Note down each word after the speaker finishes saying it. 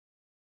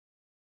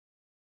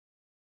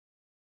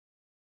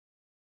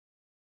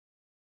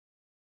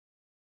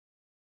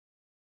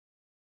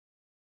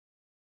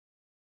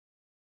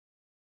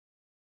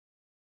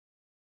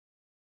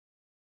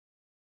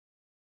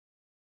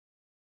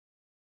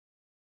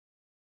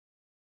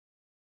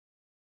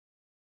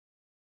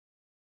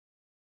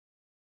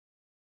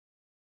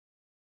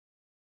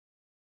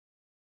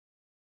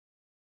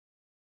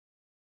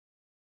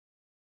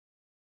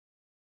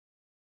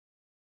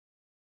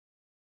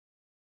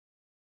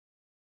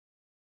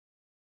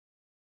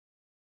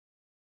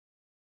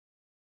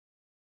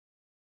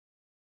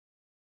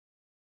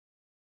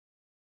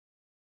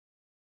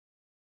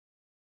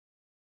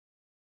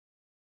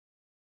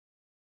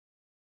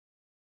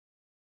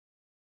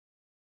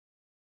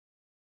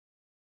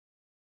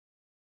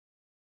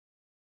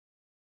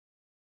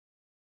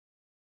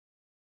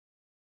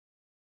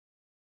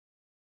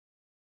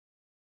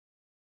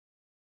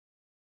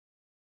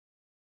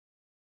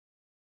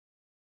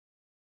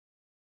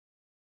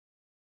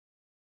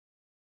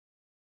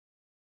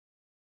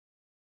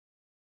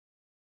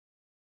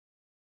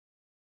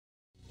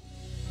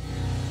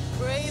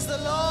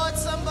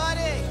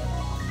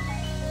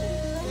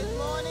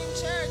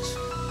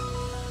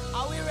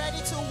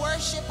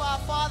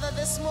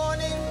this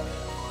morning?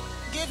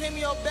 Give him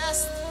your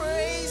best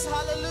praise.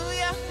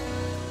 Hallelujah.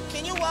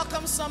 Can you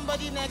welcome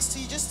somebody next to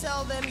you? Just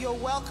tell them you're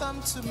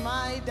welcome to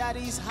my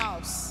daddy's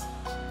house.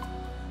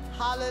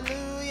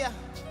 Hallelujah.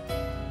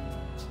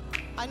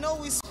 I know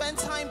we spent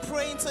time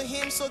praying to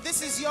him, so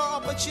this is your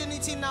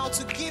opportunity now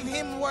to give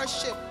him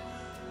worship.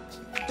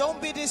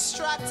 Don't be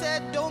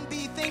distracted. Don't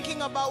be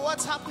thinking about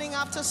what's happening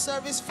after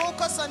service.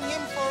 Focus on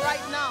him for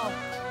right now.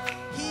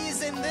 He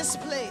is in this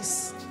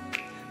place.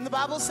 And the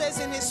Bible says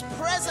in his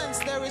presence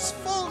there is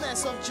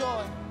fullness of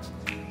joy.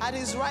 At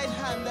his right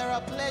hand there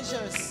are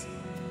pleasures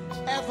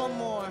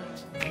evermore.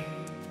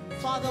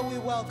 Father, we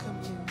welcome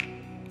you.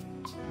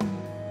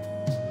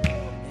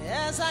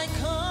 As I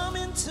come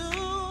into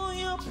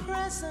your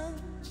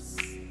presence,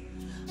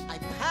 I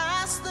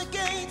pass the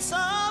gates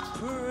of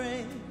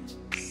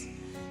praise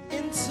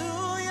into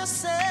your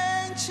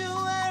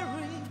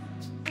sanctuary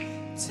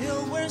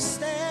till we're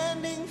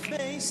standing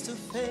face to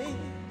face.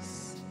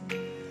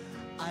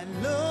 I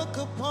look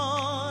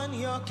upon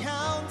your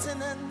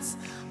countenance,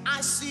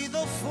 I see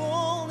the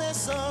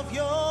fullness of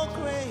your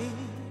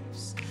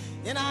grace,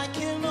 and I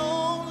can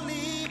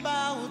only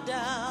bow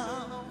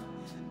down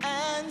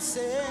and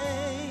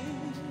say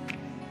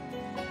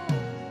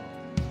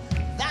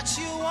that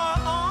you are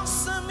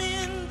awesome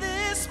in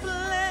this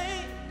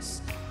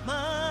place,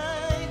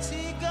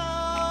 mighty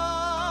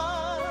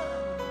God.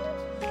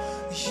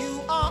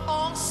 You are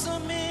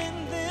awesome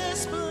in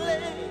this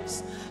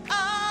place,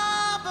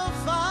 Abba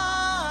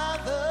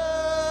Father.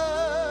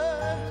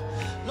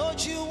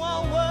 Lord, you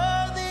are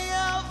worthy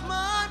of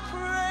my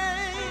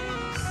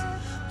praise.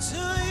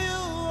 To you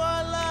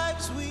our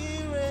lives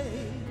we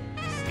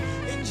raise,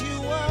 and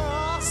you are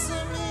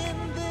awesome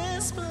in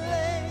this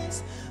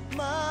place,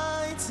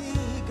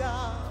 mighty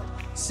God.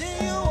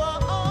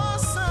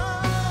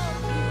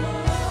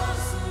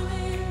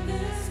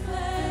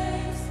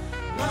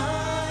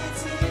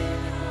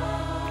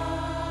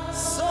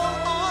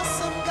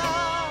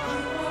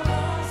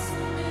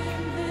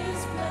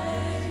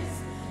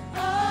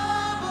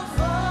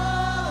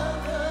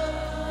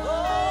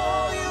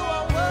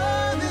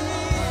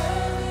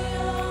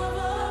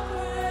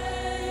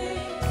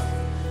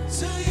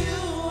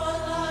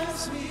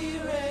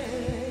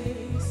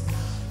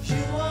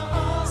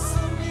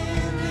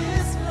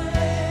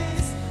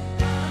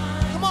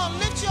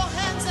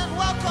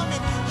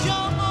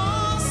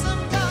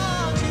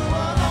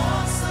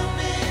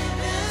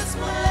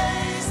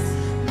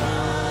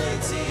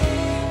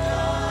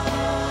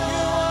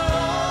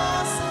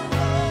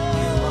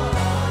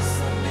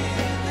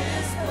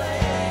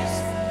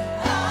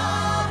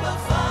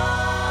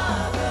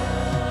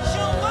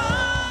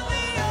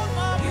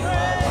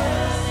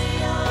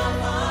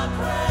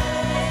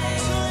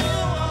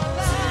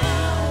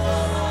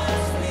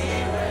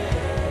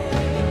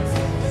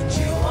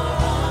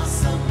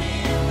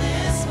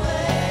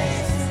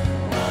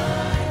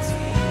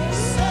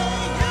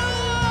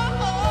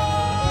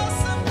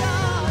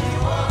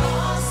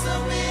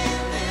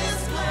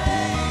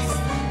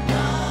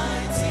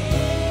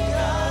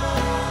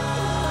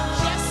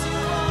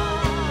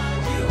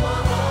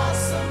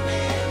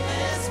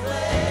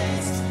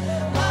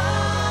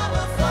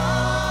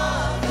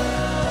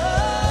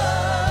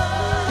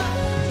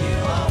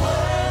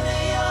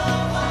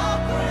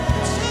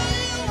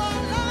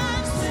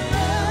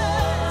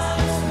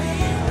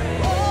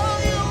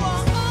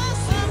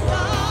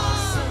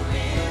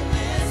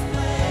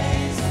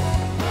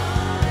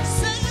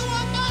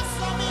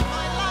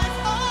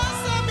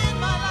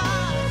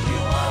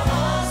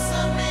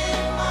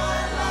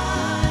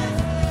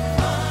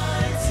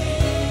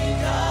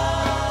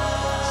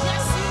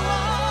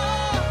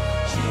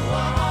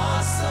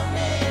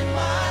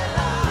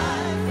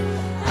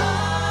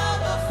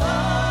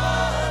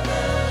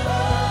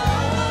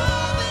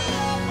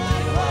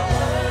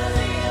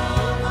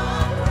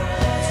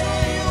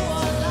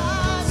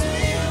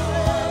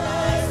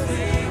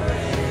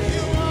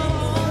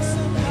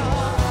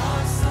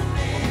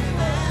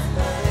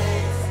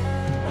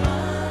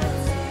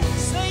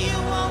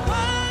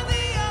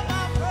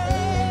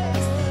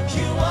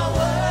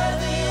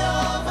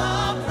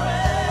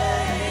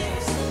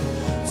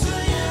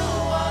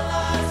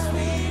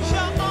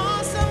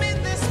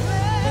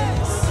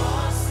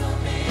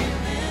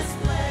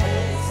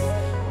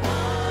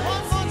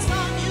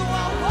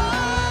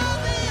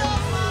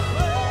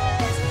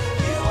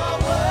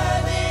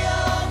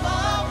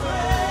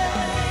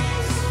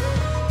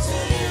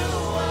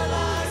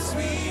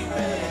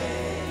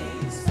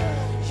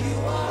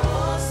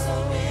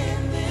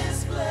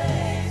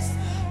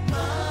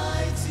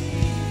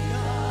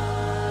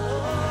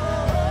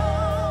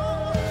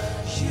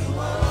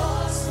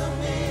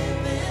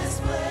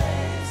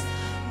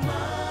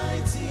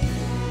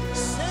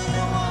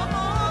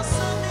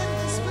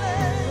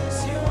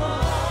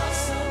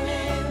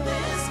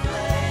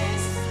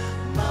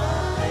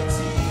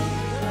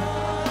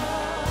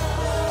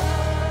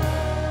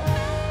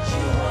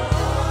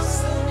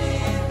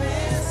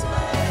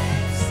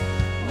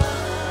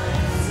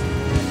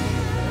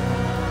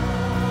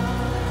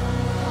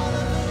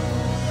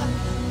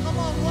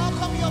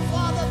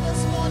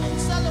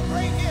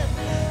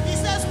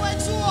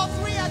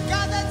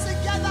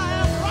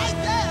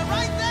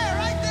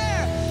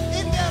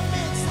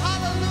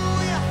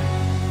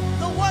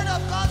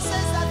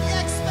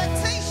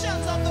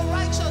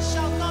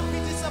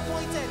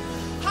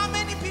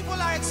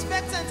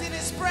 expectant in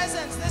his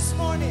presence this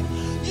morning.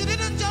 You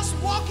didn't just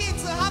walk in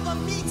to have a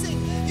meeting.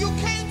 You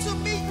came to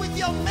meet with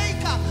your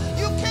maker.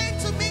 You came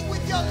to meet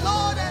with your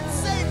Lord and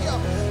Savior.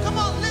 Come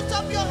on, lift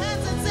up your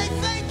hands and say,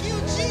 thank you,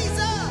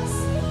 Jesus.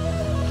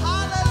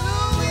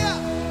 Hallelujah.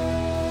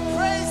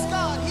 Praise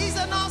God. He's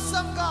an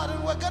awesome God,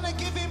 and we're going to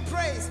give him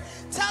praise.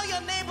 Tell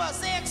your neighbor,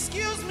 say,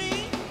 excuse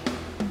me.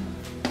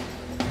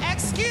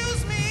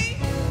 Excuse me.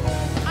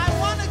 I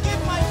want to give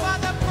my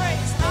Father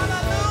praise.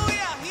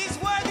 Hallelujah. He's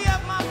worthy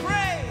of my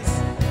praise.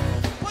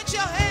 Put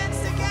your hands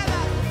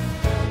together.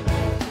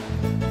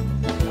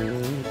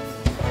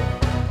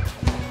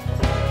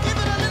 Give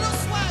it a little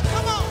swag.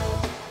 Come on.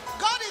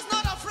 God is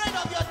not afraid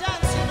of your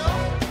dance, you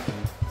know.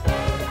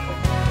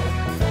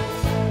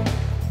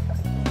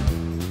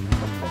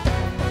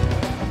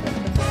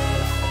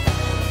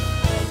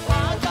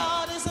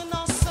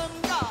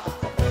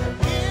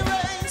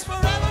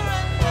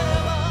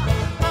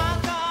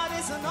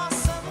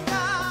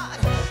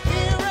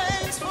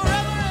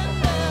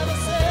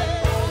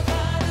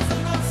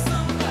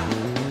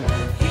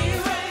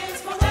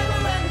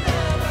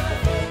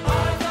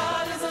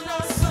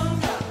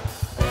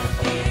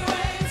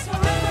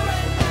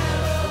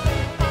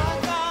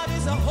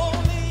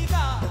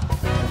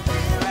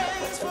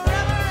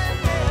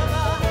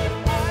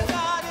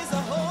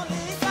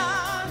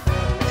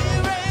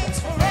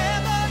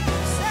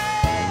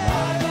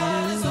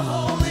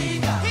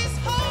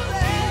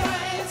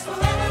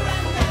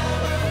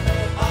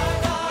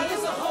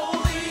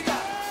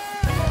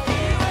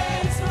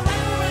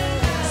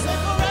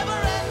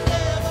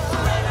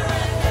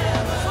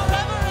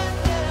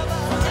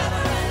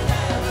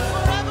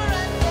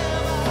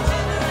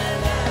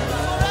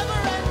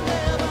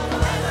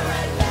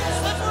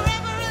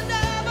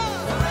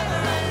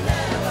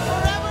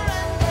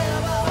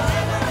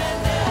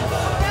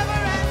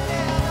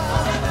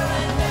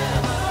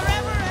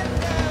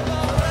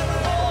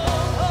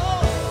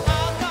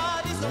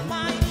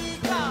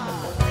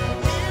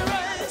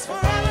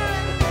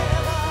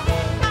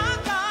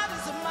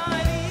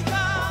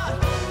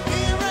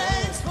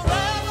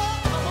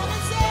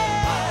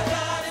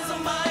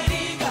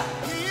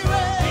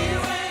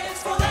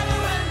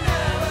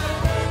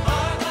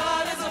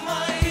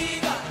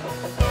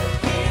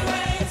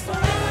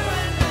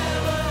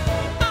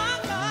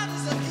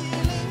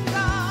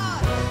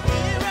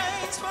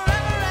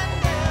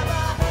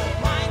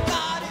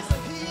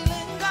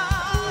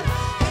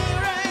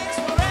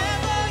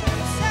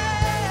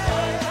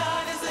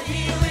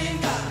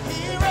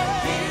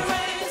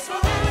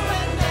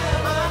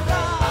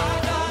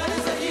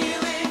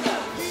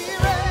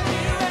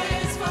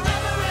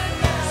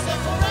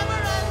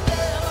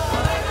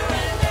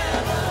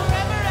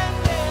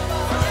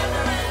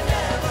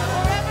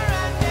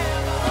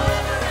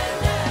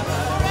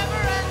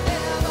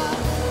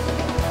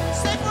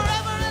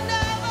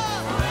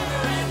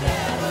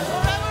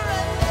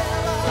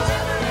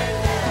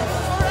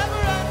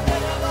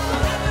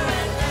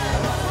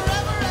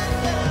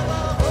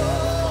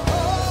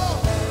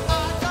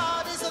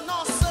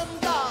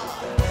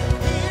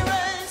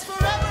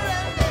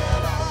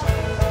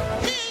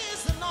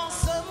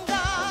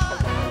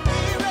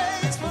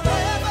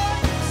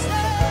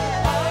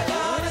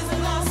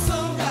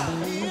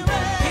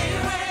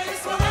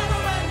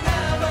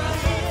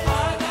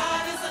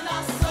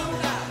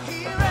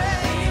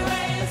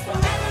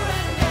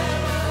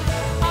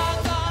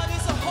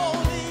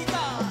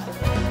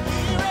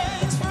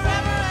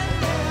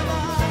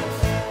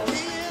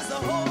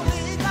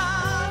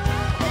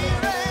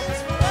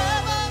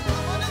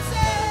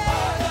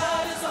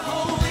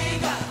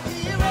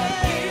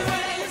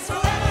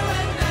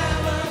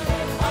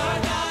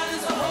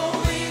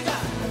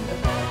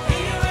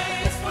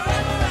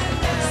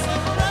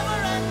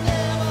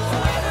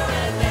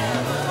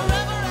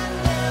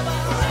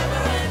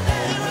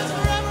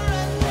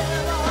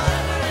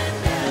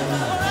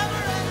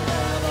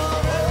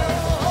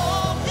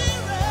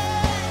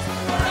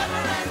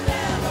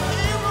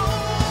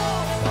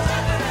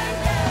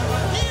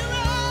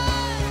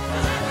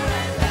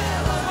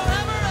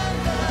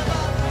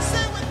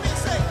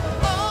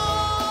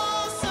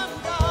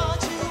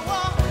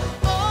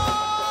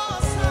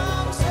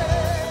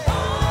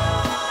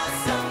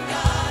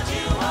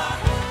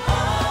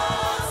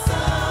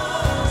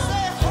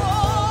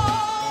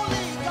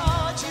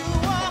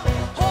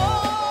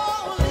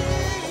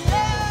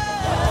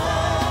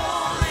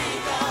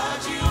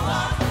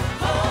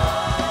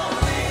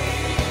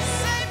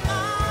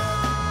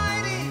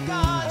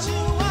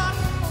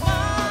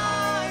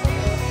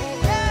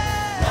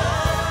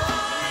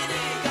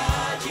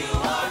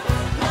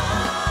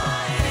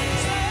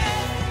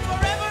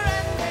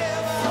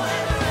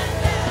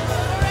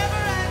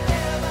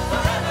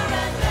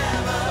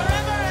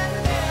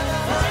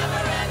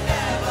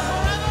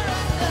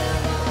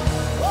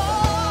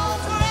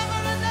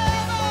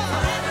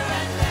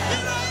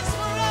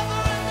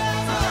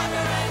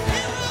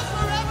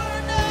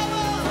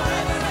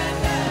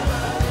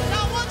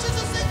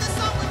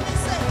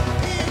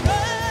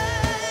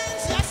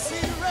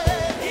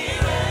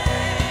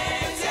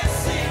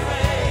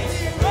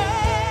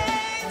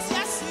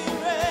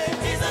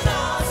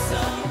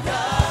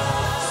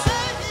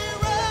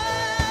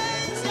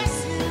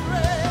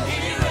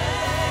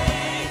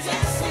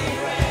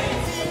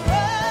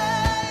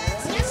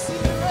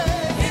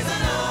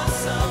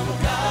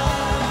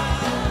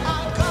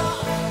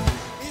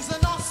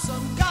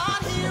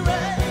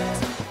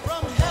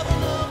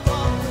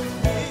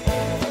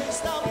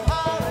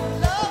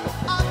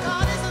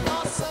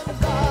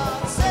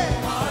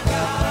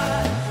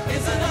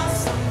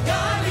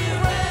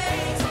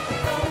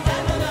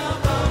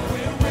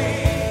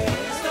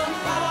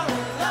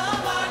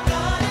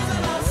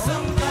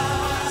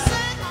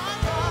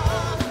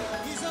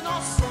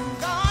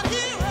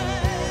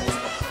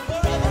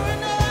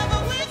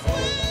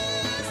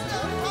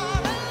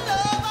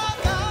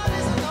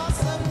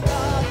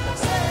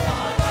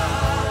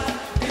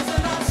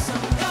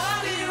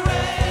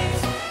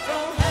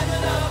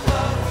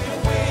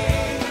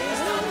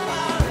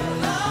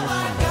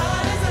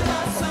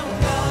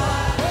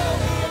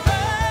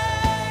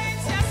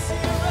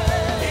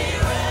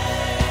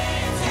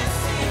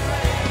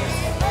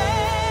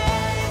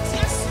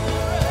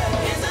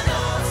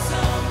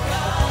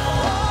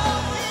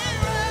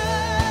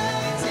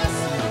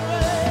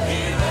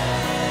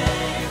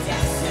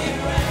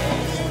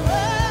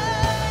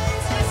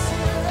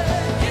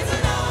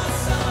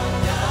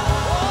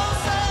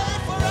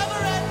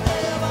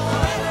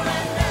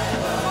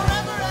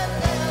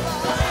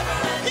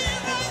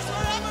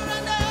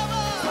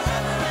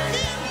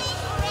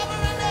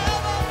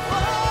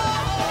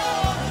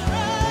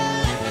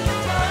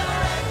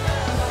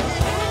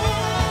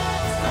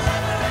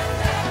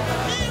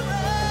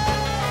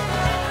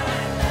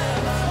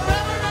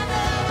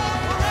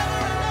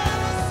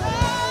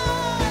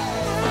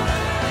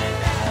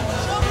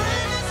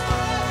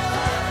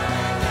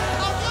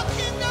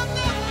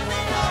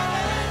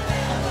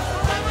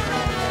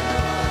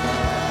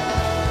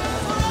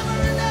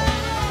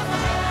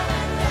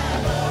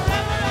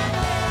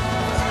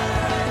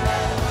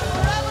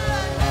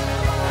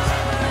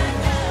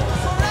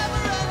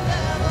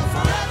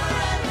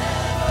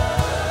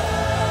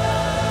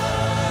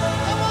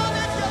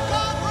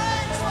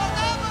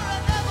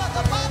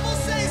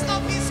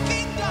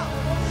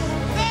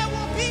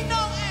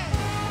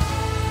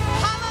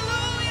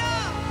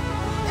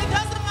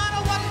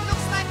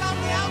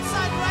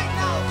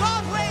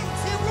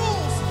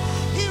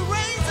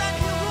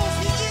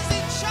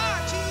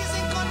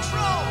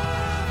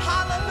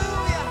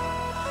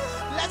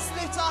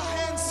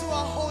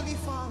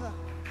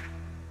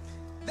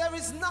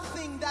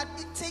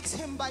 takes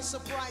him by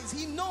surprise.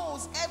 He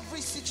knows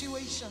every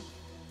situation.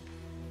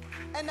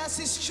 And as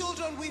his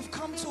children, we've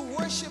come to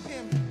worship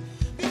him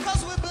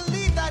because we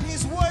believe that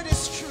his word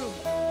is true.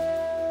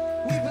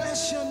 We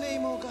bless your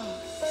name, oh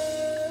God.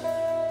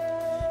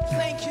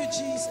 Thank you,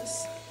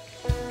 Jesus.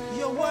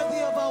 You're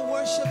worthy of our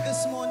worship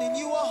this morning.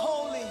 You are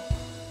holy.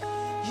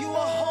 You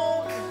are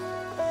holy.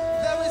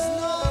 There is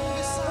none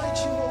beside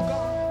you, oh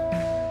God.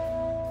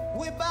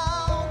 We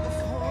bow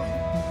before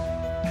you.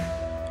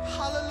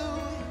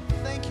 Hallelujah.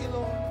 Thank you,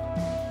 Lord.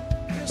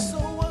 You're so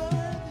worthy.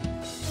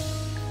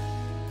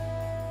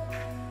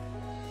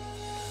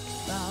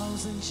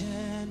 1,000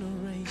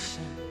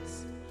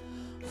 generations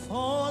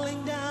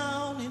falling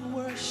down in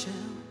worship,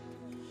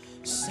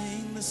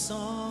 sing the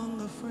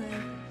song of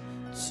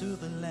praise to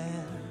the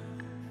Lamb.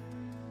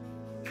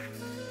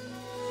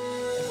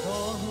 And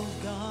all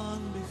who've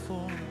gone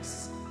before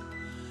us,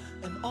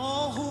 and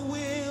all who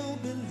will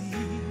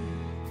believe,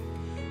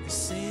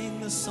 sing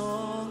the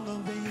song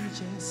of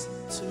ages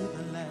to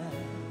the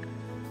Lamb.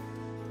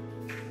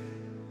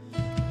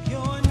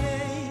 Your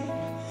name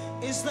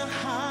is the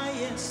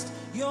highest.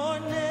 Your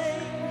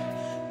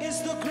name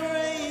is the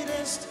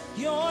greatest.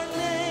 Your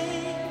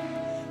name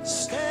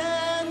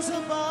stands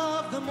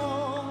above them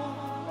all.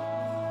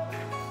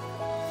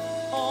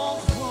 All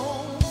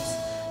thrones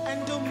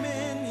and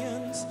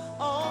dominions,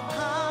 all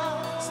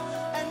powers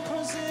and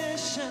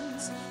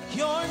positions,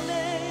 your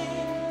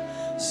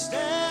name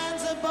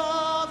stands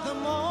above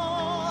them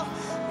all.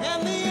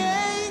 And the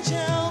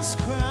angels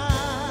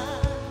cry,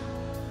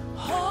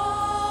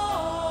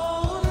 holy.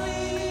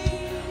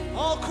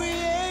 All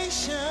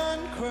creation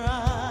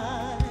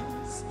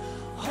cries,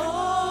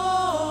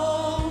 holy.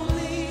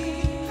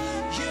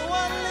 You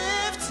are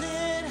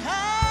lifted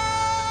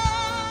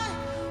high,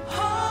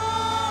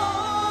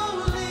 holy,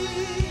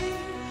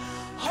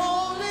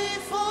 holy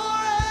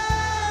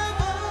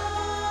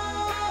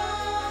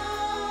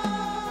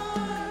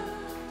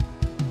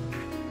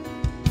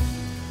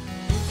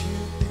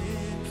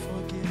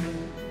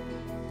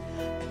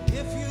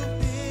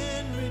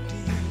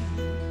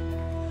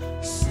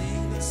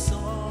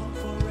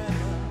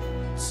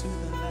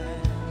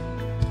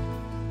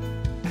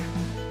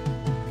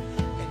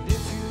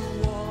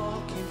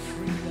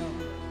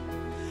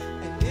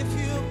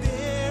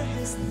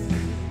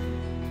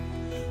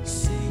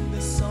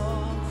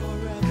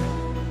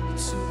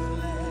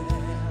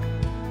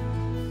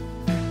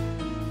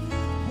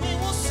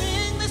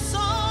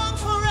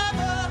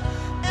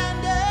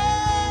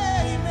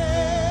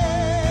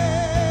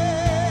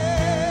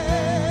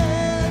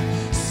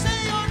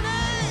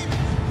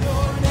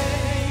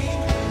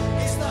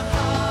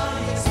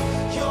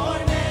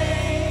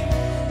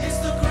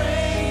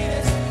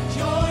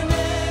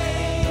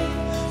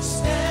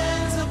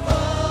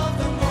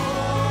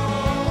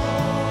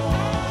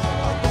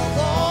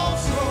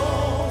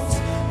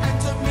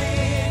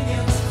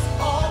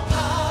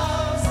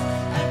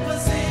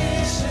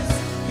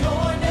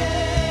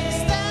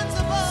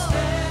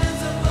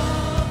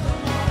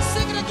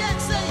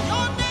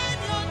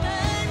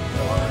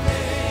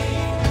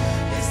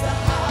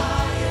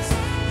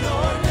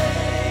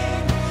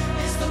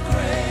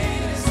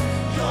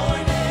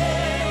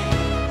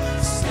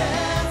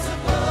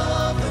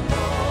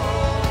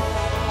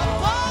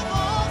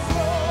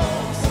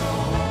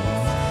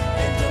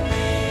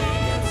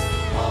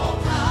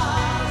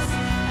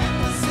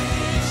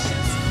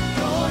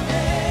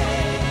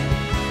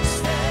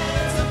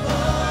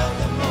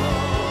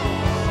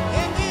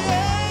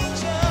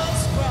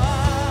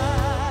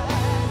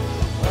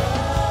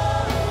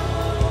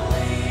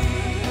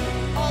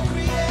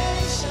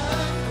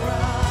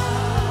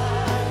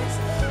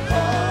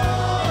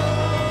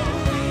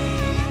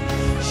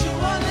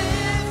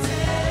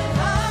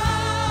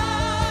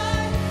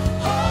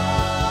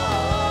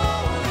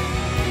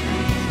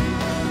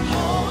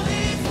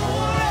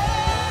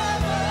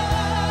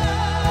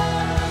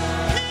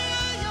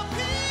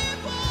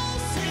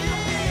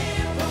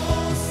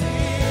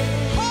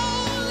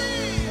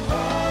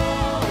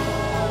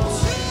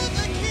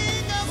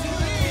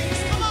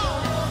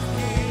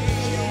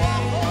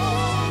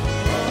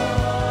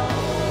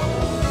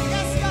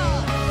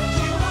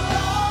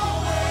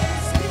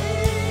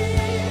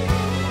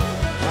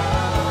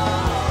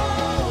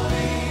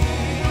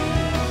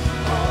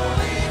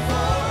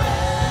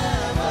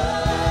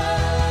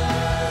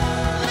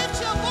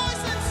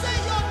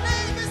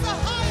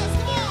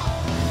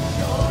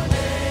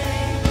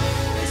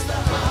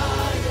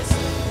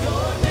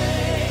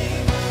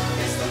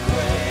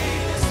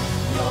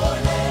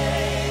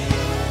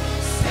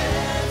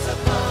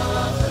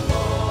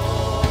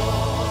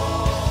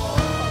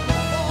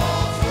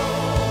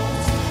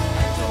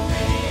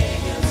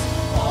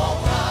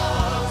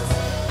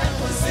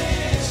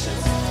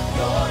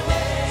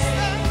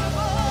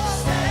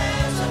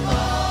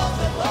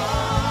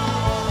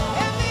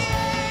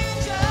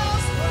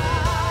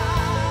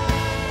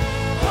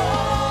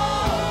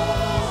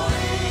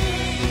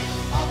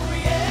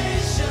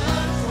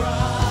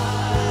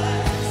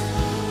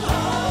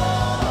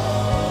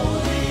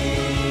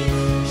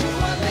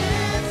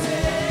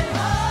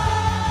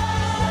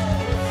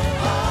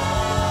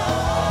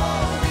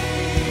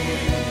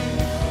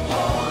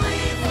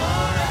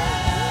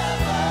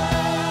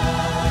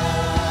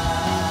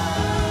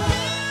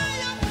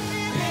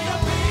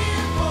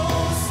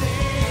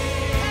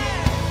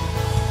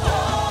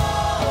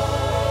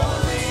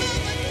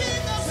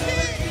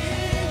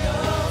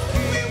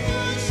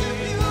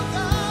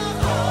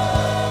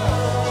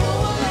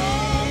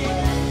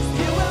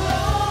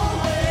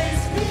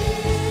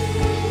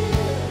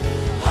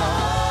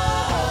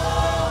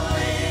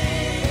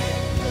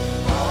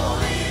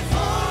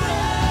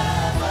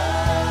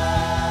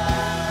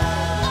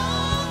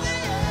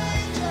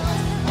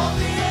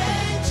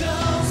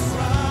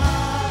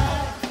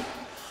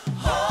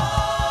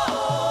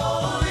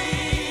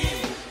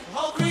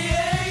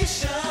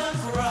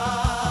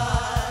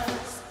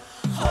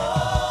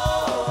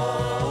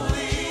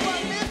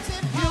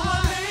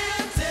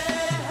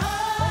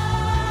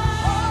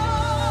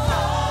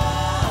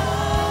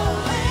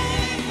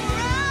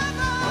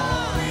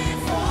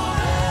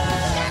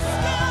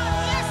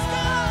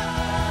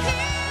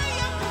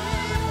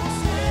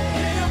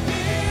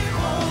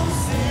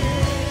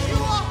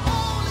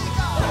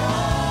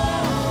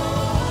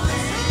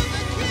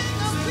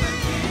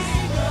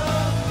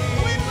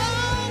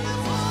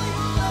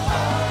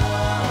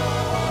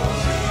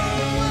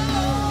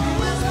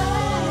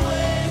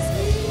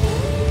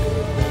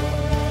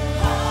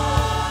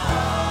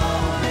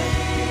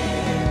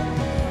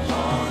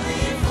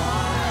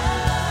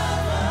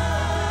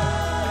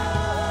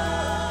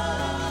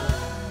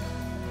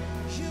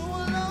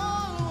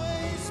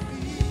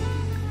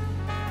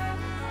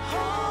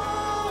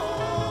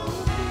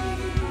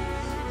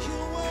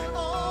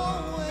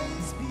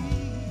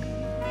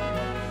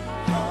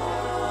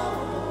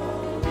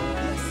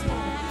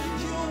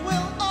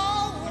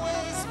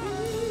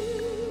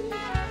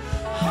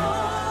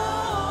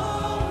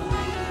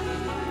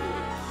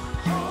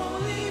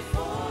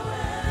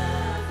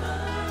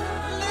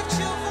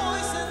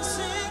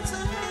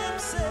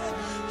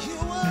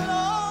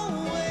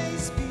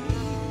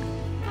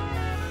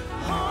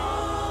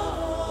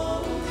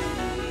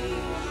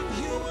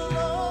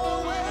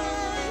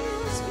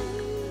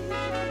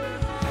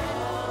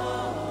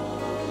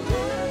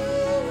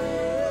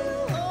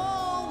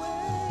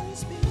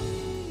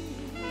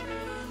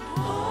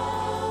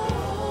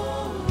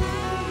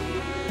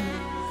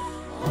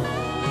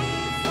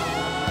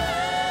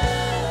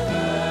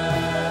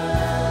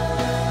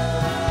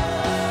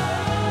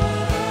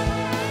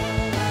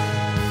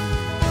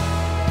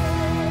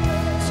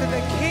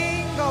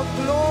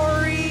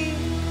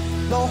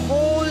the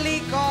Holy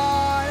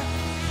God,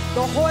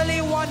 the Holy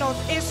One of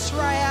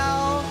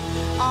Israel,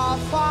 our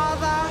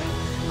Father,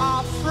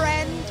 our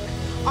friend,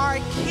 our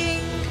King,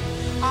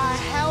 our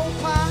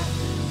helper,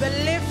 the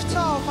lifter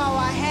of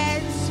our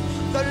heads,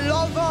 the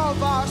lover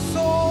of our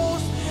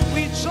souls.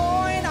 We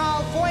join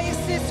our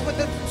voices with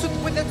the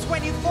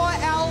 24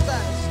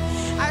 elders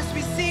as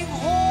we sing,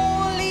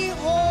 holy,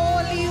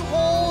 holy,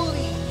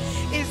 holy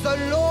is the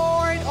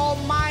Lord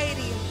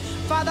Almighty.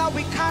 Father,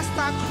 we cast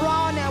our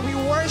crown and we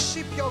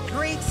worship your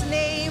great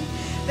name.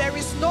 There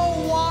is no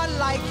one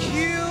like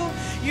you.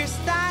 You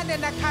stand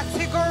in a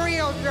category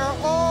of your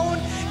own.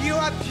 You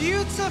are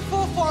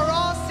beautiful for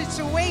all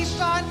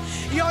situations.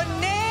 Your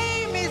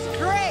name is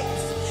great,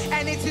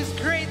 and it is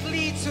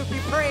greatly to be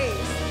praised.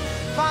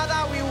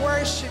 Father, we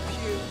worship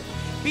you.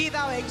 Be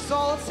thou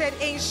exalted,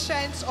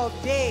 ancient of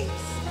days.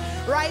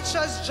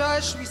 Righteous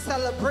judge, we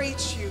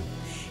celebrate you.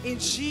 In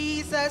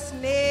Jesus'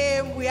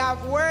 name we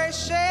have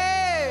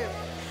worship.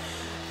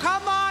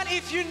 Come on,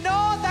 if you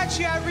know that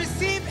you have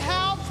received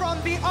help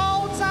from the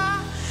altar,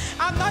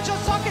 I'm not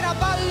just talking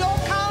about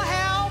local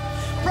help,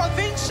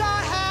 provincial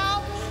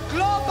help,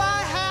 global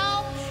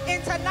help,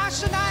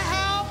 international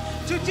help,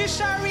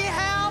 judiciary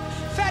help,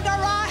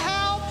 federal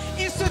help,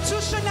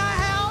 institutional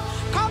help.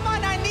 Come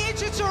on, I need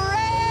you to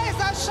raise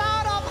a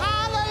shout of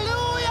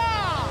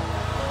hallelujah.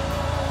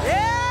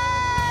 Hey!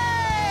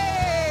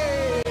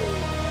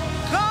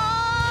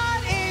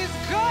 God is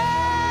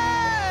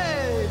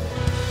good.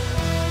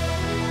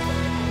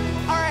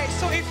 All right,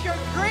 so if you're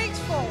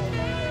grateful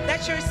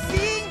that you're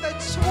seeing the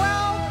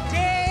 12th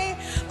day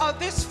of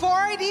this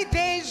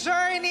 40-day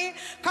journey,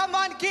 come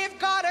on, give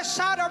God a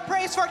shout of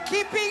praise for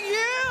keeping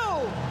you.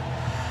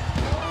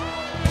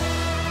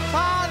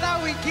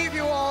 Father, we give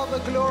you all the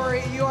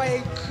glory. You are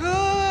a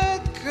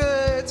good,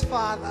 good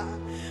Father.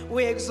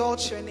 We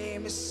exalt your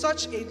name. It's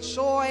such a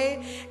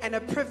joy and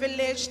a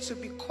privilege to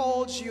be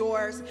called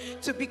yours,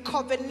 to be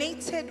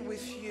covenanted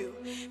with you.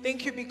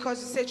 Thank you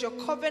because you said your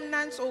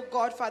covenants, oh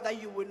God, Father,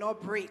 you will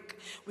not break.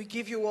 We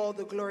give you all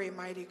the glory,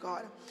 mighty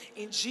God.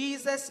 In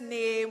Jesus'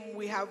 name,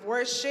 we have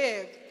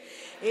worshiped.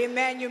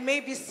 Amen. You may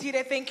be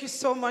seated. Thank you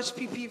so much,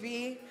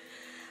 PPV.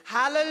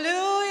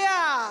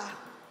 Hallelujah.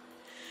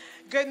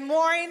 Good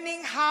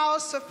morning,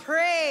 House of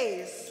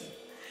Praise.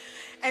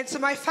 And to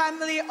my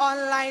family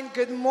online,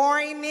 good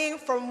morning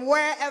from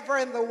wherever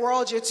in the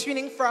world you're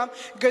tuning from.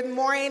 Good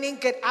morning,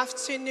 good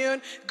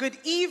afternoon, good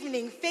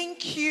evening.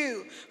 Thank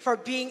you for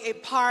being a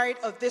part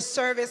of this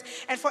service.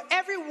 And for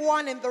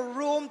everyone in the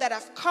room that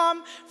have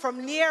come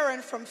from near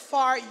and from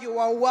far, you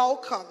are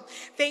welcome.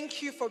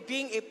 Thank you for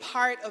being a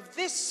part of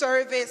this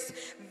service.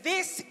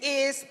 This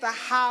is the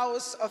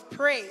House of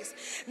Praise.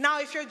 Now,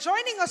 if you're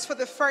joining us for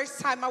the first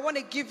time, I want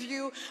to give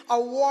you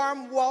a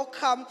warm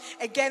welcome.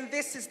 Again,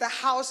 this is the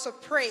House of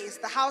Praise.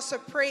 The House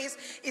of Praise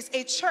is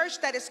a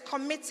church that is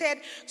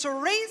committed to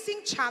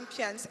raising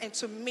champions and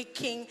to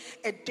making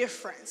a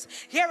difference.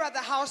 Here at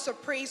the House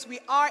of Praise, we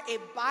are a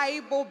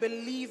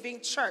Bible-believing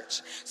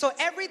church. So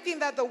everything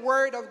that the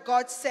Word of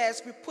God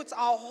says, we put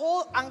our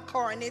whole anchor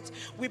on it.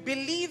 We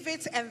believe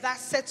it, and that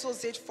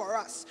settles it for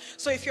us.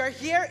 So if you're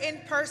here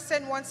in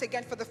person, once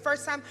again, for the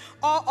first time,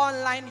 or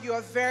online, you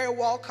are very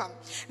welcome.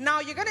 Now,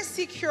 you're going to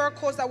see QR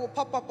codes that will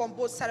pop up on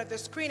both sides of the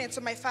screen. And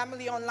to my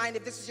family online,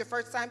 if this is your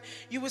first time,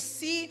 you will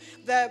see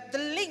the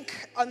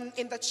link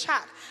in the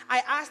chat.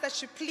 I ask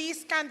that you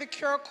please scan the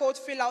QR code,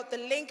 fill out the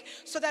link,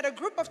 so that a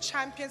group of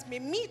champions may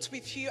meet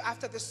with you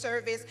after the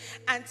service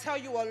and tell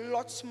you a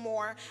lot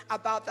more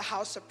about the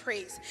House of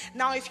Praise.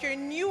 Now, if you're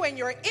new and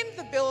you're in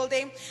the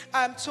building,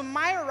 to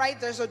my right,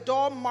 there's a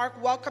door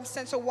marked Welcome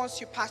Center once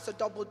you pass the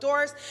double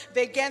doors.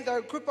 Again, there are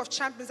a group of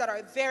champions that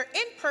are there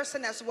in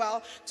person as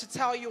well to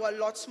tell you a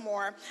lot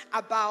more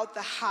about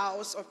the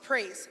House of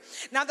Praise.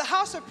 Now, the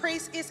House of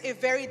Praise is a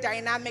very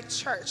dynamic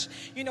church.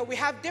 You know, we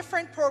have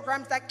different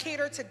programs that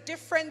cater to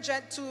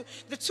to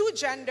the two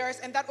genders,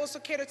 and that also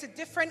cater to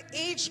different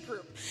age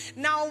groups.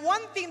 Now,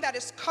 one thing that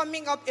is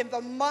coming up in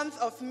the month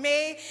of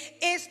May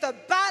is the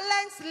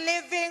Balanced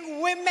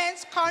Living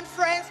Women's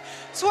Conference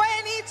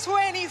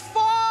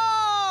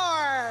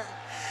 2024.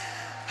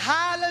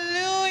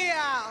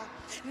 Hallelujah.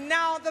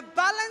 Now, the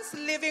Balanced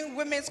Living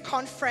Women's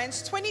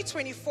Conference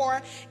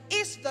 2024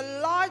 is the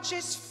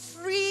largest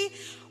free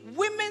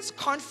women's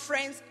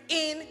conference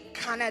in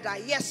Canada.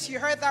 Yes, you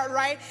heard that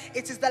right.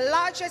 It is the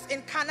largest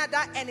in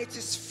Canada, and it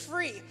is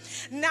free.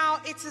 Now,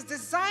 it is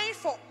designed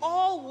for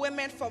all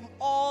women from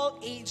all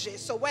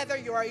ages. So whether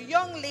you're a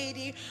young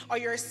lady or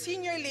you're a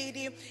senior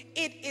lady,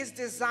 it is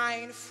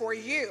designed for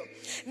you.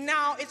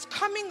 Now, it's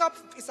coming up,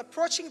 it's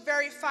approaching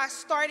very fast,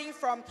 starting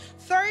from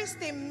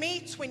Thursday, May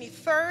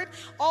 23rd,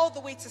 all the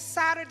way to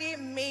Saturday,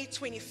 May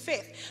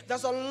 25th.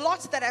 There's a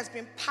lot that has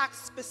been packed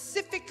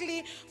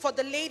specifically for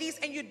the ladies,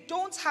 and you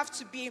don't have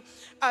to be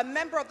a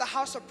member of the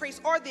House of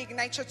Praise or the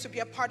Ignite Church to be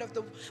a part of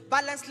the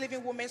Balanced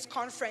Living Women's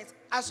Conference.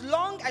 As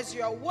long as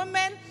you're a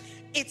woman,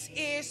 it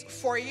is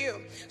for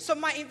you. So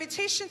my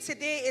invitation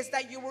today is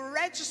that you will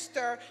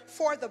register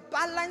for the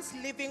Balanced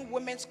Living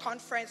Women's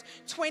Conference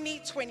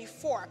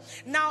 2024.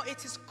 Now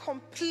it is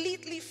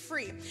completely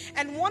free.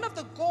 And one of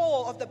the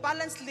goals of the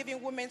Balanced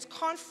Living Women's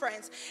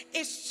Conference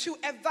is to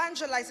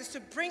evangelize, is to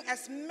bring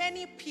as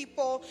many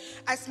people,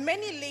 as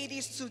many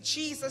ladies to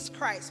Jesus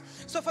Christ.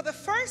 So for the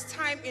first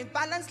time in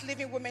Balanced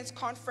Living Women's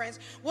Conference,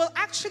 we'll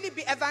actually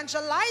be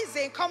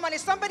evangelizing. Come on,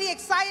 is somebody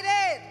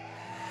excited?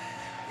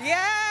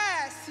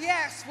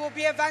 Yes, we'll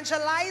be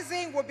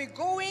evangelizing. We'll be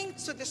going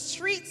to the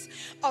streets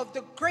of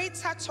the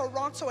greater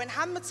Toronto and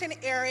Hamilton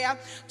area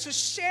to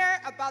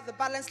share about the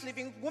Balanced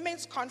Living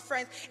Women's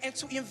Conference and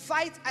to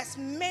invite as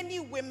many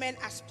women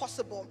as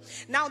possible.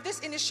 Now, this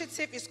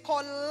initiative is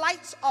called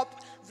Light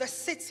Up the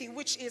City,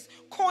 which is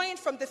coined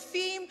from the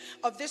theme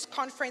of this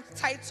conference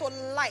titled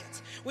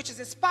Light, which is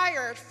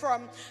inspired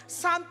from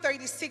Psalm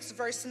 36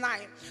 verse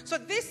 9. So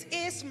this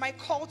is my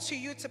call to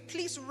you to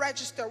please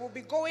register. We'll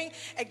be going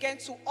again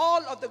to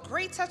all of the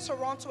greater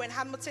Toronto and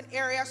Hamilton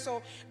area.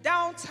 So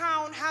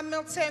downtown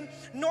Hamilton,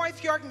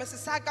 North York,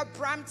 Mississauga,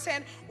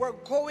 Brampton, we're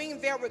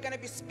going there. We're going to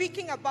be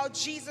speaking about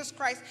Jesus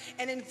Christ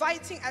and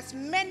inviting as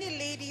many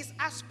ladies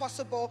as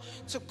possible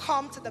to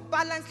come to the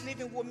Balanced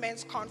Living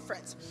Women's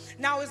Conference.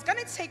 Now it's going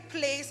to take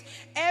place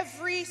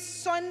every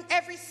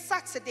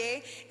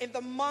Saturday in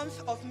the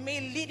month of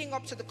May leading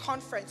up to the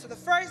conference. So the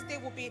first day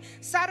will be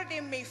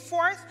Saturday, May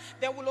 4th.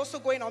 Then we'll also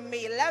go in on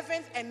May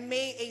 11th and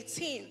May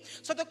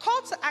 18th. So the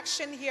call to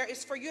action here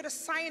is for you to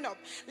sign up.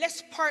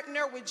 Let's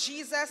partner with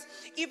Jesus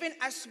even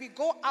as we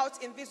go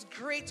out in this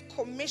great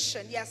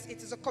commission. Yes,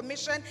 it is a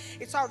commission.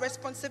 It's our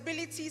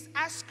responsibilities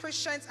as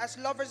Christians, as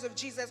lovers of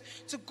Jesus,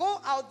 to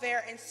go out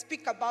there and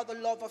speak about the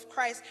love of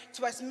Christ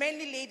to as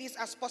many ladies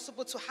as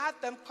possible, to have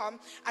them come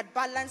at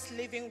Balanced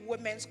Living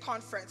Women's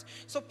Conference.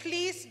 So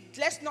please,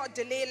 let's not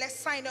delay. Let's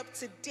sign up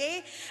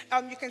today.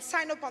 You can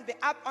sign up on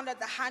the app under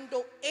the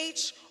handle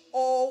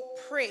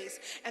hopraise.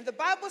 And the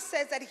Bible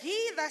says that he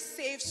that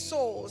saves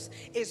souls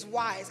is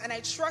wise. And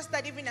I trust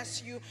that even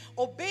as you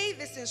obey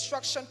this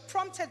instruction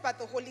prompted by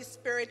the Holy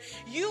Spirit,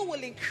 you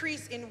will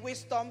increase in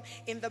wisdom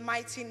in the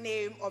mighty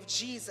name of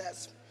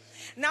Jesus.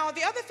 Now,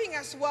 the other thing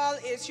as well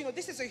is,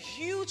 this is a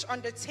huge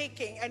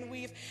undertaking, and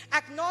we've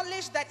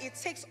acknowledged that it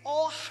takes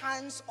all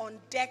hands on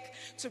deck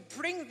to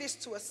bring this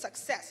to a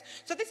success.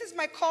 So this is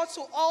my call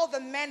to all the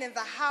men in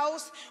the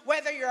house,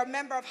 whether you're a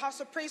member of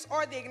House of Praise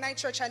or the Ignite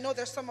Church. I know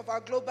there's some of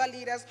our global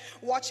leaders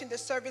watching the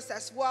service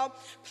as well.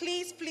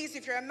 Please,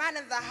 if you're a man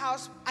in the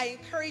house, I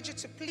encourage you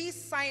to please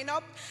sign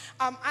up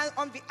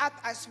on the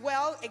app as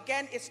well.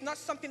 Again, it's not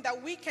something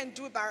that we can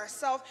do by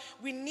ourselves.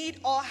 We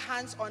need all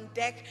hands on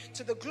deck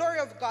to the glory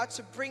of God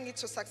to bring it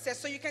to success.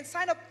 So you can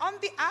sign up on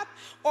the app,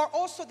 or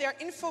also there are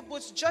info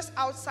booths just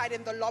outside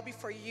in the lobby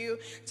for you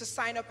to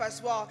sign up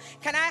as well.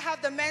 Can I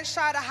have the men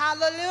shout a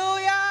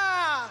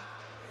hallelujah?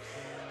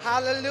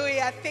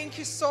 Hallelujah. Thank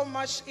you so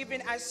much,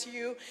 even as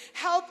you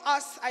help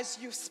us, as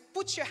you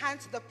put your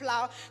hand to the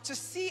plow, to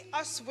see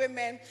us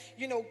women,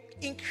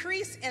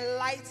 increase in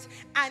light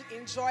and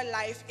enjoy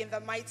life in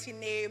the mighty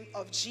name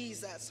of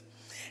Jesus.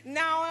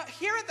 Now,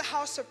 here at the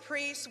House of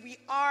Praise, we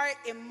are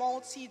a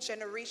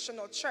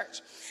multi-generational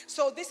church.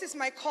 So this is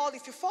my call.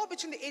 If you fall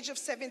between the age of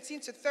 17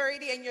 to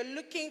 30 and you're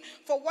looking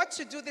for what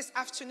to do this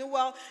afternoon,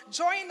 well,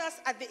 join us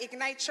at the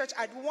Ignite Church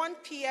at 1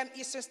 p.m.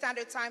 Eastern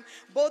Standard Time,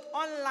 both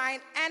online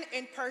and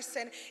in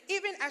person,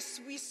 even as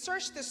we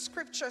search the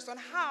scriptures on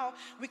how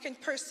we can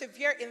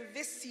persevere in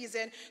this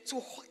season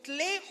to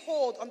lay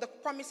hold on the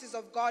promises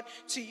of God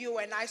to you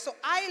and I. So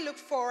I look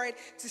forward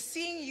to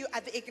seeing you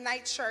at the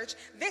Ignite Church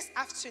this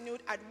afternoon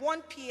at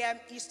 1 p.m.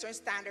 Eastern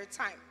Standard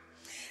Time.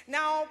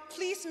 Now,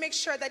 please make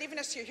sure that even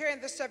as you're here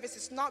in this service,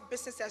 it's not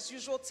business as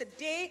usual.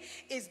 Today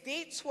is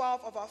day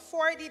 12 of our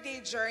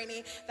 40-day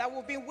journey that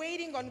will be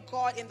waiting on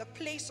God in the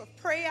place of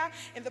prayer,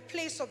 in the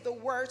place of the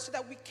word, so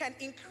that we can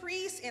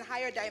increase in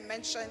higher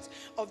dimensions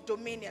of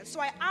dominion. So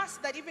I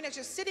ask that even as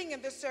you're sitting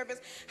in this service,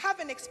 have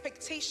an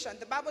expectation.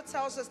 The Bible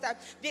tells us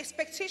that the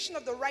expectation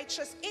of the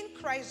righteous in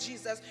Christ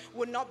Jesus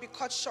will not be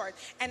cut short.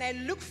 And I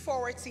look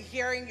forward to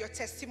hearing your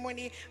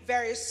testimony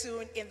very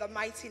soon in the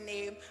mighty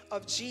name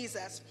of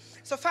Jesus.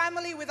 So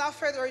family, without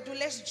further ado,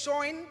 let's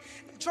join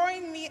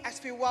me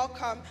as we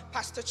welcome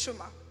Pastor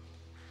Chuma.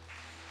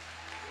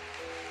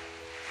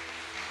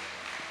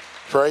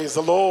 Praise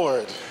the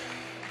Lord.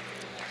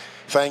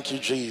 Thank you,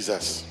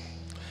 Jesus.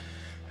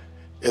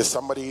 Is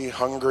somebody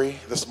hungry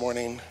this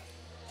morning?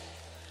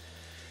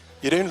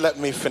 You didn't let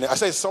me finish. I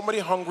said, is somebody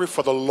hungry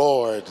for the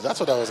Lord? That's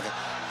what I was going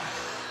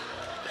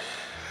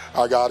to.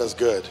 Our God is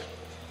good.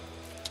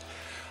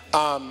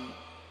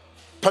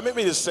 Permit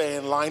me to say,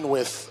 in line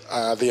with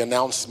the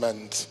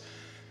announcement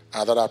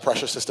that our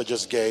precious sister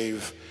just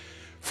gave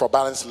for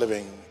Balanced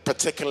Living,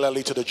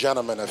 particularly to the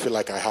gentlemen, I feel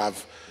like I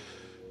have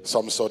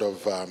some sort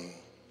of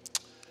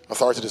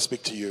authority to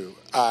speak to you.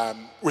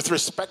 With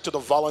respect to the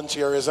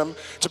volunteerism,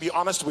 to be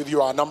honest with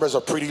you, our numbers are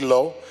pretty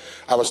low.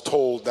 I was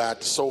told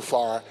that so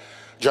far,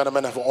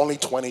 gentlemen, have only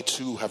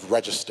 22 have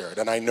registered,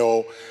 and I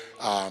know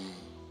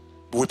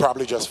we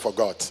probably just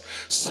forgot.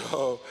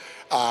 So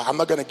I'm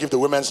not going to give the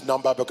women's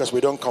number because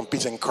we don't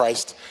compete in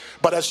Christ.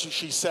 But as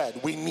she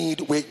said, when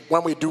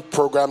we do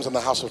programs in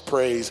the House of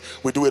Praise,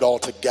 we do it all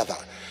together.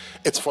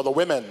 It's for the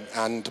women,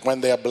 and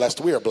when they are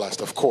blessed, we are blessed,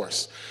 of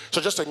course.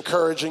 So just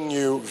encouraging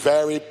you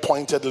very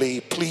pointedly,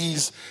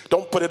 please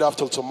don't put it off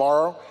till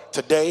tomorrow.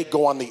 Today,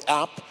 go on the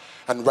app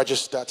and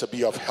register to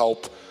be of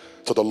help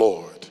to the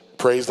Lord.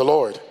 Praise the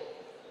Lord.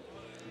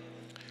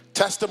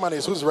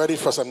 Testimonies. Who's ready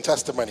for some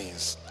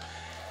testimonies?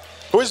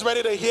 Who is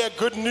ready to hear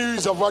good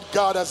news of what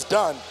God has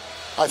done?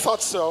 I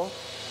thought so.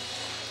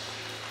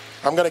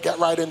 I'm going to get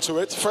right into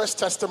it. First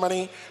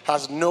testimony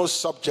has no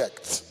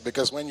subject,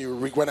 because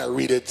when I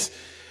read it,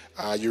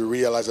 you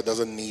realize it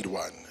doesn't need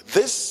one.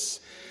 This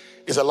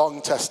is a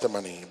long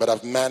testimony, but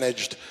I've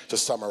managed to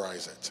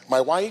summarize it. My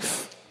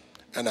wife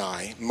and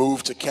I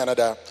moved to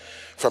Canada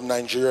from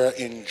Nigeria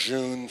in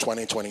June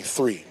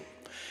 2023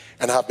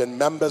 and have been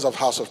members of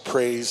House of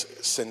Praise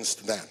since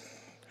then.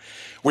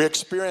 We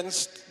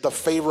experienced the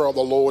favor of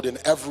the Lord in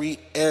every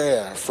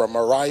area, from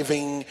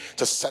arriving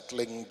to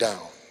settling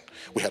down.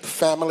 We had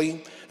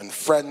family and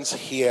friends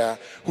here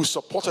who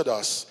supported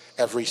us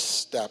every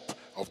step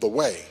of the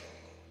way.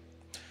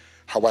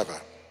 However,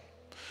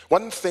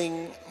 one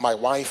thing my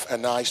wife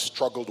and I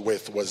struggled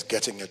with was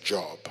getting a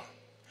job.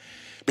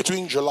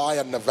 Between July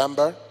and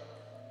November,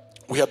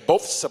 we had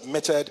both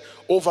submitted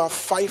over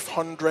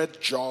 500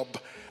 job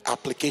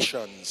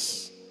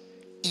applications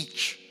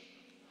each.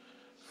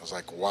 I was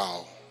like,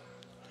 wow.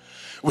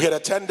 We had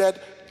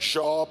attended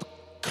job,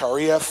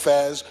 career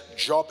fairs,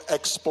 job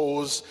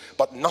expos,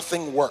 but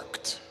nothing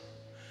worked.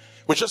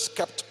 We just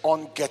kept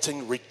on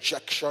getting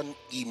rejection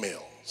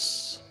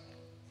emails.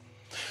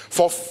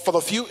 For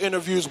the few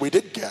interviews we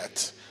did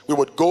get, we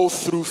would go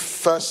through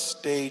first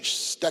stage,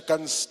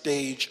 second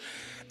stage,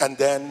 and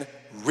then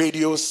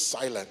radio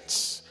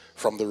silence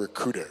from the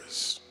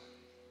recruiters.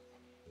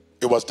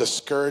 It was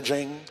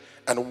discouraging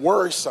and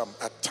worrisome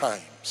at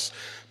times,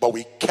 but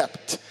we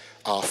kept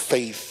our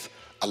faith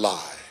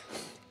alive,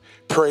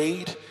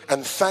 prayed,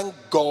 and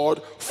thanked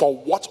God for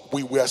what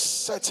we were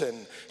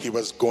certain He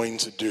was going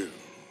to do.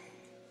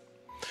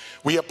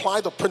 We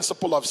applied the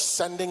principle of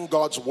sending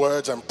God's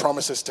words and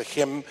promises to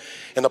Him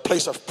in a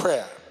place of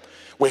prayer.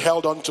 We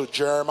held on to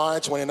Jeremiah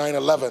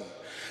 29:11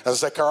 and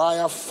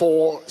Zechariah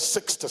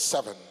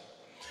 4:6-7.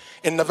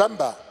 In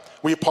November,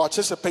 we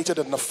participated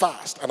in the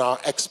fast, and our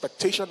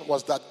expectation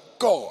was that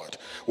God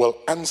will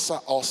answer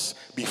us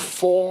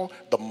before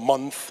the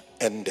month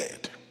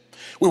ended.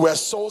 We were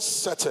so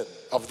certain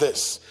of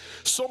this,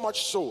 so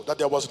much so that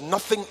there was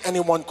nothing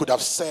anyone could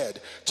have said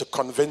to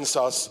convince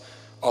us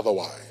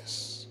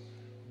otherwise.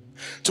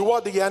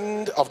 Toward the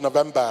end of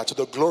November, to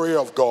the glory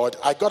of God,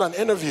 I got an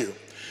interview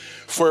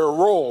for a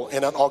role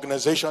in an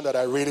organization that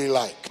I really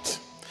liked.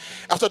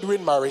 After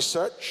doing my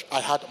research,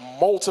 I had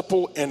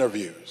multiple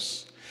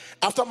interviews.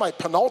 After my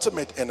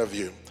penultimate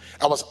interview,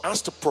 I was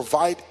asked to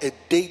provide a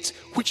date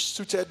which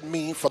suited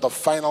me for the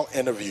final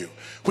interview,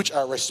 which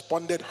I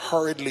responded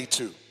hurriedly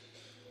to.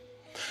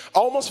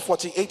 Almost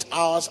 48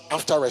 hours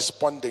after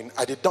responding,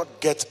 I did not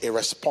get a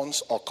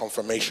response or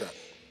confirmation.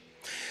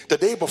 The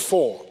day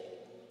before,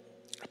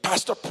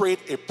 Pastor prayed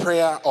a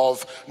prayer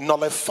of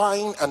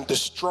nullifying and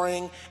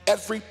destroying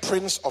every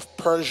prince of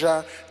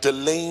Persia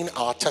delaying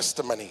our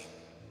testimony.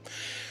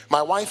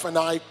 My wife and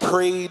I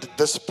prayed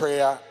this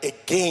prayer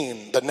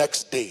again the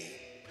next day.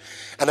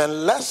 And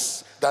in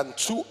less than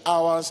 2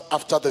 hours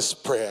after this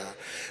prayer,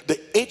 the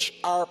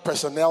HR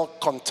personnel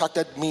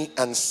contacted me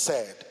and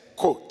said,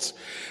 quote,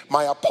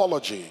 "My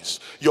apologies,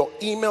 your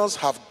emails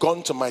have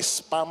gone to my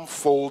spam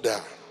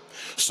folder,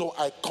 so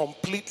I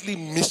completely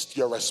missed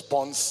your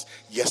response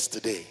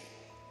yesterday.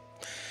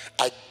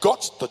 I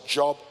got the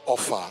job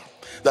offer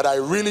that I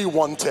really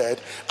wanted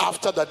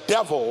after the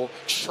devil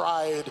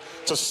tried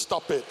to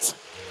stop it."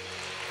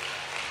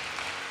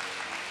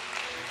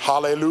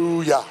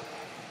 Hallelujah.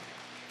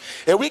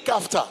 A week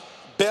after,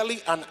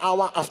 barely an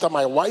hour after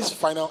my wife's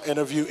final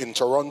interview in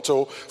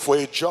Toronto for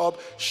a job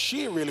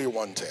she really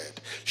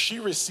wanted, she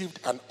received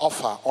an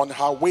offer on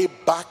her way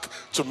back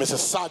to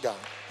Mississauga.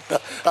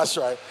 That's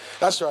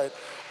right.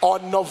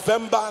 On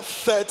November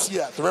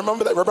 30th.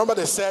 Remember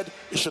they said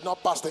it should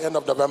not pass the end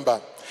of November,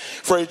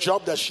 for a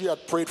job that she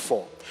had prayed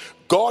for.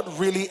 God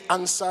really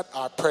answered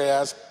our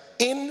prayers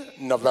in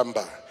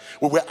November.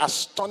 We were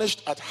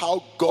astonished at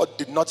how God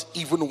did not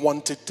even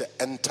want it to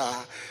enter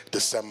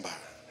December.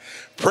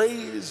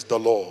 Praise the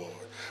Lord.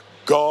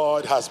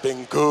 God has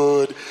been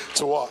good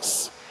to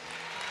us.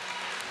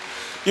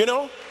 You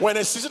know, when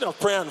a season of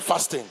prayer and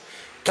fasting,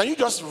 can you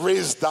just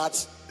raise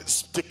that,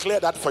 declare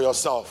that for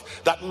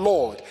yourself, that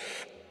Lord,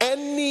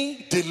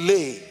 any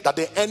delay that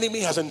the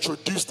enemy has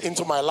introduced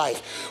into my life,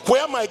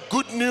 where my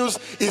good news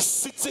is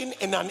sitting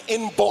in an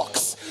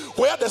inbox,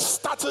 where the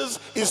status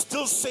is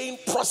still saying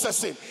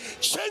processing,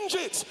 change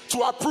it to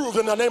approved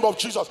in the name of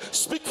Jesus.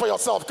 Speak for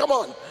yourself. Come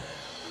on.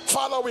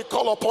 Father, we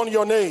call upon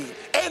your name.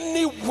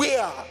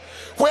 Anywhere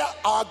where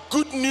our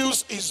good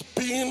news is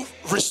being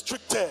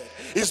restricted,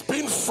 is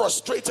being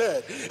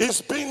frustrated,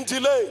 is being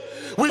delayed,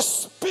 we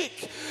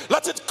speak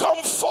Let it come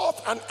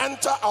forth and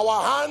enter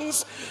our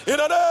hands in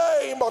the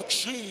name of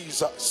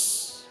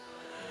Jesus.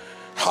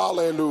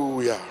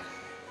 Hallelujah.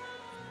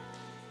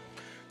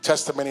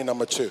 Testimony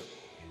number 2.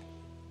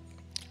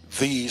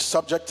 The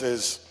subject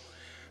is,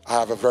 I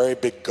have a very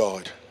big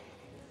God.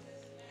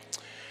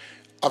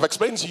 I've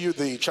explained to you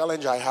the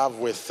challenge I have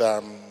with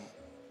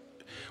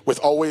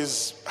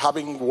always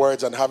having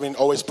words and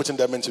always putting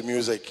them into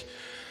music.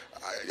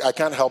 I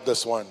can't help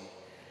this one.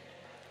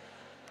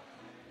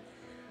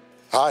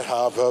 I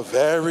have a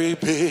very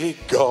big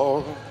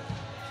God.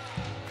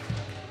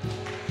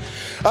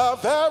 A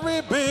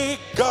very big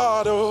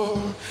God.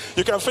 Oh,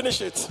 you can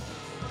finish it.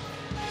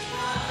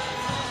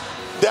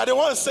 They are the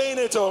ones saying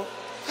it. Oh,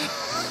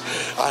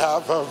 I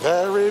have a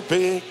very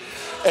big.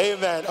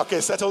 Amen.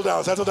 Okay, settle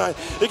down, settle down.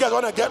 You guys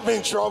want to get me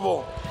in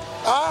trouble?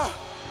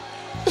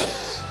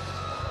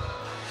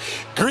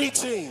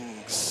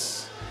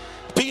 Greetings,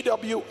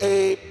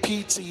 PWA,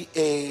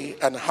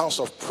 PTA, and House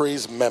of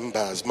Praise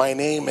members. My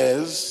name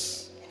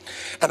is,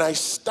 and I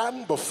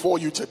stand before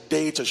you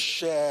today to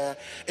share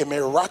a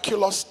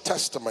miraculous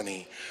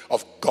testimony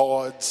of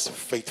God's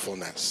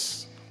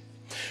faithfulness.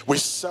 We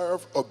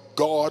serve a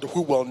God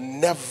who will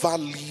never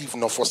leave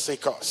nor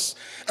forsake us.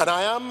 And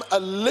I am a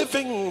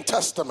living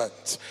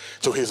testament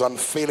to his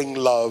unfailing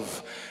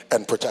love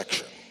and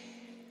protection.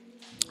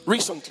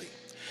 Recently,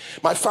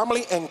 my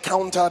family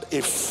encountered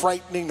a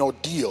frightening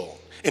ordeal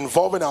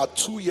involving our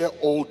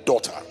 2-year-old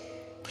daughter.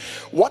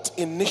 What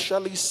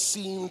initially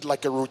seemed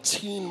like a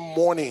routine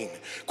morning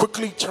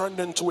quickly turned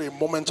into a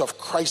moment of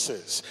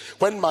crisis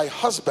when my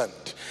husband,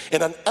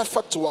 in an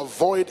effort to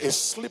avoid a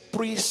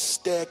slippery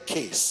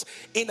staircase,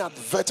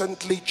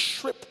 inadvertently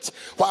tripped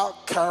while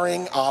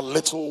carrying our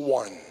little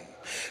one.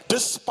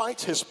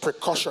 Despite his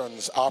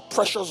precautions, our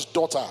precious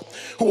daughter,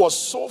 who was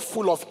so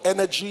full of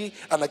energy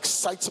and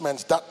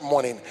excitement that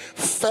morning,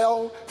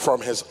 fell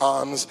from his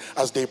arms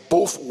as they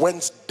both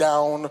went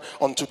down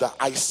onto the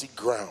icy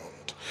ground.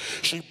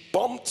 She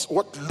bumped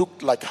what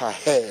looked like her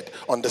head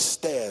on the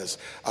stairs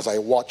as I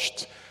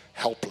watched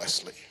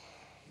helplessly.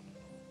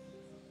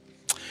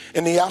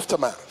 In the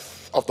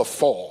aftermath of the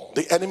fall,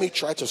 the enemy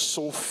tried to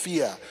sow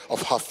fear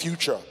of her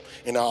future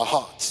in our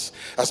hearts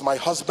as my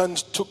husband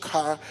took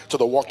her to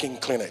the walking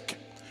clinic.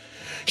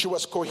 She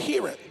was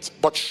coherent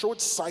but showed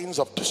signs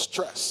of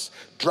distress,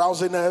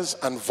 drowsiness,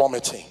 and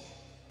vomiting.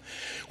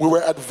 We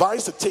were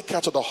advised to take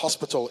her to the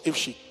hospital if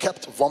she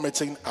kept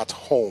vomiting at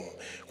home,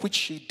 which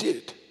she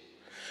did,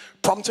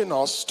 prompting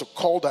us to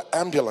call the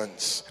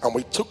ambulance, and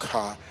we took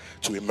her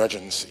to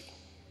emergency.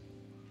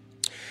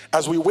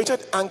 As we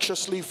waited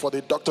anxiously for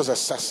the doctor's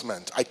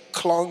assessment, I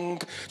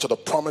clung to the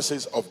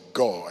promises of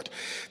God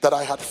that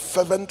I had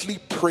fervently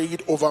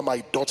prayed over my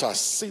daughter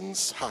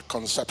since her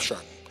conception.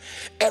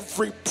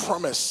 Every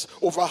promise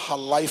over her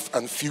life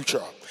and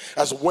future,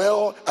 as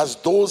well as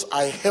those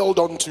I held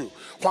on to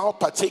while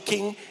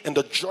partaking in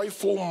the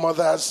Joyful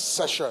Mothers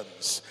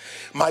sessions.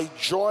 My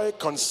joy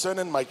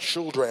concerning my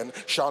children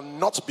shall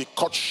not be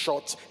cut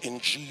short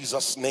in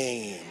Jesus'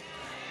 name.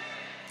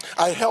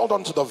 I held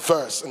on to the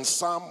verse in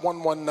Psalm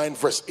 119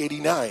 verse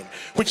 89,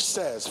 which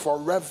says,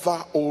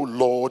 "Forever, O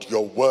Lord,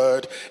 your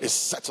word is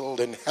settled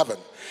in heaven."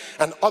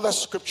 And other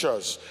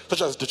scriptures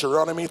such as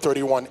Deuteronomy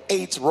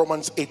 31:8,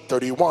 Romans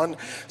 8:31,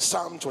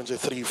 Psalm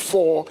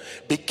 23:4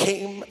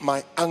 became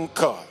my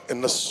anchor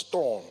in the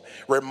storm,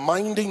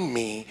 reminding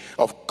me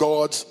of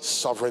God's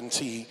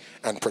sovereignty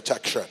and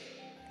protection.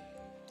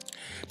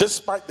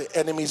 Despite the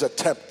enemy's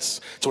attempts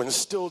to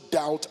instill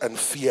doubt and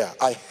fear,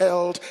 I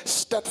held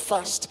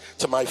steadfast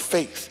to my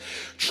faith,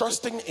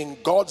 trusting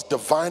in God's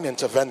divine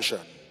intervention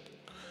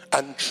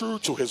and true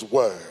to his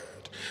word.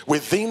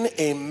 Within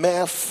a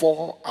mere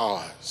 4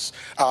 hours,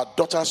 our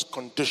daughter's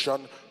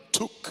condition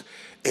took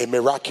a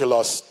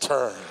miraculous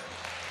turn.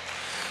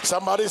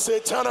 Somebody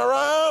say, turn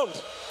around.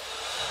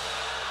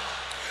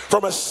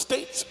 From a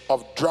state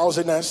of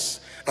drowsiness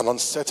and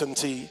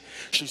uncertainty,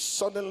 she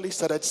suddenly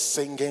started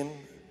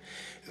singing,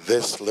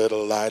 "This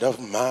little light of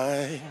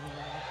mine,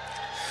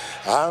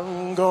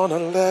 I'm gonna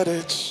let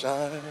it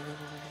shine.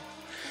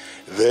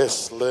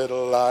 This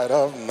little light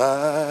of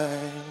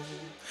mine,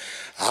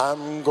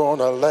 I'm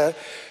gonna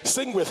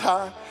sing with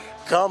her.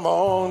 Come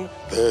on,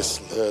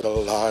 this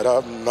little light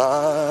of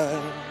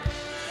mine,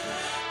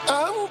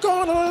 I'm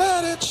gonna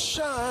let it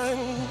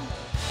shine."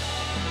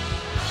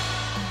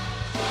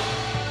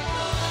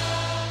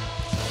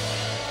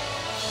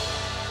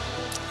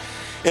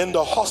 In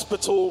the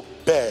hospital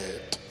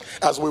bed,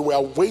 as we were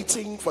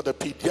waiting for the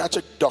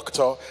pediatric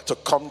doctor to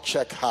come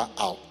check her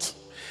out,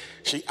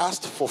 she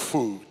asked for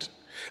food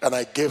and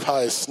I gave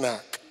her a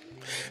snack.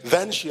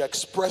 Then she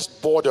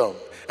expressed boredom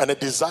and a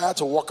desire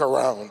to walk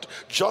around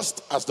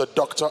just as the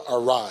doctor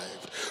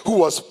arrived, who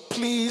was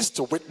pleased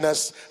to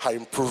witness her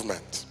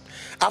improvement.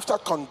 After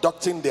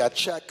conducting their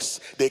checks,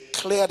 they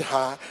cleared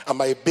her and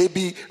my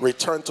baby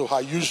returned to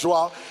her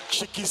usual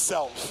cheeky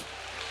self.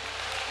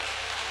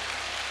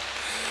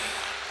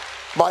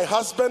 My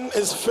husband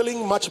is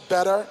feeling much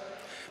better,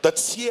 The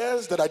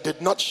tears that I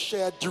did not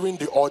share during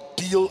the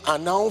ordeal are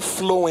now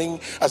flowing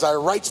as I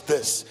write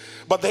this.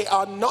 But they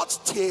are not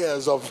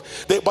tears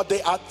but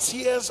they are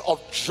tears of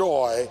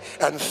joy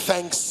and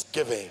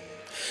thanksgiving.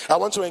 I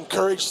want to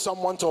encourage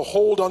someone to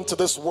hold on to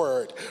this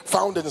word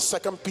found in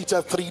 2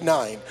 Peter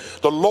 3:9.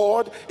 The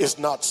Lord is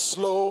not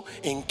slow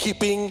in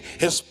keeping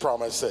his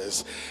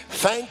promises.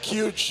 Thank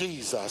you,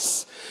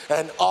 Jesus,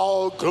 and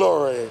all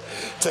glory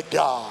to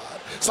God.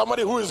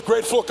 Somebody who is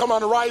grateful, come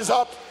on, rise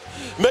up.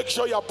 Make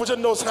sure you're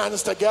putting those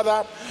hands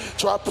together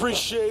to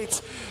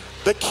appreciate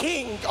the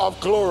King of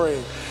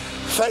glory.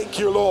 Thank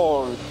you,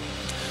 Lord.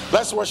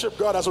 Let's worship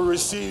God as we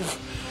receive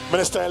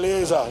Minister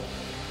Eliezer.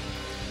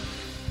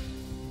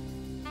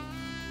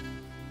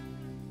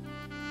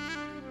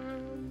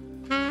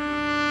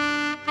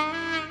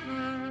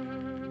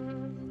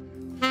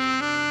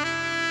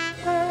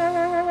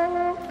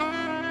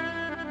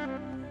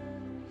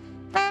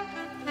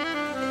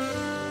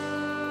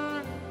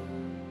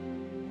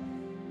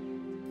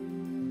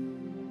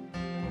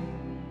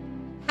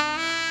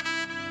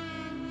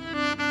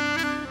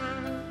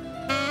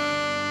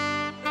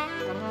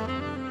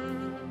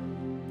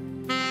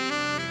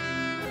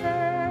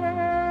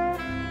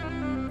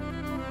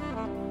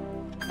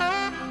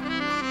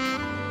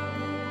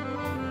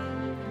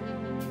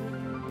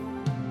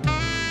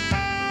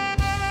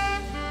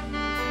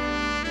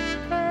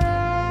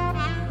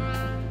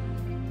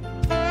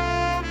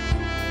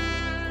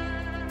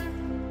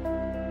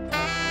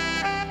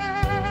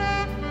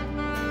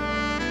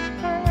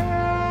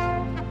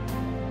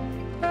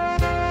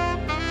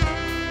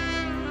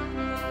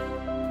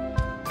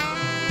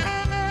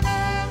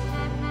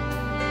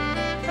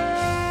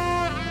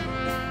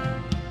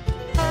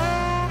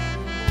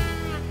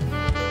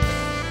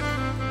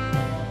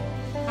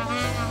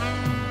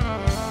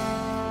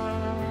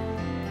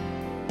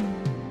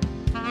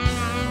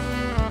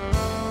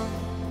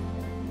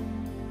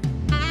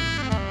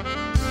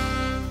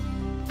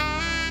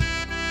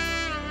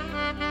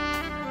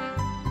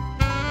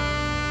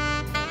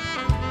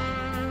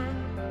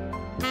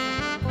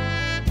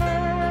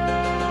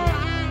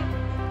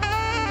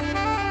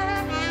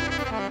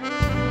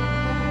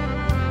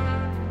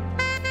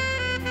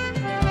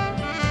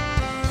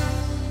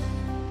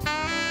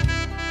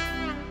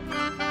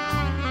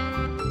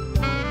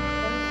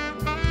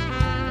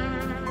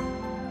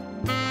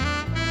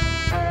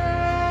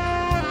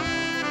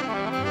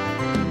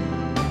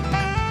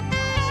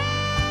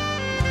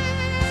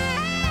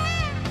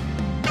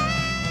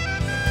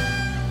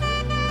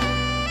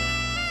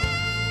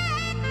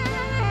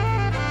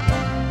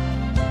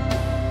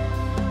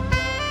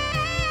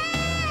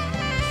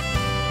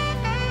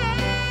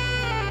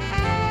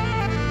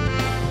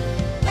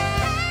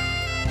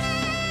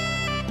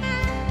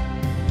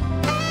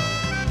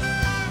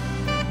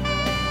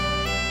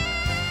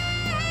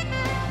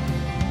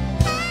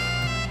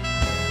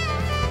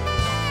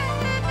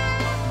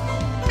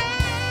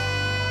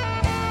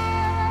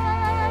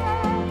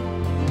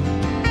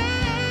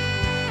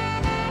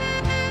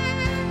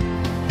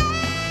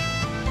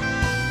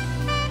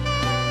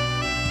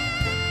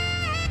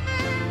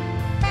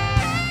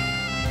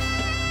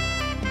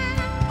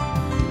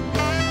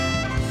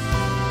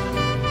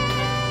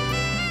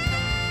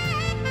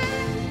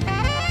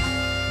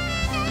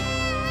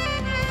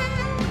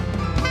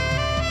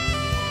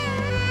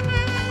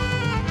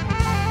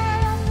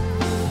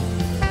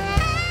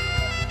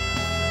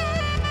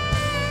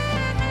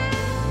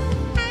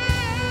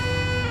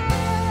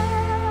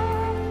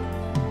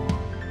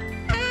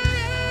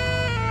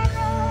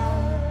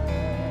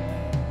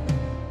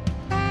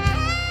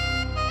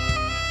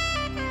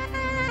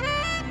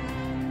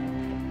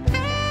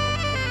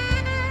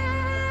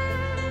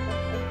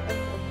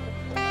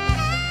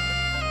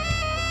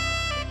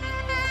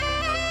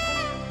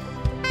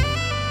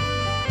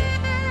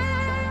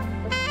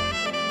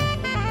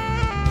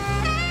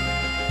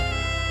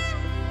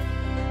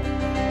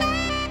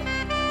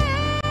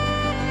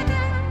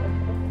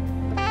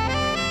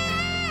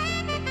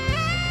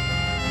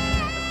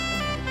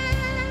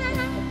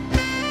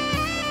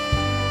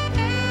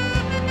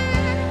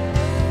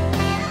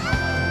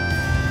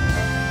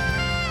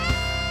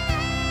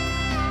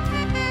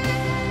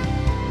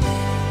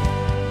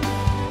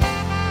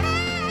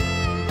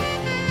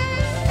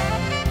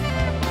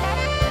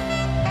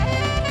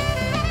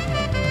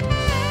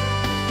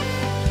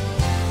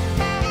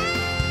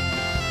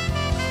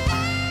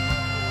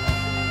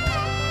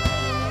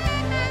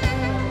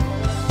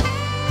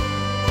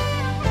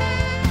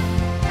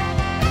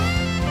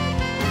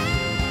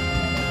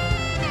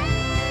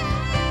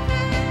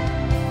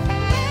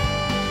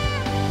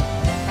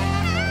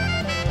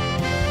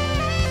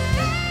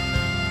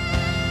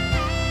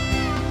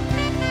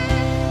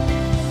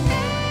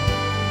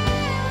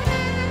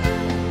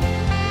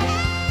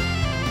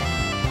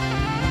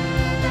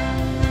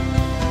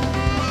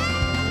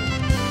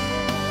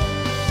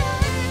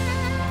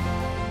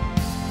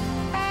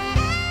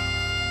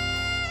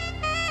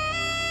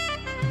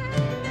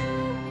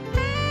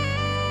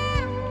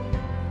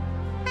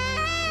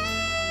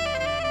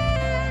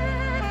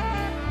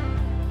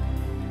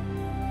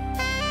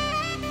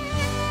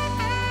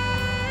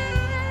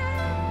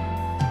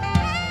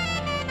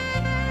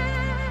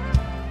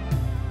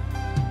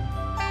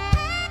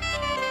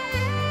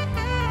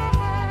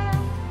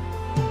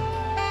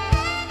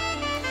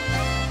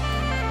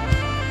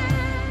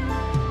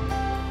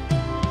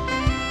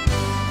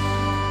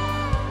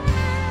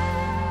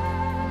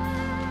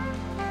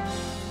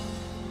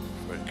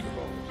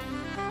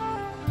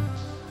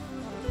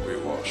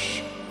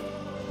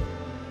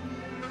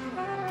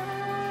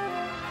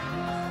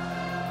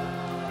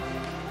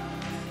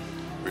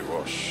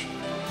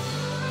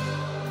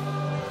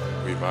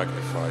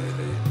 magnify your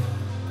name.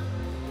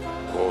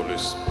 Holy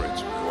Spirit,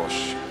 we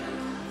worship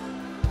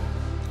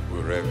you. We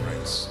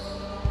reverence.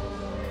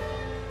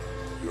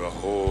 You are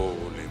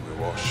holy, we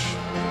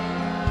worship.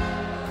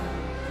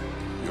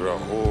 You are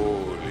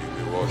holy,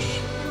 we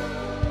worship.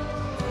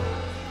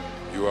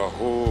 You are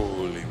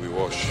holy, we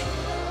worship.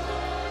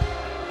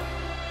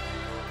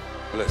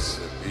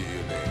 Blessed be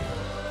your name.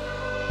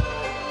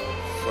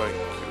 Thank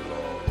you,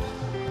 Lord.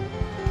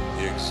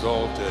 Be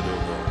exalted, O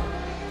God.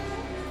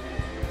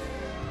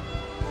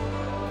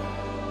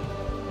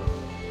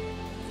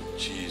 In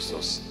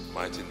Jesus'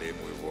 mighty name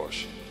we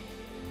worship.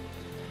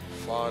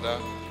 Father,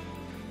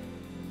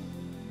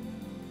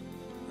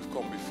 we've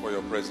come before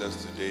your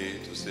presence today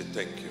to say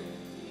thank you.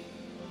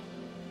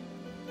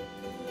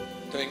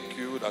 Thank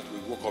you that we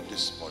woke up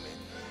this morning.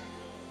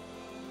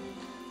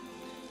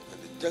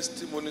 And the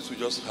testimonies we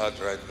just heard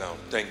right now,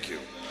 thank you.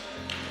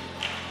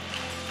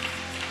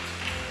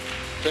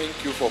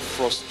 Thank you for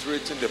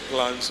frustrating the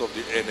plans of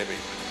the enemy.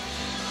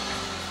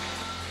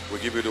 We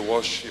give you the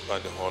worship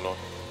and the honor.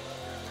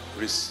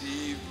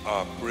 Receive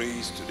our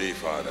praise today,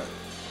 Father.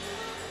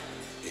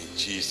 In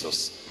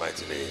Jesus'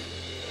 mighty name.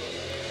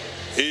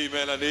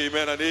 Amen and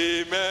amen and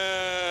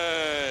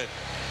amen.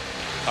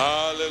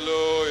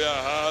 Hallelujah,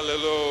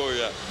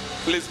 hallelujah.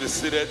 Please be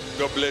seated.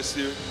 God bless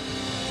you.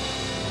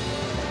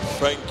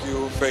 Thank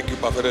you,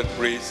 perfected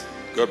praise.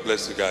 God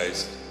bless you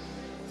guys.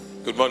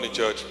 Good morning,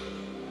 church.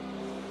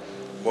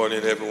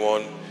 Morning,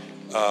 everyone.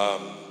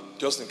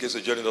 Just in case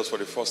you're joining us for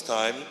the first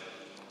time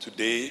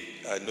today,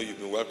 I know you've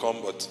been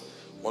welcome, but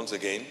once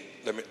again,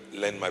 let me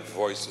lend my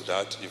voice to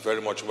that. You're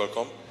very much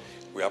welcome.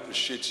 We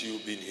appreciate you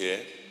being here.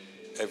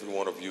 Every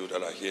one of you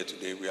that are here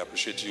today, we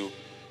appreciate you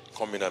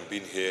coming and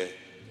being here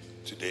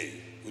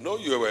today. We know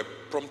you were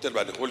prompted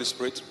by the Holy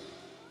Spirit,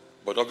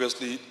 but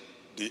obviously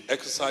the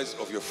exercise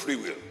of your free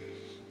will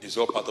is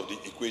all part of the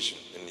equation,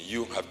 and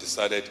you have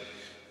decided,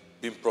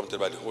 being prompted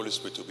by the Holy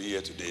Spirit, to be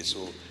here today.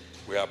 So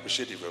we are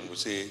appreciative and we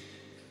say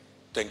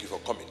thank you for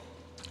coming.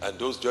 And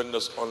those joining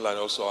us online,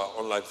 also our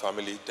online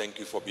family, thank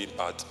you for being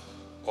part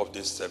of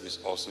this service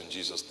also in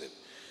Jesus' name.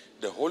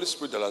 The Holy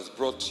Spirit that has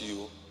brought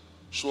you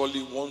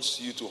surely wants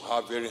you to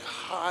have very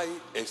high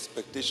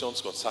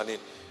expectations concerning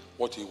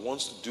what he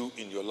wants to do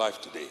in your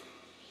life today.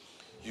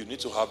 You need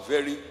to have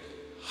very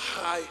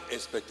high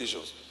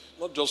expectations,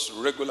 not just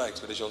regular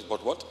expectations,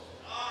 but what?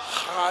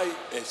 High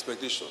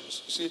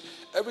expectations. You see,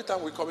 every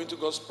time we come into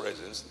God's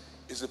presence,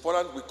 it's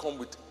important we come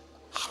with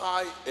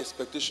high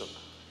expectation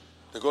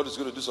that God is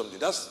going to do something.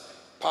 That's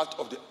part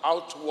of the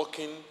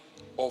outworking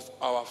of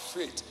our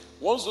faith.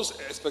 Once those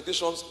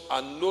expectations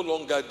are no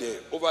longer there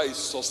over a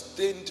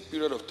sustained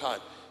period of time,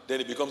 then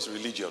it becomes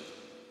religion.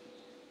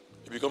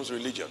 It becomes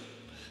religion.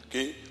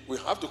 Okay? We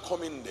have to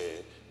come in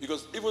there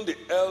because even the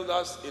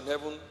elders in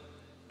heaven,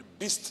 the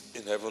beasts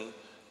in heaven,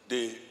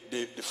 the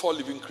four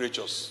living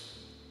creatures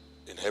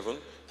in heaven,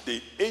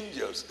 the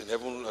angels in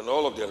heaven and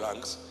all of their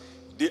ranks,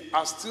 they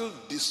are still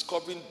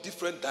discovering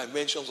different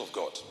dimensions of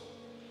God.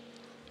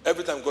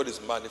 Every time God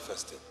is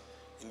manifesting.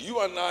 And you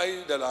and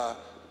I that are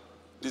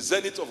the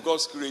zenith of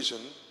God's creation,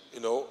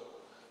 the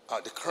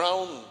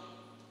crown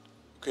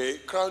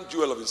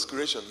jewel of his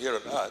creation here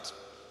on earth,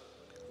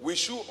 we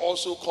should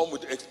also come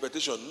with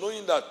expectation,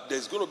 knowing that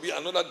there's going to be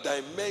another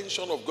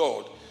dimension of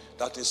God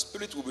that his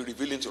spirit will be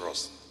revealing to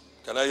us.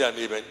 Can I hear an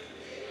amen? Amen.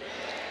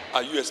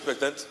 Are you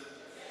expectant?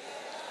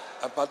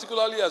 And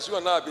particularly as you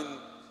and I have been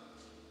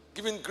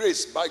given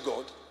grace by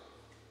God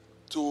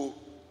to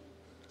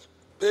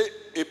pay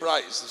a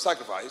price, a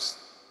sacrifice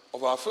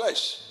of our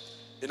flesh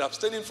in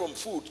abstaining from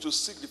food to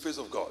seek the face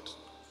of God.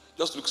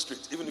 Just look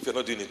straight. Even if you're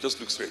not doing it, just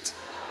look straight.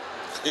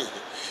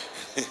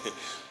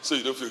 So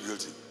you don't feel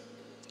guilty.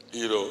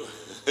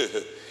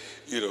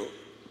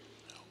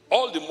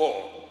 All the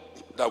more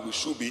that we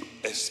should be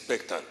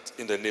expectant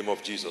in the name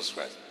of Jesus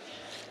Christ.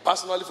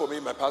 Personally, for me,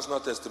 my personal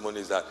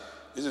testimony is that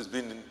this has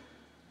been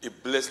a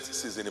blessed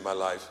season in my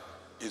life.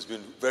 It's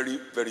been very,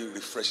 very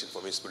refreshing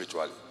for me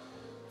spiritually.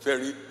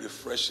 Very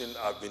refreshing.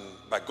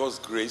 By God's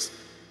grace,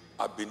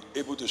 I've been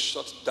able to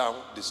shut down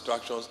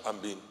distractions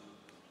and been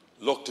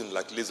locked in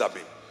like laser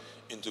beam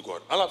into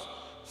God. And I'm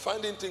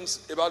finding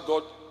things about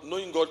God,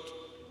 knowing God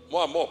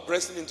more and more,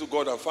 pressing into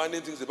God and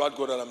finding things about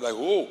God, and I'm like,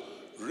 oh,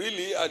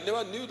 really? I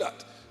never knew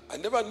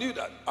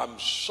that. I'm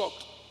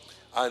shocked.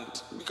 And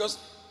because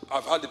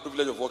I've had the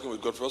privilege of working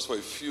with God for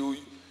a few,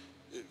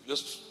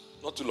 just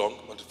not too long,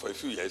 but for a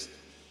few years,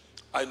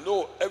 I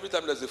know every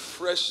time there's a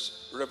fresh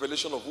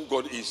revelation of who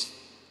God is,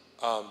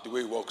 the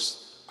way he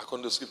works,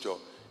 according to scripture,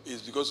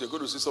 is because you're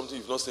going to see something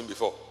you've not seen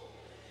before.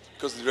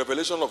 Because the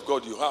revelation of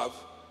God you have,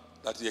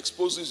 that he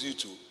exposes you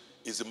to,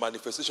 is the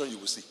manifestation you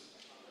will see.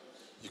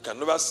 You can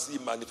never see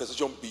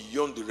manifestation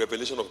beyond the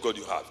revelation of God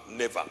you have.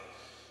 Never.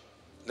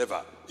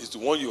 Never. It's the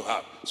one you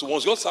have. So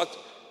once God starts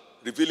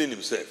revealing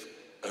himself,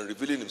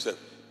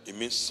 it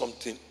means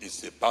something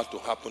is about to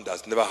happen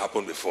that's never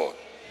happened before.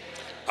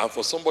 And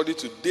for somebody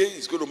today,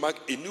 it's going to mark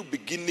a new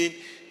beginning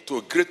to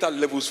a greater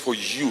levels for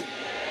you.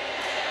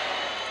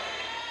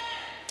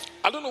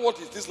 I don't know what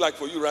it is like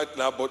for you right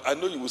now, but I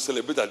know you will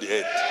celebrate at the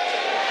end.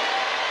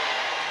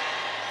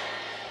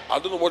 I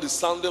don't know what it's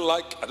sounding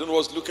like. I don't know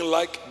what it's looking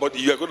like. But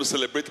you are going to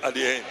celebrate at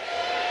the end.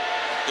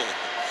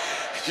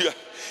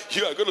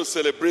 You are going to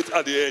celebrate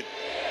at the end.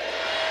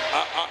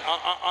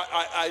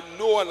 I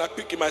know and I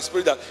pick in my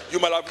spirit that you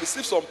might have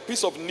received some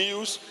piece of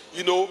news,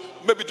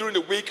 maybe during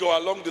the week or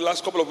along the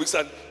last couple of weeks,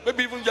 and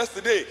maybe even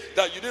yesterday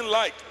that you didn't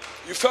like.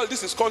 You felt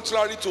this is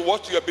contrary to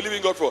what you are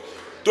believing God for.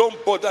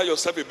 Don't bother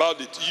yourself about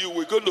it. You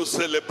were going to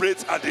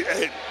celebrate at the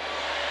end.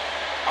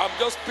 I'm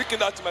just picking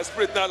that in my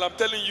spirit now, and I'm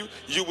telling you,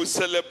 you will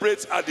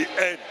celebrate at the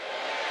end.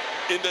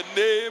 In the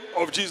name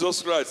of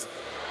Jesus Christ.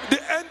 The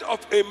end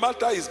of a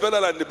matter is better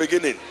than the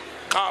beginning.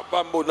 The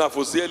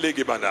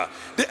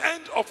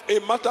end of a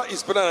matter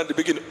is better than the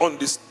beginning. On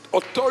the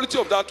authority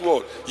of that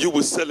word, you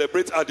will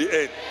celebrate at the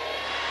end.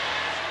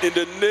 In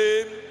the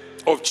name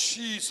of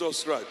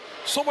Jesus Christ.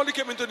 Somebody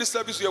came into this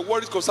service, you are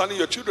worried concerning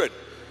your children.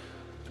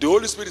 The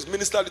Holy Spirit is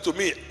ministering to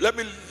me. Let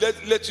me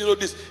let you know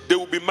this. They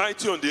will be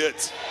mighty on the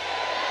earth.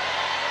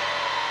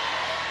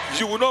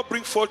 You will not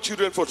bring forth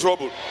children for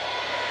trouble.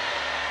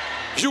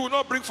 You will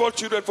not bring forth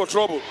children for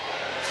trouble.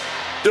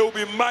 They will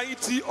be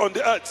mighty on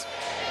the earth.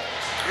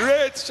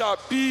 Great shall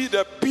be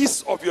the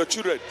peace of your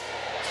children.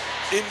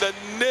 In the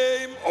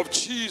name of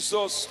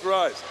Jesus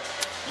Christ.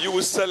 You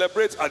will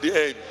celebrate at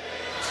the end.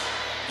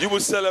 You will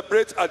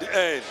celebrate at the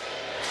end.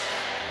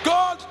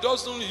 God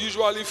doesn't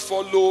usually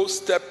follow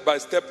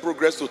step-by-step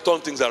progress to turn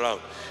things around.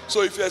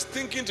 So if you're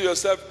thinking to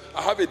yourself,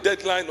 I have a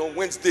deadline on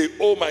Wednesday,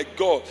 oh my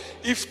God,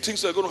 if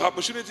things are going to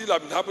happen, shouldn't it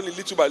have been happening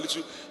little by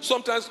little?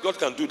 Sometimes God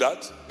can do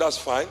that, that's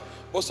fine.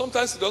 But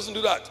sometimes He doesn't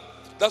do that.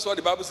 That's why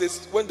the Bible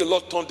says, when the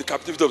Lord turned the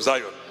captivity of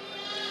Zion,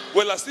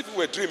 well, as if we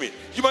were dreaming.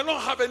 You might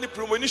not have any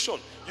premonition.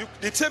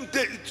 The same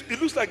day, it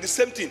looks like the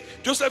same thing.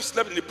 Joseph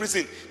slept in the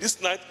prison this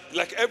night,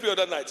 like every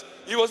other night.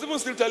 He was even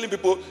still telling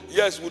people,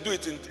 yes, we'll do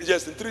it in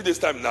 3 days'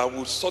 time now.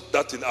 We'll sort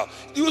that thing out.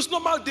 It was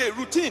normal day,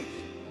 routine.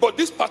 But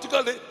this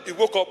particular day, he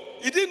woke up.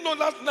 He didn't know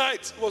that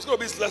night it was going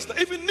to be his last night.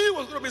 If he knew it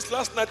was going to be his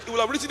last night, he would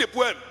have written a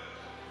poem.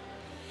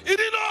 He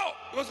didn't know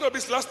it was going to be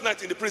his last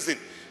night in the prison.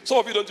 Some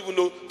of you don't even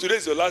know today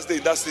is your last day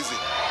in that season.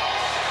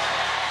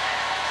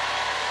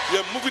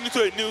 You're moving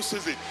into a new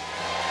season.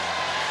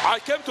 I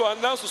came to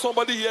announce to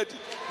somebody here,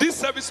 this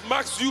service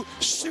marks you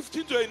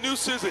shifting to a new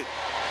season.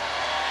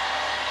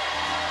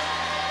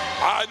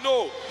 I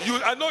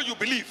know you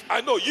believe.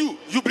 I know you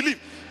believe.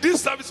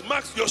 This service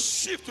marks your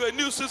shift to a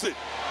new season.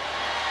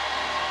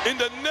 In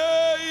the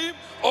name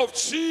of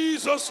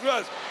Jesus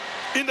Christ.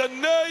 In the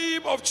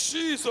name of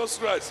Jesus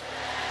Christ.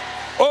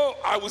 Oh,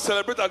 I will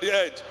celebrate at the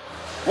end.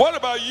 What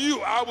about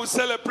you? I will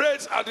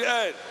celebrate at the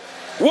end.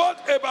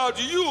 What about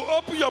you?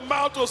 Open your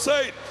mouth to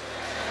say it.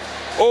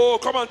 Oh,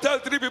 come and tell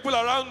 3 people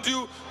around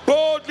you.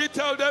 Boldly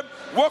tell them.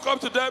 Walk up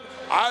to them.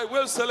 I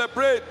will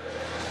celebrate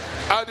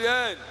at the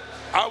end.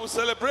 I will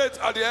celebrate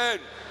at the end.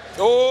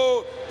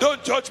 Oh,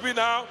 don't judge me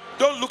now.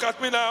 Don't look at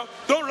me now.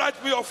 Don't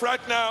write me off right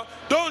now.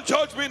 Don't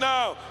judge me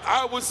now.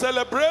 I will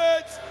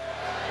celebrate.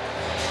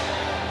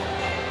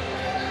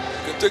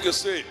 You can take a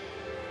seat.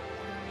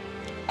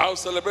 I will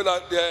celebrate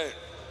at the end.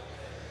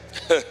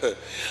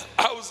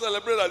 I will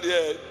celebrate at the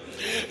end.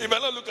 It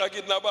might not look like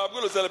it now, but I'm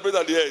going to celebrate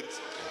at the end.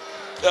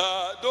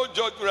 Don't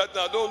judge me right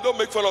now. Don't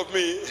make fun of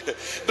me.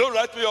 Don't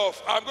write me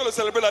off. I'm going to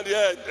celebrate at the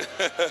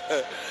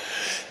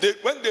end.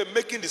 When they're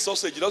making the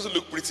sausage, it doesn't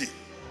look pretty.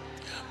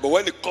 But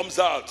when it comes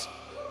out,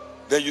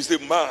 then you say,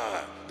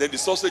 man, then the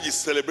sausage is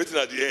celebrating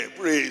at the end.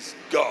 Praise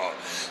God.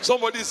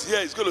 Somebody's here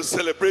is going to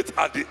celebrate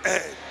at the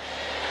end.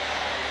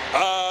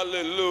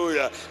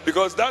 Hallelujah.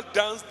 Because that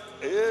dance,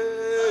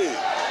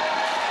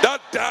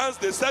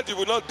 they said you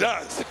will not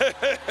dance.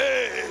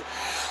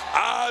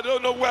 I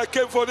don't know where I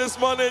came from this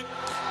morning,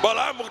 but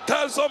I'm going to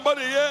tell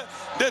somebody here,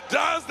 the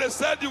dance they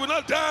said you will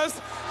not dance,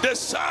 the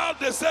shout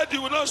they said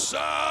you will not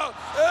shout,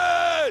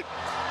 hey,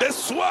 the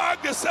swag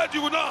they said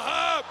you will not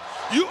have,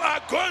 you are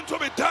going to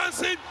be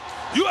dancing,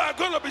 you are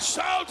going to be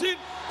shouting,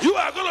 you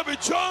are going to be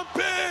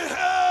jumping,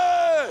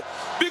 hey,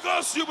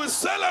 because you will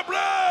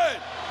celebrate.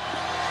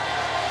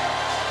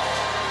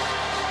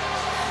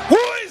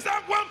 Who is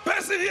that one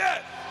person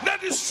here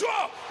that is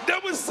sure they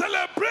will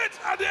celebrate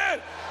at the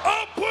end?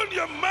 Open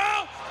your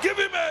mouth, give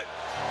him a...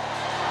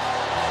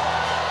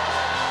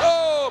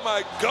 Oh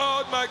my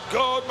God, my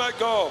God, my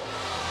God.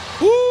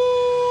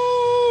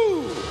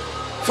 Woo!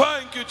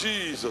 Thank you,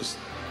 Jesus.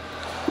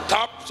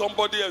 Tap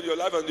somebody in your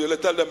life and you'll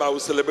tell them, I will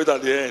celebrate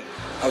at the end.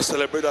 I will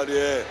celebrate at the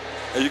end.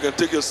 And you can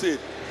take your seat.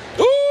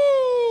 Woo!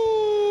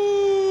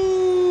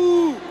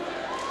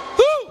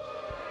 Woo!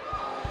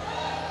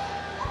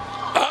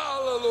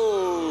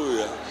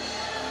 Hallelujah.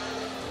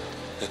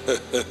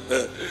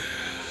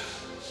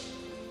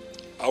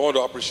 I want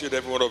to appreciate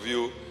every one of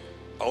you.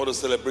 I want to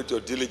celebrate your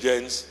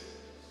diligence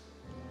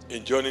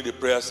in joining the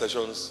prayer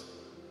sessions.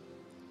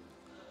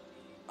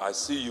 I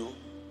see you.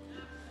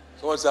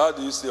 Someone say, how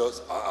do you see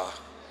us?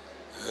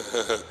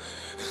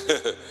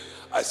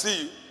 I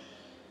see you.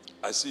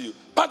 I see you.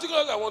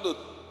 Particularly, I want a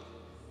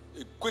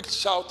quick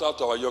shout out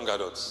to our young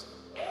adults.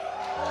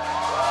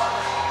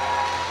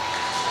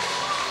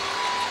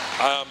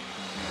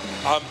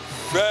 I'm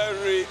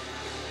very,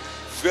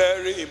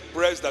 very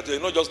impressed that you're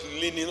not just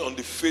leaning on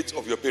the faith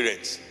of your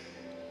parents,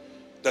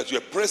 that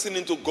you're pressing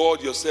into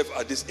God yourself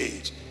at this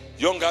age.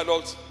 Young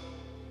adults,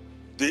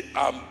 they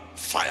are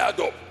fired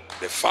up.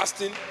 They're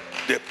fasting,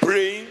 they're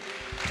praying,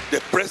 they're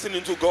pressing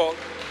into God.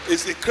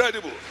 It's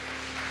incredible.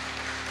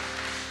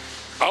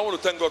 I want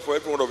to thank God for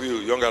every one of you,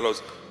 young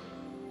adults,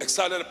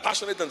 excited,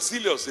 passionate, and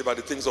serious about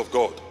the things of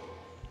God.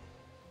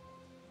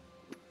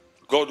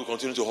 God will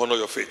continue to honor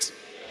your faith.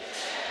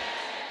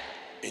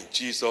 In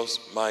Jesus'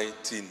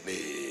 mighty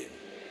name.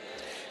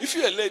 If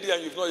you're a lady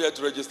and you've not yet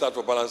registered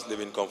for Balanced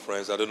Living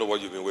Conference, I don't know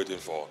what you've been waiting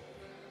for.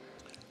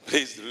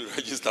 Please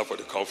register for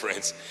the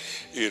conference.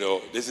 You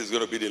know, this is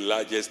going to be the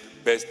largest,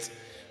 best,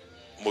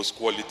 most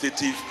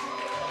qualitative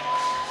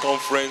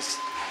conference,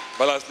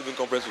 Balanced Living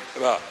Conference we've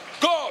ever had.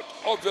 God,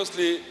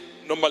 obviously,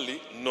 normally,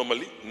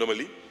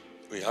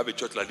 when you have a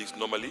church like this,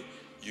 normally,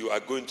 you are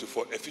going to,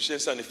 for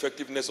efficiency and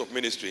effectiveness of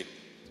ministry,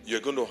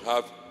 you're going to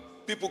have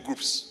people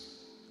groups,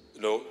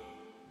 you know,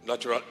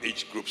 natural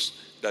age groups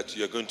that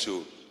you're going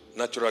to,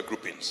 natural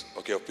groupings,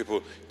 okay, of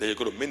people that you're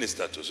going to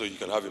minister to. So you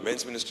can have a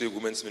men's ministry,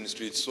 women's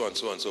ministry, so and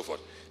so and so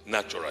forth,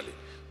 naturally.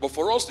 But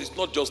for us, it's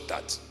not just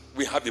that.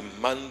 We have a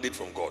mandate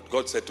from God.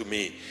 God said to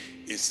me,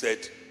 he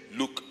said,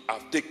 look,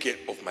 I'll take care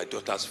of my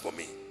daughters for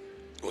me.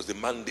 It was the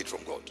mandate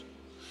from God.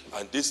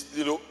 And this,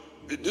 you know,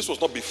 this was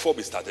not before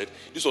we started.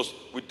 This was,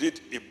 we've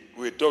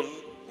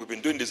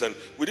been doing this, and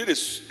we did a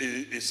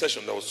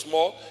session that was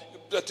small.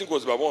 I think it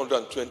was about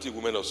 120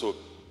 women or so.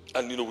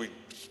 And, you know, we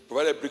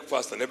provided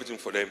breakfast and everything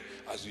for them,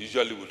 as we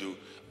usually would do,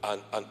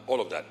 and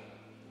all of that.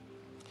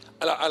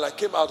 And I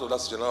came out of that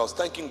session, and I was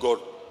thanking God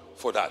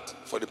for that,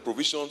 for the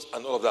provisions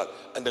and all of that.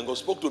 And then God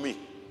spoke to me.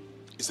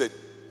 He said,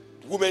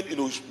 women, you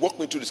know, walk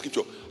me through the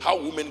scripture,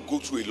 how women go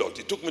through a lot.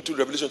 He took me to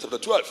Revelation chapter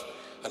 12,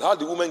 and how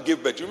the woman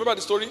gave birth. Do you remember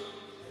the story?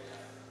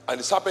 And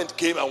the serpent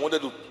came and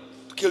wanted to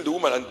kill the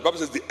woman, and the Bible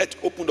says the earth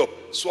opened up,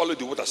 swallowed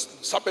the water.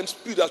 Serpent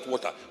spewed out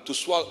water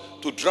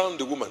to drown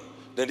the woman.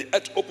 Then the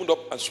earth opened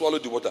up and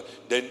swallowed the water.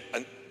 Then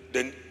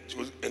she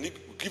was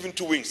given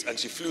 2 wings, and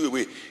she flew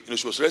away. You know,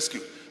 she was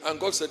rescued. And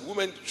God said,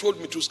 women, showed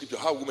me through scripture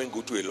how women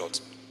go through a lot.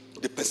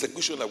 The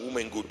persecution that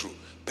women go through.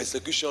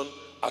 Persecution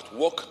at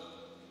work.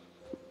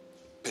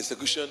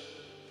 Persecution,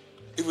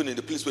 even in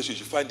the place where you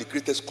find the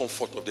greatest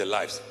comfort of their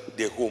lives,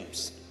 their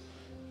homes.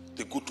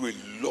 They go through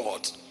a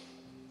lot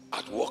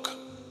at work.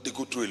 They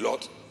go through a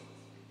lot.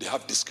 They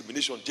have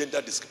discrimination,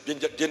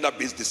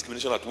 gender-based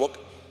discrimination at work.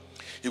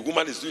 A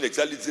woman is doing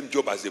exactly the same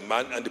job as a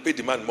man, and they pay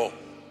the man more.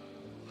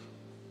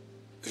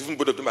 Even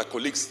both of them are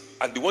colleagues,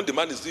 and the one the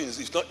man is doing,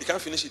 if not, he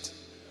can't finish it.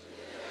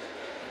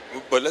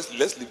 But let's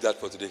leave that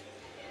for today.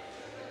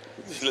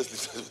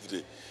 Let's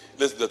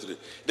leave that today.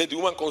 Then the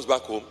woman comes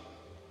back home.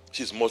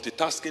 She's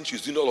multitasking.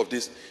 She's doing all of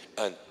this,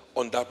 and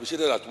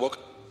underappreciated at work.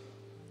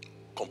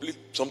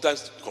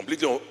 Sometimes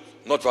completely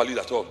not valued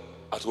at all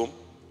at home.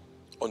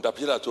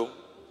 Underappreciated at home.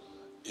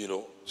 You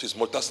know, she's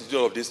multitasking,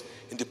 doing all of this.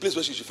 In the place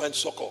where she should find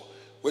succor,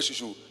 where she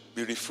should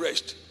be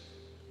refreshed,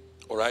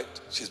 all right,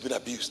 she's been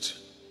abused.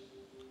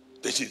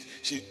 Then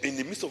she in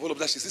the midst of all of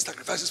that, she sees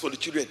sacrifices for the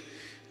children.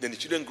 Then the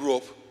children grow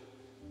up,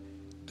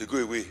 they go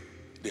away,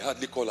 they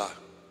hardly call her.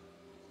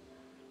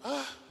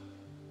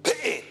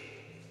 Pain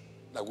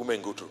that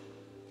women go through.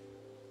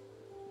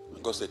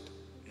 And God said,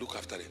 look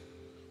after them.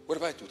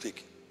 Whatever it will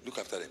take, look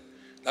after them.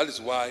 That is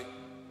why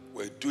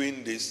we're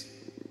doing this,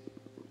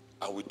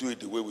 and we do it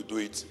the way we do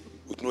it,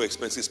 with no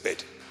expenses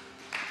paid.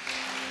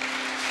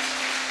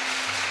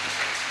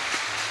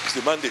 It's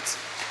a mandate.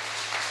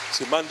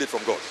 It's a mandate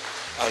from God.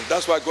 And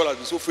that's why God has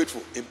been so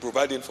faithful in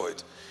providing for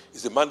it.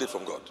 It's a mandate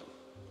from God.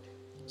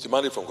 It's a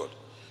mandate from God.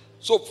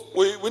 So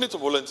we need to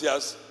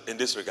volunteers in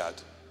this regard.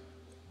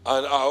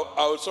 And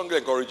I would strongly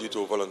encourage you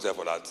to volunteer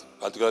for that,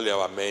 particularly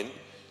our men.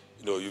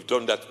 You know, you've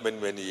done that many,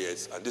 many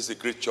years. And this is a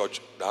great church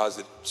that has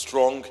a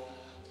strong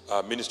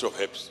ministry of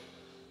helps.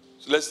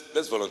 So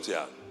let's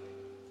volunteer.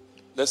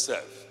 Let's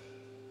serve.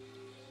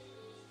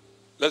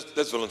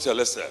 Let's volunteer,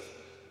 let's serve.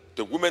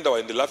 The women that were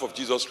in the life of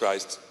Jesus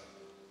Christ,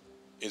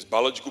 his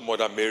biological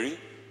mother Mary,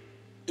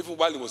 even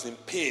while he was in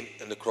pain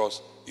on the cross,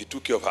 he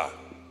took care of her.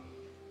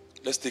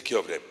 Let's take care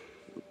of them.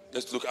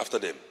 Let's look after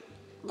them.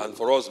 And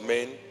for us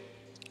men,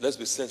 let's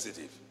be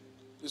sensitive.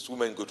 These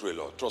women go through a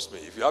lot. Trust me.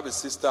 If you have a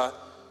sister,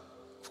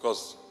 of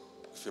course,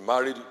 if you're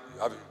married,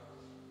 you have a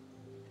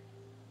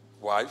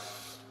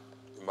wife,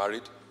 you're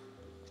married,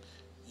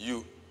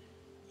 you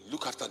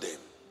look after them.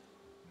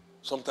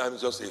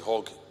 Sometimes just a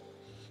hug.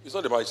 It's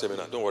not a marriage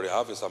seminar. Don't worry, I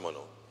have a sermon.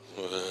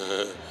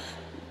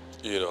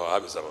 You know, I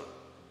have a sermon.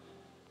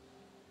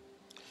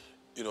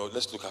 You know,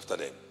 let's look after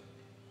them.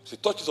 It's a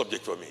touchy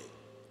subject for me.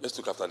 Let's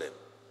look after them.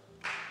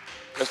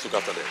 Let's look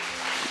after them.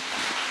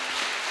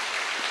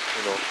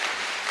 You know,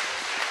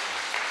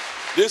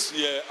 this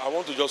year, I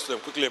want to just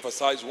quickly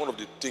emphasize one of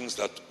the things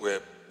that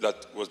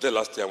was there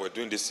last year and we're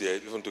doing this year,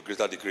 even to a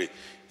greater degree,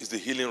 is the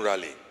healing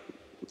rally.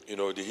 You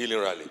know, the healing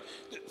rally.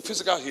 The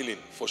physical healing,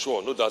 for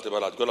sure, no doubt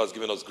about that. God has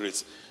given us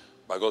grace,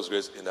 by God's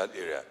grace, in that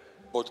area.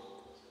 But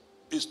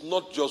it's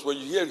not just, when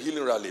you hear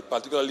healing rally,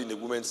 particularly in a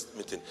women's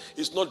meeting,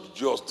 it's not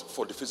just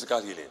for the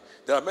physical healing.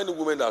 There are many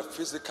women that are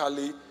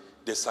physically,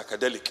 they're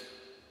psychedelic,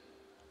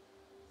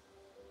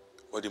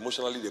 but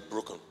emotionally they're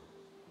broken.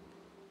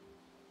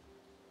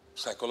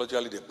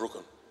 Psychologically they're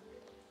broken.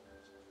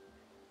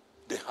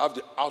 They have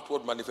the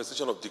outward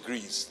manifestation of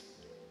degrees,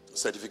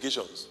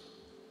 certifications,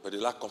 but they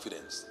lack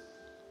confidence.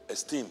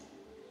 Esteem,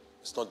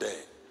 it's not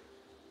there.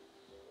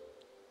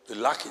 They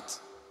lack it.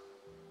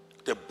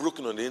 They're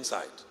broken on the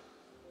inside.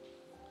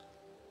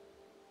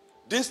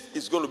 This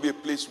is going to be a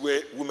place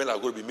where women are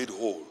going to be made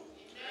whole.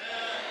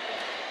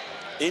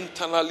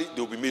 Internally,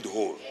 they'll be made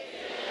whole.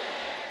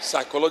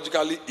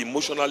 Psychologically,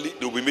 emotionally,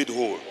 they'll be made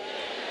whole.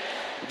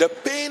 The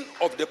pain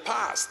of the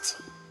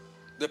past,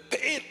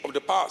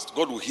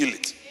 God will heal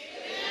it.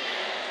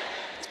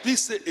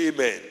 Please say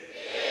amen.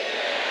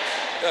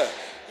 Yeah.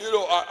 You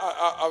know,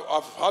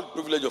 I've had the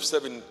privilege of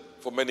serving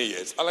for many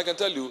years, and I can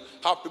tell you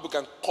how people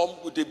can come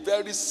with a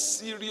very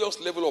serious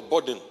level of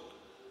burden,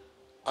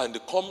 and they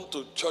come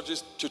to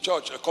church,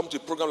 and come to a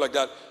program like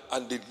that,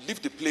 and they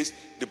leave the place,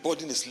 the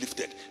burden is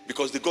lifted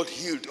because they got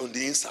healed on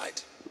the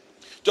inside.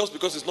 Just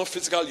because it's not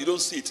physical, you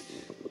don't see it,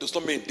 does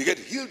not mean they get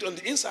healed on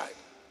the inside.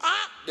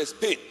 There's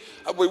pain.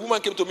 A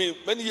woman came to me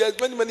many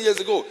years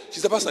ago. She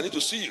said, Pastor, I need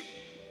to see you.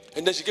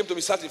 And then she came to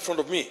me, sat in front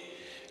of me.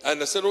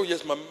 And I said, oh,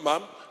 yes, ma'am,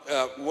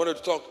 we wanted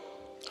to talk.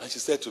 And she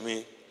said to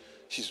me,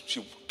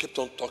 she kept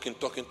on talking.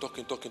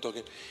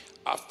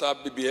 After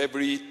maybe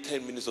every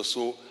 10 minutes or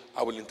so,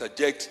 I will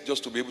interject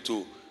just to be able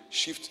to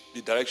shift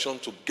the direction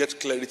to get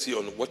clarity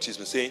on what she's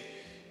been saying.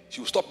 She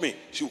will stop me.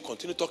 She will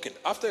continue talking.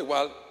 After a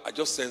while, I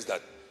just sensed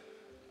that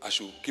I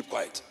should keep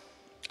quiet.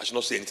 I should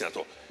not say anything at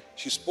all.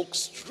 She spoke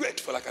straight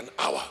for like an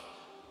hour.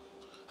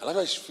 And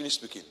after she finished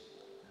speaking,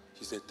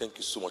 she said, thank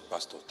you so much,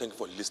 Pastor. Thank you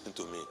for listening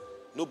to me.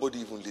 Nobody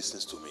even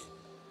listens to me.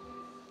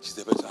 She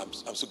said, I'm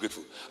so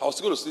grateful. I was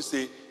going to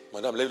say,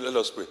 Madam, let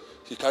us pray.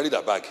 She carried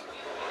her bag.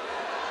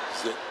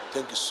 She said,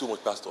 thank you so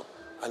much, Pastor.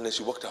 And then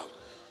she walked out.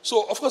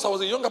 So, of course, I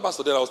was a younger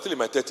pastor then. I was still in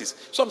my 30s.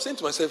 So I'm saying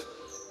to myself,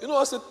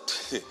 I said,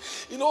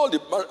 all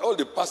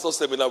the pastor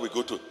seminar we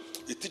go to,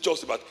 they teach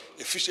us about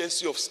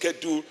efficiency of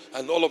schedule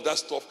and all of that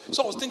stuff.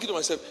 So I was thinking to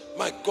myself,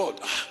 my God,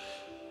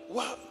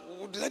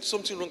 did I do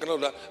something wrong and all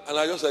that? And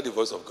I just heard the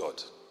voice of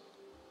God.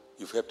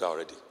 You've helped her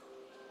already.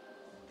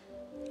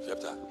 You've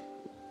helped her.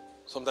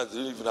 Sometimes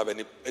you don't even have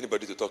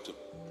anybody to talk to.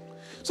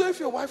 So if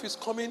your wife is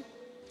coming,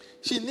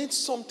 she needs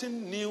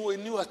something new, a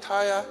new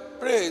attire.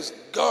 Praise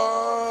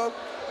God.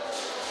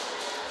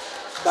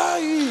 Buy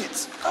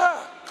it.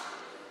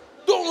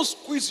 Don't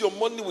squeeze your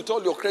money with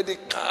all your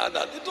credit card.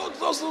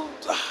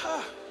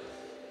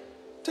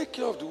 Take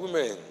care of the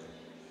women.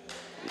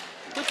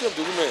 Take care of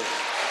the women.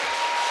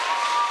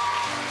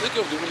 Take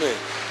care of the women.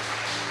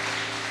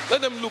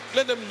 Let them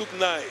look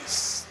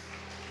nice.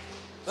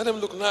 Let them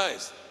look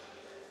nice.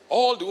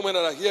 All the women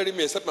that are hearing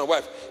me, except my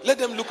wife, let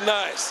them look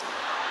nice.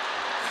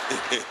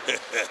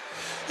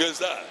 Yes,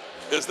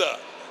 sir.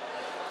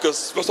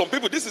 Because for some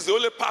people, this is the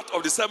only part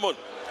of the sermon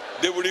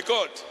they will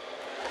record.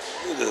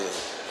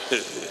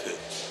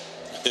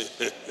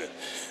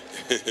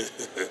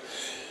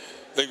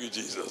 Thank you,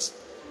 Jesus.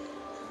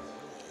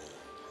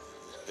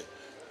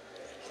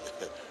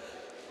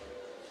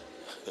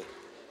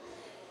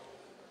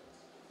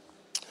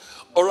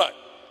 All right.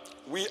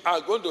 We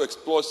are going to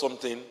explore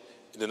something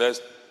in the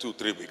next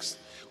 2-3 weeks.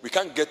 We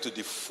can't get to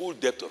the full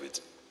depth of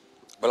it,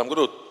 but I'm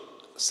going to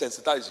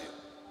sensitize you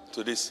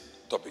to this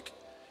topic.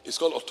 It's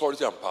called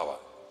authority and power.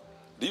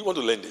 Do you want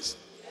to learn this?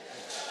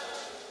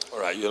 All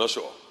right, you're not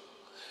sure.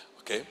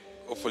 Okay.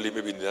 Hopefully,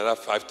 maybe in another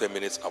 5-10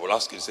 minutes, I will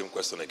ask you the same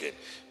question again.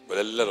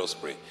 But let us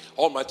pray.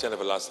 Almighty and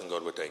everlasting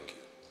God, we thank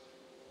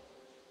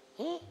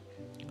you.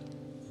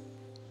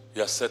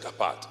 You are set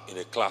apart in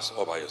a class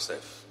all by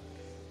yourself.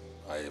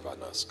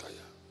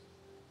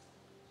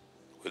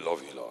 We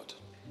love you, Lord.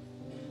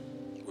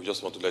 We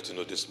just want to let you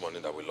know this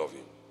morning that we love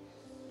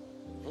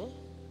you.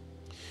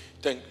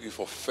 Thank you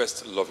for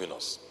first loving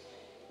us.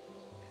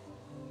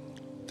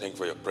 Thank you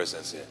for your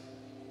presence here.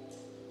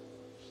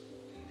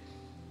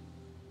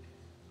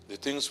 The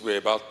things we're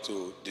about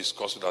to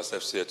discuss with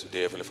ourselves here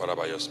today, Heavenly Father,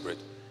 by your Spirit,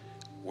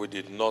 we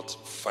did not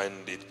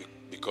find it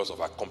because of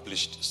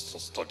accomplished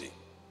study.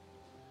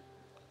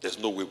 There's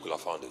no way we could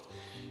have found it.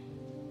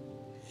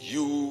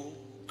 You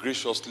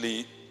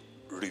graciously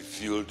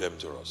revealed them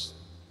to us.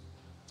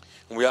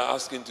 And we are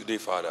asking today,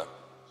 Father,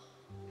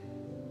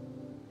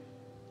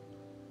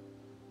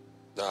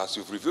 that as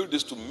you've revealed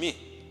this to me,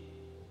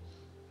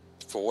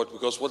 for what?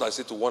 Because what I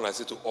say to one, I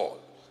say to all.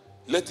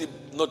 Let it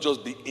not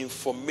just be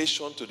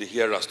information to the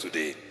hearers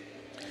today.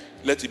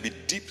 Let it be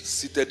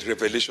deep-seated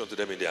revelation to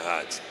them in their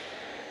hearts.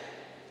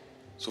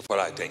 So,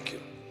 Father, I thank you.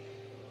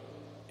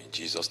 In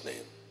Jesus'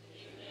 name.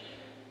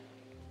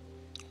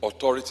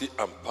 Authority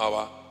and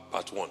power,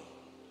 part 1.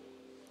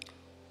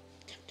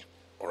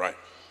 All right.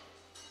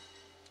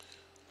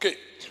 Okay.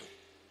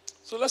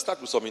 So let's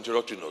start with some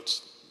introductory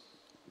notes.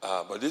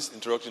 But these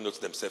introductory notes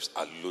themselves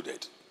are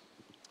loaded.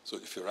 So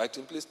if you're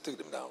writing, please take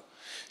them down.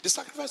 The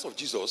sacrifice of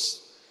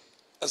Jesus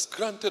has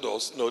granted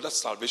us, no,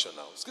 that's salvation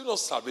now. He's given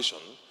us salvation,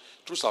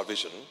 through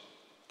salvation.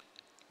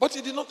 But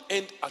it did not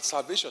end at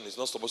salvation. It's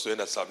not supposed to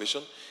end at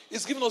salvation.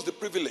 It's given us the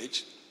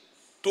privilege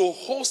to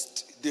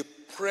host the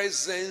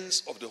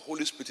presence of the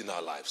Holy Spirit in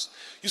our lives.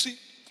 You see,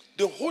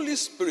 the Holy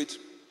Spirit,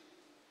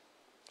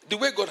 the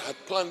way God had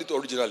planned it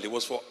originally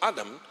was for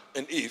Adam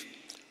and Eve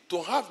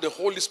to have the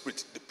Holy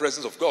Spirit, the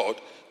presence of God,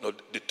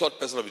 the third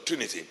person of the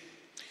Trinity,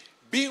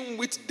 being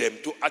with them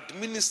to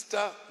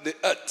administer the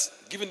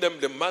earth, giving them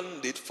the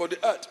mandate for the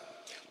earth.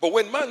 But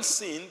when man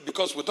sinned,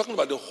 because we're talking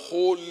about the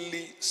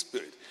Holy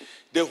Spirit,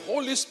 the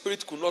Holy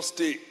Spirit could not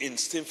stay in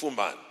sinful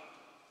man.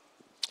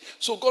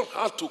 So God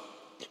had to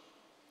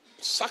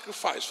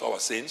sacrifice for our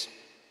sins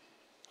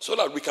so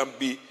that we can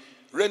be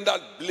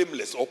rendered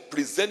blameless or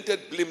presented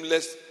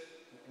blameless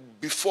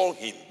before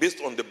him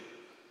based on the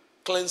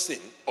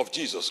cleansing of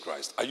Jesus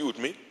Christ. Are you with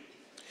me?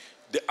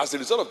 As a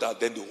result of that,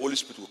 then the Holy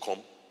Spirit will come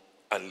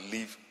and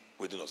live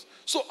within us.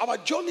 So our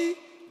journey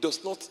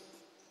does not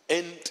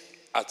end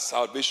at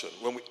salvation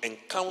when we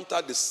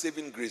encounter the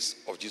saving grace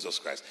of Jesus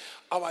Christ.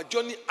 Our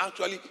journey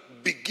actually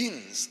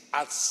begins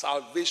at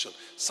salvation.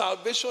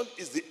 Salvation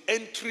is the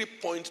entry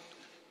point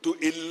to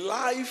a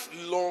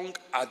lifelong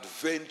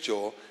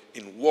adventure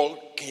in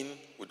walking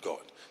with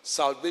God.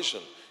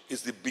 Salvation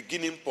is the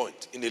beginning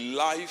point in a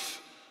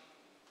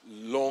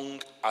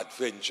lifelong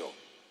adventure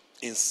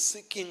in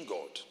seeking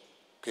God.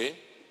 Okay?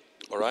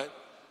 All right?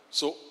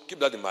 So keep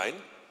that in mind.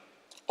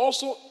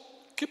 Also,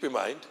 keep in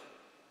mind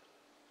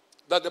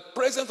that the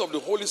presence of the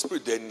Holy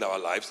Spirit then in our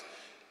lives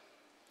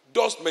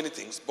does many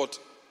things, but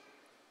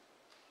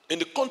in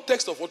the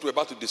context of what we're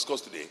about to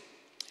discuss today,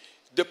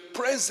 the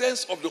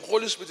presence of the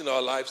Holy Spirit in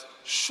our lives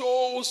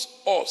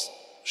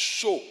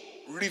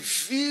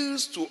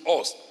reveals to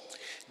us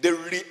the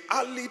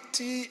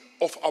reality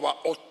of our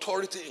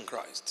authority in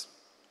Christ.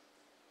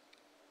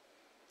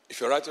 If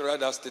you're writing,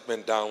 write that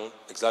statement down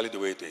exactly the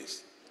way it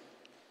is.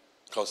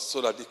 Because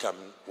so that it can,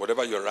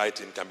 whatever you're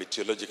writing can be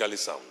theologically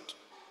sound.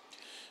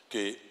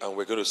 Okay, and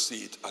we're going to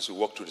see it as we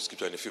walk through the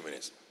scripture in a few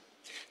minutes.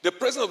 The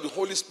presence of the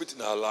Holy Spirit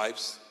in our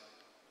lives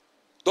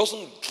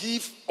doesn't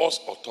give us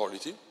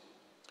authority,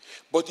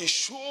 but it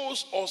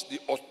shows us the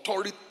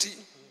authority,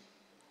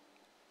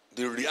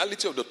 the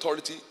reality of the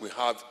authority we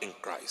have in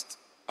Christ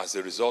as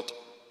a result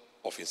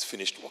of his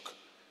finished work,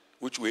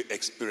 which we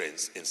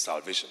experience in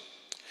salvation.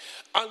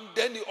 And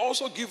then he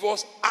also gives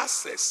us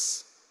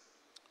access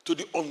to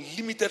the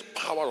unlimited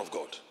power of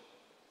God.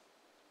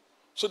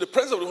 So the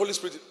presence of the Holy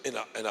Spirit in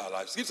our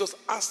lives gives us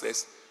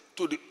access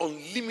to the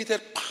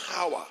unlimited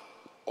power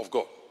of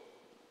God.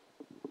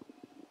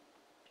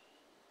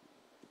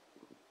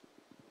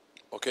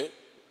 Okay?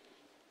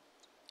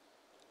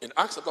 In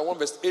Acts chapter 1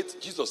 verse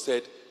 8, Jesus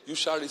said, you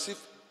shall receive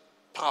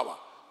power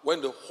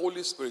when the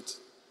Holy Spirit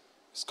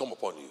is come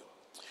upon you.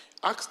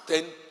 Acts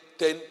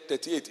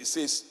 10:38, it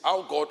says,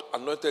 how God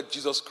anointed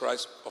Jesus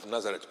Christ of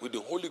Nazareth with the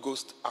Holy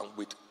Ghost and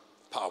with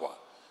power.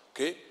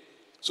 Okay?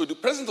 So the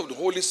presence of the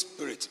Holy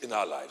Spirit in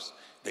our lives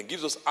then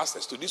gives us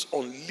access to this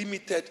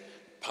unlimited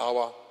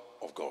power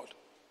of God.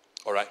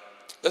 All right?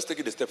 Let's take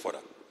it a step further.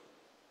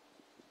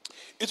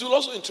 It will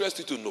also interest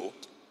you to know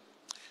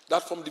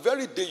that from the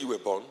very day you were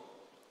born,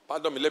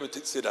 pardon me, let me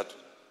say that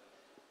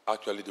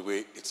actually the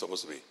way it's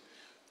supposed to be.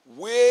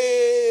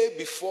 Way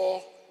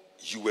before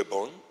you were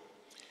born,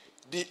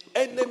 the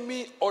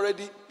enemy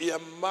already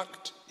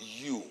earmarked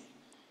you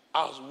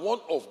as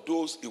one of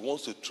those he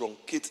wants to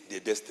truncate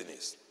their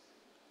destinies.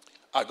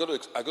 I got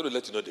to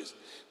let you know this.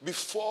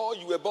 Before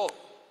you were born,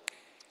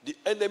 the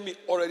enemy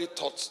already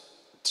thought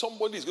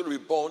somebody is going to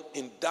be born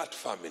in that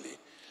family,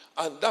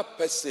 and that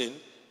person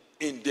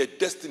in their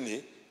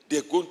destiny,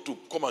 they're going to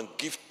come and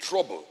give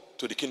trouble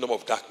to the kingdom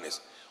of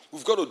darkness.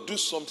 We've got to do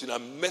something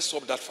and mess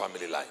up that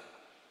family line.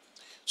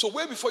 So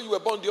way before you were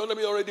born, the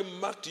enemy already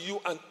marked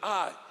you and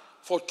I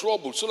for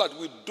trouble so that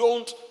we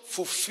don't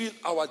fulfill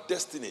our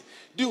destiny.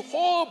 The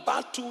whole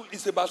battle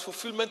is about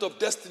fulfillment of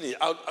destiny.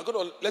 I'm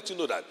going to let you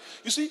know that.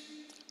 You see,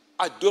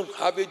 I don't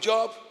have a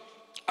job.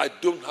 I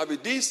don't have a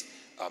this.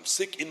 I'm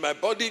sick in my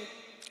body.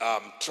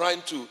 I'm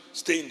trying to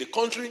stay in the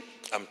country.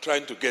 I'm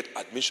trying to get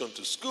admission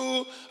to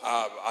school.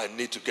 I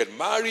need to get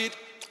married.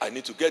 I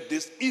need to get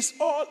this. It's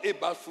all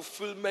about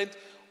fulfillment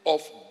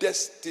of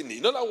destiny.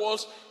 In other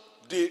words,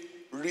 the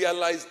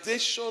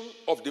realization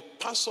of the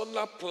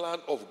personal plan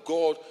of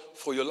God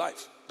for your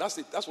life. That's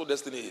it. That's what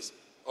destiny is.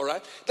 All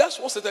right? That's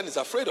what Satan is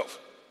afraid of.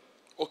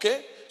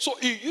 Okay? So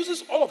he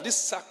uses all of these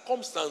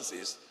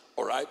circumstances,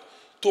 all right,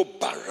 to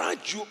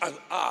barrage you and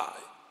I.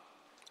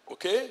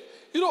 Okay?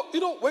 You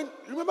know, when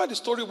remember the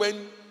story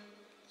when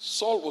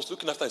Saul was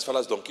looking after his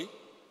father's donkey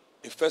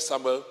in 1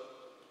 Samuel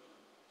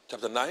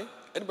chapter 9?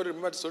 Anybody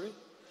remember the story?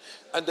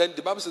 And then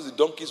the Bible says the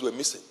donkeys were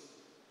missing.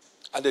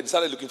 And they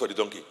started looking for the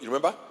donkey. You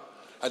remember?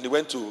 And they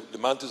went to the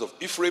mountains of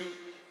Ephraim,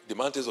 the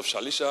mountains of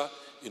Shalisha.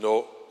 You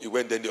know, he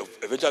went, then they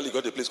eventually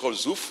got to a place called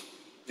Zuph.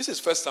 This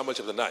is 1 Samuel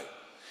chapter 9.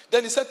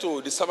 Then he said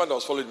to the servant that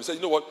was following him, he said,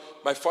 you know what?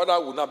 My father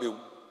will not be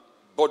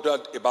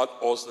bothered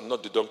about us and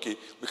not the donkey.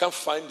 We can't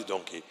find the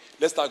donkey.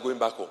 Let's start going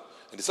back home.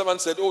 And the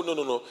servant said, oh,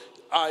 no.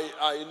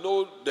 I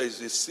know there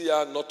is a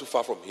seer not too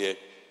far from here.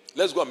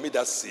 Let's go and meet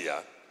that seer.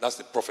 That's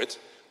the prophet.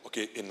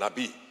 Okay, a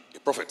Nabi, a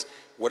prophet.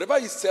 Whatever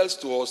he sells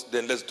to us,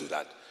 then let's do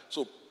that.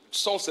 So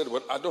Saul said,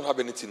 well, I don't have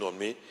anything on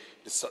me.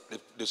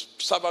 The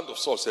servant of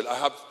Saul said, I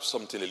have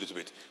something a little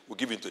bit. We'll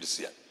give it to the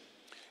seer.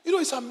 You know,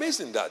 it's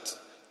amazing that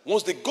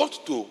once they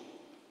got to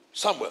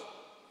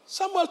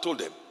Samuel told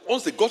them,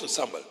 once they got to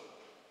Samuel,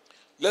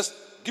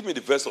 give me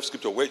the verse of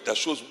scripture that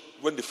shows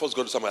when they first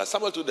got to Samuel.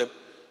 Samuel told them,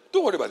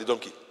 don't worry about the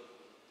donkey.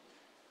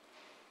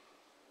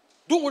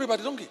 Don't worry about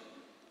the donkey.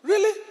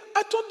 Really?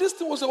 I thought this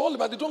thing was all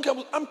about the donkey.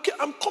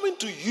 I'm coming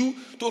to you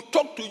to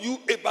talk to you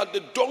about the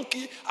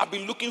donkey I've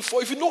been looking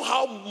for. If you know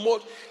how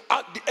much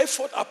the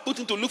effort I put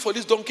in to look for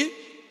this donkey,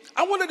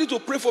 I wanted you to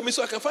pray for me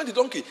so I can find the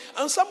donkey.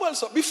 And Samuel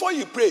said, before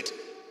you prayed,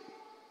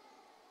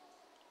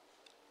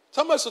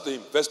 Samuel said to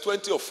him, verse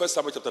 20 of 1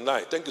 Samuel chapter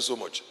 9, thank you so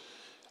much.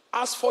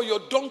 As for your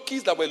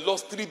donkeys that were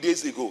lost 3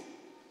 days ago,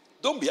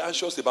 don't be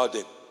anxious about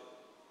them.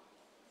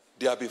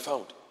 They have been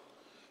found.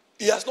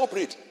 He has not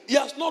prayed. He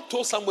has not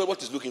told Samuel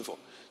what he's looking for.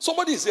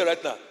 Somebody is here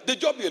right now. The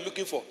job you're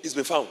looking for has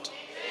been found.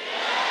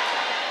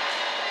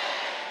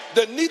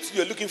 The needs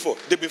you're looking for,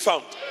 they've been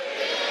found.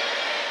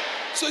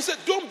 So he said,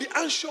 don't be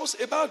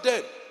anxious about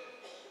them.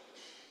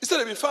 He said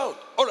they've been found.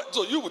 All right,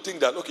 so you would think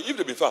that, okay, if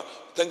they've been found,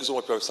 thank you so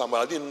much, Prophet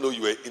Samuel. I didn't know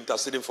you were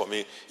interceding for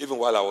me, even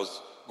while I was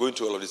going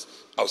through all of this.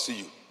 I'll see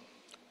you.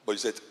 But he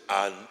said,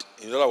 and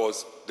in other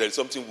words, there is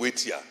something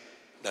weightier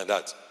than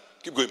that.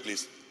 Keep going,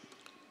 please.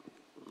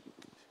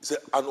 He said,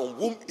 and on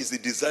whom is the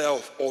desire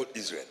of all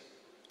Israel?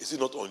 Is it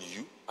not on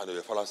you and on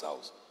your father's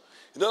house?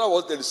 In other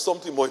words, there is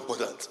something more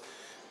important.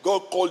 God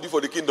called you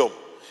for the kingdom.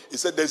 He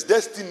said there's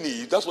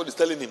destiny. That's what he's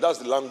telling him. That's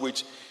the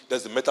language.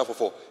 That's the metaphor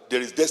for. There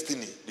is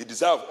destiny. The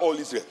desire of all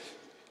Israel.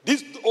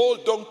 This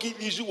old donkey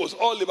issue was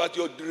all about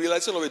your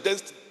realization of a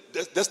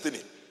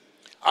destiny.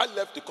 I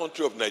left the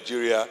country of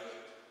Nigeria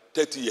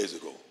 30 years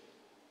ago.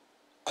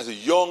 As a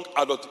young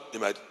adult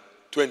in my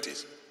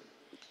 20s.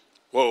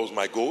 What was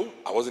my goal?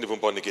 I wasn't even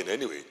born again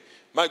anyway.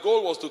 My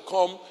goal was to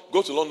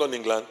go to London,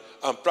 England,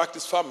 and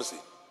practice pharmacy.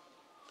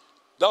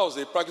 That was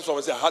a practice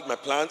pharmacy. I had my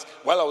plans.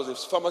 While I was in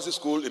pharmacy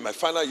school in my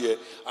final year,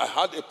 I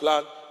had a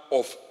plan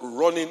of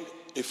running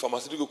a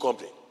pharmaceutical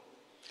company.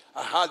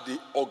 I had the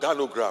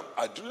organogram.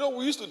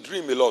 We used to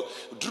dream a lot.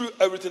 Drew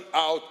everything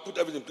out, put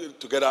everything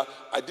together.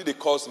 I did a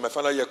course in my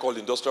final year called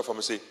Industrial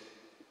Pharmacy.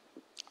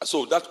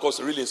 So that course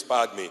really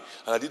inspired me.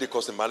 And I did a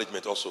course in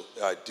management also.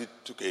 I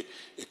took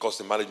a course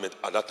in management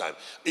at that time.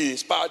 It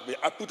inspired me.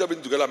 I put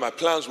everything together. My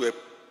plans were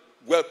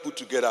well put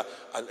together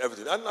and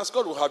everything. And as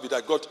God will have it,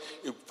 I got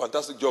a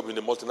fantastic job in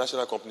a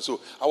multinational company. So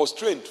I was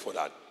trained for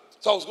that.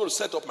 So I was going to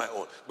set up my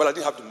own. But I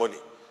didn't have the money.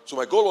 So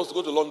my goal was to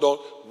go to London,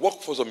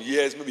 work for some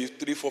years, maybe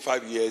 3, 4,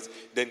 5 years,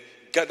 then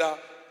gather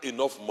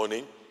enough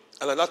money.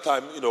 And at that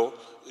time,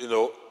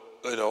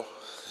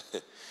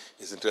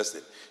 it's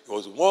interesting. It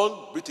was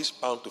 1 British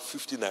pound to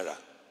 50 naira.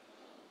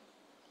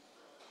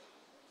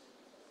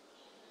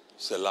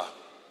 Selah.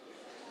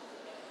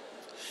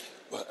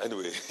 Well,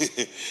 anyway,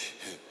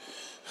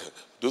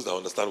 those that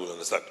understand will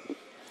understand.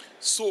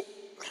 So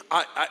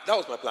that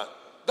was my plan.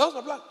 That was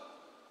my plan.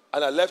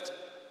 And I left.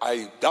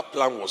 That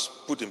plan was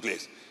put in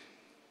place.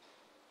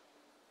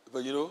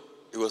 But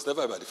it was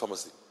never about the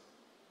pharmacy.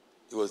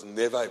 It was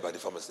never about the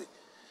pharmacy.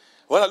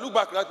 When I look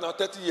back right now,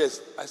 30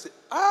 years, I say,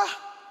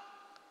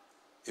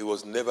 it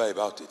was never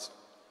about it.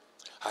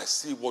 I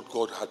see what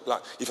God had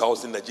planned. If I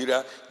was in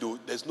Nigeria,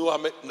 there's no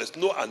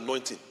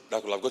anointing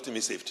that would have gotten me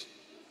saved.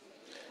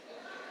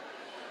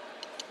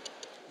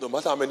 No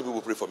matter how many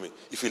people pray for me.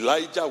 If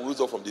Elijah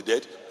rose up from the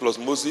dead, plus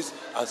Moses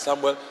and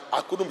Samuel,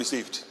 I couldn't be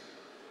saved.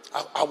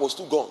 I was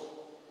too gone.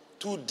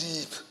 Too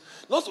deep.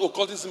 Not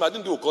occultism, I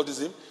didn't do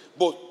occultism,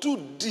 but too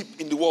deep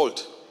in the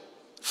world.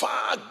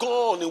 Far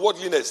gone in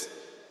worldliness.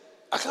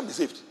 I can't be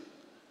saved.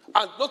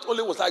 And not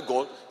only was I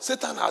gone,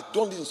 Satan had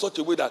done this in such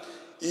a way that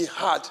he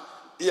had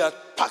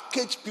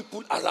packaged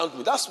people around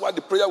me. That's why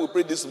the prayer we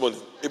prayed this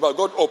morning about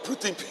God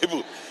uprooting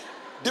people.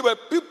 There were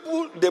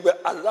people, they were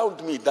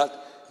around me that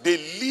they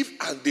live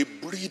and they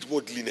breathe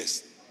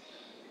worldliness.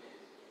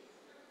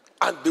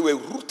 And they were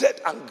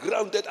rooted and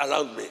grounded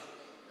around me.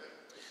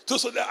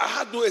 So that I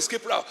had no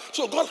escape route.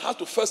 So God had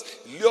to first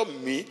lure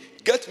me,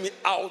 get me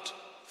out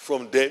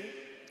from them,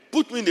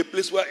 put me in a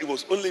place where it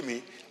was only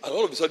me, and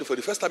all of a sudden, for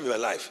the first time in my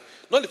life,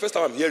 not the first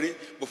time I'm hearing,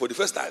 but for the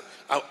first time,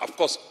 of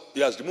course,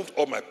 he has removed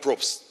all my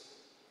props.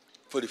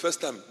 For the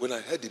first time, when I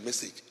heard the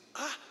message,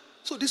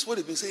 so this is what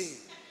they've been saying.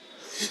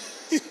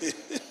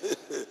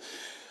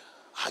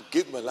 I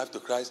gave my life to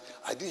Christ.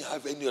 I didn't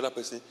have any other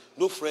person,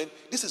 no friend.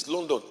 This is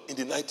London in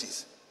the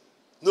 90s.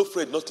 No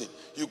friend, nothing.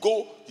 You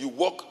go, you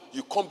walk,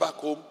 you come back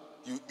home,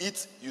 you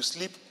eat, you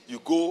sleep,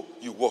 you go,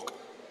 you walk.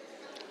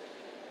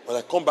 When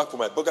I come back from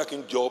my Burger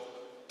King job,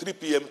 3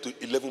 p.m. to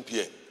 11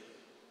 p.m.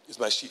 is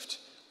my shift.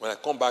 When I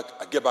come back,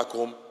 I get back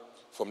home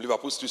from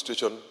Liverpool Street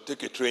Station,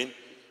 take a train,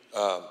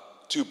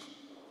 tube,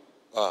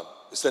 the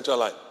Central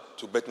Line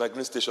to Bethnal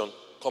Green Station,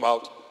 come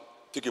out,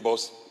 take a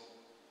bus,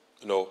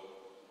 to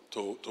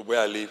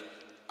where I live.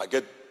 I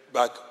get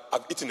But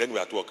I've eaten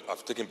anyway at work.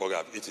 I've taken burger,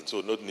 I've eaten,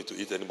 so no need to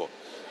eat anymore.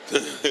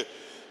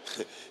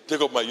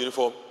 Take off my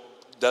uniform.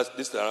 This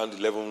is around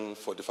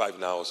 11:45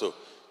 now or so.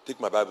 Take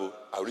my Bible.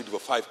 I read for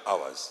 5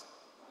 hours.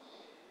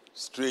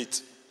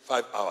 Straight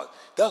 5 hours.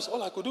 That's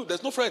all I could do.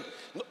 There's no friend.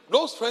 No,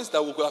 those friends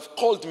that would have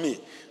called me,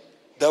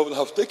 that would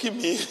have taken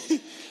me,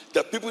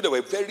 the people that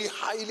were very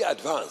highly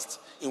advanced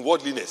in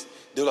worldliness,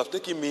 they would have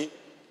taken me.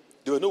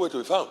 They were nowhere to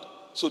be found.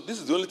 So this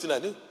is the only thing I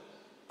knew.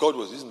 God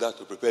was using that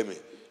to prepare me.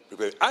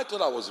 I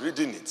thought I was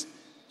reading it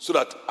so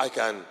that I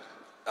can,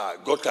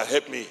 God can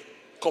help me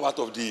come out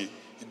of the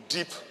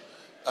deep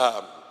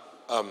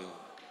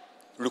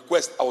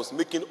request I was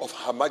making of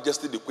Her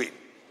Majesty the Queen,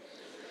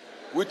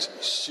 which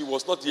she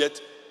was not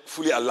yet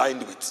fully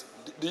aligned with.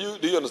 Do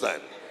you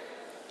understand?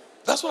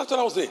 That's what I thought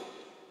I was saying.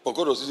 But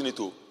God was using it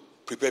to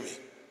prepare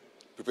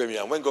me.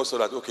 And when God saw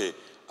that, okay,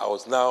 I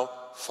was now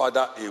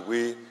farther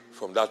away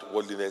from that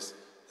worldliness,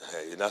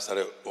 He now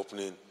started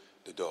opening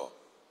the door.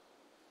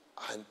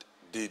 And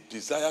the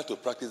desire to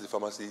practice the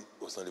pharmacy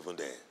was not even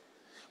there.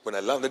 When I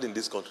landed in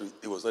this country,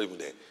 it was not even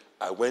there.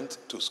 I went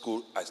to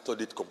school, I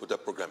studied computer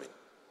programming.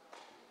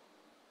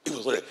 It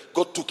was not there.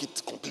 God took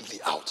it completely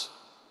out.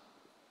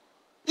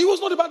 It was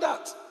not about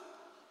that.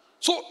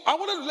 So I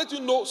wanted to let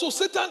you know, so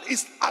Satan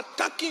is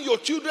attacking your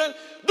children.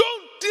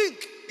 Don't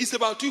think it's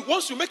about you.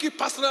 Once you make it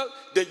personal,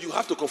 then you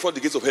have to confront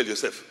the gates of hell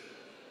yourself.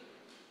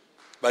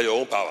 By your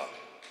own power.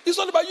 It's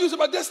not about you, it's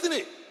about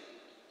destiny.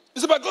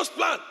 It's about God's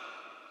plan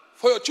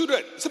for your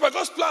children. It's about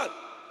God's plan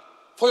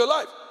for your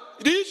life.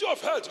 The issue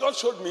of health, God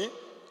showed me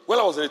when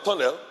I was in a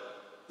tunnel,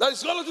 that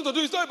it's got nothing to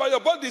do. It's not about your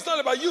body. It's not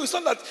about you. It's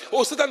not that,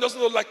 oh, Satan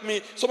doesn't like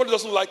me. Somebody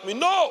doesn't like me.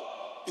 No.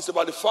 It's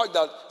about the fact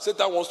that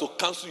Satan wants to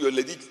cancel your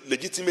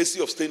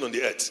legitimacy of staying on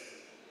the earth.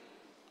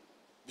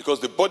 Because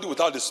the body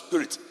without the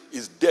spirit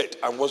is dead.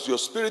 And once your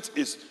spirit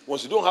is,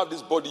 once you don't have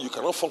this body, you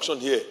cannot function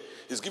here.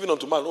 It's given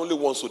unto man only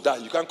once to die.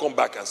 You can't come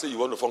back and say you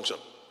want to function.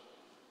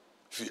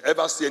 If you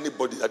ever see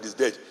anybody that is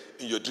dead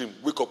in your dream,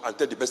 wake up and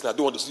tell the person, I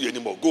don't want to see you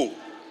anymore. Go.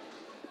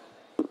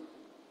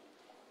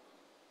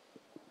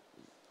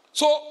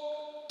 So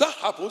that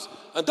happens,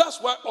 and that's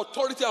why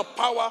authority and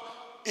power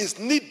is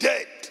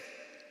needed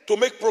to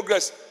make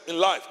progress in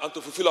life and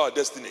to fulfill our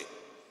destiny.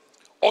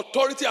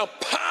 Authority and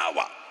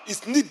power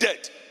is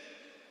needed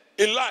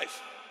in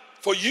life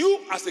for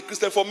you as a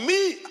Christian, for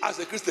me as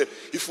a Christian,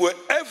 if we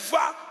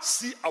ever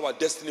see our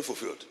destiny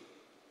fulfilled.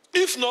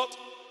 If not,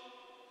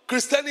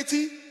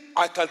 Christianity,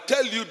 I can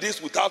tell you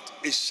this without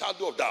a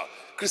shadow of doubt,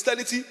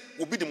 Christianity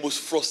will be the most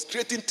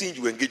frustrating thing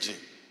you engage in.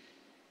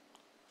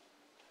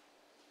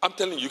 I'm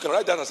telling you, you can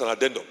write that as an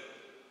addendum.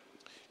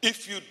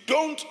 If you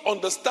don't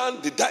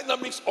understand the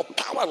dynamics of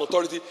power and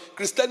authority,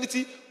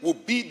 Christianity will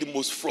be the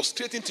most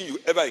frustrating thing you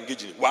ever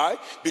engage in. Why?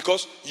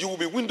 Because you will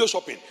be window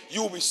shopping.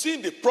 You will be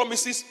seeing the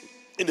promises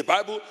in the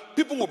Bible.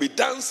 People will be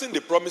dancing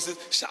the promises,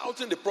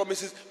 shouting the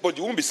promises, but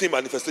you won't be seeing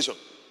manifestation.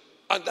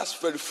 And that's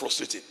very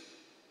frustrating.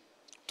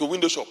 To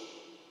window shop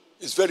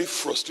is very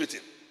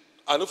frustrating.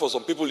 I know for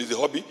some people it's a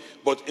hobby,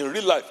 but in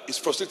real life it's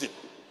frustrating.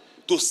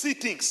 To see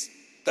things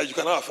that you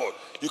cannot afford.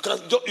 You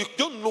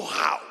don't know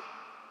how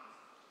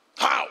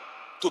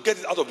to get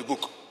it out of the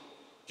book.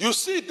 You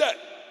see it there.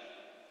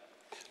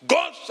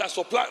 God shall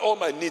supply all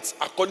my needs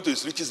according to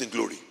his riches in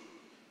glory.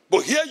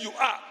 But here you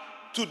are.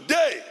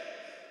 Today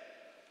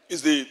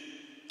is the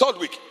 3rd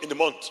week in the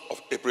month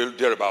of April,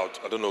 thereabout.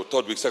 I don't know,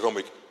 3rd week, 2nd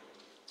week.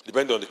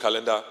 Depending on the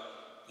calendar,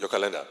 your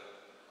calendar.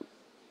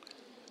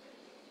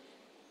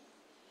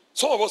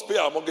 Some of us pay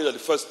our mortgage at the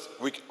 1st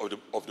week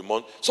of the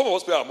month. Some of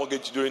us pay our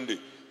mortgage during the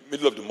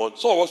middle of the month.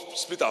 Some of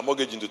us split our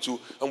mortgage into 2.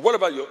 And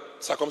whatever your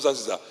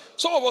circumstances are.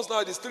 Some of us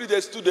now, it is 3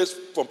 days, 2 days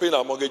from paying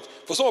our mortgage.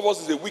 For some of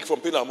us, it's a week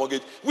from paying our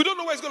mortgage. We don't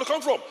know where it's going to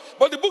come from.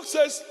 But the book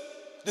says,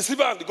 the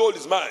silver and the gold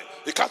is mine.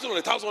 The cattle on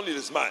 1,000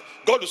 is mine.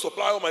 God will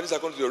supply all my needs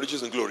according to your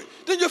riches and glory.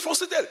 Then you're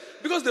frustrated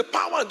because the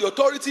power and the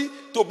authority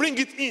to bring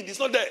it in is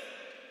not there.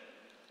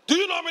 Do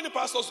you know how many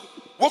pastors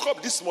woke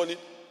up this morning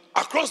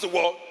across the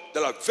world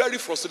that are very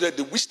frustrated?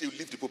 They wish they would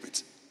leave the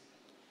pulpit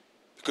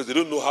because they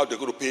don't know how they're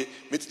going to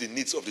meet the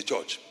needs of the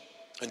church.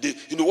 And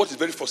you know what is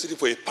very frustrating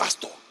for a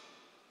pastor?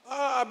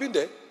 I've been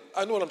there.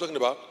 I know what I'm talking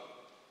about.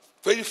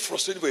 Very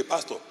frustrating for a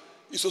pastor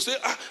is to say,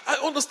 I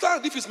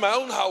understand if it's my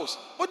own house,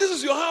 but this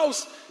is your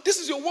house. This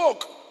is your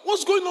work.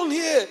 What's going on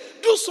here?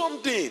 Do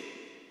something.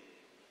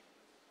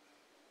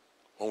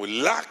 When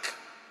we lack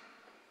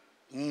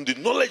the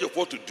knowledge of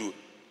what to do,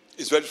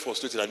 it's very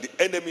frustrating, and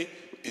the enemy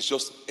is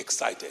just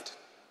excited.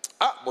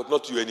 But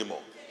not you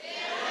anymore.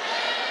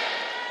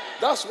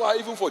 That's why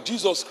even for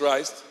Jesus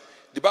Christ,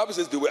 the Bible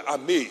says they were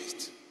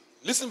amazed.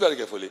 Listen very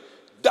carefully.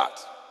 That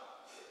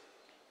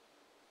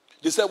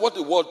they said what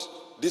the word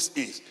this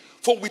is.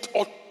 For with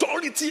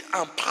authority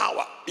and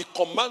power, it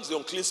commands the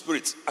unclean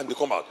spirits and they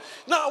come out.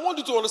 Now I want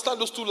you to understand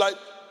those two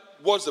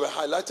words that were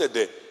highlighted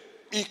there.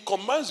 It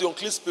commands the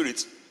unclean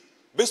spirits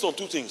based on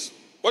 2 things.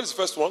 What is the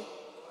first one?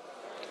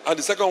 And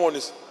the second one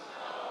is,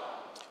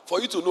 for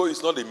you to know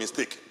it's not a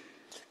mistake.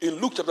 In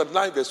Luke chapter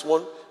 9 verse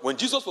 1, when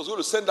Jesus was going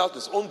to send out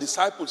his own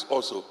disciples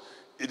also,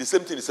 it's the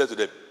same thing he said to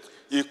them.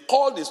 He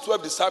called his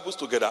 12 disciples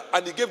together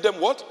and he gave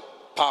them what?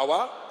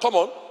 Power. Come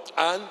on.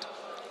 And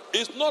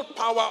it's not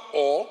power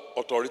or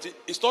authority.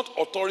 It's not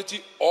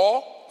authority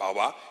or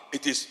power.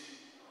 It is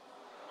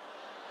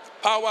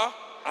power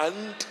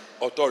and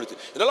authority.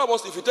 In other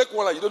words, if you take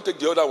one and you don't take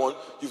the other one,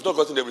 you've not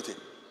gotten everything.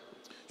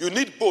 You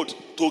need both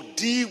to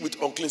deal with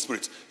unclean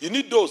spirits. You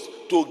need those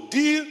to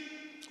deal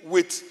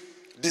with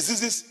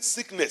diseases,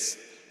 sickness.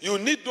 You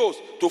need those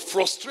to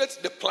frustrate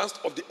the plans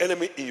of the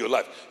enemy in your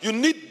life. You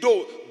need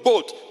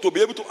both to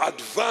be able to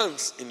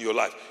advance in your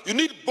life. You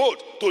need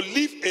both to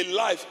live a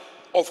life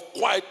of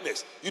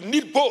quietness. You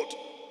need both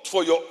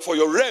for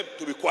your realm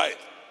to be quiet.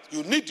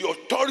 You need the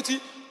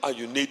authority and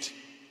you need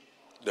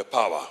the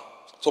power.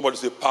 Somebody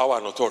say power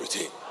and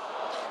authority.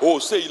 Oh,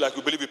 say it like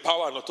you believe in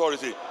power and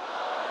authority.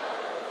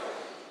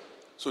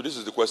 So this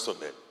is the question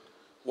then.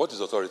 What is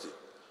authority?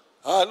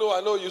 I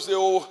know you say,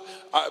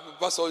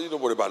 Pastor, you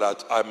don't worry about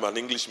that. I'm an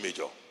English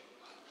major.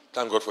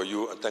 Thank God for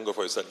you and thank God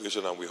for your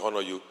salvation, and we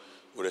honor you,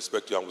 we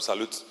respect you, and we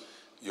salute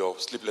your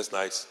sleepless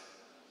nights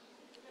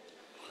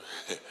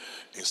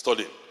in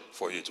studying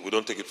for it. We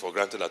don't take it for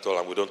granted at all,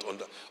 and we don't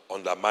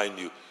undermine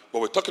you.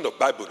 But we're talking of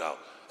Bible now.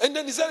 And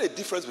then is there a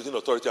difference between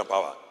authority and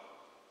power?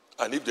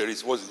 And if there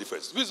is, what's the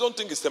difference? Please don't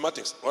think it's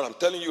semantics. What I'm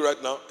telling you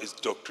right now is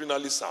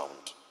doctrinally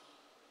sound.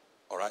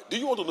 All right? Do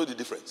you want to know the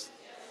difference?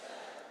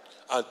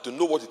 And to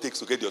know what it takes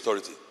to get the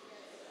authority?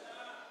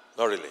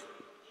 Not really.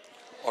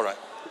 All right.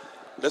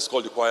 Let's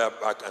call the choir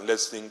back and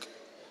let's sing.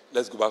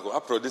 Let's go back.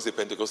 After this is a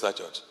Pentecostal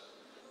church.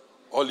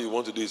 All you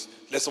want to do is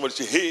let somebody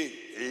say, hey,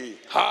 hey,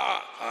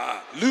 ha,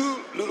 ha,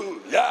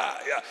 lu, yeah,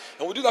 yeah.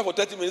 And we do that for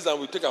 30 minutes and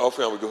we take our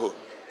offering and we go home.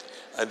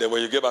 And then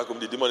when you get back home,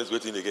 the demon is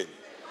waiting again.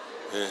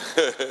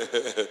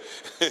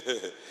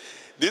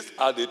 These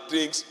are the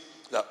things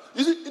that,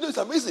 you see, it's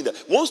amazing that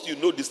once you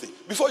know this thing,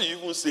 before you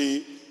even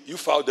say, you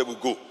foul devil,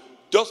 go.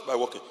 Just by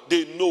walking,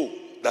 they know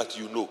that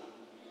you know.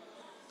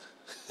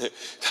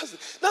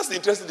 That's the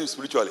interesting thing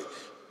spiritually.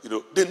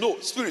 They know,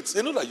 spirits,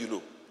 they know that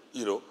you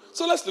know.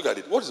 So let's look at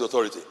it. What is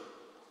authority?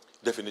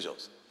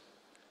 Definitions.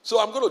 So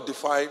I'm going to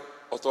define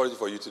authority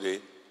for you today,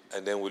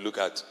 and then we'll look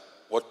at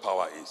what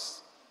power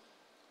is.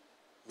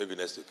 Maybe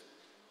next week.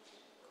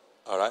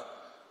 All right?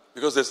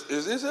 Because this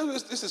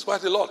is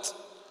quite a lot.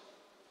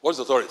 What is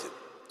authority?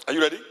 Are you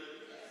ready?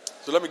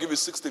 So let me give you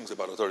 6 things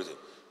about authority.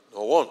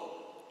 Number 1,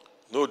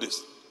 know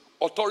this.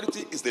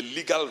 Authority is the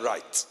legal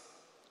right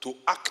to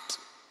act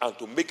and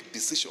to make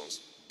decisions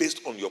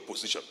based on your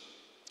position.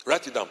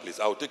 Write it down, please.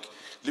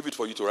 Leave it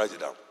for you to write it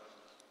down.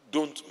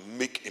 Don't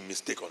make a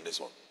mistake on this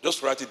one.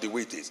 Just write it the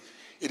way it is.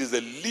 It is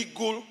a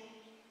legal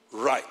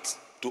right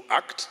to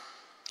act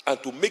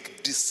and to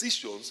make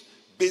decisions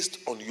based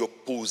on your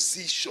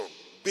position.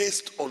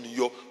 Based on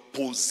your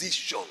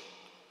position.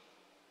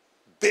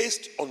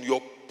 Based on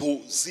your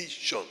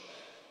position.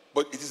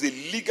 But it is a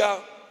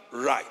legal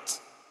right.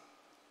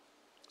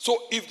 So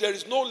if there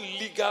is no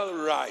legal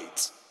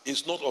right,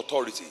 it's not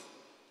authority.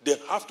 There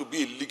have to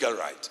be a legal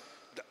right.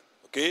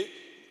 Okay?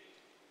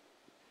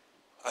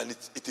 And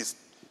it is,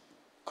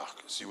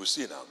 so you will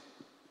see now.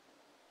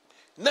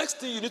 Next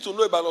thing you need to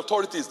know about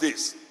authority is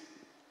this.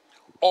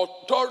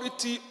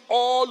 Authority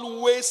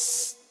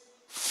always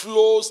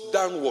flows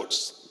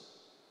downwards.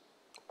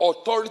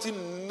 Authority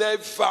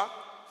never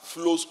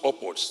flows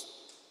upwards.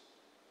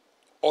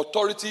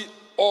 Authority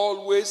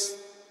always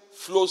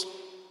flows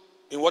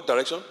in what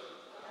direction?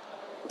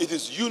 It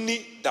is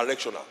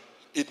unidirectional.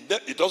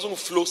 It doesn't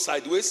flow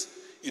sideways.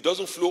 It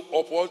doesn't flow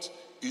upwards.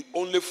 It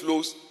only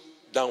flows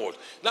downward.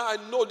 Now, I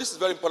know this is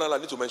very important. I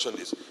need to mention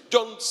this.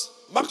 John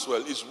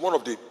Maxwell is one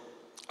of the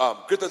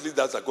greatest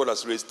leaders that God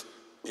has raised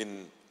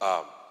in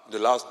the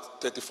last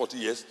 30, 40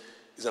 years.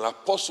 He's an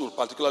apostle,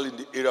 particularly in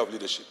the area of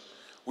leadership.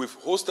 We've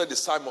hosted the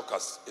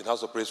Simulcast in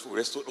House of Praise. We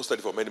hosted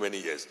it for many,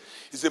 many years.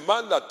 He's a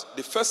man that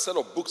the first set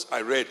of books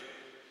I read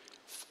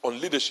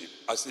on leadership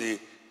as a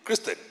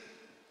Christian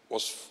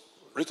was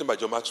written by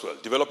John Maxwell,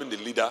 Developing the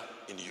Leader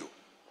in You.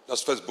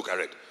 That's the first book I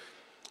read.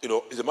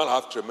 He's a man I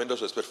have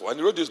tremendous respect for. And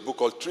he wrote this book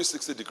called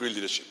 360-Degree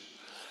Leadership.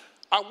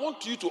 I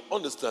want you to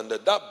understand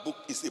that that book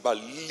is about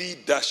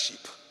leadership.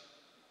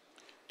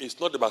 It's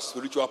not about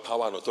spiritual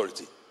power and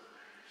authority.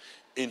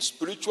 In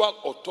spiritual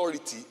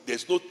authority,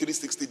 there's no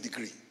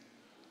 360-degree.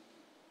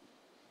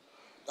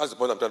 That's the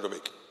point I'm trying to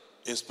make.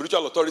 In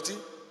spiritual authority,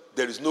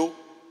 there is no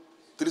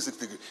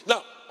 360-degree.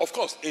 Now, of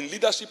course, in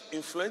leadership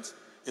influence,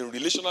 in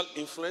relational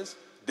influence,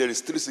 there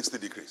is 360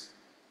 degrees.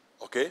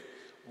 Okay?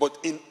 But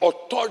in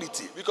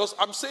authority, because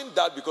I'm saying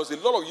that because a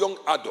lot of young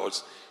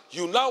adults,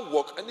 you now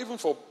work, and even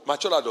for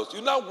mature adults,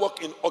 you now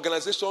work in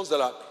organizations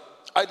that are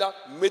either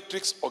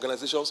matrix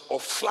organizations or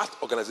flat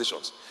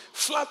organizations.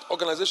 Flat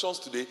organizations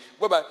today,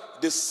 whereby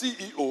the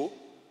CEO,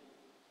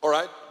 all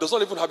right, does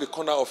not even have a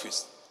corner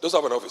office. Doesn't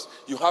have an office.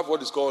 You have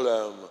what is called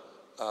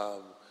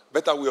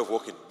better way of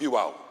working,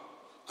 BWOW,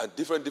 and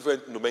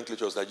different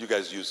nomenclatures that you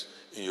guys use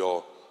in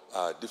your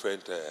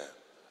different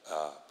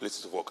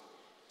places of work,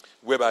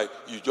 whereby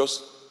you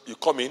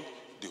come in,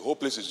 the whole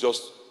place is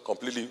just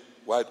completely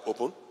wide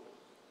open.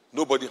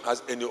 Nobody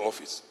has any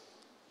office.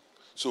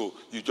 So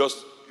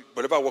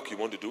whatever work you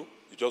want to do,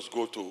 you just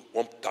go to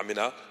one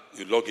terminal,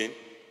 you log in,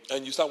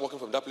 and you start working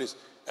from that place.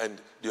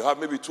 And you have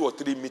maybe 2 or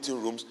 3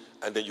 meeting rooms,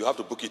 and then you have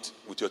to book it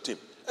with your team.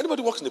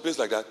 Anybody works in a place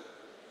like that?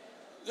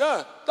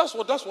 Yeah, that's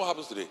what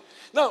happens today.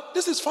 Now,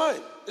 this is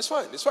fine. It's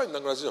fine in the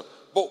organization.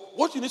 But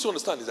what you need to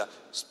understand is that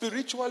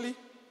spiritually,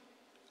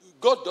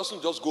 God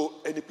doesn't just go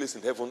any place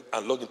in heaven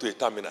and log into a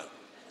terminal.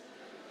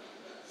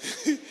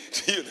 Do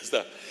you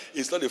understand?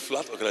 It's not a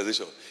flat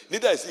organization.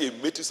 Neither is it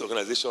a matrix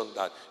organization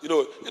that,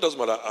 it doesn't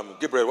matter.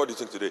 Gabriel, what do you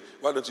think today?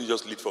 Why don't you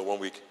just lead for 1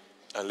 week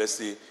and let's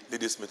say lead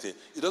this meeting?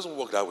 It doesn't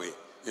work that way.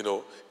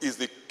 He's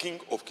the King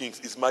of Kings,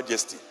 His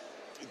Majesty.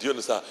 Do you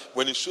understand?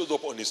 When He shows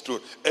up on His throne,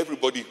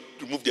 everybody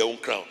remove their own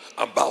crown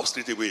and bow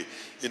straight away.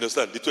 You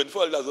understand? The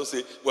 24 elders don't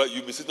say, well,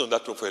 you've been sitting on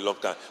that throne for a long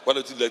time. Why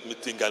don't you let me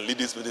think and lead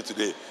this meeting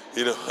today?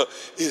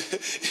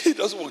 It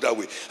doesn't work that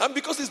way. And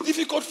because it's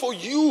difficult for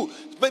you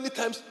many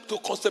times to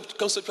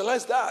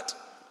conceptualize that.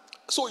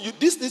 So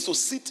this needs to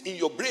sit in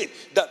your brain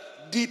that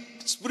the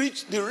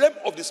realm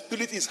of the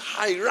spirit is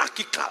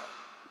hierarchical.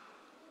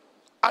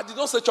 I did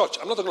not say church.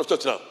 I'm not talking of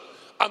church now.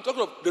 I'm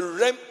talking of the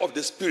realm of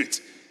the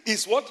spirit.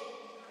 Is what?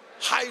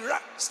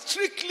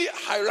 Strictly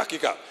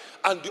hierarchical.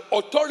 And the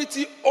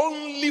authority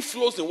only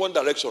flows in one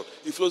direction.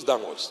 It flows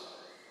downwards.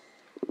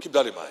 Keep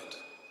that in mind.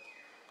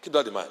 Keep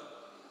that in mind.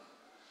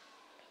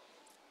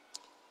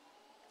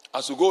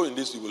 As you go in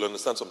this, you will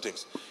understand some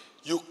things.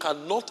 You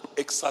cannot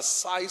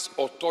exercise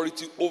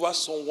authority over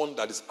someone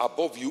that is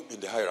above you in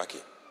the hierarchy.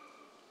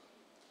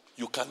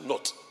 You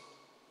cannot.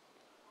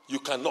 You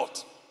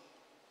cannot.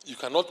 You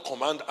cannot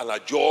command and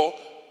adjure.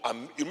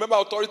 You remember,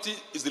 authority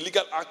is the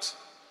legal act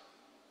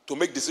to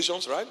make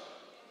decisions, right?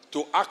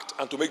 To act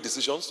and to make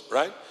decisions,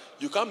 right?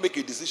 You can't make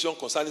a decision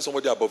concerning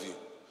somebody above you.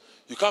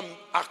 You can't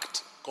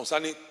act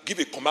concerning, give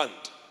a command,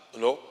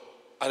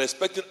 and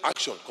expecting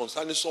action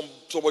concerning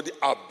somebody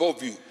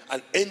above you,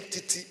 an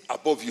entity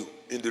above you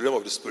in the realm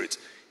of the spirit.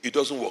 It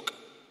doesn't work.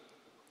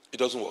 It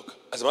doesn't work.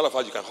 As a matter of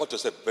fact, you can hurt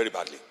yourself very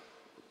badly,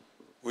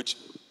 which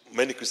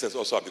many Christians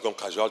also have become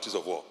casualties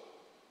of war.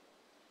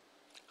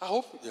 I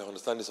hope you're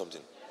understanding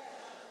something.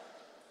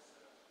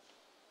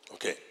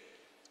 Okay.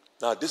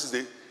 Now,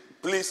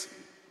 please,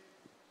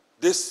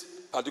 this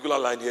particular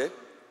line here,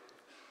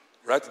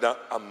 write it down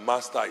and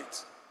master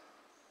it.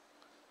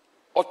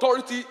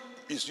 Authority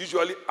is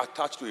usually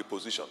attached to a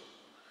position.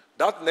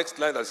 That next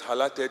line that is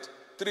highlighted,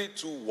 3,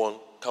 2, 1,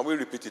 can we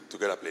repeat it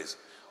together, please?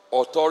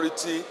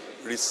 Authority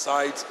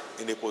resides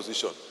in a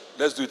position.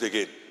 Let's do it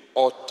again.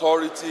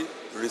 Authority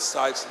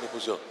resides in a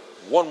position.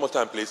 One more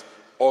time, please.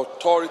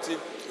 Authority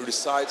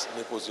resides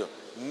in a position.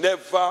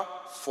 Never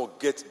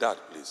forget that,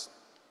 please.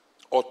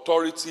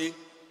 Authority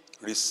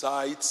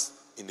resides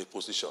in a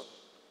position.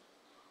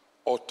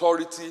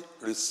 Authority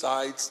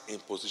resides in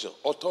position.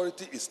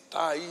 Authority is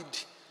tied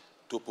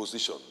to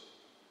position.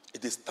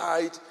 It is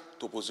tied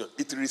to position.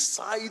 It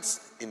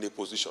resides in a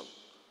position.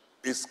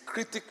 It's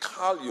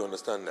critical you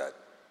understand that.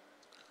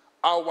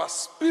 Our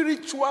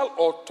spiritual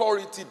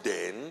authority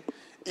then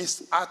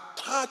is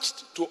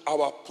attached to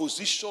our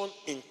position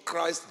in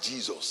Christ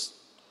Jesus.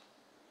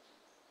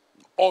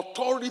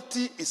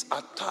 Authority is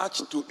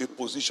attached to a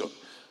position.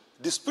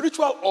 The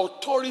spiritual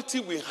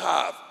authority we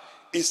have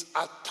is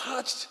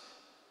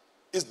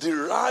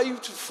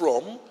derived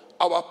from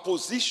our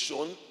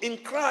position in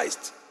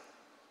Christ.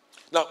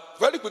 Now,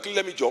 very quickly,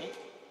 let me jump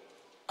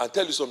and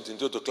tell you something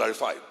to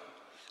clarify.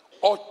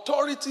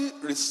 Authority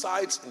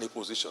resides in a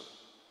position.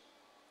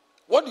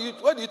 Where do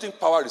you think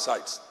power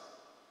resides?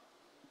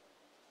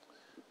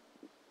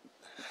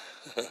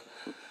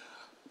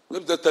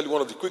 Let me just tell you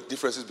one of the quick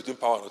differences between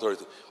power and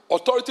authority.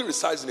 Authority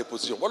resides in a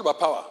position. What about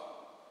power?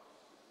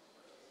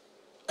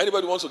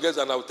 Anybody wants to guess,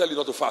 and I will tell you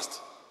not to fast.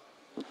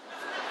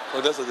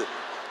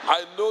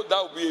 I know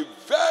that will be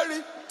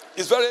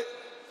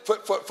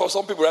for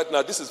some people right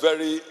now, this is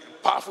very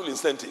powerful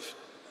incentive.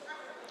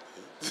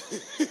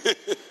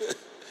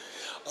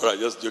 All right,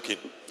 just joking.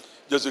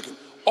 Just joking.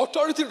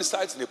 Authority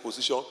resides in a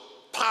position.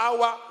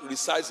 Power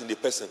resides in a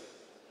person.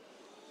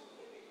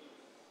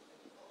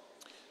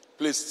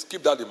 Please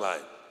keep that in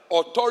mind.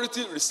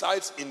 Authority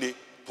resides in a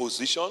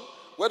position.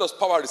 Where does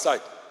power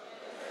reside?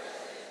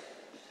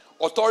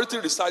 Authority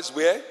resides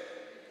where?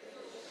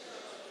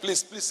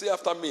 Please say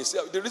after me.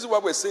 The reason why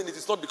we're saying it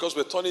is not because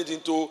we're turning it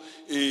into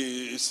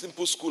a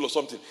simple school or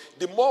something.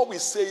 The more we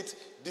say it,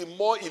 the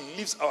more it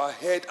leaves our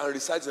head and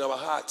resides in our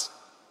heart.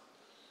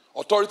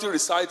 Authority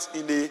resides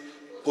in a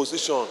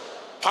position.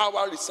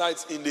 Power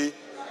resides in a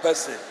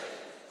person.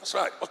 That's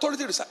right.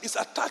 Authority resides. It's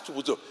attached to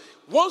position.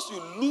 Once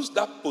you lose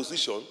that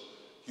position,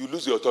 you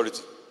lose your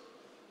authority.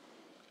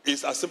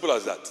 It's as simple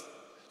as that.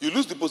 You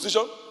lose the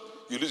position,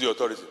 you lose your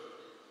authority.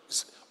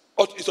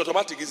 It's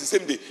automatic. It's the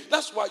same day.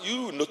 That's why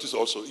you will notice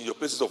also in your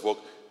places of work,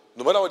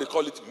 no matter what they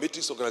call it,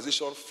 matrix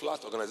organization,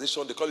 flat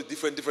organization, they call it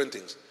different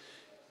things.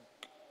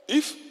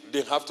 If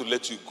they have to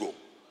let you go,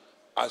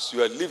 as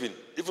you are leaving,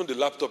 even the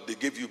laptop they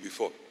gave you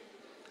before,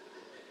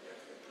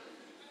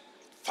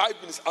 5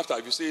 minutes after,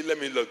 if you say, let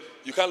me log,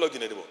 you can't log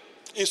in anymore.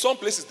 In some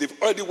places,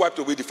 they've already wiped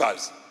away the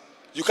files.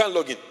 You can't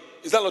log in.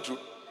 Is that not true?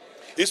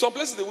 In some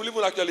places, they will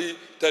even actually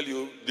tell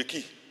you the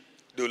key.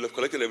 They will have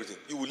collected everything.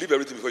 You will leave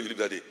everything before you leave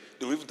that day.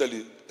 They will even tell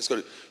you,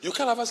 you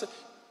can't have answer.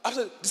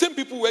 After the same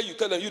people where you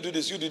tell them, you do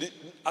this, you did it,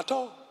 at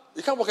all.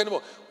 You can't work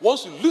anymore.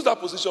 Once you lose that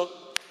position,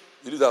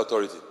 you lose that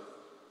authority.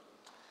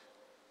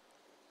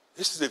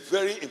 This is a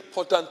very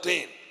important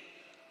thing.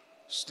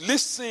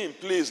 Listen,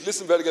 please,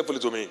 listen very carefully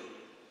to me.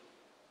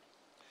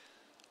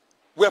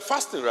 We're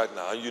fasting right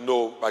now, and you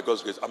know, by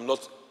God's grace, I'm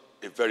not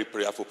a very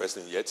prayerful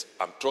person yet.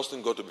 I'm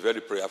trusting God to be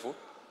very prayerful.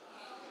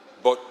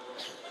 But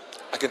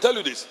I can tell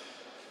you this.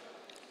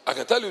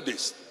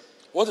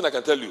 One thing I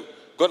can tell you,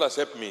 God has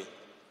helped me.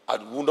 I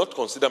will not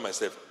consider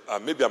myself,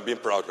 maybe I'm being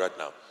proud right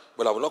now,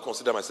 but I will not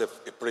consider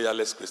myself a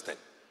prayerless Christian.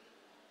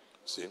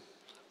 See?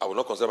 I will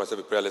not consider myself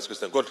a prayerless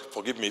Christian. God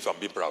forgive me if I'm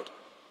being proud.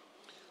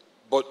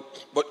 But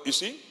you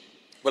see,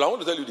 but I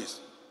want to tell you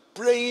this.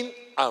 Praying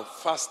and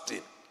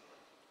fasting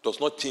does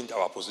not change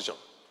our position.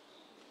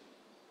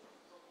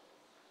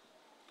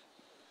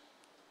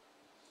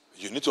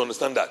 You need to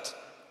understand that.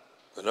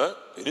 You know?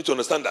 You need to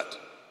understand that.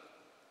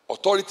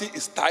 Authority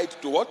is tied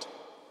to what?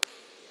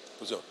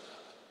 Position.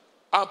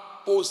 And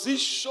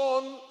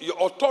position, your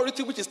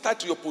authority which is tied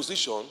to your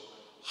position,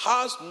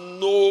 has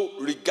no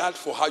regard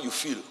for how you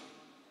feel.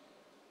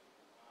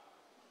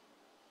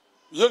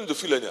 You don't need to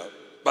feel anyhow.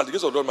 By the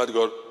grace of Almighty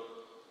God,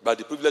 by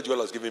the privilege God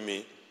has given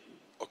me,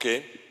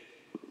 okay,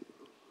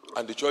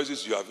 and the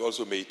choices you have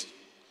also made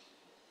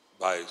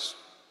by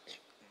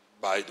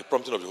the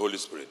prompting of the Holy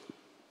Spirit,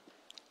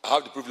 I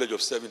have the privilege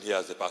of serving here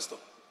as a pastor.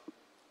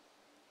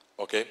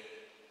 Okay?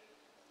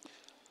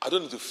 I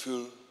don't need to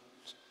feel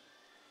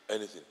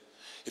anything.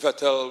 If I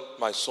tell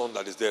my son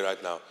that is there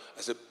right now,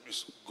 I say,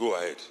 just go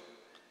ahead.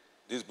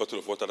 This bottle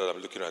of water that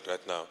I'm looking at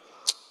right now,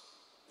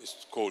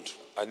 it's cold.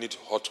 I need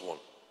a hot one.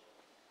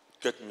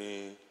 Get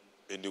me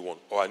a new one.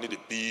 Or I need a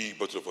big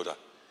bottle of water.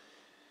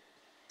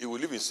 He will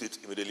leave his seat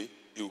immediately.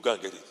 He will go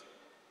and get it.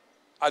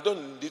 I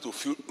don't need to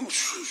feel,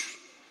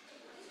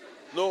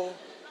 no.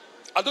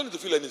 I don't need to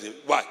feel anything.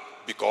 Why?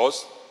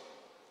 Because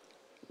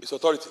it's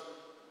authority.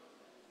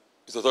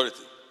 It's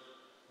authority.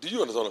 Do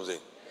you understand what I'm saying?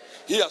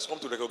 He has come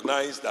to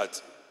recognize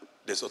that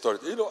there's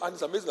authority. You know, and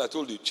it's amazing, I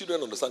told you,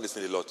 children understand this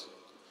thing a lot.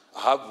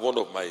 I have one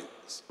of my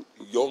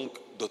young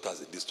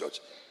daughters in this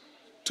church,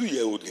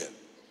 2-year-old girl.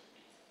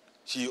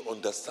 She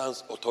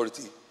understands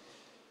authority.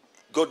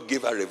 God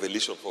gave her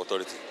revelation for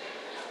authority.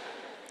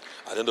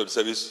 At the end of the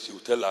service, she will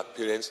tell her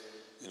parents,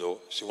 you know,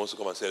 she wants to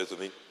come and say hello to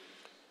me.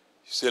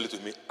 Say hello to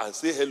me and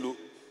say hello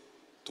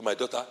to my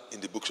daughter in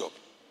the bookshop.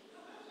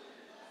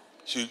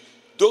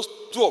 Those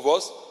two of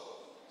us,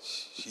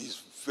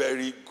 she's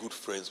very good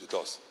friends with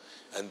us.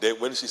 And then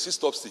when she sees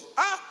Topsy,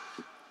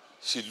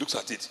 she looks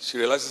at it. She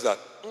realizes that,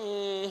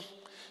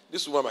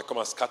 this woman might come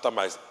and scatter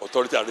my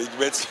authority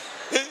arrangements.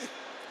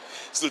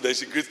 So then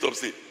she greets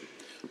Topsy.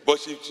 But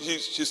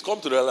she's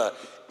come to realize,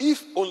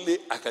 if only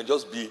I can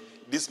just be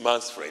this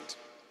man's friend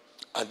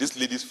and this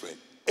lady's friend,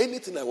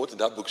 anything I want in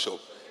that bookshop,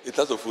 in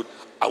terms of food,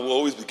 I will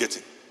always be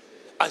getting.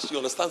 And she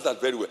understands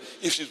that very well.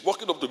 If she's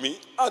walking up to me,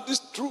 this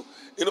is true.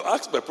 You know,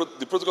 ask the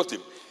protocol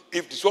team.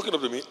 If she's walking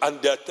up to me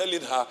and they're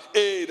telling her,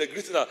 hey, they're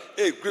greeting her,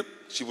 hey, greet,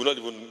 she will not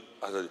even,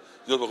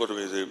 just walk up to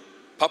me and say,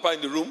 Papa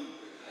in the room.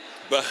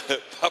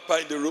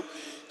 Papa in the room.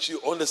 She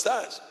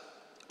understands.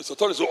 It's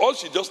authority. So all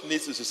she just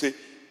needs is to say,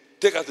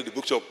 take her to the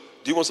bookshop.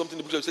 Do you want something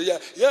in the bookshop? Say,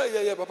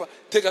 yeah, Papa.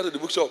 Take her to the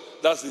bookshop.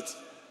 That's it.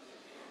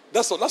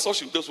 That's all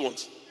she just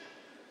wants.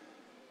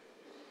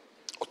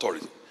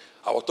 Authority.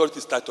 Our authority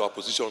is tied to our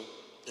position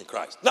in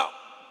Christ. Now,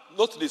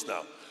 note this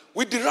now.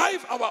 We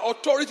derive our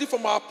authority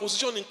from our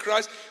position in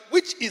Christ,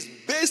 which is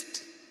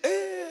based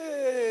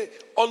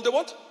on the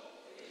what?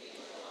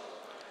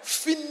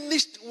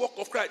 Finished work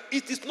of Christ.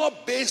 It is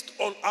not based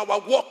on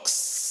our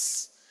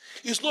works.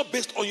 It's not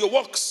based on your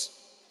works.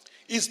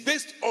 It's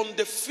based on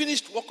the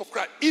finished work of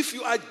Christ. If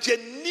you are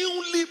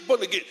genuinely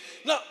born again.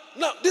 Now,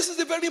 this is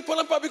a very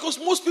important part because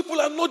most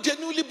people are not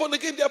genuinely born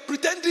again. They are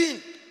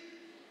pretending.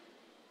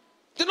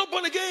 They're not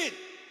born again.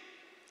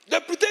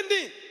 They're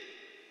pretending.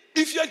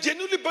 If you are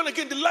genuinely born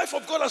again, the life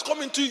of God has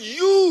come into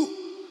you.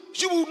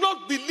 You will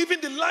not be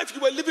living the life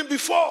you were living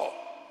before.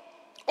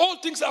 All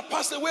things are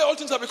passed away. All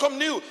things have become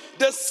new.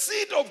 The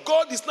seed of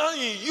God is now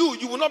in you.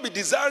 You will not be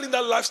desiring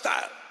that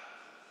lifestyle.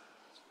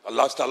 A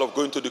lifestyle of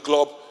going to the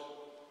club.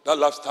 That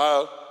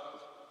lifestyle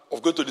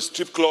of going to the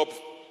strip club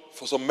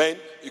for some men.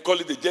 You call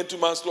it a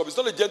gentleman's club. It's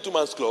not a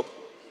gentleman's club.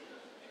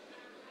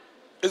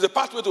 It's a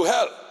pathway to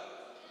hell.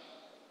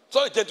 It's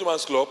not a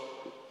gentleman's club.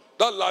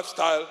 That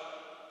lifestyle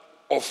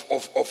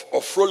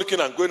of frolicking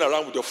and going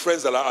around with your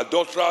friends that are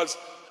adulterers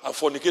and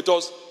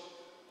fornicators,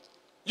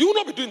 you will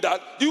not be doing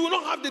that. You will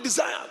not have the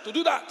desire to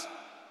do that.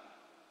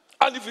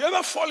 And if you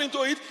ever fall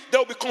into it, there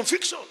will be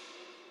conviction.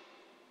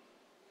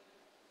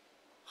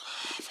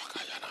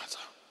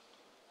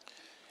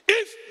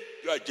 If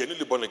you are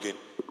genuinely born again,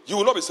 you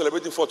will not be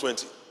celebrating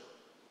 420.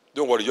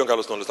 Don't worry, young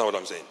girls don't understand what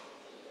I'm saying.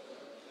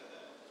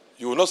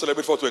 You will not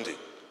celebrate 420.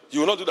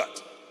 You will not do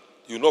that.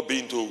 You will not be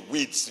into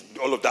weeds,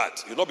 all of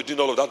that. You will not be doing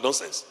all of that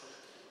nonsense.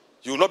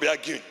 You will not be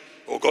arguing,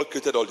 oh, God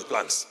created all the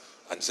plants.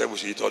 and said we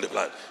should eat all the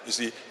plant. You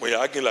see, when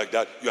you're acting like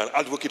that, you're an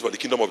advocate for the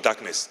kingdom of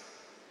darkness.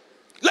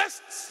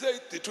 Let's say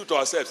the truth to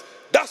ourselves.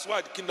 That's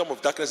why the kingdom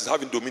of darkness is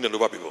having dominion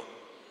over people.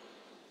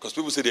 Because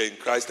people say they're in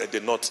Christ and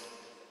they're not.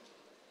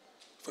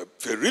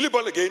 If you're really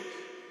born again,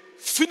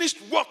 finished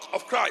work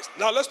of Christ.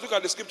 Now let's look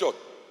at the scripture.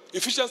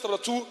 Ephesians chapter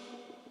 2,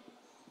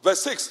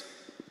 verse 6.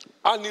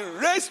 And he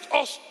raised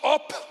us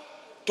up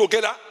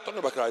together, talking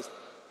about Christ,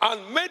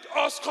 and made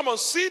us, come on,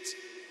 sit.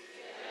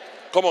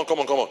 Come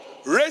on.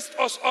 Raised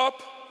us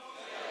up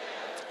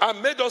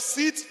and made us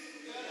sit.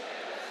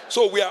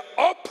 So we are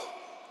up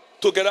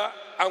together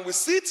and we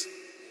sit.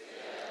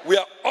 We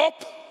are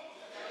up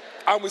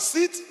and we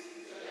sit.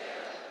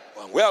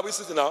 And where are we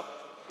sitting now?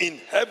 In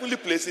heavenly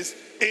places.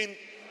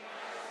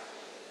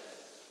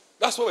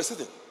 That's where we're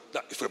sitting.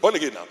 Now, if we're born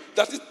again now,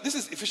 this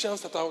is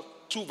Ephesians chapter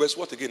 2, verse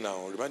what again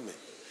now? Remind me.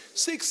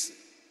 6.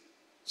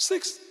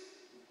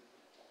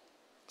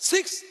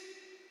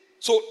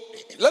 So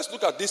let's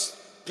look at this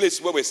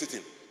place where we're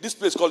sitting. This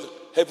place called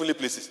heavenly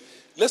places.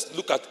 Let's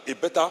look at a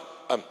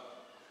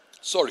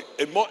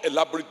more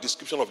elaborate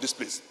description of this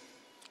place.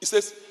 It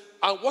says,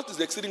 and what is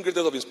the exceeding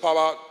greatness of his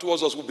power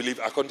towards us who believe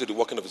according to the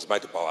working of his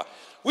mighty power,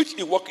 which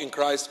he worked in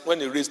Christ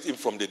when he raised him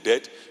from the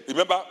dead.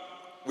 Remember,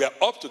 we are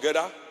up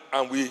together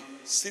and we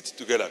sit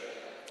together.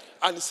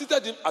 And he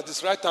seated him at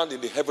his right hand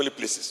in the heavenly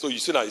places. So you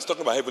see now, he's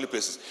talking about heavenly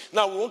places.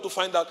 Now we want to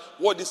find out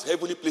what these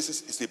heavenly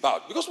places is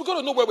about. Because we've got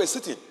to know where we're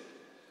sitting.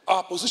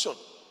 Our position.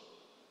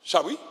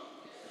 Shall we?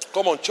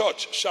 Come on,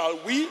 church. Shall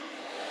we?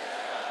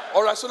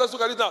 All right, so let's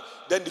look at it now.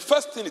 Then the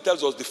first thing it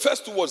tells us, the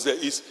first two words there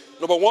is,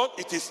 number one,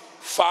 it is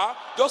far.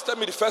 Just tell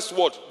me the first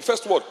word. The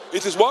first word.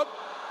 It is what?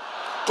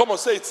 Come on,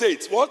 say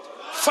it. What?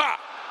 Far.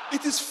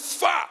 It is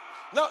far.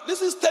 Now,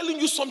 this is telling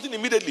you something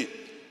immediately.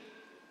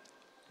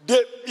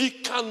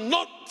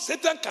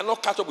 Satan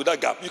cannot catch up with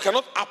that gap. You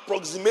cannot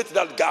approximate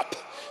that gap.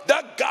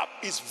 That gap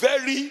is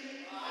very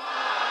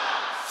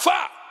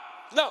far.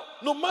 Now,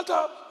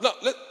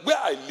 where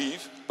I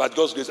live, by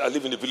God's grace, I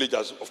live in a village,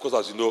 as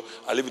you know,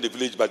 I live in a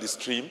village by the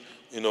stream,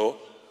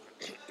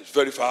 It's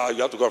very far.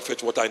 You have to go and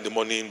fetch water in the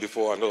morning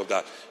before and all of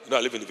that. I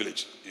live in the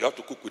village. You have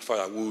to cook with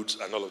firewood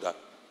and all of that.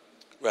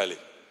 Really,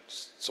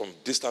 some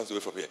distance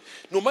away from here.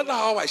 No matter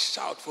how I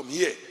shout from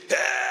here,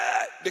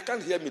 they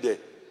can't hear me there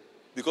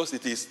because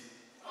it is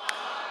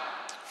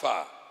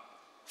far.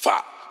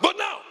 Far. But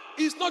now,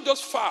 it's not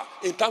just far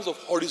in terms of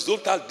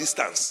horizontal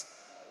distance.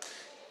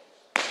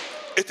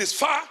 It is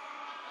far.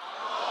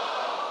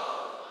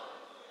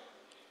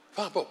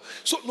 Far above.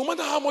 So no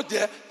matter how much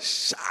they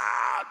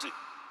shout,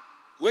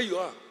 where you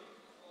are,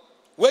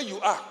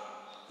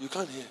 you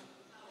can't hear.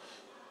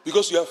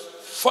 Because you are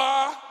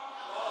far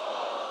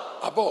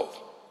above.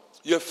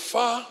 You are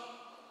far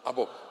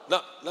above.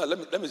 Now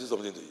let me say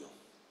something to you.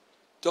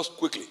 Just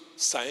quickly,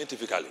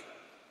 scientifically.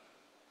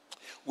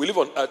 We live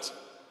on Earth,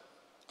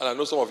 and I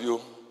know some of you,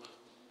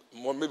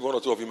 maybe one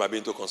or two of you might be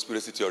into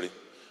conspiracy theory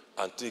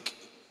and think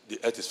the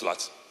Earth is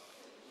flat.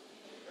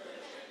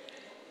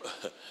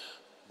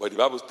 But the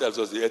Bible tells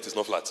us the Earth is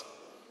not flat.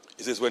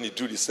 It says when he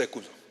drew the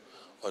circle,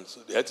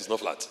 so the Earth is not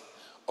flat.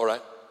 All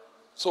right?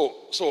 So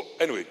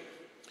anyway,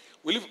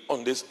 we live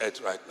on this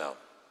Earth right now,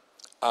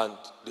 and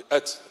the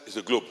Earth is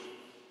a globe.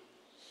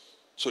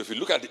 So if you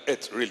look at the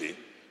Earth, really,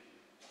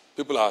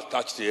 people are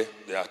attached here,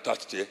 they are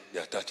attached here, they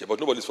are attached here, but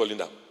nobody's falling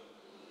down.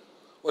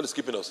 What is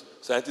keeping us?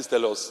 Scientists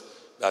tell us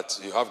that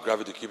you have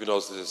gravity keeping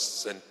us, the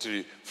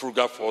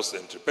centrifugal force,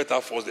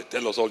 centripetal force. They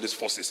tell us all these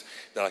forces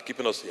that are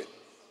keeping us here.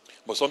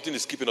 But something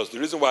is keeping us. The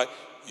reason why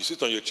you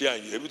sit on your chair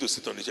and you're able to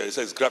sit on the chair, it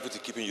says gravity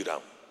keeping you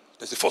down.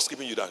 There's a force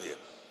keeping you down here.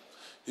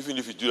 Even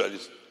if you do like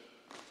this,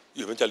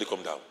 you eventually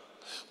come down.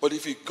 But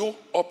if you go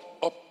up,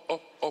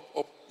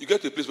 you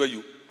get to a place where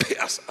you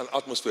pierce an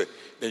atmosphere,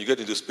 then you get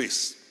into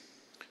space.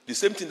 The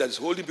same thing that is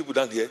holding people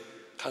down here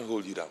can't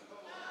hold you down.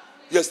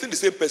 You're still the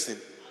same person,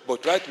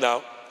 but right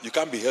now, you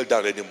can't be held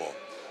down anymore.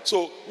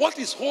 So what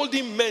is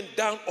holding men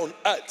down on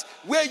earth?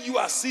 Where you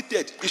are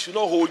seated, it should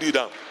not hold you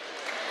down.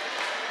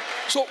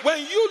 So when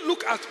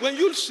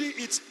you see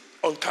it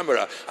on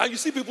camera, and you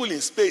see people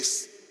in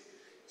space,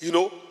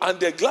 and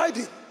they're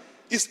gliding,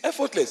 it's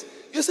effortless.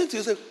 You say to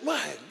yourself,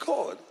 my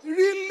God,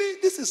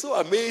 really? This is so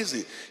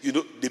amazing.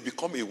 They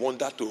become a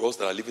wonder to us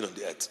that are living on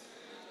the earth.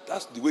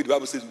 That's the way the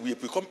Bible says we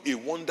become a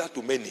wonder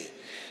to many.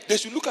 They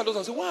should look at us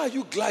and say, why are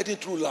you gliding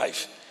through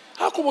life?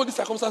 How come all these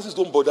circumstances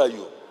don't bother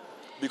you?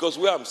 Because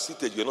where I'm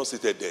seated, you're not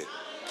seated there.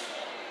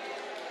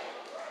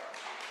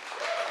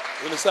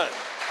 You understand?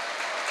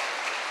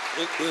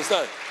 You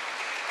understand?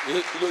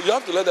 You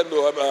have to let them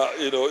know.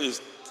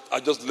 I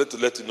just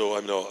let you know.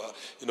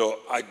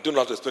 I don't know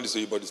how to explain this to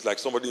you, but it's like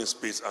somebody in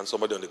space and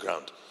somebody on the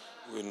ground.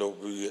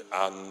 We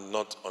are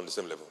not on the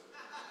same level.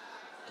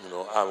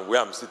 And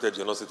where I'm seated,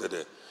 you're not seated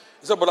there.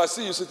 He said, but I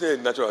see you sitting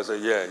in natural. I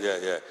said,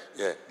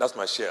 yeah. That's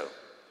my shell.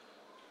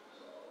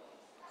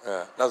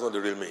 Yeah, that's not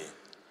the real me.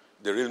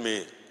 The real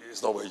me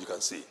is not what you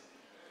can see.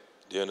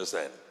 Do you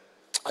understand?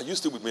 Are you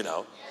still with me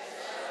now?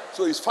 Yes,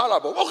 so it's far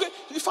above. Okay,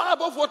 it's far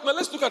above what? Now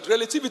let's look at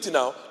relativity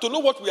now to know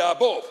what we are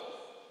above.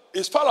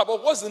 It's far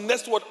above. What's the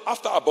next word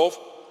after above?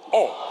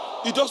 All.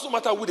 It doesn't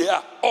matter who they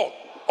are.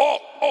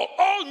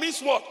 All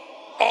means what?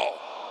 All.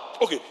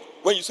 Okay,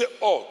 when you say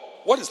all,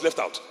 what is left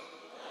out?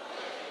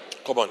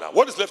 Come on now.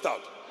 What is left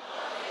out?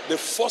 The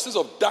forces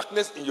of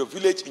darkness in your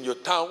village, in your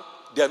town,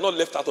 they are not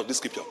left out of this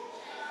scripture.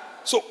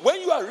 So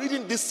when you are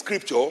reading this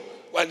scripture,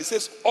 when it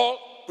says all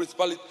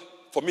principality,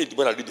 for me,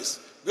 when I read this,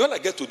 when I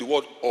get to the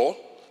word all,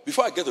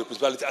 before I get to the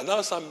principality, I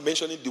now start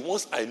mentioning the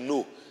ones I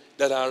know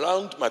that are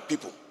around my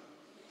people.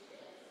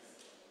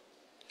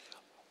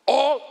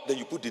 All, then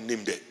you put the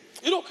name there.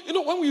 You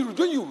know, when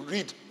you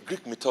read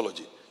Greek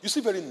mythology, you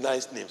see very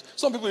nice names.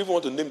 Some people even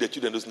want to name their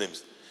children those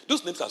names.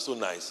 Those names are so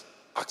nice.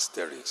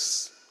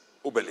 Asterix,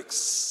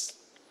 Obelix,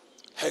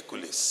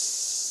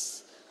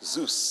 Hercules,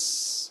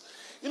 Zeus.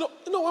 You know,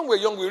 when we were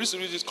young, we used to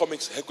read these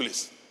comics,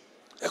 Hercules.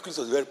 Hercules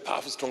was a very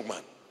powerful, strong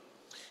man.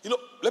 You know,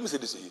 let me say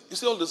this to you. You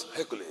see all those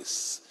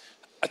Hercules,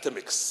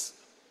 Atomix,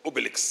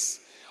 Obelix,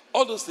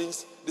 all those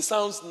things, they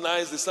sound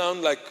nice, they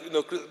sound like,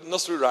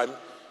 nursery rhyme.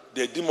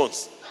 They're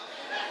demons.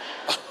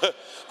 I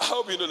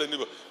hope you know the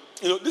name.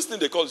 You know, this thing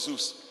they call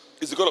Zeus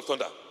is the god of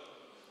thunder.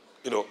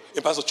 You know,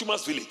 in Pastor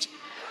Chuma's village.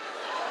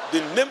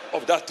 The name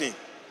of that thing,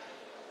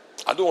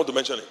 I don't want to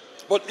mention it,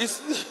 but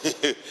it's,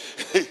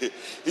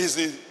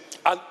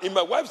 and in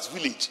my wife's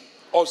village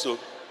also,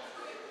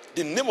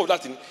 the name of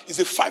that thing is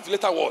a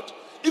 5-letter word.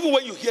 Even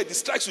when you hear it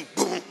strikes you,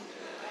 boom.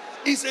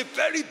 It's a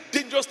very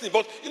dangerous thing.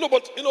 But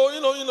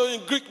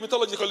in Greek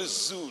mythology, they call it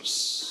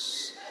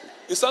Zeus.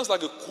 It sounds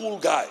like a cool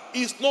guy.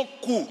 He's not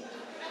cool.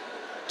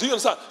 Do you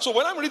understand? So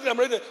when I'm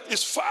reading,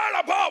 it's far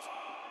above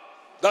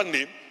that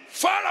name,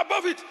 far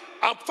above it,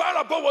 and far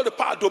above all the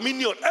power,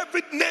 dominion,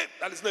 every name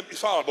that is named is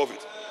far above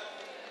it.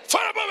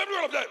 Far above every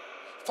one of them.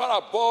 Far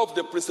above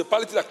the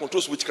principality that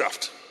controls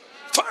witchcraft.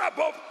 Far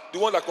above the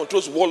one that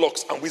controls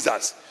warlocks and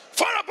wizards.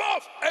 Far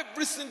above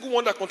every single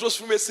one that controls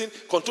Freemason,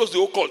 controls the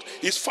occult.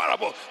 Is far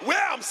above.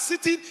 Where I'm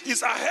sitting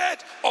is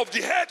ahead of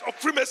the head of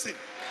Freemason.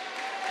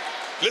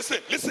 Listen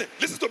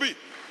to me.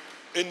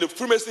 In the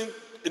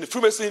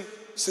Freemason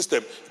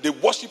system, they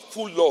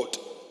worshipful Lord,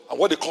 and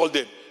what they call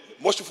them,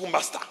 worshipful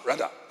master.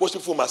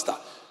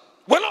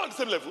 We're not on the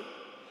same level.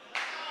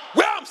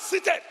 Where I'm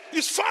seated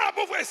is far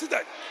above where I'm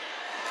seated.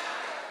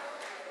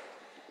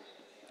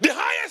 The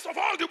highest of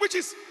all the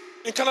witches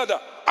in Canada,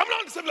 I'm not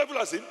on the same level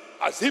as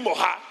him or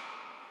her.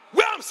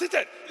 Where I'm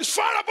seated is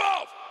far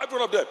above every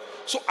one of them.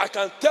 So I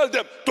can tell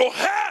them, to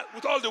hell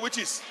with all the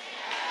witches.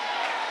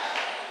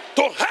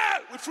 To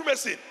hell with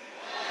Freemason.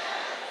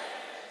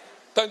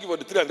 Thank you for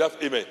the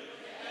 3.5 amen.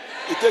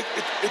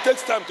 It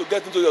takes time to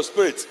get into your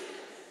spirit,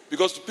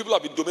 because people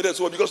have been dominated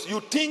so well. Because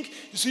you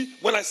see,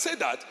 when I say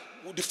that,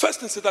 the first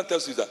thing Satan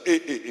tells you is that,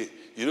 hey,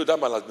 you know that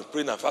man has been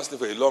praying and fasting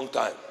for a long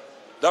time.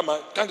 That man,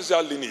 can't you see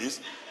how lean he is?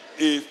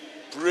 He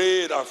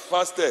prayed and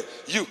fasted.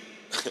 You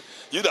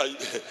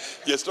that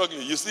you're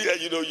struggling. You see,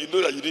 you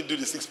know that you didn't do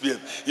the 6 p.m.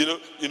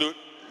 You know,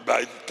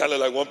 by kind of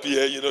like 1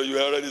 p.m. You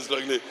are already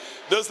struggling.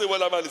 Don't say what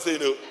that man is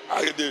saying.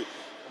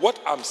 What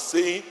I'm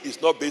saying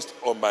is not based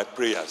on my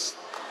prayers.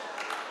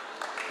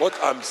 What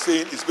I'm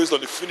saying is based on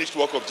the finished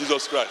work of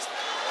Jesus Christ.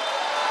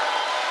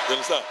 You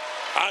understand?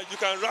 And you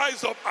can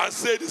rise up and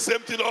say the same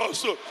thing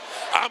also.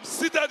 I'm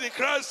seated in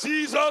Christ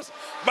Jesus.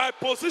 My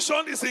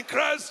position is in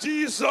Christ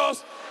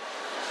Jesus.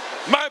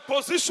 My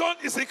position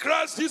is in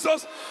Christ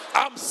Jesus.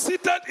 I'm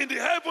seated in the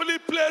heavenly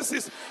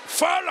places,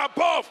 far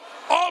above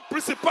all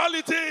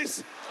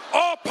principalities,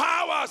 all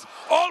powers,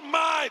 all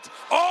might,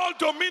 all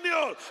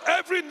dominion,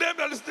 every name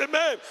that is the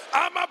name.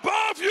 I'm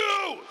above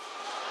you.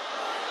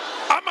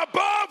 I'm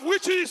above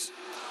witches.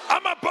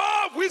 I'm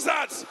above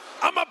wizards.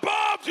 I'm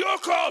above the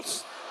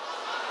occults.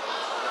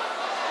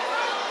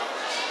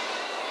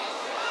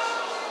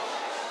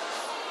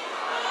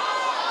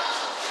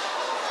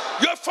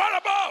 You're far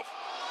above.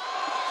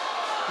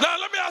 Now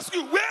let me ask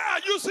you, where are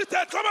you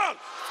seated? Come on,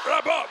 far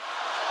above.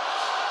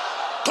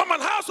 Come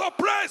on, house of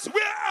praise.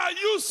 Where are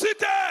you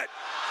seated?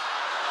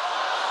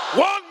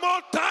 One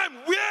more time.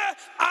 Where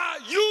are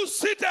you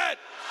seated?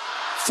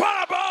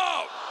 Far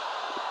above.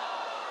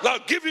 Now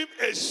give him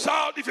a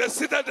shout if you're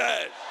seated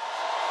there.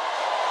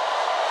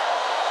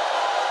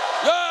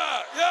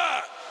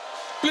 Yeah.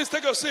 Please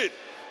take your seat.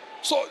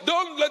 So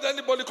don't let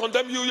anybody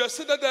condemn you. You're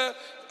seated there.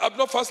 I'm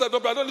not fasted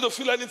up. I don't need to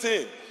feel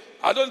anything.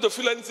 I don't need to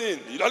feel anything.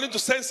 You don't need to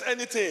sense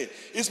anything.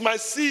 It's my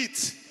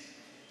seat.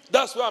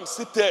 That's where I'm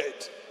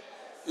seated.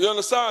 You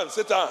understand,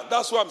 Satan?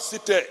 That's where I'm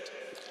seated.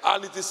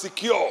 And it is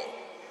secure.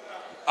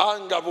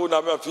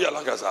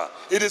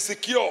 It is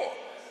secure.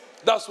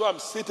 That's where I'm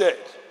seated.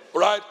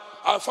 Right?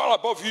 I'm far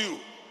above you.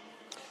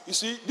 You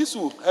see, this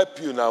will help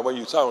you now when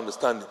you start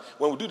understanding.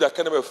 When we do that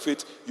kind of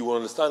faith, you will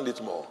understand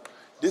it more.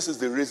 This is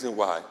the reason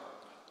why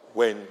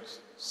when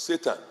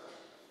Satan,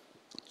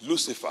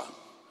 Lucifer,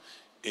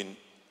 and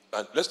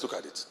let's look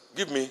at it.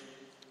 Give me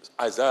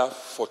Isaiah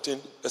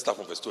 14. Let's start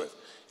from verse 12.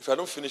 If I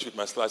don't finish with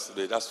my slides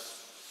today, that's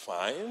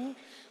fine.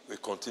 We'll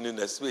continue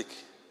next week.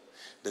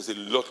 There's a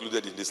lot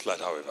loaded in this slide,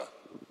 however.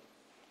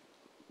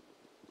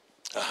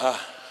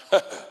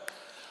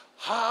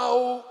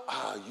 How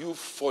are you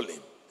falling?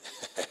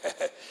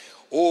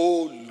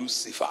 Oh,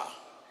 Lucifer,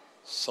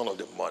 son of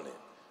the morning.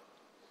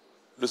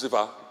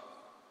 Lucifer,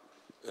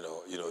 you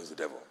know, is the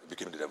devil. He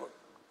became the devil.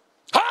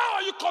 How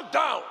are you cut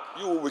down?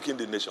 You will weaken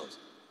the nations.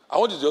 I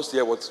want you to just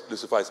hear what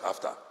Lucifer is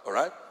after, all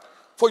right?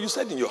 For you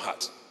said in your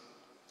heart.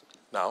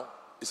 Now,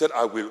 he said,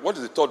 I will. What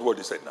is the third word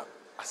he said now?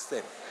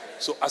 Ascend.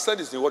 So ascend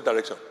is in what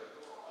direction?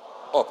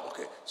 Up,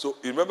 okay. So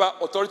you remember,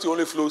 authority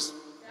only flows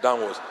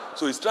downwards.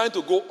 So he's trying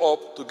to go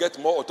up to get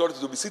more authority,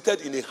 to be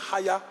seated in a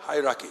higher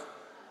hierarchy.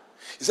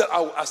 He said,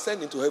 I will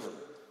ascend into heaven.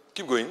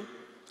 Keep going.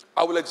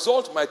 I will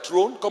exalt my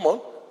throne, come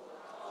on,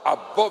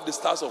 above the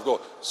stars of God,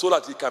 so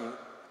that he can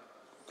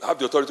have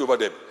the authority over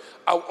them.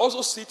 I will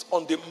also sit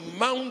on the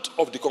mount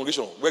of the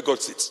congregation, where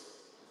God sits,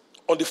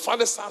 on the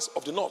farthest stars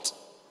of the north.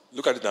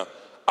 Look at it now.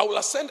 I will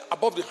ascend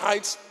above the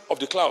heights of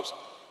the clouds.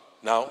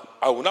 Now,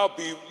 I will now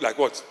be like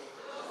what?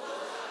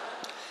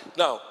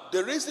 Now,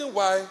 the reason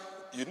why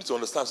you need to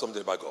understand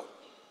something about God.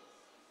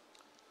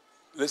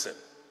 Listen,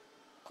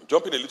 I'm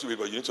jumping a little bit,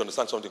 but you need to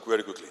understand something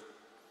very quickly.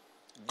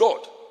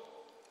 God,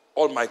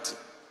 Almighty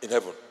in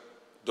heaven,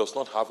 does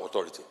not have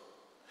authority.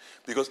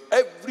 Because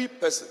every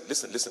person,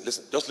 listen,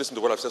 just listen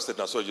to what I've just said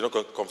now so you're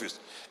not confused.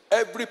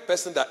 Every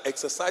person that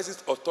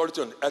exercises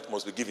authority on the earth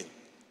must be given.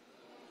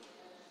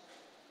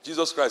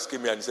 Jesus Christ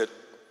came here and he said,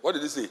 what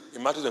did he say?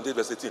 In Matthew 28,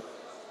 verse 18.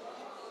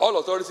 All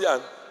authority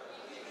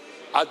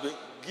has been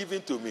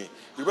given to me.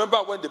 Remember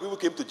when the people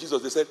came to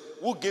Jesus, they said,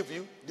 who gave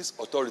you this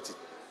authority?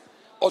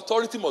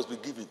 Authority must be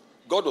given.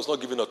 God was not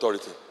given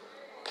authority.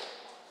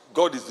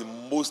 God is the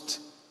most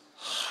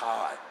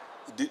high.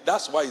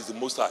 That's why he's the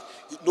most high.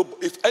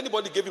 If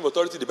anybody gave him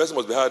authority, the person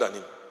must be higher than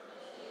him.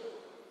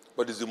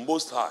 But he's the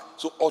most high.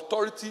 So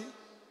authority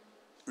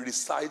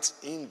resides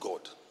in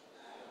God.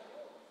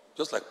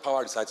 Just like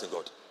power resides in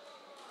God.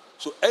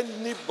 So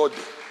anybody,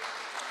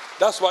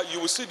 that's why you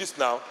will see this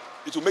now.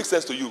 It will make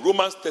sense to you.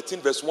 Romans 13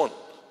 verse 1.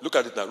 Look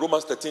at it now.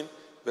 Romans 13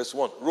 verse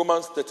 1.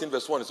 Romans 13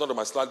 verse 1. It's not on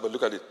my slide, but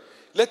look at it.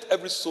 Let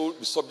every soul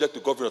be subject to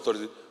governing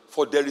authority,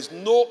 for there is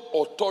no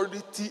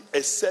authority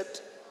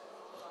except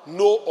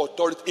no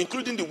authority,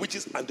 including the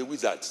witches and the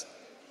wizards.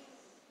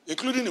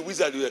 Including the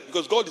wizards,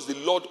 because God is the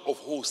Lord of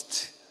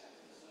hosts,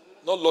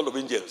 not Lord of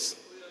angels.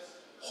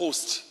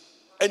 Host,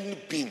 any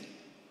being.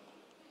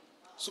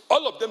 So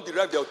all of them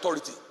derive their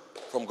authority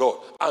from God.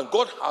 And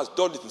God has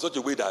done it in such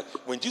a way that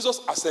when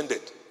Jesus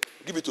ascended,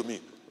 give it to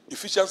me,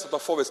 Ephesians chapter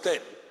 4 verse 10.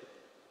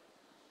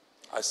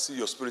 I see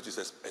your spirit is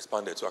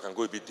expanded, so I can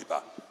go a bit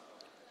deeper.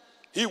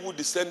 He who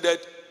descended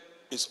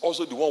is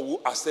also the one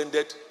who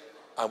ascended.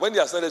 And when he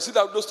ascended, see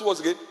that those two words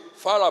again?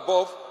 Far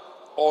above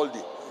all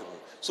the.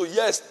 So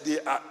yes, they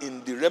are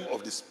in the realm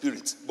of the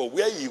spirit. But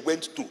where he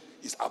went to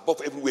is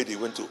above everywhere they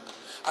went to.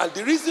 And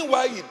the reason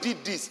why he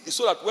did this is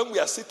so that when we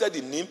are seated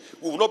in him,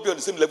 we will not be on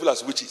the same level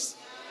as witches.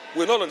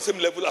 We're not on the same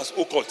level as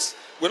occults.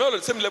 We're not on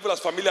the same level as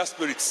familiar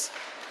spirits.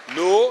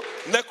 No,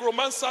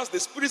 necromancers, the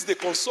spirits they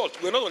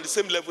consult, we're not on the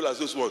same level as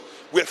those ones.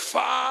 We're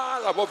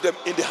far above them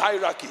in the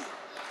hierarchy.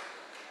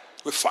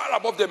 We're far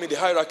above them in the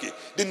hierarchy.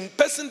 The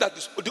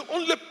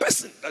only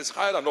person that is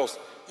higher than us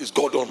is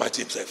God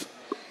Almighty himself.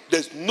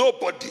 There's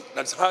nobody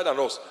that is higher than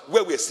us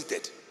where we're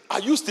seated.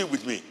 Are you still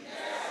with me? Yes.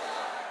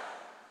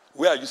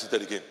 Where are you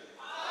seated again?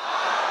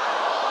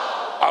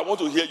 I want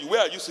to hear you.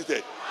 Where are you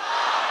seated?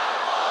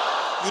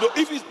 You know,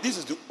 if this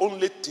is the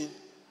only thing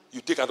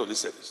you take out of this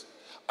service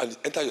and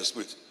enter your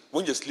spirit,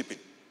 when you're sleeping,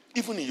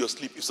 even in your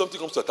sleep, if something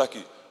comes to attack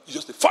you, you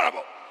just say, far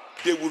above.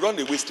 They will run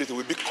away straight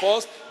away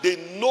because they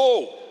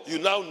know you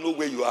now know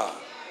where you are.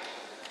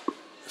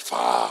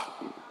 Far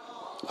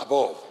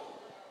above.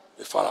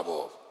 Far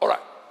above. All right.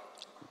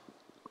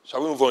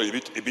 Shall we move on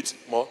a bit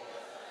more?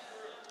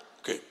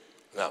 Okay.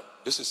 Now,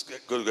 this is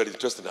going to get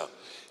interesting now.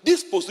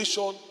 This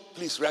position,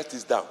 please write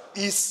this down,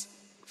 is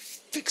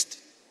fixed.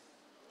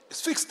 It's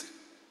fixed.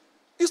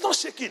 It's not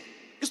shaking.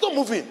 It's not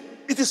moving.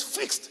 It is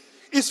fixed.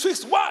 It's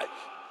fixed. Why?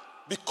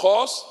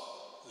 Because,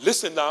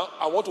 listen now,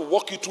 I want to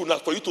walk you through now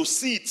for you to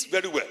see it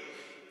very well.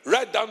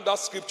 Write down that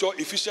scripture,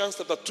 Ephesians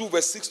chapter 2,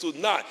 verse 6 to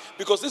 9.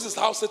 Because this is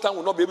how Satan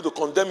will not be able to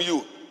condemn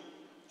you.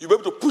 You'll be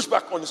able to push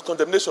back on his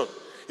condemnation.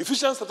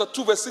 Ephesians chapter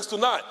 2, verse 6 to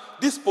 9.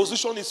 This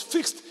position is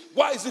fixed.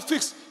 Why is it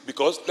fixed?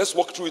 Because, let's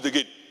walk through it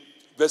again.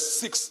 Verse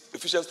 6,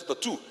 Ephesians chapter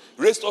 2.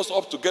 Raised us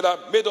up together,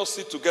 made us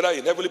sit together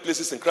in heavenly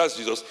places in Christ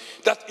Jesus,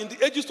 that in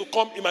the ages to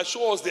come he might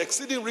show us the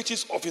exceeding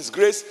riches of his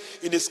grace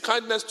in his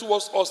kindness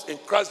towards us in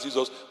Christ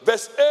Jesus.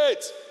 Verse 8.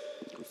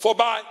 For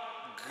by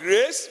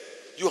grace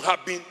you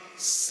have been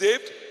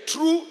saved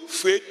through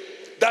faith,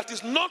 that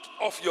is not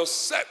of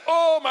yourself.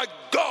 Oh my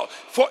God,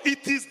 for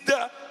it is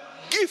the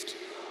gift.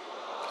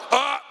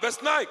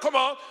 Verse 9, come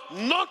on.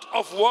 Not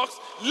of works,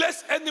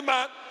 lest any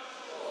man.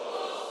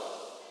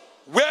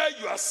 Where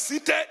you are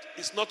seated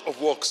is not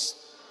of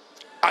works.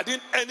 I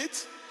didn't earn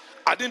it.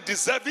 I didn't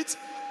deserve it.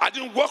 I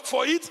didn't work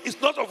for it. It's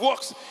not of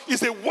works.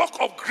 It's a work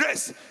of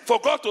grace for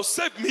God to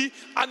save me.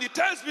 And he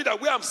tells me that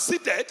where I'm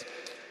seated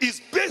is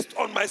based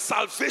on my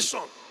salvation.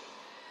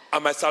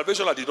 And my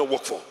salvation I did not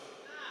work for.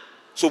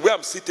 So where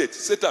I'm seated,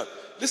 Satan,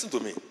 listen to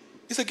me.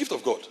 It's a gift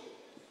of God.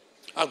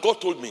 And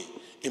God told me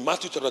in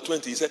Matthew chapter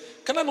 20, he said,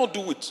 can I not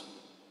do it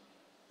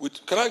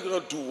Can I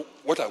not do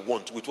what I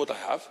want with what I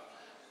have?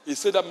 He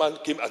said that man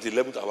came at the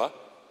 11th hour.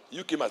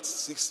 You came at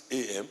 6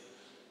 a.m.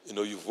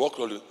 You've worked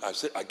all. I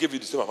said, I gave you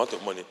the same amount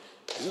of money.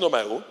 Is it not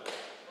my own?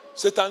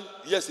 Satan,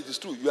 yes, it is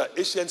true. You are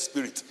ancient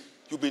spirit.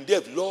 You've been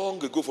there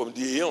long ago from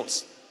the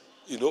aeons.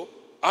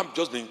 I'm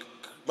just being,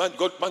 man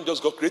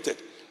just got created.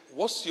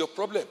 What's your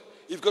problem?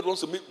 If God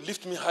wants to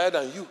lift me higher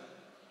than you,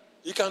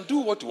 He can do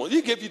what He wants.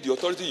 He gave you the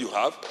authority you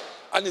have,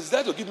 and He's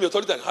there to give me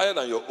authority higher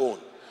than your own.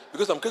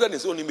 Because I'm created in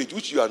His own image,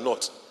 which you are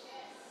not.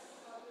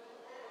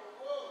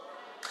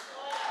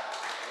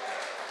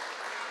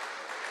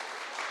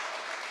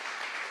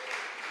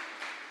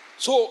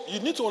 So you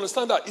need to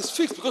understand that it's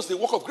fixed because the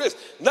work of grace.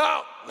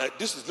 Now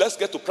let's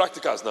get to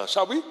practicals now,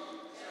 shall we?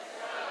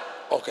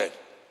 Okay.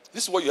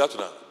 This is what you have to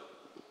know.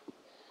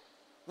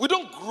 We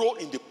don't grow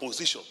in the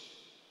position,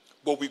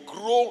 but we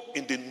grow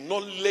in the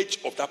knowledge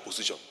of that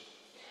position.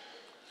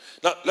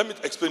 Now, let me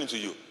explain it to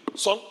you.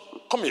 Son,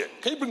 come here.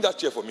 Can you bring that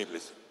chair for me,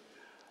 please?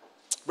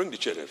 Bring the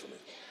chair there for me.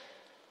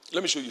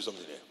 Let me show you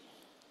something here.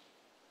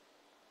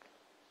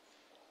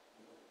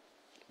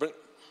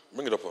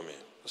 Bring it up for me.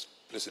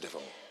 Just place it there for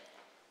me.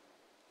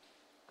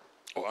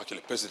 Oh, actually,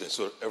 place it there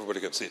so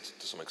everybody can see it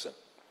to some extent.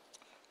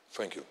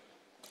 Thank you.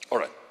 All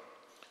right.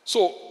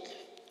 So,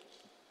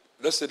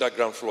 let's say that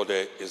ground floor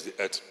there is the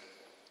earth.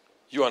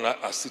 You and I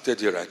are seated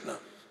here right now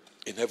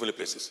in heavenly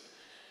places.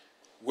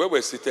 Where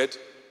we're seated,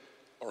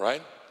 all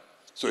right?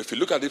 So if you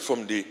look at it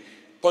from the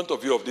point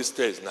of view of these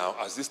stairs now,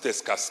 as these stairs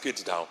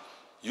cascade down,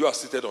 you are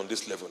seated on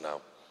this level now,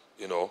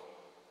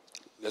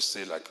 let's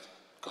say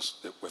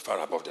because we're far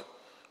above them,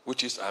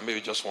 which is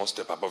maybe just one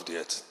step above the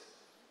earth.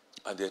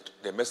 And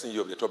they're messing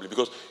you up, they're troubling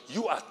because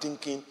you are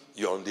thinking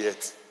you're on the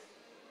earth.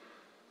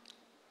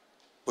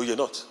 But you're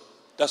not.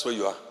 That's where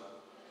you are.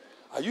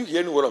 Are you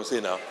hearing what I'm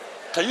saying now?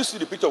 Can you see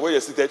the picture where you're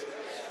seated?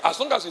 As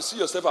long as you see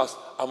yourself as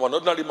I'm an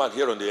ordinary man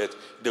here on the earth,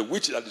 the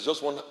witch that is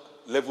just one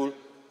level,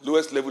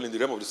 lowest level in the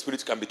realm of the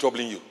spirit can be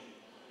troubling you.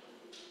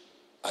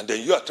 And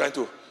then you're trying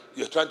to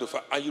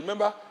fight. And you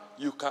remember,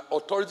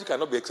 authority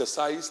cannot be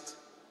exercised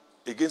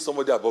against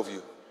somebody above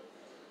you.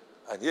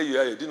 And here you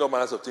are, you're doing all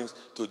manners of things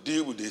to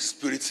deal with the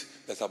spirit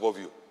that's above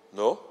you.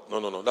 No.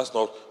 That's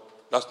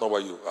not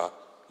where you are.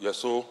 You're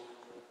so.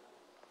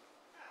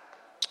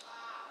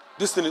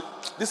 This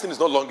thing is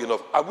not long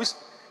enough. I wish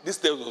this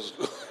thing was.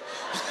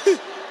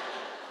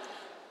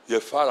 You're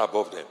far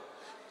above them.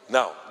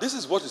 Now, this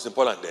is what is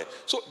important there.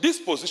 So this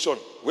position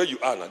where you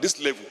are now,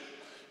 this level,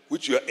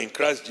 which you are in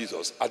Christ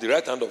Jesus, at the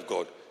right hand of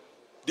God,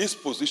 this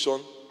position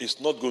is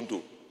not going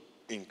to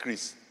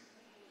increase.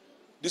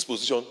 This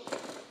position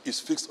is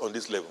fixed on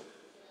this level.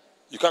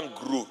 You can't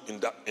grow in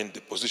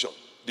the position.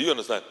 Do you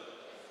understand?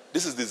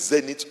 This is the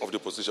zenith of the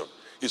position.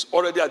 It's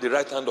already at the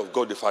right hand of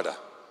God the Father.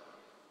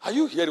 Are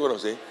you hearing what I'm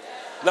saying?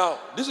 Now,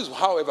 this is,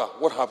 however,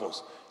 what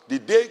happens. The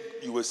day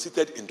you were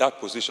seated in that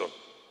position,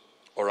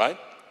 all right,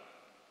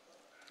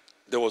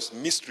 there was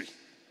mystery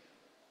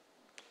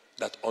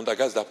that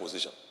undergies that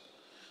position.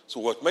 So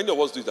what many of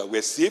us do is that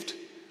we're saved,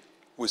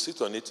 we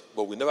sit on it,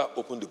 but we never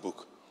open the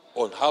book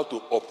on how to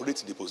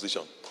operate the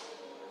position.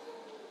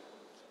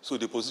 So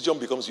the position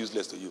becomes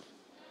useless to you.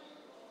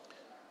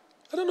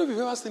 I don't know if you've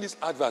ever seen this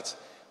advert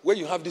where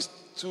you have these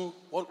two,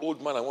 one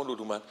old man and one old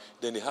woman,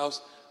 they're in the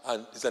house,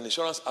 and it's an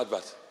insurance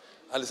advert.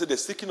 And they say they're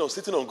sitting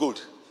on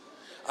gold.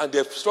 And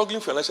they're struggling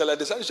financially. And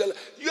they say,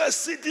 you are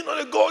sitting on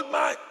a gold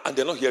mine. And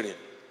they're not hearing.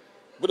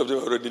 Both of them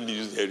already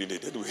using hearing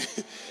aid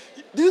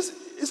anyway.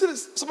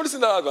 Somebody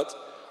seen that advert?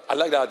 I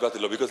like that advert a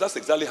lot because that's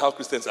exactly how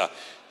Christians are.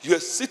 You are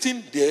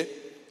sitting there,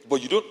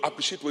 but you don't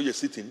appreciate where you're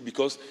sitting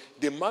because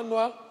the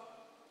manual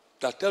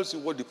that tells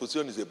you what the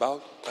position is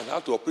about and how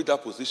to operate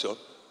that position,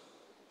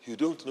 you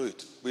don't know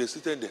it, but you're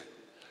sitting there.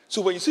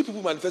 So when you see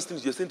people manifesting,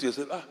 you're saying to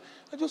yourself,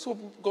 I just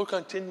hope God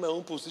can change my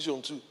own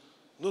position too.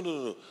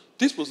 No.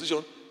 This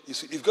position,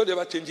 if God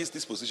ever changes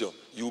this position,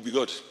 you will be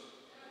God.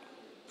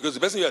 Because the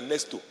person you are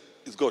next to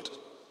is God.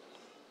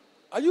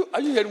 Are you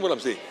hearing what I'm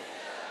saying?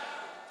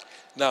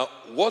 Now,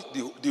 what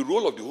the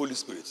role of the Holy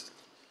Spirit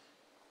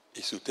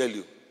is to tell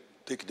you,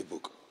 take the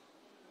book.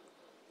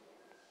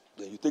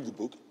 Then you take the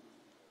book.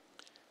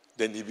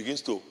 Then he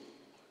begins to,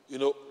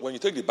 when you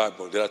take the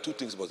Bible, there are two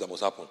things that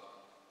must happen.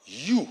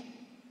 You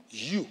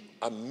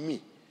and me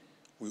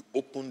will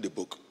open the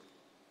book.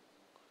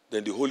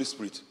 Then the Holy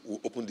Spirit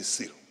will open the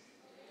seal.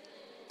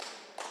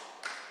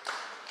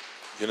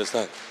 You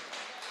understand?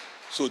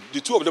 So the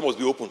two of them must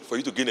be open for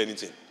you to gain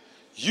anything.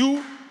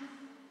 You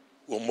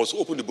must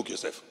open the book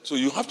yourself. So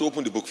you have to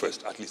open the book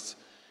first, at least.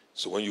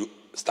 So when you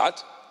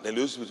start, then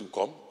the Holy Spirit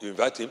will come, you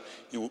invite him,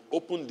 he will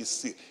open the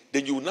seal.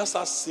 Then you will now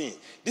start seeing.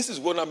 This is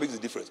what now makes the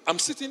difference. I'm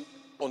sitting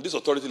on this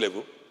authority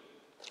level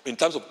in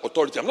terms of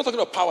authority. I'm not talking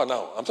of power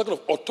now. I'm talking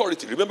of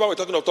authority. Remember we're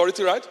talking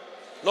authority, right?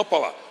 Not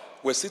power.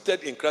 We're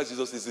seated in Christ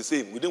Jesus. It's the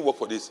same. We didn't work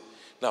for this.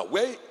 Now,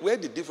 where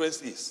the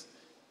difference is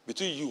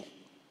between you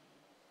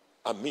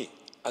and me,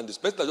 and this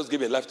person that just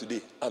gave me life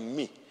today, and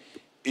me,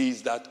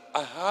 is that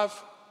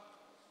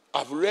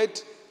I've read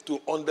to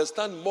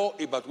understand more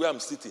about where I'm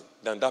sitting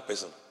than that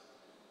person.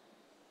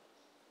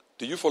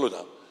 Do you follow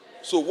now?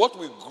 So what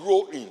we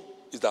grow in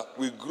is that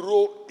we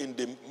grow in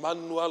the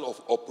manual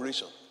of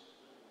operation.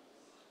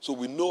 So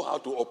we know how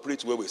to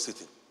operate where we're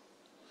sitting.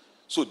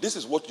 So this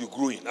is what you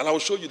grow in. And I will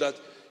show you that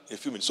in a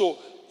few minutes. So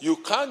you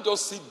can't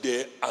just sit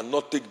there and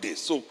not take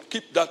this. So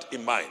keep that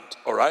in mind,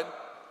 all right?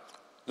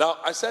 Now,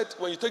 I said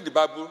when you take the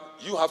Bible,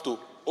 you have to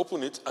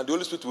open it and the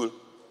Holy Spirit will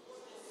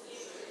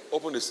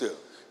open the seal.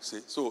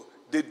 See? So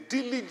the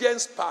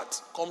diligence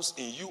part comes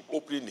in you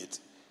opening it.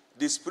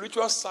 The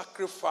spiritual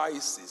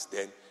sacrifices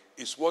then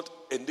is what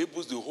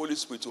enables the Holy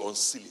Spirit to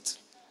unseal it.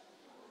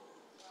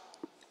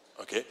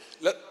 Okay?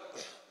 Let's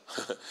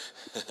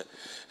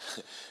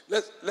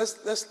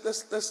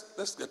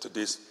get to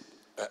this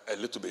a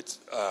little bit.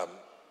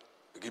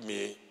 Give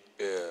me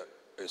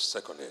a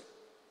second here.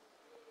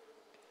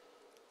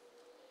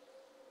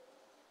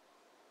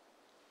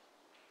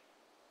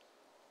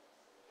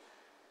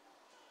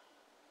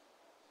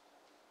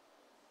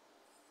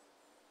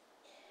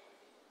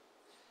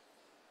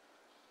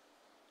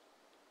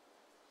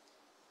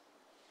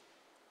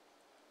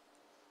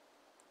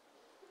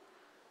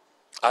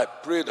 I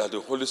pray that the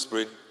Holy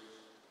Spirit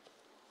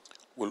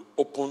will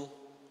open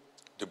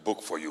the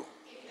book for you.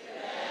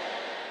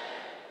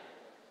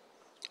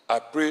 I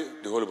pray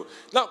the Holy Book.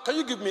 Now, can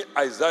you give me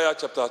Isaiah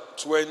chapter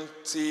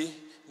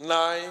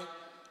 29,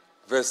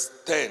 verse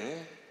 10,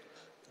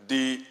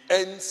 the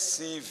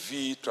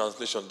NCV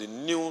translation, the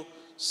New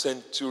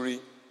Century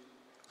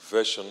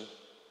Version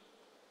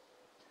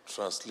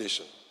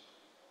translation.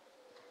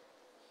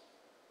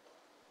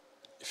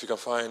 If you can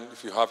find,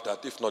 if you have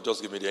that, if not,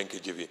 just give me the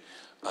NKJV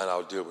and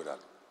I'll deal with that.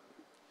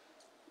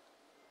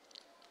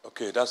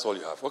 Okay, that's all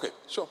you have. Okay,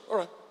 sure, all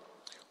right.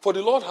 For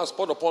the Lord has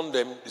poured upon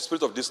them the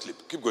spirit of this sleep.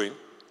 Keep going.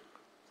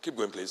 Keep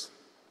going, please.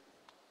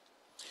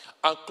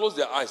 And close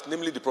their eyes,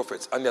 namely the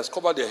prophets, and he has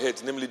covered their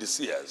heads, namely the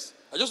seers.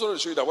 I just wanted to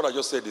show you that what I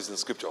just said is in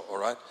scripture, all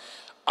right?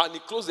 And he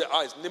closed their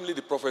eyes, namely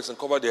the prophets, and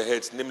covered their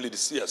heads, namely the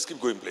seers. Keep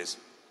going, please.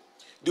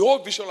 The whole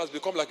vision has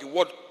become like a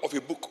word of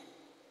a book.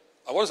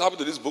 And what has happened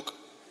to this book?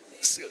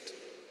 Sealed.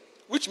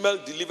 Which Mel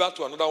delivered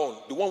to another one,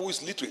 the one who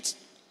is literate.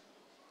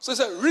 So he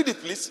said, read it,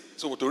 please.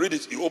 So to read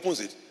it, he opens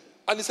it.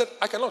 And he said,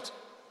 I cannot.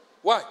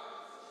 Why?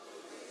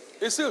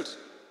 It's sealed.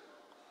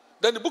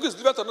 Then the book is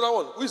delivered to another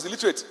one who is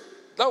illiterate.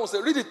 That one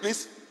said, read it,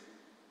 please.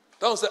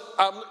 That one said,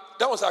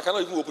 I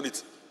cannot even open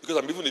it because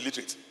I'm even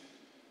illiterate.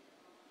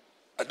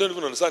 I don't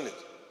even understand it.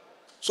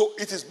 So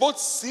it is both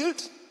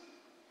sealed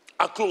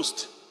and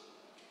closed.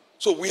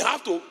 So we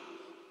have to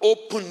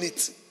open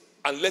it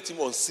and let him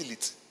unseal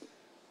it.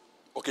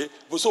 Okay?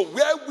 But so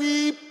where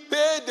we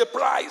pay the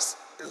price,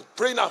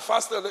 praying and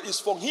fasting, is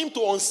for him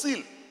to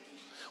unseal.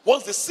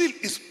 Once the seal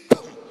is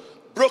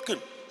broken,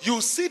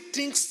 you see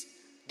things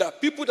that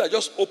people that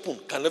just open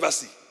can never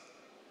see.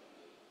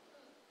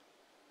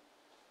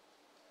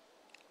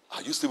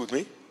 Are you still with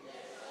me?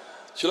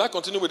 Yes, shall I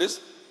continue with this?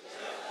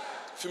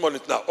 Yes, a few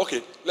minutes now.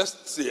 Okay,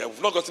 let's see.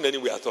 We've not gotten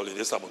anywhere at all in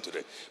this sermon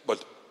today.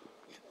 But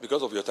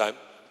because of your time,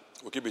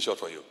 we'll keep it short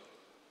for you.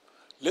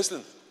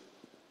 Listen,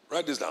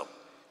 write this down.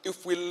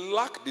 If we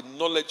lack the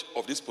knowledge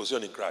of this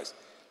position in Christ,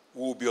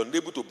 we will be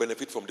unable to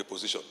benefit from the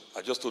position.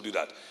 I just told you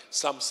that.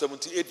 Psalm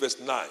 78 verse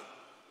 9.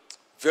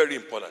 Very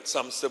important.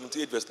 Psalm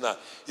 78 verse 9.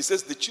 It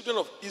says, the children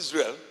of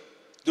Israel,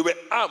 they were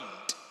armed.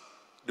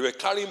 They were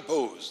carrying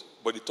bows,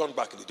 but they turned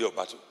back in the day of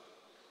battle.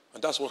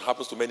 And that's what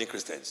happens to many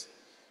Christians.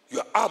 You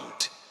are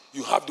armed.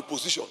 You have the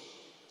position.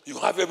 You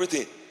have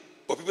everything.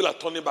 But people are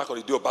turning back on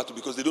the day of battle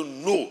because they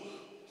don't know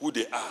who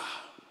they are.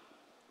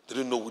 They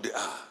don't know who they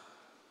are.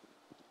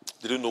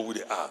 They don't know who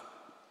they are.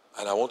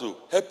 And I want to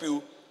help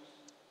you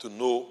to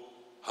know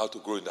how to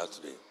grow in that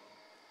today.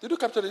 Did you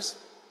capture this?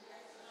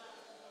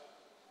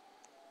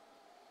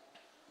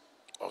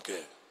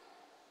 Okay.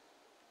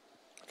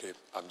 Okay,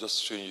 I'm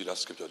just showing you that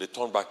scripture. They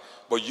turn back,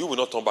 but you will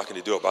not turn back in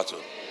the day of battle.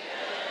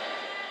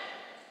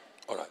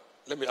 All right,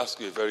 let me ask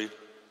you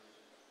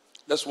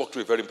let's walk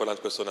through a very important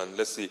question and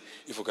let's see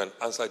if we can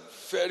answer it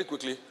very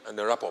quickly and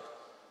then wrap up.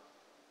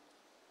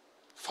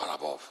 Far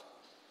above.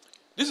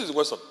 This is the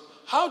question.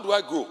 How do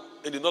I grow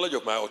in the knowledge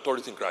of my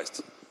authority in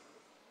Christ?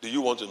 Do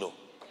you want to know?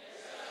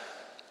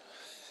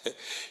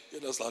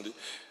 You're not sounding.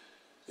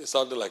 It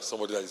sounded like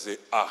somebody that say,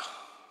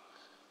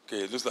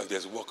 okay, it looks like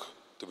there's work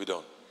to be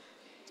done.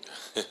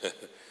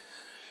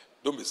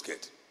 Don't be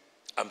scared.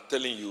 I'm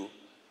telling you,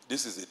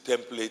 this is a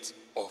template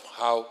of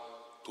how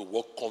to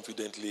walk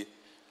confidently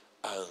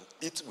and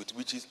eat with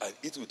witches and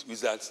eat with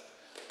wizards.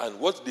 And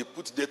what they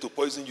put there to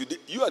poison you,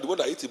 you are the one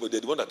that eat it, but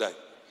they're the one that die.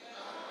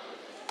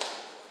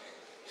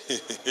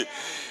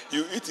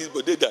 You eat it,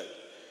 but they die.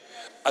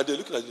 And they're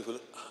looking at you,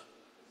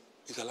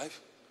 it's alive?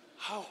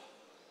 How?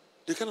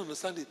 They can't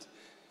understand it.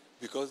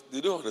 Because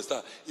they don't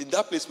understand. In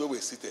that place where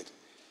we're seated,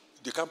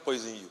 they can't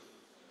poison you.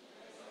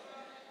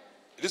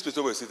 In this place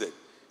where we're seated,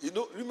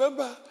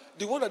 remember,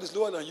 the one that is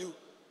lower than you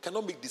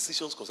cannot make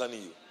decisions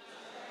concerning you.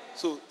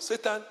 So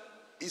Satan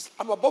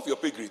I'm above your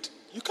pay grade.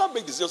 You can't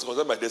make decisions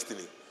concerning my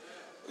destiny.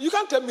 You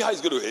can't tell me how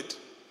it's going to end.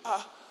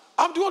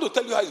 I'm the one to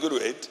tell you how it's going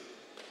to end.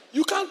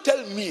 You can't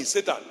tell me,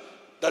 Satan,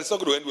 that it's not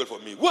going to end well for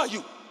me. Who are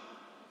you?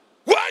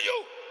 Who are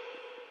you?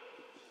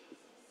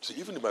 See,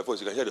 even in my voice,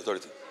 you can hear the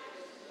authority.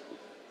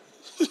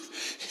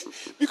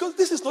 Because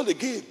this is not a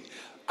game.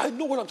 I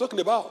know what I'm talking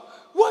about.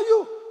 Who are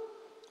you?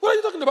 What are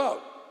you talking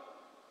about?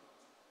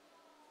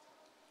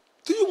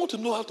 Do you want to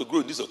know how to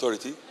grow in this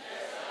authority? Yes,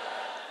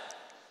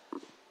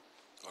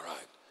 all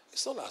right.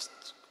 It's not as,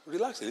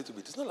 relax a little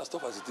bit. It's not as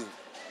tough as you think.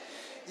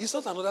 It's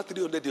not another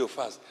 300 day of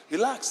fast.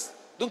 Relax.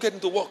 Don't get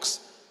into works.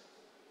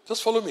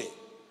 Just follow me.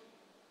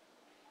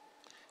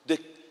 The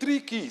 3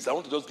 keys, I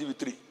want to just give you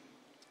 3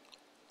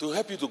 to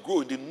help you to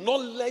grow in the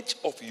knowledge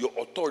of your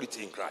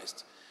authority in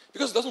Christ.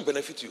 Because it doesn't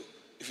benefit you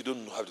if you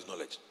don't have the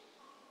knowledge.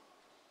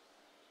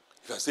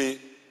 If I say,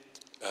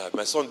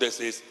 my son there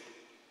says,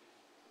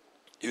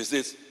 if he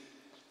says,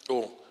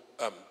 I'm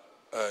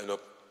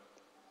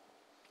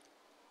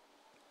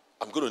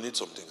going to need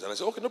some things. And I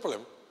say, okay, no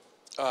problem.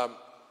 I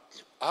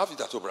have it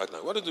at home right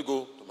now. Why don't you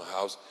go to my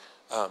house,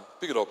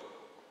 pick it up.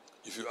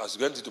 As you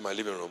get into my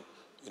living room,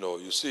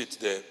 you see it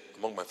there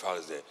among my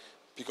files there.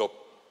 Pick up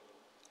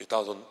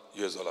 $1,000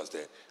 US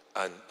there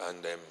and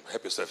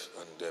help yourself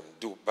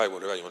and buy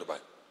whatever you want to buy.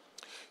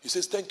 He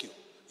says, thank you.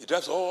 He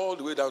drives all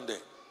the way down there.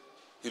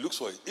 He looks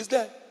for it. It's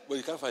there, but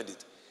you can't find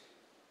it.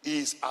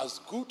 It's as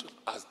good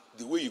as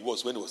the way it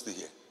was when it was still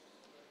here.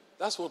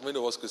 That's what many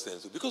of us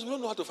Christians do, because we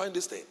don't know how to find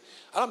this thing.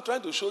 And I'm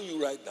trying to show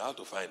you right now how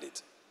to find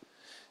it.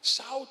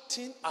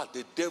 Shouting at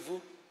the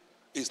devil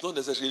is not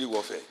necessarily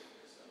warfare.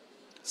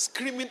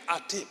 Screaming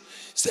at him,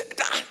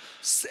 Satan,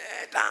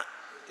 Satan.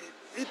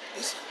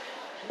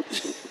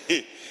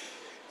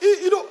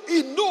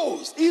 He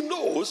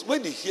knows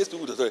when he hears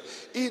people say,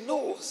 he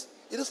knows.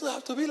 It doesn't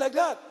have to be like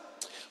that.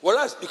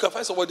 Whereas you can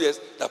find somebody else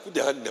that put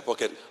their hand in their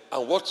pocket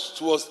and walks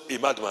towards a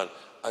madman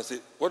and say,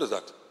 what is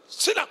that?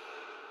 Sit down.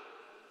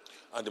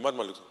 And the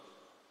madman looks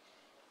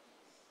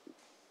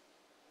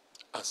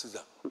and sits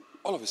down.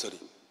 All of a sudden.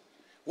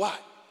 Why?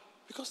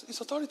 Because it's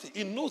authority.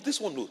 He knows,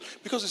 this one knows.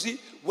 Because you see,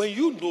 when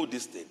you know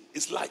this thing,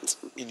 it's light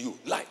in you,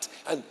 light.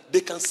 And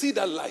they can see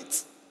that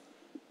light.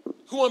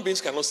 Human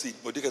beings cannot see it,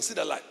 but they can see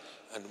that light.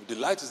 And the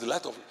light is the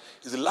light of,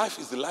 is the life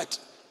is the light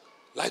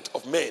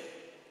of men.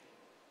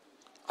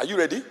 Are you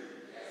ready? Yes,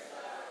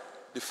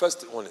 the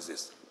first one is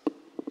this.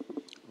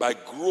 By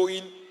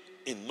growing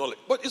in knowledge.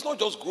 But it's not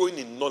just growing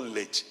in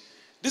knowledge.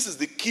 This is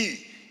the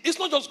key. It's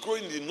not just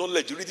growing in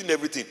knowledge, reading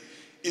everything.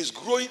 It's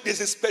growing.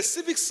 There's a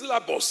specific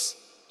syllabus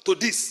to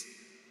this.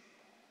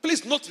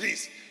 Please note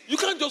this. You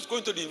can't just go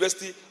into the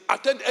university,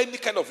 attend any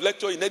kind of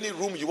lecture in any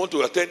room you want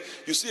to attend.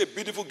 You see a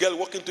beautiful girl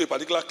walking to a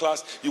particular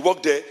class. You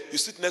walk there. You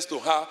sit next to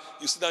her.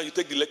 You sit down. You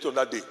take the lecture on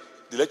that day.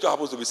 The lecture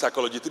happens to be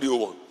Psychology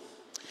 301.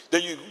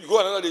 Then you go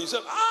another day. You say,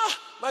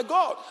 my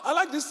God, I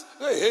like this.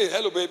 Hey,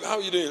 hello, baby. How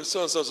are you doing?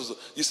 So.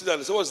 You sit down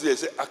and say, what's there? You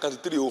say,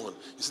 Akinsiku 301.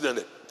 You sit down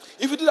there.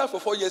 If you do that for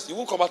 4 years, you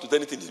won't come out with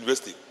anything in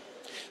university.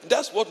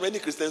 That's what many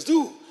Christians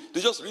do. They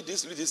just read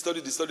this,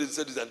 study this,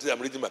 until I'm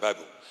reading my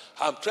Bible.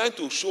 I'm trying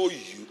to show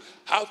you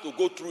how to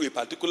go through a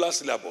particular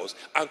syllabus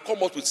and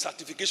come up with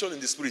certification in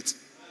the spirit.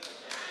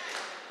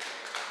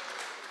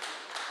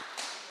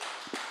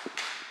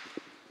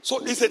 So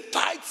it's a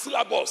tight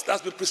syllabus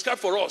that's been prescribed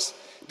for us.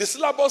 The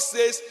syllabus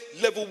says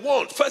level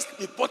 1. First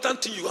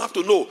important thing you have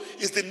to know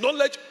is the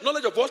knowledge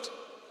of what?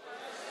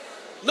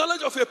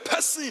 Knowledge of a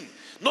person.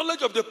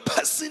 Knowledge of the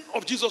person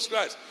of Jesus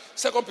Christ.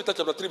 2 Peter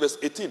chapter 3 verse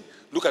 18.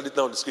 Look at it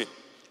now on the screen.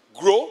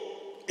 Grow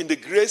in the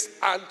grace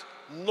and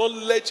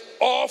knowledge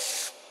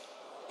of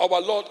our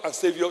Lord and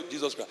Savior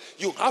Jesus Christ.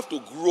 You have to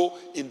grow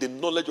in the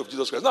knowledge of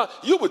Jesus Christ. Now,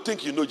 you would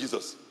think you know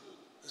Jesus.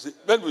 See,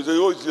 when we say,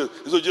 oh,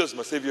 Jesus is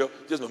my Savior,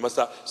 Jesus is my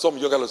Master. Some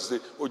yoga will say,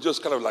 oh, Jesus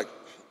kind of like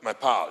my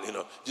pal,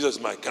 Jesus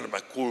is my kind of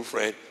my cool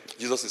friend.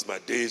 Jesus is my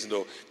days,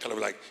 kind of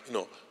like,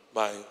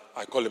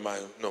 I call him my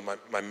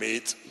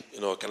mate,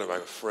 kind of my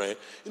friend.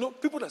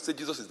 People that say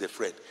Jesus is their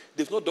friend,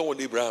 they've not done what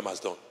Abraham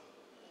has done.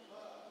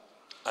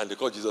 And they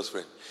call Jesus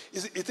friend. You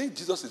think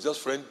Jesus is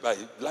just friend by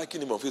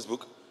liking him on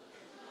Facebook?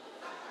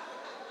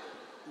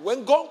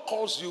 When God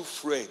calls you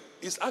friend,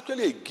 it's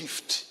actually a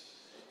gift.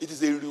 It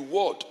is a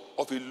reward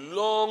of a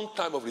long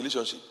time of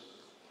relationship.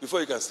 Before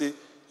you can say,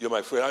 you're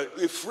my friend.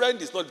 A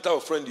friend is not the type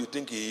of friend you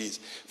think he is.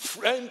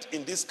 Friend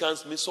in this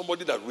case means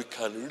somebody that we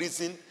can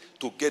reason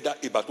together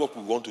about what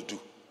we want to do.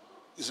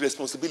 It's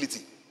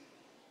responsibility.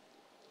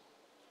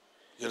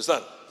 You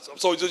understand?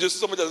 So just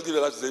somebody doesn't give a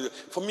life to say,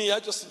 for me,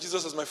 I just see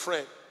Jesus as my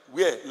friend.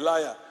 Where?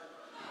 Liar.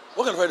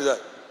 What kind of friend is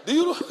that? Do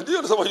you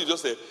understand what you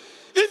just said?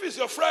 If it's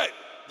your friend,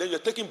 then you're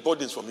taking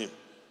burdens from him.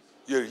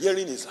 You're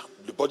hearing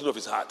the burden of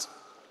his heart.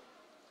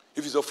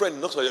 If it's your friend,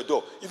 knocks on your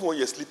door, even when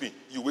you're sleeping,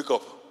 you wake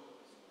up.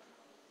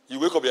 You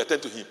wake up, you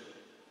attend to him.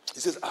 He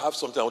says, I have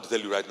something I want to tell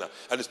you right now.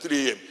 And it's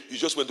 3 a.m. You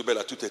just went to bed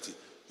at 2:30.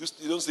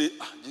 You don't say,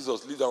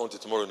 Jesus, leave that until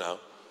tomorrow now.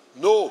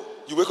 No.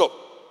 You wake up.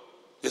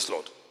 Yes,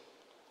 Lord.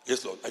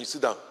 Yes, Lord. And you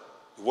sit down.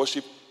 You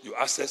worship. You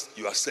access.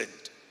 You ascend.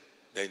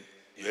 Then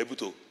you're able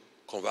to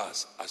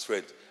converse as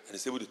friends. And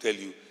he's able to tell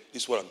you,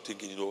 this is what I'm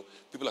thinking.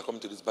 People are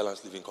coming to this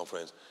Balanced Living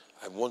Conference.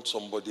 I want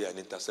somebody, an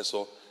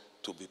intercessor,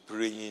 to be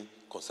praying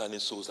concerning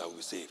souls that will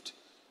be saved.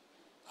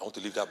 I want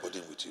to leave that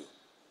burden with you.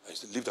 I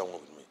used to leave that one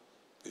with me.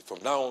 From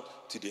now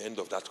to the end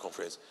of that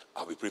conference,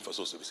 I'll be praying for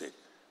souls to be saved.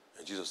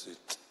 And Jesus said,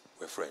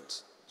 we're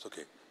friends. It's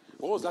okay.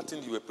 What was that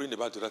thing you were praying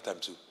about at that time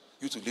too?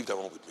 You to leave that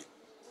one with me.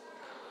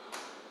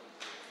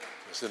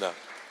 You see now,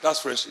 that's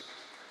friendship.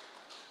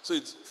 So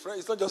it's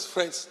not just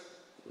friends.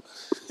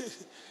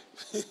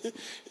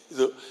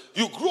 So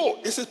you grow.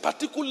 It's a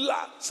particular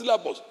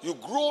syllabus. You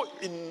grow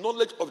in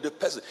knowledge of the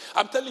person.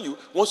 I'm telling you,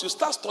 once you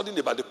start studying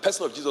about the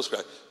person of Jesus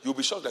Christ, you'll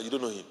be shocked that you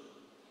don't know him.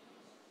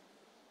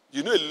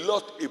 You know a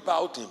lot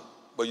about him,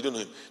 but you don't know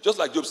him. Just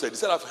like Job said, he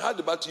said, I've heard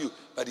about you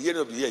by the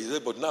hearing of the ear. He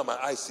said, but now my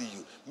eyes see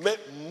you.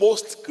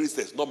 Most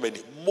Christians, not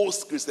many,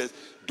 most Christians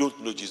don't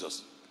know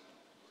Jesus.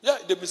 Yeah,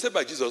 they've been saved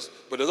by Jesus,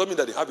 but it doesn't mean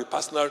that they have a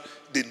personal,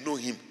 they know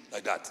him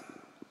like that.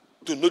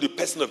 To know the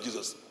person of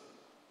Jesus.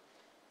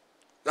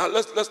 Now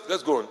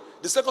let's go on.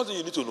 The second thing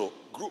you need to know,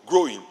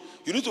 growing.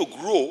 You need to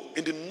grow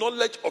in the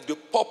knowledge of the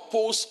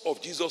purpose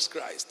of Jesus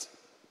Christ.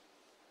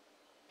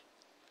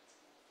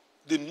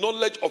 The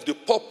knowledge of the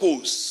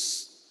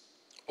purpose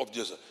of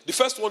Jesus. The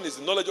first one is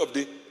the knowledge of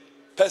the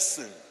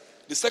person.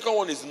 The second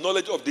one is the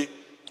knowledge of the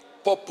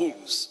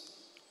purpose.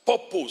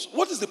 Purpose.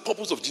 What is the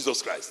purpose of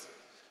Jesus Christ?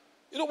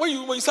 You know, when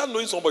you start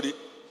knowing somebody,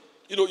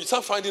 you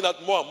start finding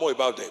out more and more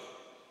about them.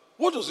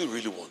 What does he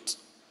really want?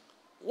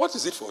 What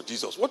is it for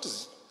Jesus? What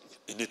is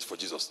in it for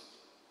Jesus?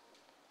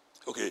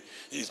 Okay,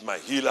 he's my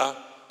healer.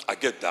 I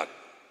get that.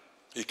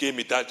 He came,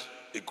 he died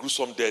a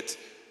gruesome death,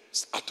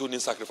 atoning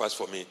sacrifice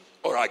for me.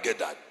 Or I get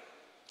that.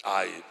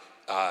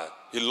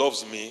 He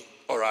loves me.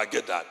 Or I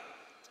get that.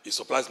 He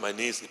supplies my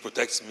needs. He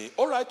protects me.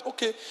 All right,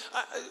 okay.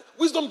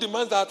 Wisdom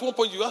demands that at one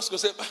point you ask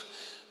yourself,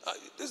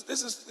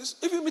 this.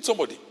 If you meet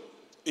somebody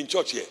in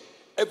church here,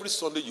 every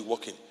Sunday you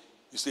walk in,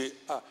 you say,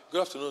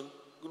 good afternoon,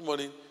 good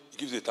morning. He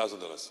gives you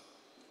 $1,000.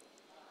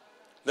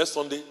 Next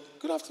Sunday,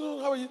 good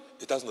afternoon, how are you?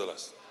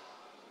 $1,000.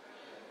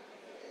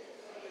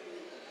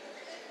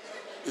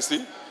 You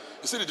see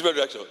the different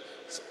reaction.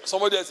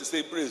 Somebody else is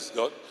saying, praise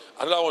God.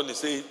 Another one is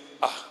saying,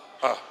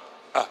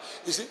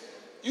 You see,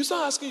 you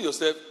start asking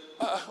yourself,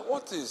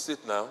 what is it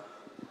now?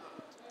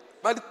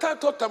 By the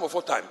third time or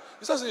fourth time,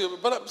 you start saying,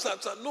 but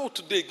no,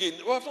 today again,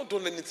 well, I've not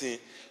done anything.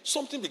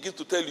 Something begins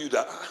to tell you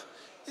that,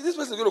 is this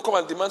person going to come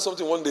and demand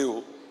something one day?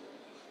 Oh?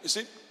 You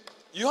see,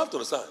 you have to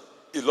understand,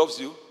 he loves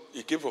you,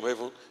 he came from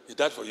heaven, he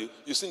died for you,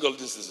 you sing all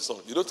this as a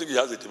song. You don't think he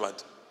has a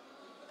demand.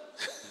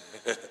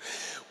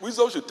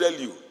 Wisdom should tell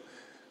you,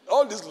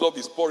 all this love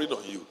is pouring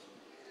on you.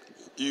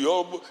 You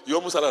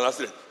almost had an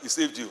accident, he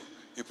saved you,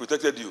 he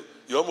protected you,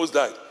 you almost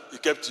died, he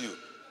kept you.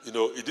 He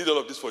did all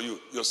of this for you,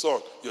 your son,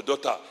 your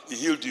daughter, he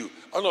healed you.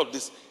 All of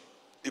this,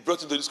 he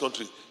brought you to this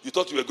country. You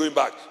thought you were going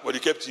back, but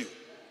he kept you.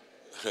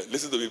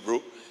 Listen to me,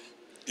 bro.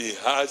 He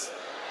has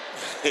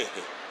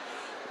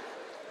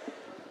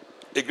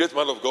a great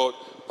man of God,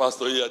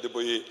 Pastor Wale and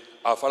Tope,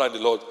 our father in the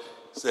Lord,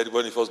 said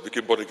when he first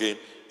became born again,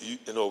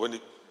 when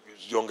he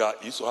was younger,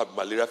 he used to have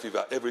malaria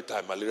fever every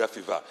time, malaria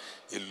fever,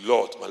 a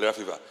lot, malaria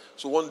fever.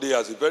 So one day,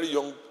 as a very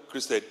young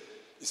Christian,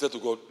 he said to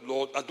God,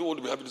 Lord, I don't want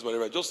to be having this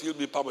malaria. Just heal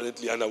me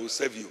permanently and I will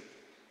serve you.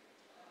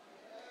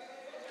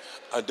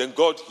 And then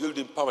God healed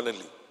him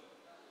permanently.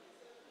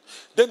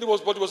 Then he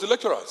was a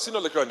lecturer,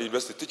 senior lecturer in the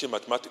university, teaching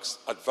mathematics,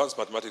 advanced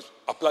mathematics,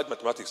 applied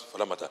mathematics for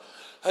that matter.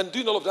 And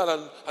doing all of that,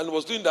 and he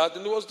was doing that,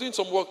 and he was doing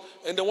some work.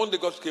 And then one day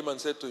God came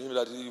and said to him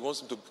that he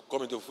wants him to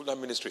come into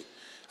full-time ministry.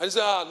 And he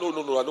said, no,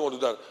 I don't want to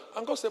do that.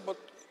 And God said, but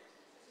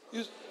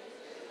you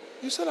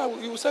said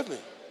you will serve me.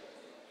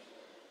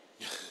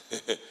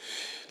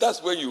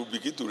 That's when you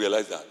begin to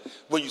realize that.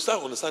 When you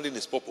start understanding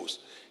his purpose,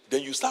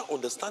 then you start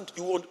understanding,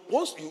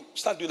 once you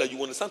start doing that, you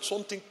understand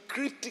something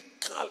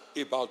critical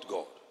about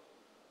God.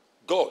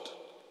 God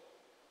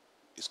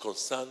is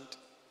concerned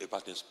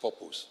about his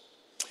purpose.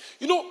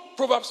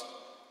 Proverbs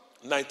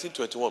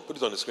 19:21, put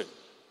it on the screen.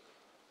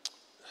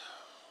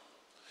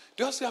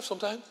 Do you still have some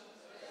time?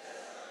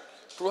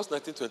 Yes. Proverbs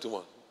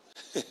 19:21.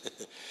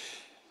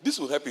 This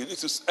will help you.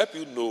 This will help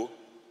you know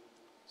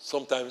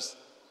sometimes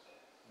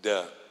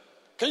there.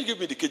 Can you give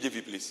me the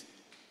KJV, please?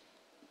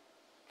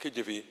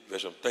 KJV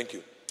version. Thank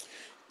you.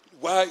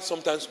 Why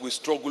sometimes we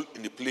struggle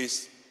in the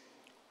place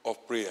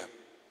of prayer.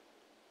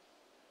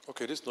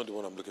 Okay, this is not the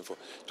one I'm looking for.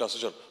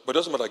 Translation. But it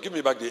doesn't matter. Give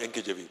me back the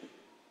NKJV.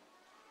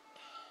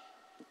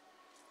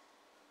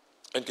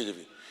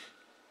 NKJV.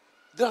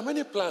 There are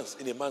many plans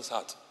in a man's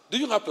heart. Do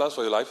you have plans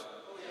for your life?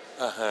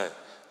 Oh, yes.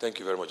 Thank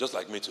you very much. Just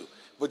like me too.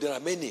 But there are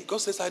many.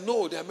 God says, I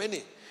know there are many.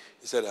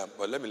 He said,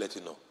 but let me let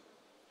you know.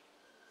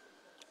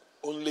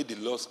 Only the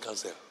Lord's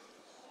counsel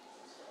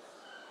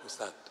will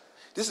stand.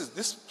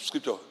 This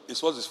scripture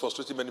is what is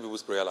frustrating many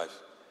people's prayer life.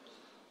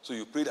 So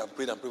you prayed and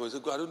prayed and prayed. You say,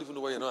 God, I don't even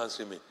know why you're not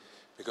answering me.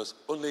 Because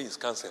only his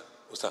counsel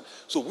will stand.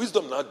 So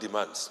wisdom now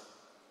demands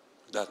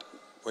that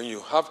when you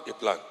have a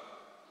plan,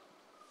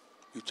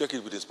 you check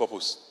it with his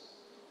purpose.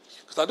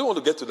 Because I don't want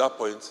to get to that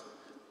point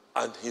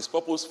and his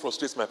purpose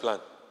frustrates my plan.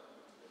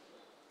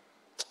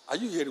 Are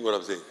you hearing what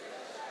I'm saying?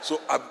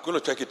 So I'm going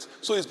to check it.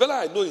 So it's better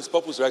I know his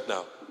purpose right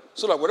now.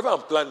 So that whatever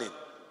I'm planning,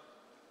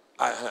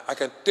 I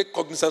can take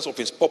cognizance of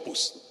his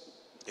purpose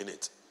in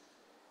it.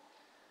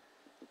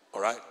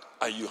 All right?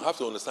 And you have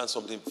to understand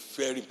something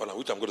very important,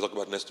 which I'm going to talk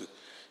about next week.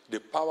 The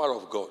power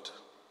of God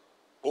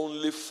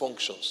only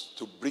functions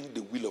to bring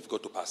the will of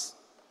God to pass.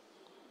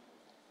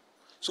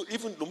 So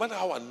even no matter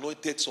how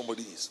anointed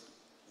somebody is,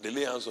 they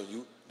lay hands on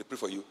you, they pray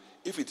for you.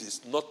 If it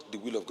is not the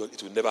will of God,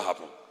 it will never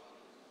happen.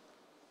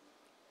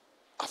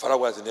 Our Father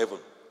who is in heaven,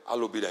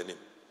 hallowed be thy name.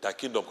 Thy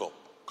kingdom come.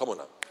 Come on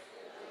now.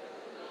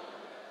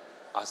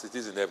 As it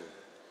is in heaven.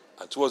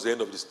 And towards the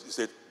end of this, he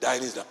said,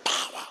 thine is the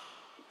power.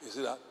 You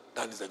see that?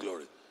 Thine is the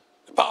glory.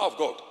 The power of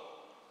God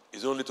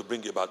is only to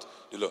bring about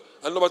the Lord.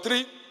 And number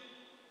 3,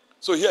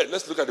 so here,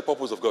 let's look at the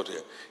purpose of God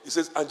here. He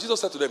says, and Jesus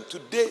said to them,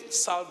 today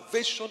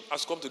salvation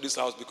has come to this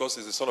house because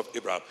he's the son of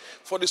Abraham.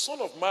 For the Son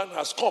of Man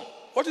has come.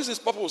 What is his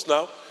purpose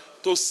now?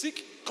 To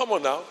seek, come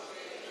on now.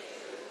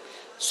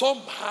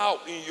 Somehow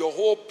in your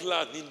whole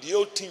plan, in the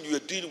whole thing you are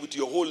doing with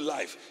your whole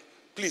life,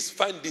 please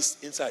find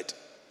this inside.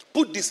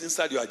 Put this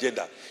inside your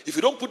agenda. If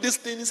you don't put this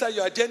thing inside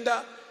your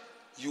agenda,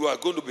 you are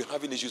going to be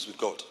having issues with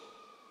God.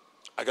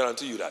 I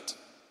guarantee you that.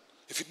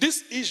 If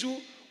this issue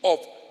of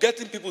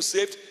getting people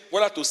saved,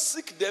 whether to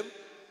seek them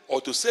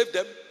or to save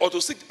them or to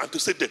seek and to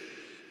save them,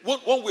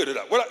 one way or the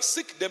other. Whether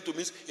seek them to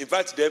means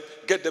invite them,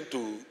 get them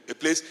to a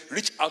place,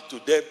 reach out to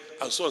them,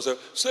 and so on and so on.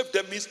 Save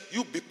them means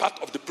you be part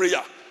of the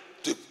prayer,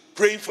 to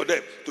praying for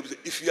them.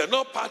 If you are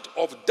not part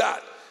of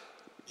that,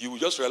 you will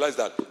just realize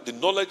that the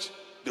knowledge,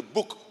 the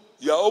book,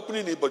 you are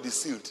opening it but it's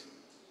sealed.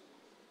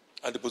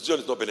 And the position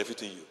is not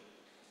benefiting you.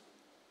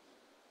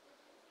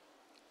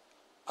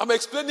 I'm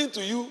explaining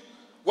to you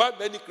why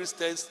many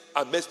Christians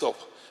are messed up.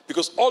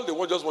 Because all they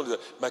just want is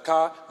my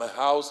car, my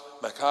house,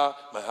 my car,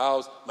 my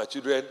house, my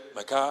children,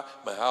 my car,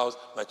 my house,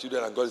 my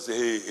children. And God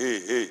say,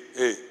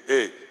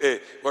 hey,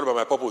 what about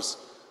my purpose?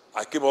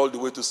 I came all the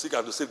way to seek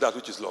and to save that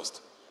which is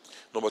lost.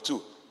 Number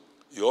 2,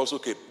 you also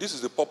came. This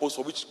is the purpose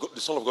for which the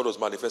Son of God was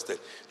manifested,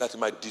 that he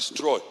might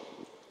destroy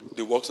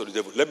the works of the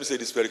devil. Let me say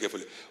this very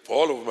carefully. For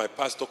all of my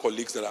pastor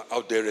colleagues that are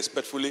out there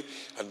respectfully,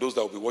 and those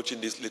that will be watching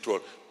this later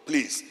on,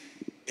 please,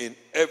 in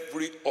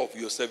every of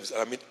your service,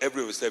 and I mean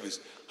every of your service,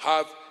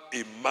 have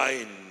a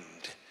mind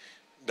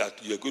that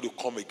you're going to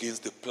come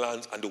against the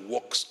plans and the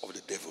works of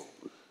the devil.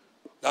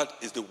 That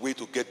is the way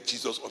to get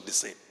Jesus on the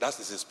scene. That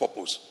is his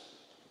purpose.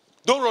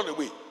 Don't run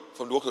away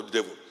from the works of the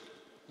devil.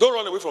 Don't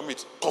run away from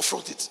it.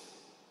 Confront it.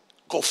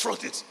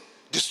 Confront it.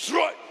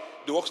 Destroy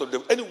the works of the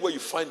devil. Anywhere you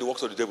find the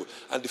works of the devil.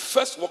 And the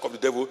first work of the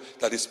devil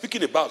that is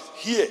speaking about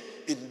here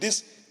in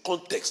this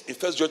context, in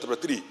 1 John chapter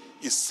 3,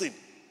 is sin.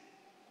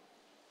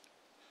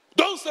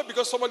 Don't say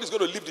because somebody is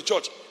going to leave the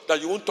church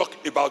that you won't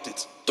talk about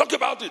it. Talk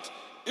about it.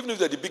 Even if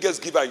they're the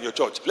biggest giver in your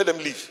church, let them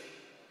leave.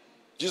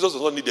 Jesus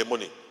does not need their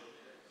money.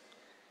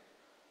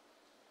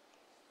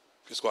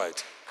 It's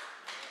quiet.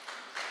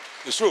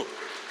 It's true.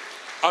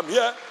 I'm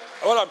here.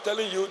 What I'm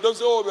telling you, don't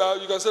say, oh, well,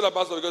 you can say that,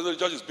 pastor, because the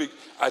church is big.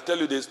 I tell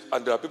you this,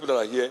 and there are people that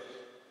are here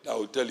that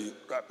will tell you,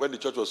 when the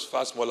church was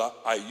far smaller,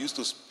 I used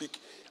to speak.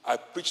 I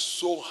preached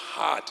so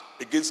hard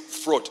against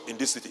fraud in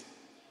this city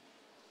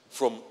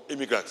from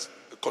immigrants,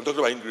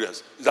 conducted by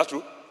immigrants. Is that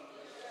true?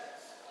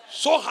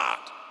 So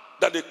hard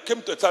that they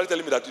came to start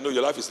telling me that,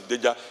 your life is in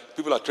danger.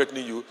 People are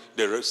threatening you.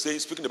 They're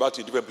speaking about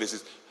you in different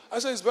places. I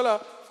said, it's better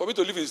for me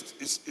to live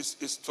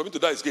for me to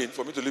die is gain.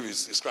 For me to live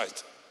is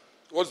Christ.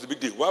 What's the big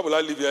deal? Why will I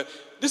live here?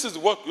 This is the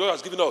work God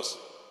has given us.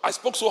 I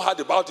spoke so hard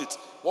about it.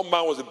 One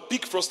man was a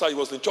big fraudster. He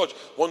was in church.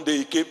 One day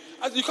he came.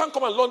 I said, you can't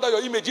come and launder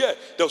your image here.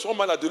 There was one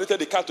man that donated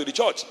the car to the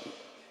church.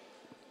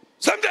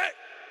 Same day,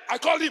 I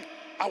called him.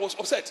 I was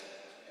upset.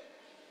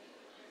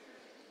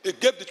 He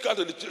gave the car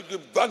to the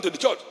van to the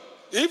church.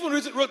 He even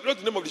wrote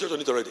the name of the church on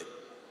it already.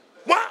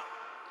 What?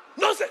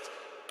 Nonsense.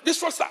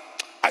 This fraudster.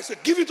 I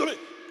said, give it to me.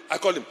 I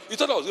called him. He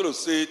thought I was going to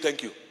say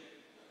thank you.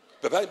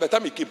 But by the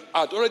time he came,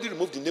 I had already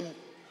removed the name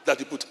that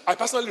he put. I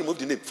personally removed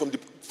the name from the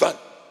van.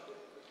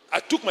 I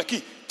took my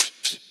key.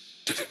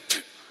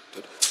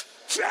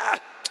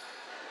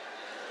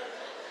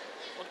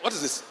 What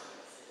is this?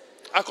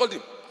 I called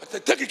him. I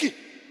said, take a key.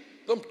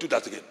 Don't do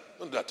that again.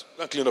 Don't do that.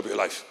 Don't clean up your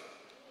life.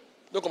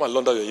 Don't come and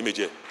launder your image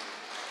here.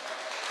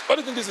 What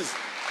do you think this is?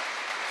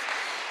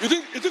 You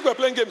think we're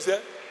playing games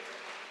here?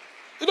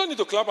 You don't need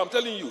to clap, I'm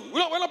telling you. We're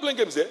not playing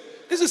games here.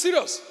 This is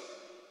serious.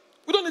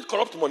 We don't need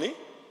corrupt money.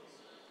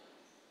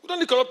 We don't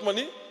need corrupt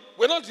money.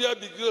 We're not here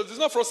because it's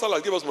not fraudsters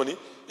that give us money.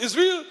 It's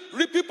real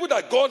people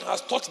that God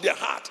has touched their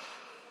heart.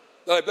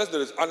 That I bless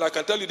them. And I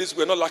can tell you this,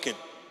 we're not lacking.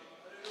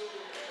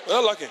 We're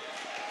not lacking.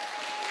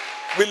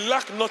 We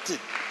lack nothing.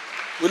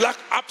 We lack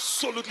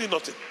absolutely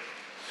nothing.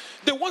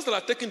 The ones that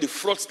are taking the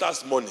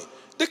fraudsters' money,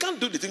 they can't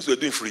do the things we're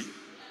doing free.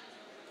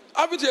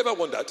 Haven't you ever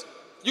wondered?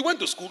 You went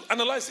to school,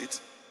 analyze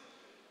it.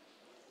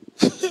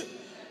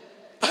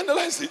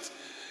 Analyze it.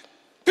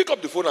 Pick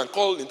up the phone and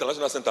call the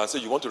International Center and say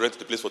you want to rent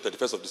the place for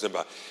 31st of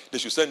December. They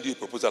should send you a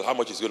proposal how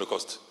much it's going to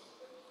cost.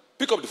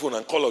 Pick up the phone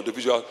and call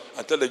audiovisual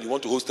and tell them you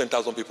want to host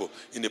 10,000 people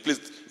in a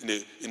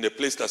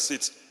place that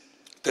seats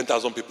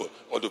 10,000 people.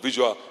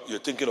 Audiovisual, you're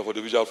thinking of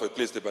audiovisual for a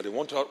place there, but they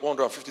want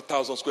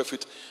 150,000 square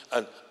feet,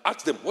 and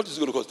ask them what is it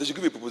going to cost. They should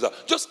give you a proposal.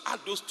 Just add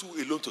those two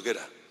alone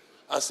together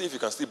and see if you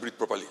can still breathe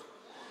properly.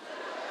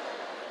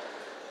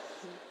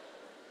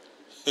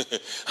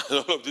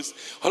 And all of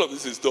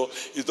this is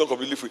done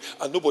completely free.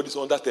 And nobody's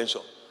under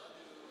tension.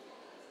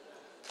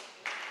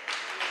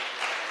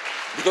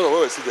 Because of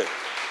what we see there.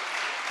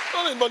 You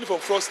don't need money from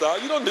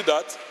fraudster. You don't need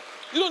that.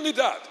 You don't need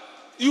that.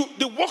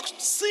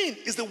 Sin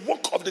is the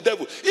work of the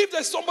devil. If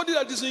there's somebody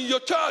that is in your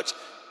church,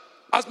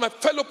 as my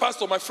fellow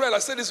pastor, my friend, I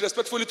say this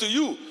respectfully to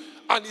you,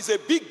 and he's a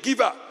big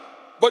giver,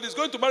 but he's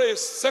going to marry a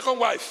second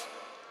wife,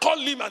 call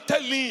him and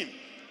tell him,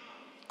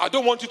 I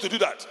don't want you to do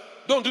that.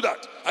 Don't do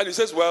that. And he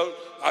says, well,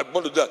 I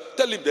want to do that.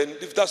 Tell him then,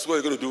 if that's what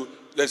you're going to do,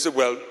 then say,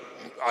 well,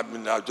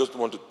 I just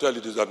want to tell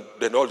you this, and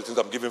then all the things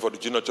I'm giving for the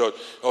junior church,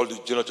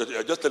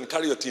 just tell him,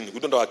 carry your thing. We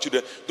don't know our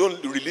children.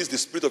 Don't release the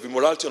spirit of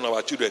immorality on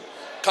our children.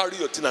 Carry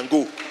your thing and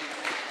go.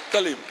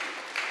 Tell him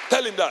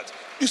that.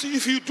 You see,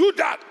 if you do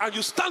that and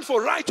you stand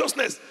for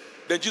righteousness,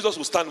 then Jesus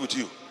will stand with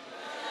you.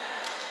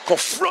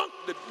 Confront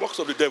the works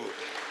of the devil.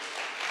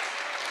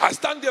 I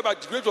stand there by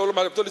the grace of God.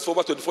 I've done this for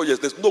over 24 years.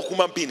 There's no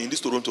human being in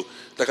this Toronto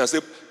that can say,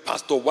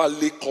 Pastor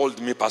Wale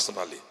called me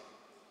personally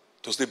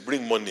to say,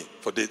 bring money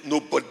for this.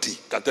 Nobody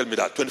can tell me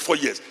that. 24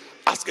 years.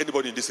 Ask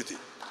anybody in this city.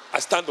 I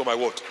stand on my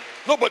word.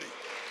 Nobody.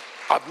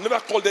 I've never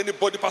called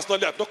anybody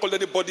personally. I've not called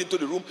anybody into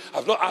the room.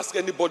 I've not asked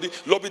anybody,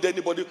 lobbied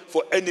anybody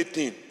for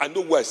anything. I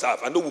know who I serve.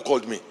 I know who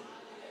called me.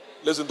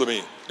 Listen to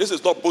me. This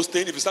is not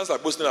boasting. If it sounds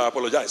like boasting, I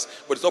apologize.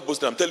 But it's not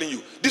boasting. I'm telling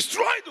you.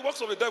 Destroy the works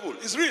of the devil.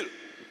 It's real.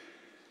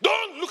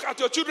 Don't look at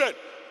your children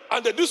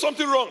and they do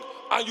something wrong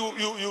and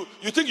you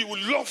think you will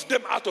love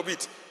them out of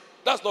it.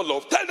 That's not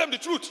love. Tell them the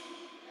truth.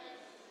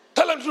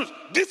 Tell them the truth.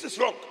 This is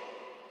wrong.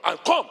 And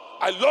come,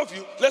 I love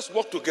you. Let's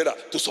work together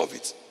to solve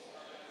it.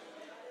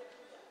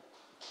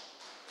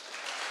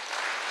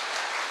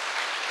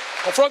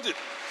 Confront it.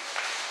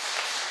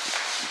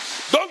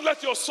 Don't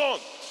let your son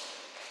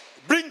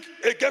bring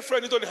a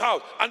girlfriend into the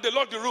house and they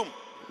lock the room.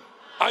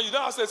 And you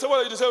now say,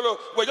 what are you saying?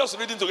 We're just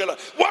reading together.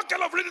 What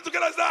kind of reading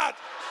together is that?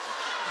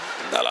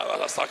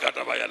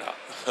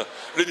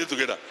 Reading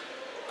together.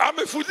 I'm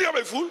a fool. I'm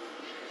a fool.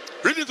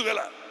 Reading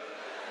together.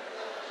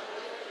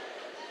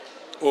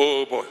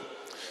 Oh boy,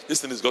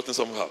 this thing is gotten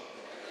somehow.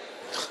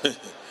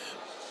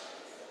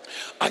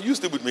 Are you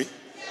still with me?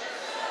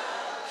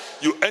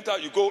 You enter,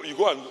 you go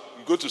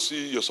to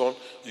see your son,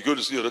 you go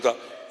to see your daughter,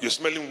 you're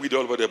smelling weed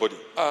all over their body.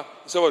 You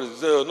say what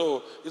is it?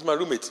 No, it's my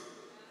roommate.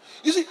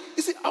 You see,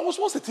 I was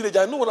once a teenager,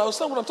 I know what I'm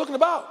talking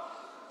about.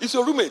 It's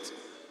your roommate.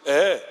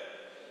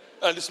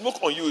 And the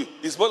smoke on you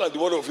is more than the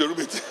one of your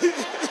roommate.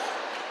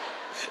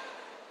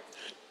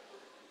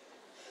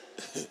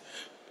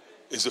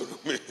 It's your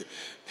roommate.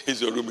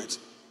 It's your roommate.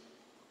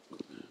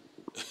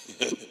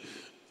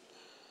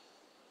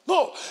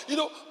 No,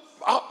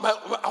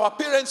 our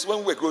parents, when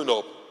we were growing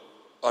up,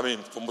 I mean,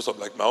 for most of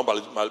my own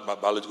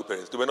biological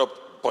parents, they were not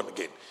born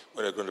again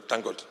when they were growing up.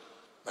 Thank God.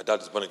 My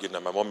dad is born again,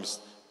 and my mom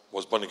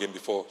was born again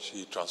before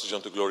she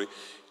transitioned to glory.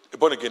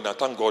 Born again, and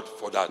thank God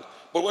for that.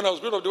 But when I was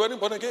growing up, they weren't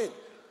born again.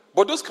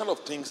 But those kind of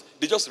things,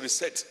 they just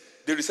reset.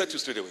 They reset you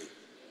straight away.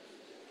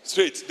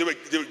 Straight.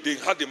 They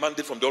had the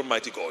mandate from the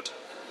Almighty God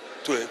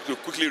to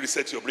quickly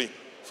reset your brain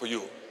for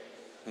you.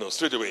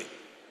 Straight away.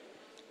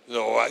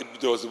 I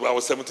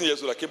was 17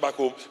 years old. I came back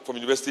home from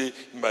university.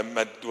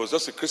 It was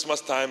just a Christmas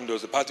time. There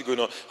was a party going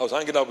on. I was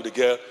hanging out with a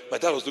girl. My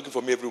dad was looking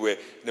for me everywhere.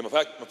 And then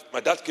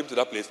my dad came to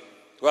that place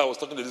where I was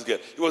talking to this girl.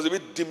 It was a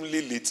bit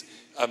dimly lit.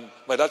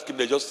 My dad came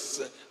there, just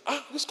said,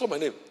 just call my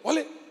name.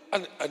 Wale.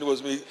 And it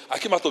was me. I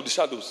came out of the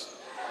shadows.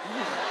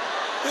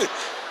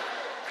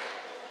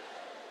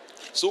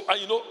 So,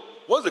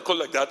 once they call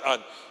like that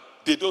and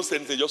they don't say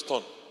anything, just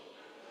turn.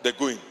 They're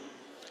going.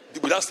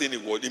 Without saying a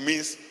word, it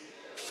means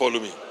follow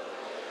me.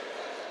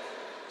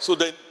 So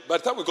then, by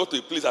the time we got to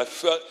a place,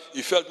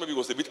 he felt maybe it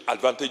was a bit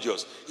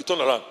advantageous. He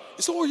turned around.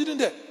 He said, "Oh, you didn't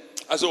there?"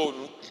 I said,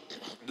 "Oh,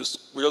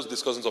 we're just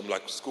discussing some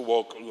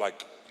schoolwork.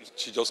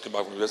 She just came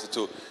back from university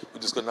too. We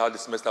discussed how the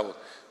semester was."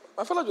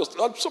 My fellow just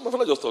thought,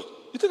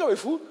 "You think I'm a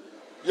fool?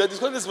 You're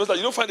discussing the semester.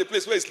 You don't find a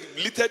place where it's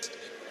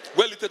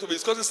well lit to be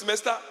discussing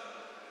semester."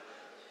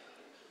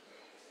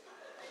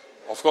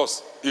 Of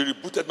course, he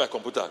rebooted my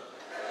computer.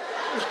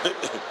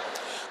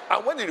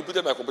 And when he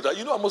rebooted my computer,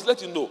 I must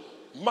let you know,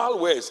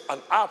 malwares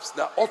and apps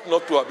that ought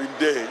not to have been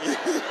there,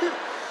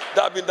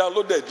 that have been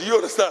downloaded. Do you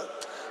understand?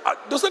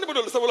 Does anybody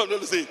understand what I'm trying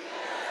to say?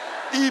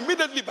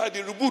 Immediately by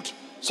the reboot,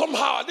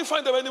 somehow I didn't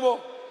find them anymore.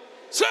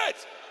 Straight.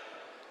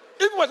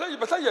 Even by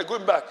the time you're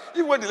going back,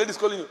 even when the lady's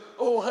calling you,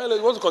 "Oh, hello,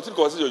 you want to continue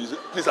conversation?" You say,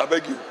 "Please, I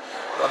beg you.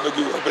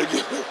 I beg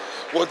you.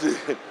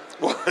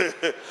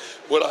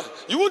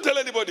 You won't tell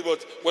anybody,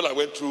 but what I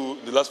went through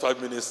in the last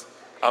 5 minutes,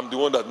 I'm the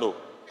one that know."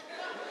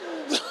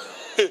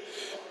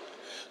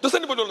 Does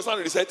anybody understand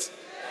the reset?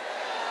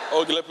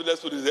 Okay,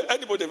 let's put it there.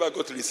 Anybody ever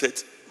got to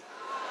reset?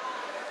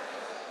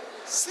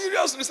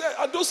 Serious reset.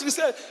 And those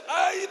reset,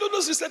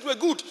 those resets were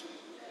good.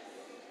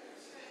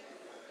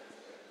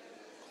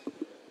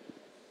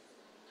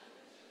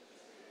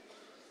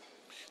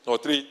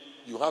 Number 3,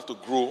 you have to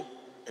grow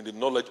in the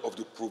knowledge of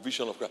the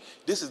provision of Christ.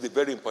 This is the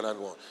very important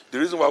one. The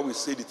reason why we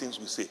say the things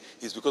we say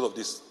is because of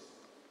this.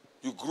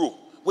 You grow.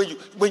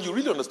 When you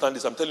really understand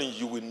this, I'm telling you,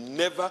 you will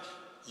never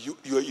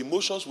your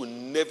emotions will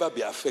never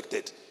be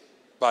affected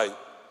by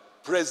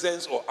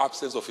presence or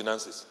absence of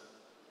finances.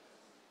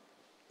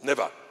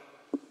 Never.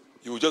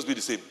 You will just be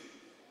the same.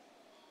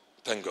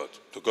 Thank God.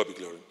 To God be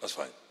glory. That's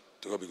fine.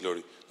 To God be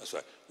glory. That's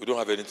fine. We don't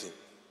have anything.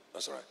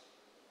 That's all right.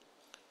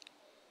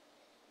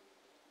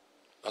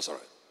 That's all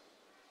right.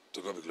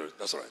 To God be glory.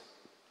 That's all right.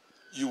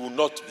 You will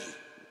not be.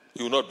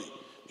 You will not be.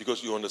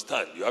 Because you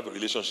understand. You have a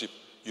relationship.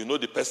 You know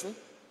the person.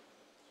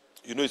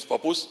 You know his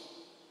purpose.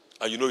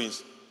 And you know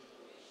his.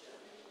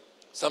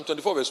 Psalm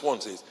 24 verse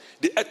 1 says,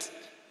 the earth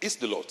is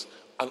the Lord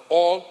and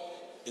all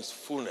its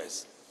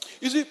fullness.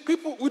 You see,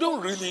 people, we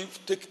don't really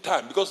take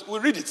time because we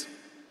read it.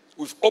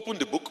 We've opened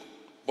the book,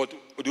 but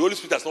the Holy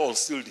Spirit has not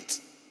unsealed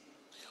it.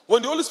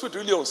 When the Holy Spirit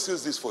really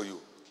unseals this for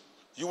you,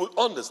 you will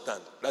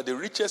understand that the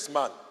richest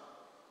man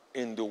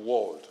in the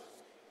world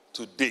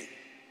today,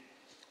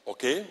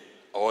 okay,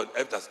 or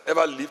has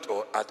ever lived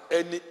or at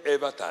any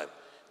ever time,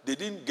 they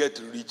didn't get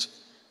rich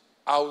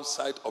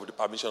outside of the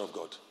permission of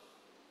God.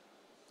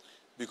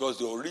 Because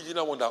the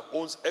original one that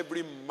owns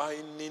every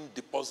mining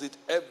deposit,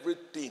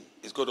 everything,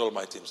 is God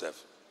Almighty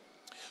himself.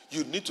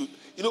 You need to,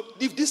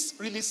 if this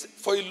really,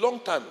 for a long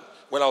time,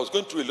 when I was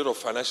going through a lot of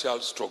financial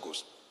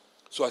struggles,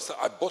 so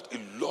I bought a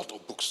lot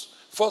of books.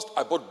 First,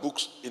 I bought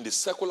books in the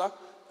secular,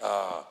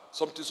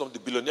 something from the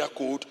Billionaire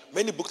Code,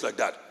 many books like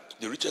that.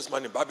 The Richest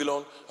Man in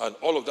Babylon, and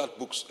all of that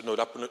books,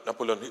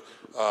 Napoleon Hill.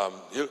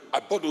 I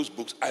bought those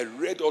books. I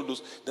read all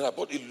those. Then I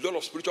bought a lot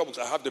of spiritual books.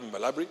 I have them in my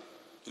library.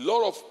 A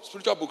lot of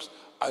spiritual books.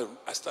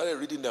 I started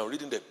reading them.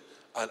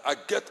 And I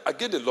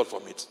gained a lot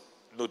from it,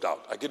 no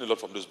doubt. I gained a lot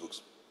from those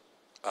books.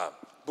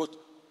 But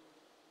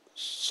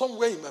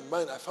somewhere in my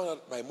mind, I found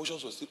out my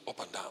emotions were still up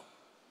and down.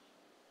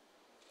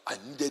 I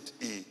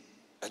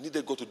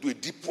needed God to do a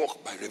deep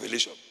work by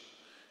revelation.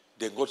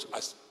 Then God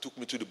took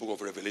me to the book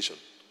of Revelation.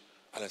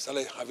 And I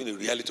started having a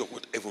reality of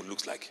what heaven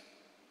looks like.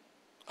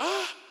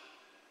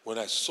 When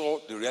I saw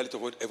the reality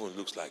of what heaven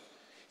looks like,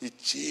 it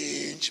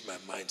changed my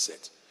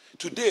mindset.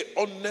 Today,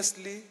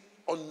 honestly,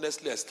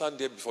 I stand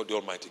there before the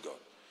Almighty God.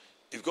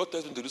 If God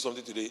tells me to do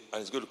something today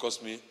and it's going to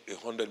cost me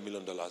 $100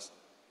 million,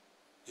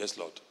 yes,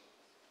 Lord.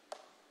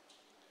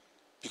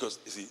 Because,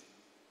 you see,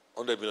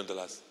 $100 million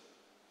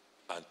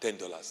and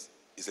 $10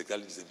 is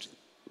exactly the same thing.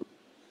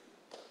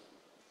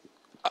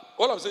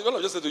 What I'm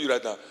just saying to you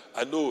right now,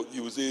 I know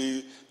you will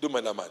say, don't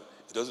mind that man.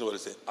 He doesn't know what I'm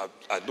saying.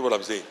 I know what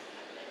I'm saying.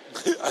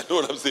 I know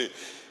what I'm saying.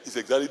 It's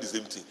exactly the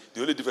same thing.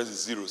 The only difference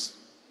is zeros.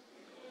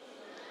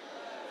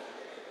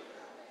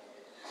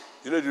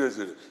 You know the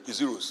difference? It's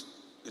zeros.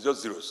 It's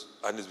just zeros.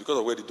 And it's because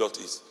of where the dot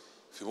is.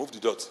 If you move the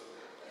dot,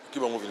 you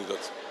keep on moving the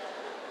dot.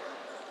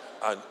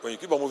 And when you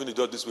keep on moving the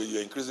dot this way,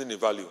 you're increasing the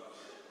value.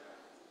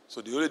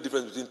 So the only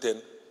difference between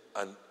 10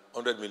 and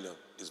 100 million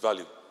is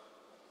value.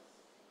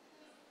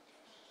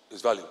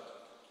 It's value.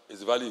 It's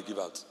the value you give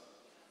out.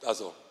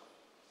 That's all.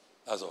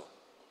 That's all.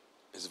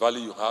 It's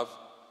value you have,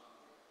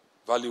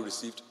 value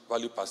received,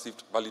 value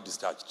perceived, value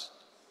discharged.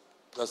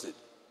 That's it.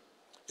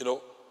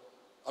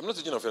 I'm not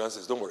teaching on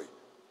finances, don't worry.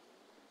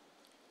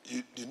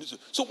 You need to.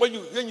 So when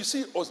you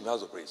see us in the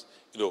house of praise,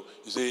 you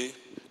say,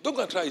 don't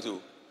go and try it.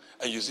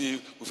 And you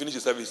see, we finish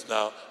the service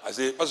now. I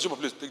say, Pastor,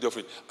 please take the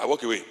offering. I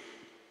walk away.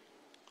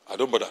 I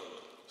don't bother.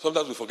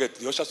 Sometimes we forget.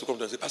 The ushers to come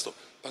down and say,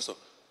 Pastor,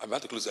 I'm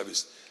about to close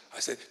service. I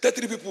said,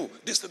 33 people,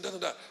 this and that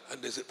and that.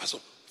 And they say, Pastor,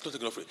 don't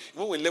take an offering.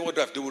 Even when Lemon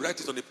Drive, they will write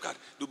it on the card.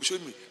 They'll be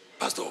showing me,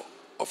 Pastor,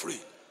 offering.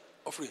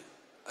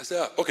 I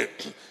say, okay,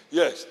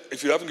 yes,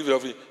 if you haven't given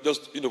offering,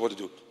 just, you know what to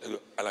do.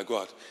 And I go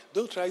out.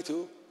 Don't try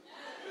to.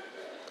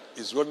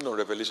 It's running on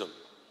revelation.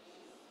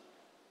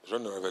 It's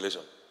running on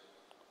revelation.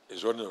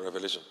 It's running on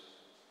revelation.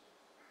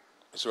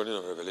 It's running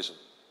on revelation.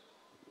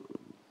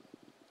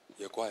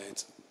 You're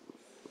quiet.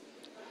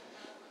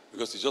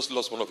 Because you just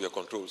lost one of your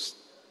controls.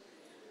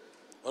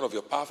 One of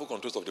your powerful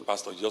controls of the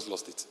pastor, you just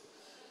lost it.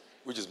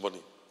 Which is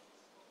money.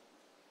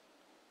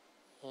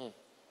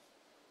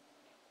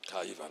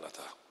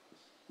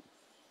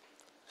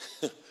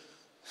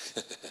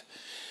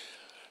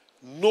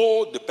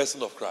 Know the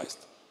person of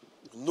Christ.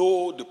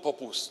 Know the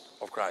purpose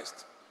of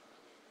Christ.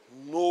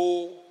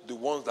 Know the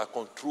ones that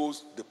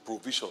controls the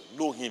provision.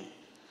 Know him.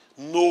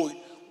 Know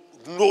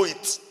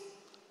it.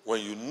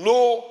 When you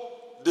know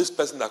this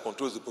person that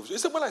controls the provision. He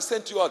said, when I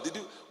sent you out,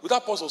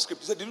 without pause of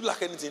script, he said, did you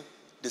lack anything?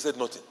 They said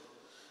nothing.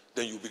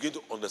 Then you begin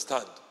to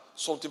understand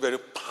something very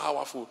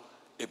powerful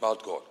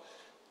about God.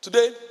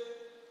 Today,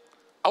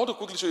 I want to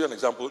quickly show you an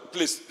example.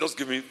 Please, just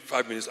give me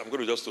 5 minutes. I'm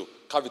going to just to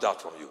carve it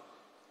out from you.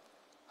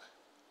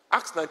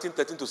 Acts 19,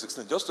 13 to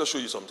 16, just to show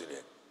you something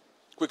here.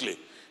 Quickly.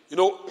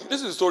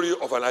 This is the story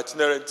of an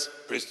itinerant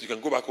priest. You can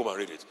go back home and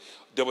read it.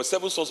 There were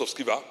 7 sons of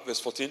Sceva, verse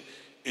 14,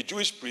 a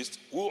Jewish priest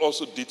who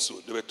also did so.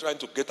 They were trying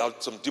to get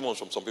out some demons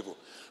from some people.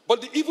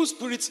 But the evil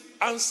spirits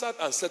answered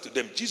and said to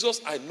them, Jesus,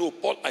 I know.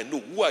 Paul, I know.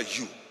 Who are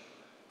you?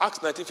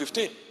 Acts 19,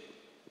 15.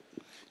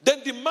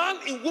 Then the man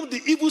in whom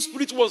the evil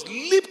spirit was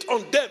leaped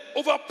on them,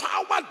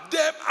 overpowered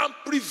them, and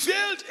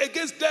prevailed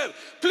against them.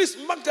 Please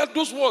mark that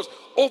those words.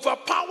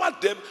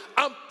 Overpowered them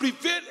and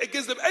prevailed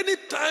against them.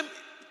 Anytime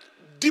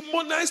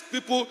demonized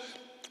people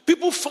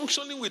People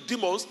functioning with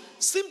demons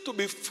seem to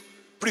be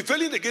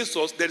prevailing against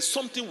us. There is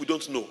something we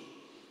don't know.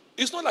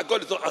 It's not like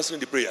God is not answering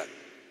the prayer.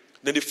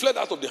 Then they fled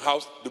out of the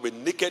house. They were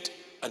naked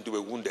and they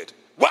were wounded.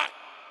 Why?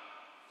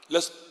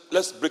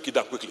 Let's break it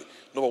down quickly.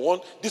 Number one,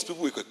 these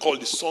people we could call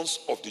the sons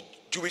of the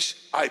Jewish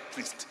high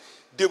priest.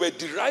 They were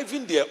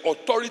deriving their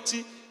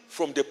authority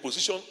from their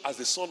position as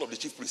the son of the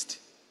chief priest.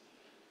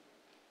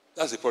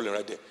 That's the problem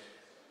right there.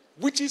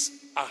 Witches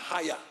are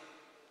higher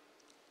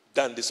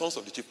than the sons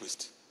of the chief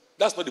priest.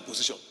 That's not the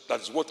position that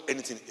is worth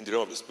anything in the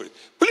realm of the spirit.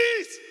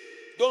 Please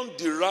don't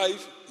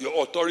derive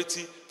your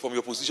authority from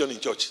your position in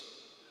church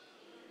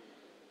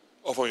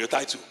or from your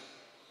title.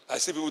 I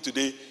see people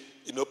today,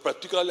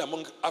 particularly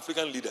among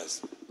African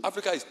leaders.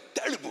 Africa is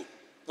terrible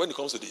when it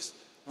comes to this.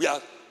 We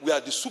are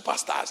the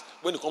superstars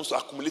when it comes to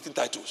accumulating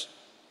titles.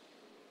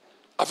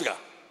 Africa.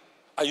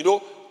 And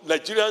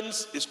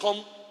Nigerians is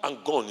come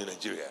and gone in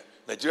Nigeria.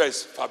 Nigeria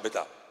is far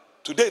better.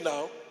 Today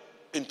now,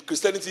 in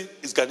Christianity,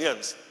 is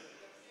Ghanaians.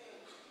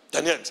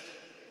 Ghanaians.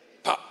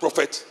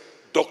 Prophet,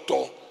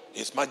 doctor,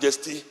 His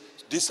Majesty,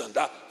 this and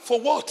that. For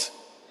what?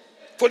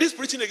 For this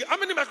preaching again. How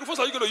many microphones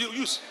are you going to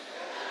use?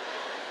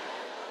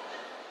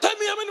 Tell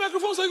me how many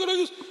microphones are you going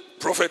to use?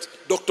 Prophet,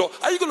 doctor,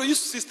 are you going to use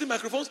 16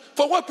 microphones?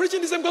 For what?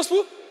 Preaching the same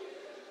gospel?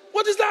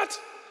 What is that?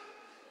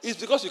 It's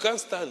because you can't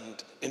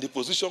stand in the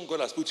position God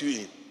has put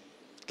you in.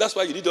 That's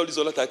why you need all these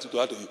other titles to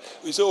add to you.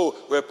 You say, oh,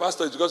 we're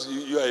pastor because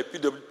you are a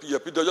PW,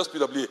 just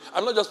PWA.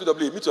 I'm not just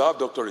PWA, you need to have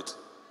doctorate.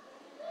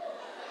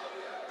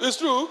 It's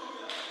true.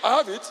 I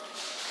have it.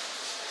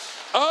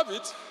 I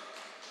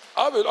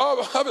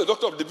have a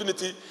doctor of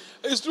divinity.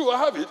 It's true, I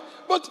have it.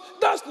 But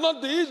that's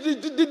not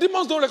the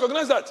demons don't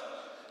recognize that.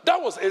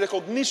 That was a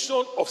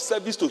recognition of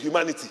service to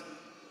humanity.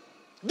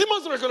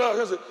 Demons don't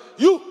recognize it.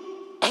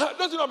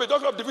 Don't you know I'm a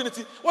doctor of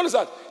divinity? What is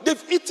that?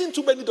 They've eaten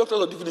too many doctors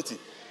of divinity.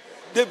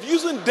 They've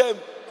using them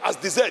as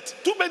dessert.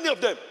 Too many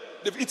of them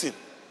they've eaten.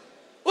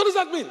 What does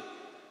that mean?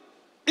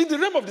 In the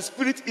realm of the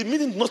spirit, it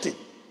means nothing.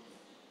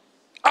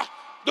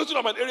 Don't you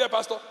know I'm an area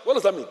pastor? What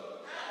does that mean?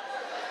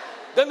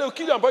 Then they'll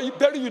kill you and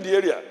bury you in the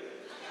area.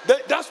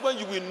 That's when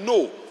you will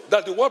know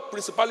that the word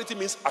principality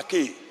means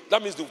arche.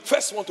 That means the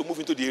first one to move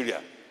into the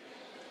area.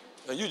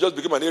 And you just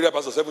became an area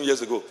pastor 7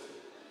 years ago.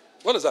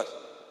 What is that?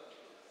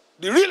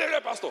 The real area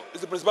pastor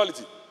is the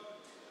principality.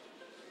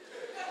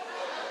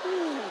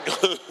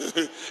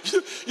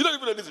 You don't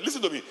even know this.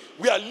 Listen to me.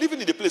 We are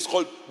living in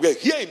we are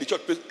here in the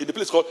church, in the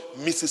place called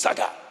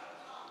Mississauga.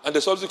 And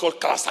there's also called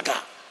Kalasaga.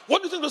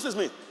 What do you think those things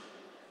mean?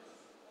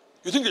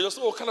 You think they're just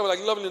kind of like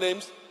lovely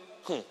names?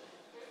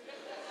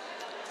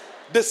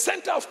 The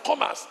center of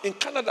commerce in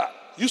Canada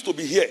used to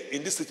be here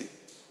in this city.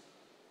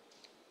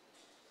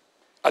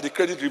 At the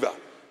Credit River.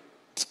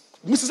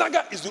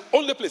 Mississauga is the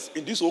only place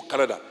in this whole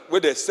Canada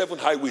where there are 7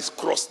 highways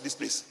cross this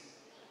place.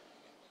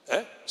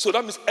 So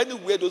that means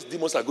anywhere those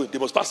demons are going, they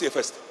must pass here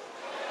first.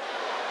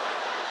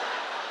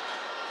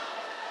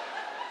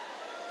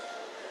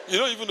 You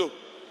don't even know.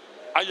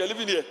 And you're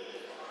living here.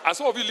 And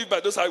some of you live by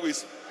those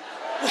highways.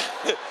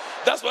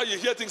 That's why you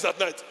hear things at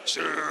night.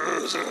 You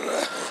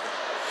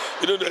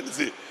don't know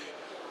anything.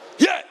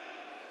 Here,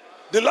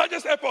 the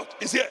largest airport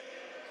is here.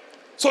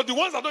 So the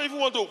ones that don't even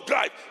want to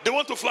drive, they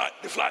want to fly,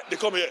 they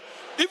come here.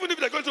 Even if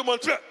they're going to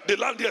Montreal, they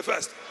land here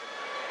first.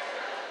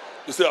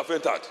 You say, I've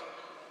entered.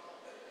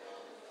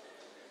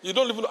 You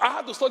don't even know. I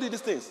had to study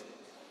these things.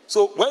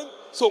 So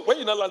when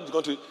you now land in the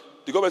country,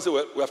 the government say,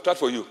 well, we have tried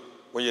for you.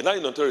 When you're now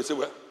in Ontario, you say,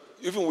 well,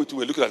 even we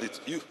were looking at it,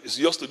 it's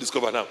yours to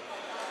discover now.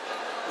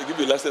 They give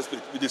you a license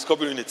plate, you're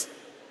discovering it.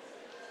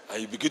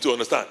 And you begin to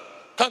understand.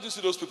 Can't you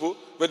see those people,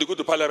 when they go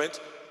to parliament,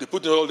 they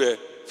put in all their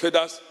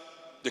feathers,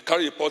 they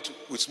carry a pot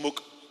with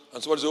smoke,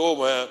 and somebody says, oh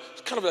man,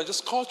 it's kind of like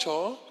just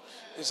culture.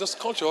 It's just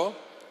culture.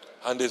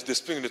 And they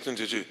spring the thing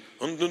to you.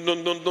 And they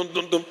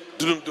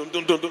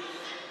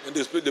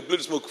blow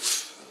the smoke.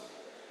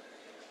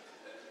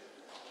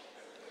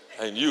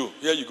 And here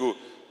you go.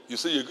 You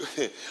say you go.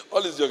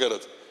 All these young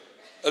adults.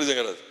 I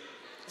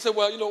said,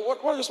 well,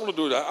 what I just want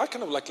to do, I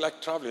kind of like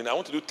traveling. I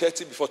want to do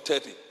 30 before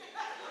 30.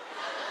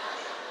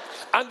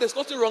 And there's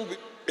nothing wrong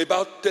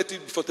about 30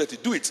 before 30.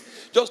 Do it.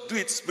 Just do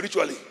it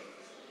spiritually.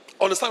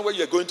 Understand where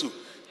you're going to.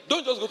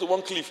 Don't just go to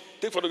one cliff,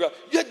 take photograph.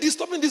 You're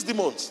disturbing these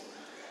demons.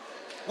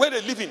 Where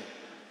they're living.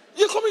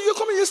 You're coming,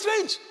 you're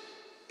strange.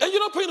 And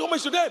you're not paying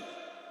homage to them.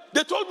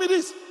 They told me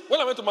this when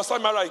I went to Masai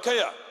Mara in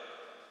Kenya.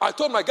 I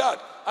told my God,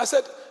 I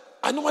said,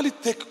 I normally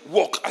take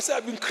walk. I said,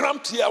 I've been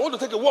cramped here. I want to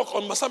take a walk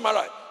on Masai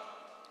Mara.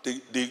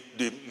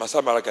 The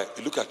Masai Mara guy,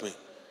 he looked at me.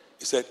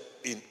 He said,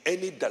 in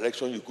any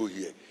direction you go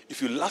here,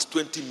 if you last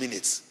 20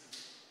 minutes,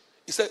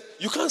 he said,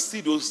 you can't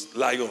see those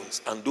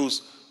lions and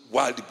those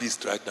wild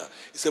beasts right now.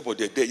 He said, but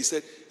they're there. He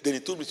said, then he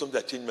told me something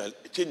that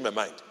changed my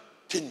mind,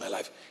 changed my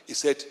life. He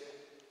said,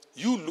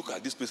 you look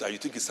at this place and you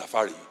think it's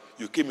safari.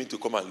 You came in to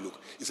come and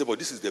look. He said, but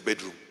this is the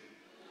bedroom.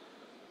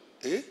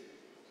 Eh?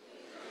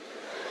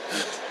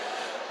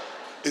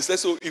 He said,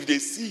 so if they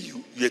see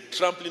you, you're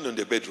trampling on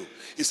the bedroom.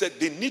 He said,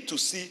 they need to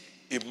see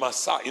a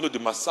Maasai. The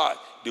Maasai,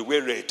 they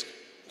wear red.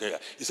 Kenya.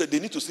 He said they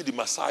need to see the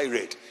Maasai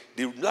red.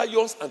 The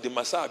lions and the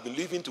Maasai have been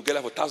living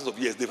together for thousands of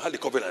years. They've had a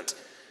covenant.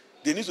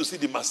 They need to see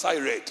the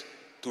Maasai red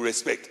to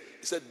respect.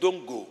 He said,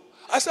 don't go.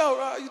 I said, all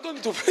right, you don't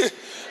need to pray.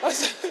 I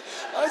said,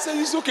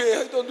 it's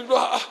okay. I don't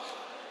know.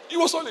 It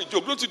was only a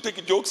joke. Don't you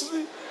take jokes?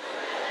 It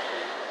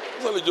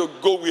was only a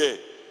joke. Go where?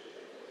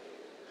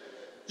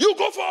 You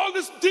go for all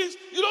these things.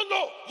 You don't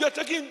know. You're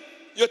taking,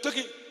 you go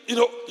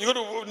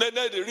to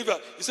near the river.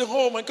 You say,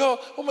 oh my God,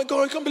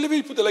 I can't believe it.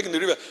 You put the leg in the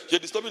river. You're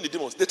disturbing the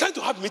demons. They're trying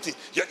to have meeting.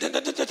 You're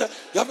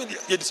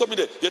disturbing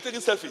them. You're taking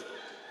selfie.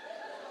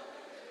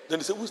 Then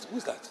they say,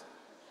 who's that?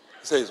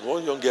 He says, it's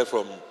one young girl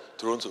from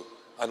Toronto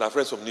and our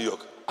friends from New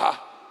York.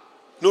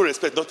 No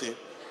respect, nothing.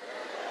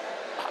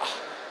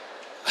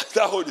 That's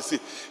how they say.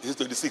 He's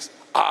 26.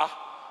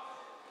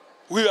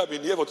 We have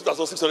been here for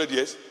 2,600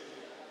 years.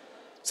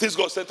 Since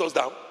God sent us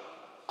down.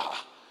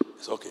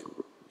 It's okay.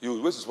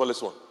 Where's the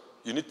smallest one?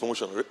 You need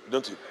promotion,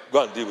 don't you?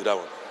 Go and deal with that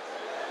one.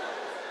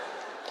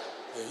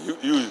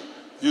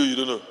 You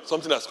don't know.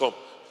 Something has come.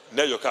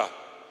 Near your car.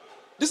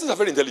 This is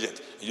very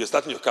intelligent. You're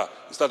starting your car.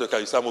 You start your car,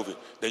 you start moving.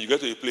 Then you get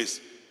to a place.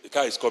 The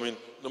car is coming.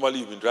 Normally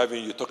you've been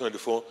driving, you're talking on the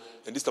phone.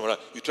 And this time around,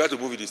 you try to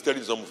move it, the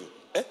steering is not moving.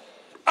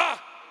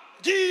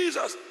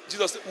 Jesus!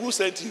 Jesus, who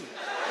sent you?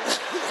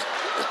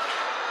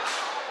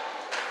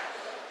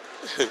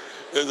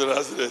 There's an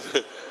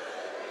accident.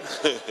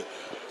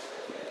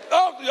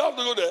 You have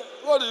to go there.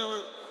 What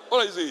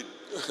are you saying?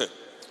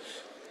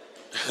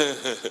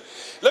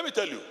 Let me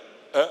tell you,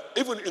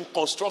 even in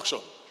construction,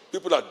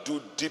 people that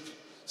do deep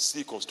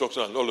sea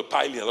construction and all the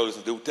piling and all this,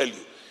 they will tell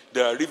you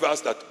there are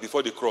rivers that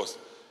before they cross,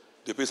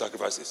 they pay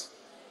sacrifices.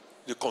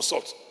 They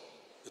consult.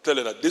 They tell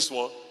them that this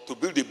one, to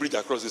build a bridge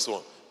across this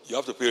one, you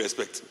have to pay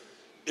respect.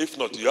 If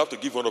not, you have to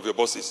give one of your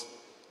bosses.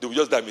 They will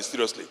just die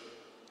mysteriously.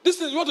 This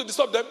thing, you want to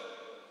disturb them?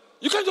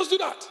 You can't just do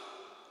that.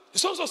 The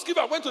sons of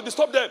Sceva went to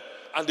disturb them,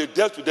 and they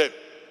dealt with them.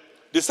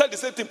 They said the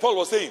same thing Paul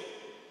was saying.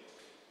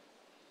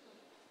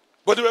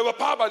 But they were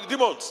overpowered by the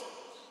demons,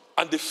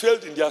 and they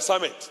failed in their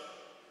assignment.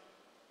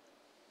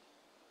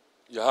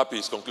 You're happy,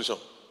 his conclusion.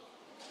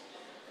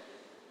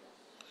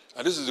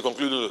 And this is the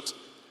concluding note.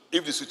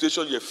 If the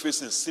situation you're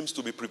facing seems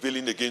to be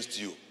prevailing against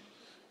you,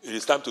 it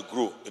is time to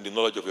grow in the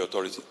knowledge of your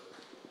authority.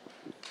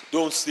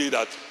 Don't say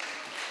that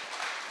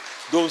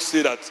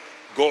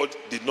God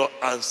did not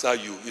answer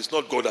you. It's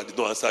not God that did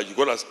not answer you.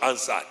 God has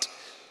answered.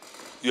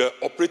 You are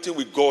operating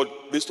with God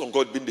based on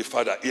God being the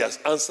Father. He has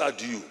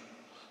answered you.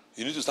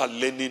 You need to start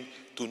learning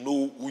to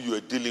know who you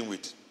are dealing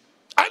with.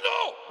 I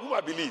know who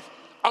I believe.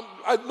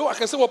 I know I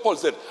can say what Paul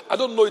said. I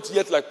don't know it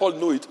yet like Paul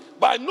know it,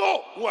 but I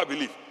know who I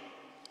believe.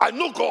 I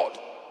know God.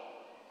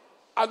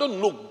 I don't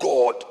know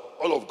God,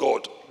 all of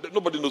God.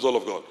 Nobody knows all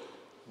of God.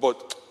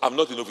 But I'm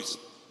not a novice.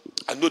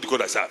 I know the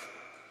God I serve.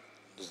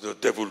 The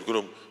devil,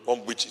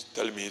 one witch is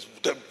telling me,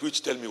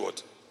 witch tell me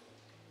what?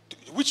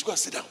 Witch, go and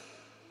sit down.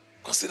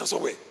 Go and sit down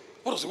somewhere.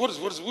 Who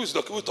is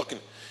talking?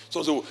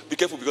 So be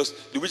careful because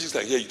the witches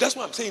can hear you. That's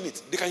why I'm saying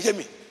it. They can hear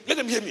me. Let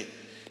them hear me.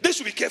 They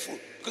should be careful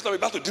because I'm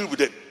about to deal with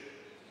them.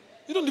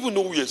 You don't even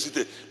know who you're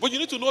sitting. But you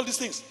need to know all these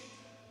things.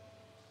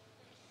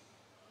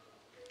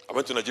 I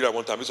went to Nigeria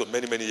one time. This was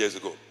many, many years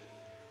ago.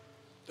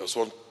 There was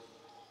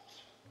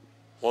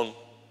one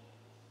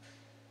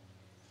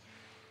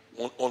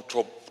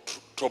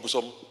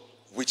troublesome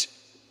witch.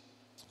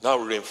 Now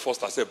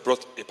reinforced herself,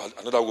 brought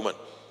another woman.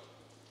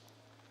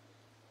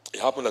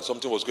 It happened that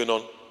something was going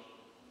on,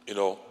 in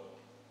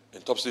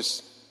Topsy.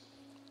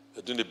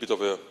 They're doing a bit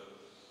of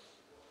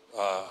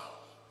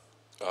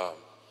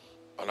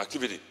an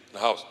activity in the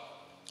house.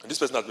 And this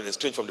person had been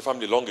estranged from the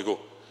family long ago.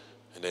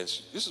 And then,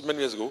 this is many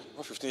years ago,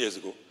 about 15 years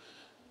ago.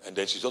 And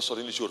then she just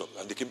suddenly showed up.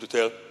 And they came to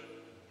tell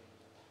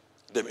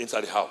them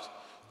inside the house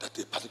that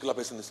a particular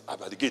person is at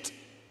the gate.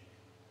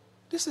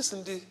 This is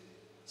in the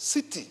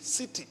city,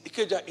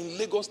 Ikeja in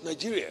Lagos,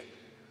 Nigeria.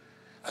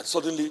 And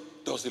suddenly,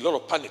 there was a lot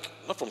of panic.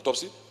 Not from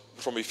Topsy,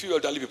 but from a few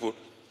elderly people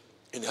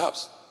in the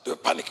house. They were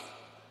panicking.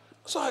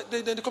 So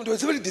they come, they were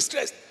very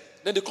distressed.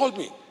 Then they called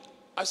me.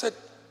 I said,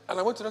 and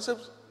I went to them and said,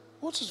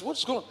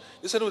 what's going on?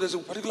 They said, there's a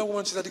particular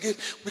woman, she's at the gate.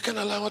 We can't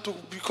allow her to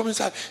come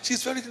inside.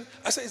 She's very...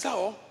 I said, is that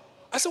all?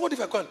 I said, what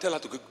if I go and tell her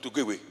to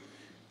go away?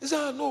 He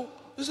said, no.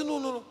 He said,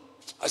 no.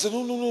 I said,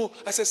 no.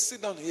 I said,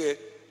 sit down here,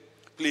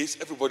 please,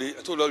 everybody.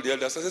 I told all the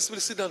elders, I said,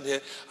 please sit down here.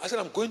 I said,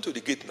 I'm going to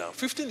the gate now.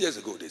 15 years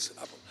ago this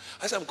happened.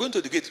 I said, I'm going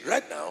to the gate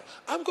right now.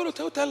 I'm going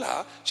to tell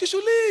her she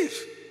should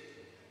leave.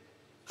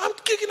 I'm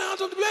kicking her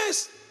out of the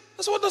place.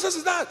 I said, what nonsense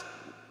is that?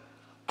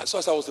 And so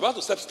as I was about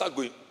to start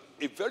going,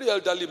 a very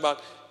elderly man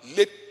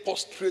laid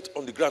prostrate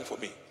on the ground for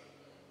me.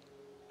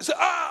 He said,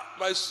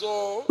 my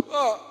son,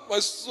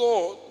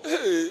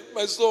 hey,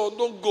 my son,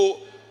 don't go.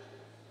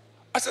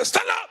 I said,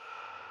 stand up.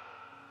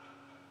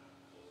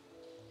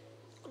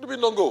 What do you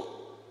mean don't go?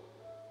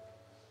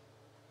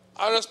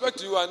 I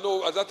respect you. I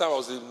know at that time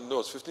it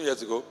was 15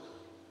 years ago.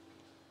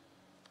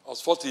 I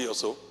was 40 or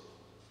so.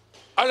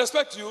 I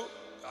respect you.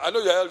 I know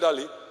you're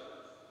elderly.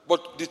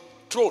 But the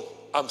throne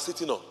I'm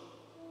sitting on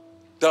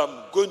that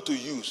I'm going to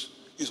use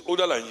is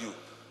older than you.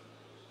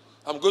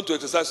 I'm going to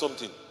exercise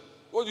something.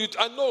 Well,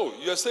 I know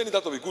you're saying it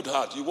out of a good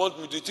heart. You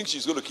think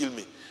she's going to kill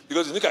me?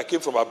 Because you think I came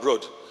from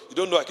abroad. You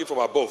don't know I came from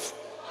above.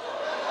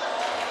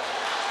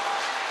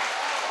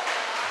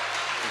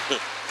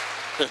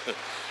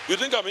 You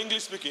think I'm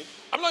English speaking?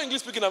 I'm not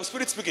English speaking, I'm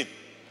spirit speaking.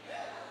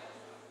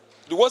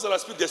 The words that I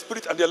speak, they're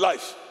spirit and they're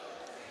life.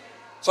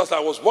 So as I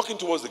was walking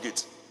towards the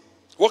gate,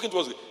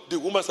 the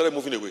woman started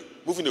moving away.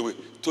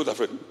 Told her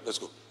friend, let's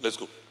go.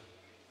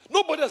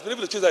 Nobody has been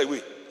able to chase her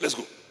away. Let's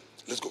go.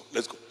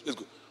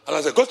 And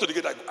as I got to the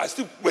gate, I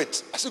still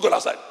went. I still got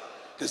outside.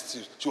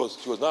 She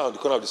was now on the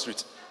corner of the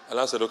street. And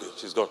I said, okay,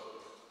 she's gone.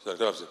 She's on the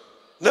corner of the street.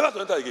 Never to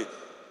enter again.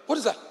 What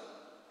is that?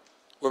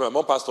 When my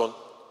mom passed on,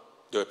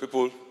 there were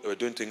people that were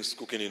doing things,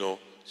 cooking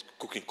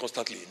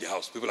constantly in the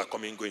house. People are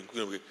coming, going.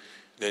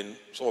 Then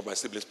some of my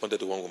siblings pointed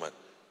to one woman.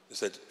 They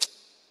said,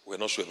 we're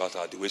not sure about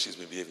her, the way she's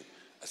been behaving.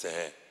 I said,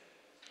 hey,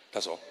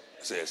 that's all.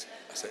 I said, yes.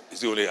 I said,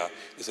 is it only her?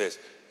 He says,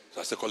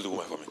 so I said, call the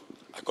woman for me.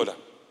 I called her.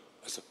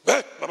 I said,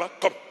 hey, Mama,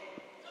 come.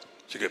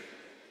 She came.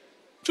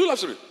 True life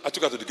story. I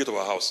took her to the gate of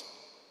our house.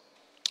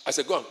 I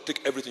said, go and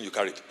take everything you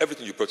carried.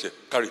 Everything you brought here.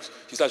 Carry it.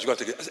 She said, you go and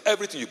take it. I said,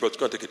 everything you brought,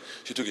 go and take it.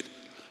 She took it.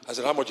 I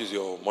said, how much is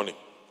your money?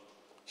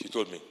 She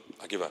told me.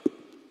 I gave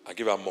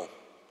her more.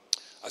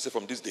 I said,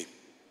 from this day,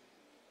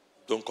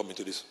 don't come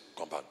into this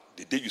compound.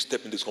 The day you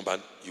step in this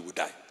compound, you will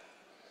die.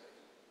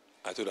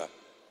 I told her.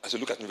 I said,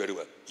 look at me very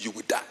well. You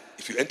will die.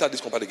 If you enter this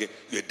compound again,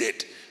 you're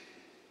dead.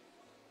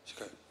 She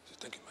said,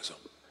 thank you, my son.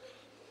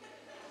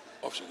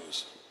 Off she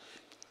goes.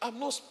 I've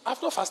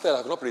not fasted,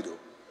 I've not prayed though.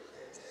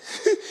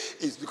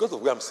 It's because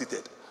of where I'm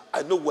seated.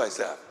 I know where I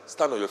serve.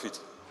 Stand on your feet.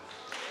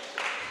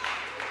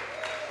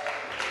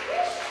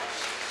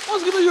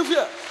 What's giving you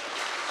fear?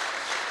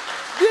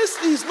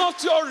 This is not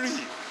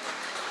theory.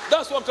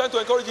 That's what I'm trying to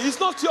encourage you. It's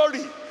not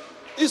theory.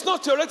 It's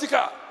not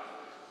theoretical.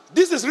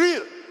 This is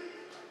real.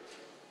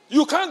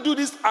 You can't do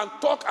this and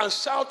talk and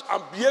shout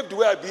and behave the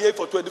way I behave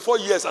for 24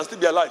 years and still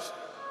be alive.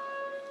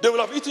 They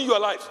will have eaten you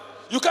alive.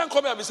 You can't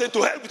come here and be saying,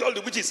 to hell with all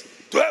the witches.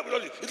 To hell with all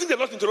the... You think they're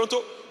not in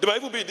Toronto? They might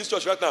even be in this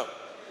church right now.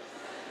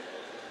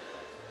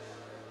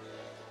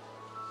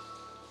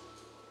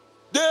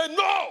 They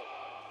know.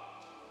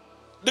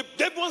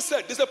 Everyone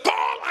said, they said,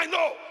 Paul, I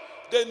know.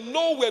 They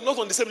know we're not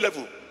on the same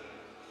level.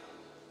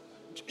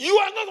 You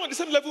are not on the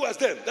same level as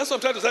them. That's what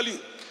I'm trying to tell you.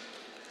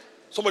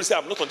 Somebody say,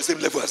 I'm not on the same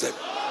level as them.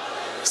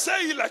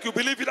 Say it like you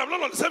believe it. I'm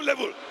not on the same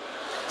level.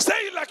 Say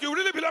it like you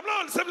really believe. I'm not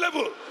on the same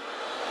level.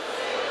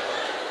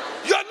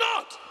 You're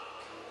not.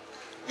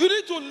 You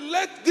need to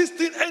let this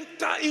thing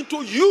enter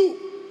into you.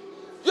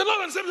 You're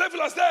not on the same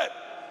level as them.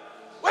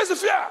 Where's the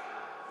fear?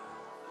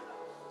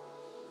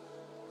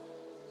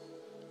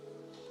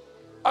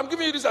 I'm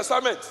giving you this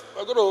assignment.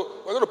 We're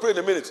going to pray in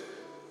a minute.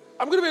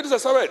 I'm giving you this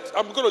assignment.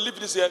 I'm going to leave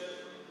this here.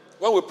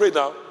 When we pray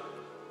now,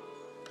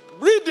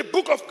 read the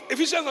book of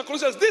Ephesians and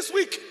Colossians this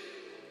week.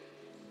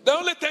 There are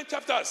only 10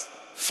 chapters.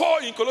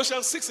 4 in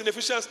Colossians, 6 in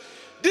Ephesians.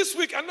 This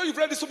week, I know you've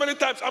read this so many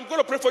times. I'm going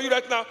to pray for you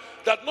right now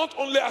that not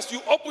only as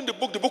you open the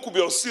book will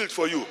be unsealed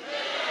for you.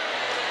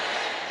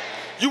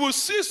 You will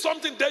see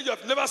something there you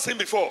have never seen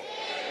before.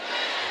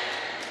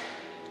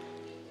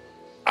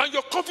 And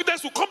your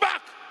confidence will come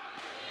back.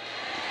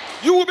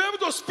 You will be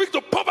able to speak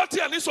to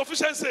poverty and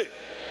insufficiency.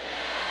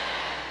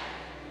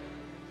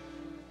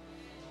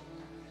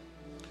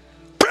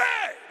 Pray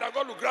that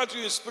God will grant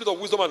you a spirit of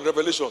wisdom and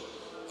revelation.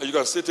 And you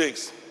can say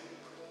things.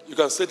 You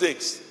can say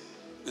things.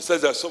 It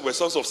says that we're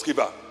sons of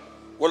Sceva.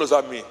 What does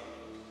that mean?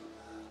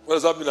 What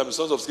does that mean? I'm the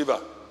sons of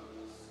Sceva.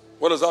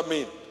 What does that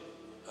mean?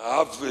 I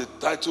have a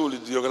title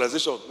in the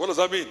organization. What does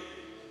that mean?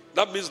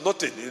 That means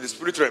nothing in the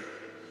spirit realm.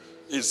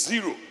 It's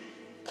zero.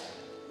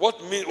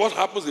 What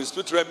happens in the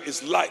spirit realm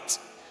is light.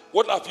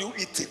 What have you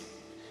eaten?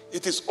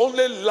 It is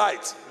only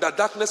light that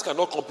darkness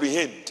cannot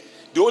comprehend.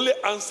 The only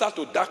answer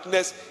to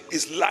darkness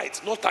is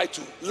light, not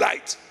title.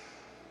 Light.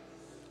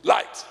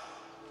 Light.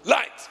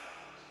 Light.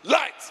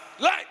 Light.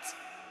 Light.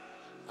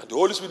 And the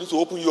Holy Spirit needs to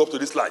open you up to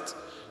this light.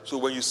 So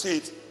when you see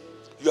it,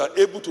 you are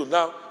able to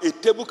now, a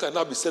table can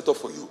now be set up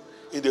for you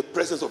in the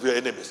presence of your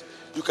enemies.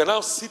 You can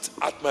now sit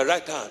at my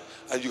right hand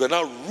and you can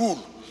now rule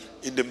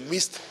in the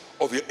midst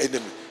of your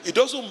enemy. It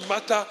doesn't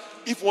matter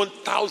if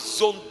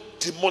 1,000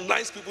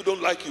 demonized people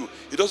don't like you.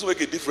 It doesn't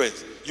make a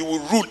difference. You will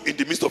rule in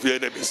the midst of your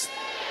enemies.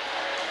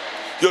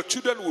 Your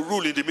children will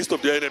rule in the midst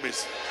of their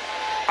enemies.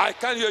 I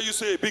can't hear you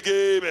say a big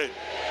amen.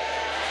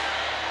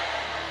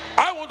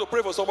 I want to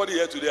pray for somebody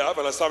here today. I have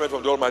an assignment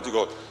from the Almighty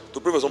God to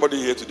pray for somebody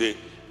here today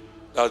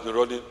that has been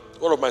running.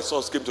 One of my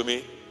sons came to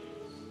me.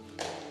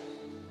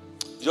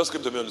 He just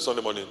came to me on the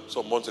Sunday morning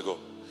some months ago.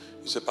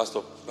 He said,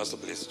 Pastor,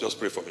 please, just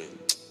pray for me.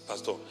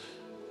 Pastor.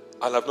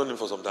 And I've known him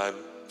for some time,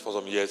 for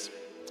some years.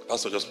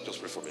 Pastor, just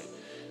pray for me.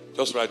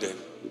 Just right then.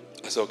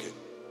 I said, okay.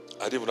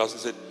 I didn't even ask.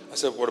 I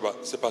said, what about?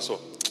 He said, Pastor,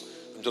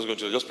 I'm just going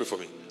to just pray for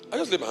me. I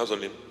just laid my hands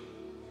on him.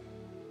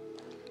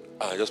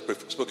 And I just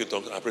spoke in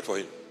tongues and I prayed for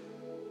him.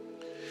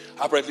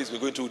 Apparently, he's been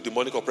going through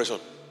demonic oppression.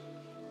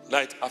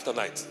 Night after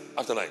night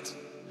after night.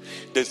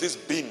 There's this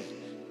being.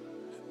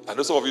 I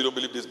know some of you don't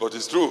believe this, but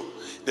it's true.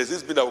 There's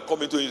this being that will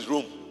come into his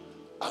room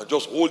and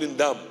just hold him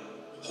down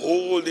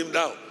hold him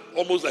down,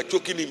 almost like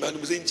choking him, and he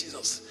was saying,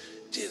 Jesus,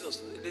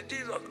 Jesus,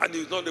 Jesus, and he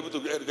was not able to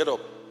get up.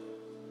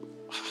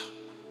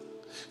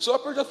 So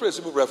I just pray a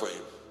simple prayer for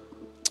him.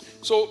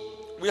 So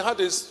we had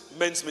this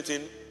men's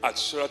meeting at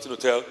Sheraton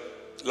Hotel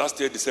last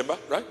year, December,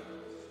 right?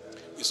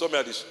 He saw me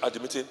at the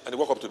meeting, and he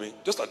walked up to me,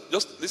 just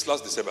this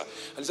last December.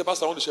 And he said,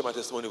 Pastor, I want to share my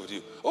testimony with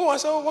you. Oh, I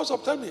said, oh, what's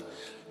up? Tell me.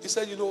 He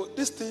said, you know,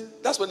 this thing,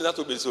 that's when he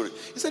told me the story.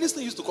 He said, this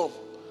thing used to come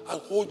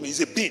and hold me.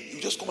 He's a being. You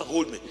just come and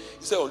hold me.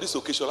 He said, on this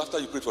occasion, after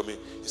you prayed for me,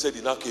 he said,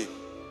 he now came.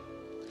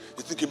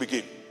 The thing came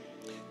again.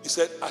 He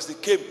said, as he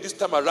came, this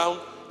time around,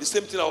 the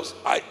same thing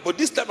but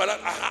this time around,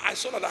 I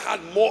saw that I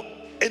had more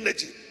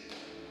energy.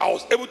 I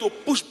was able to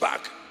push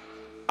back,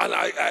 and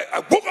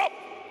I woke up.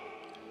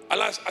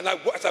 And as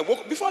I woke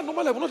up, before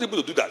normally I was not able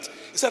to do that.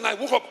 He said, and I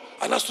woke up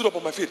and I stood up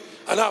on my feet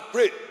and I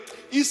prayed.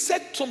 He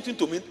said something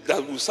to me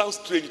that will sound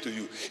strange to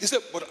you. He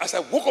said, but as I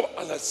woke up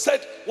and I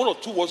said one or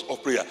two words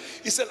of prayer,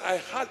 he said, I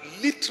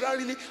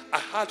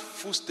had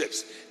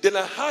footsteps. Then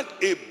I had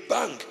a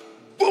bang,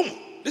 boom.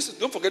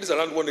 Don't forget this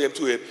around 1 a.m.,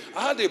 2 a.m.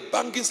 I had a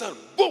banging sound,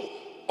 boom,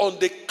 on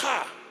the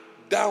car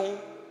down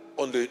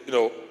on the,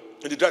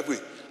 in the driveway.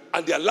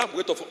 And the alarm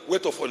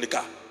went off on the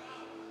car.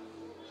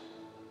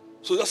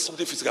 So that's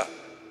something physical.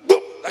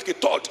 Boom, like a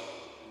thud.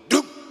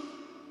 Boom.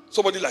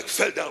 Somebody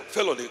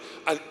fell on it,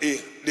 and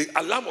the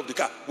alarm of the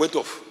car went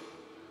off.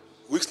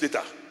 Weeks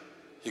later,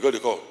 he got the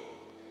call.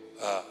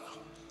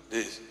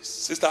 The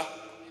sister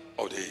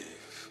of the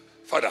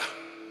father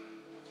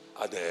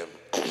had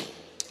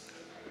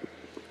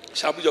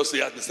shall we just say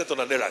has been set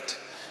on an errand.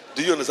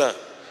 Do you understand?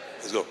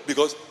 Let's go.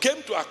 Because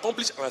came to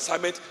accomplish an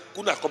assignment,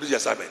 couldn't accomplish the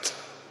assignment.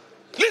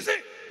 Listen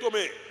to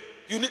me.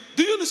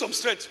 Do you need some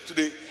strength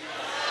today?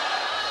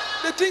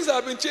 The things that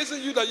have been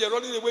chasing you that you're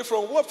running away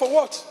from, what? For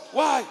what?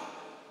 Why?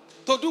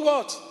 To do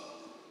what?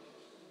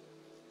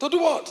 To do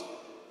what?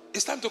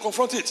 It's time to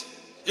confront it.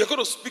 You're going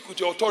to speak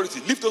with your authority.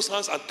 Lift those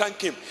hands and thank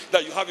him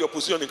that you have your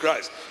position in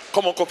Christ.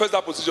 Come on, confess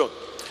that position.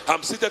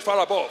 I'm seated far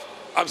above.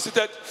 I'm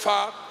seated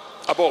far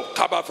above.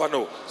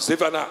 Kabafano,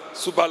 Sevana,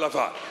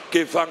 Subalava,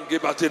 Kevang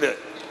Gebatine.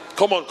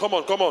 Come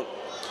on.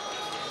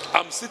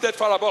 I'm seated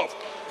far above.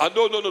 And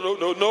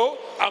no.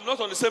 I'm not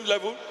on the same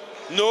level.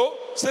 No,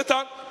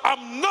 Satan,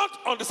 I'm not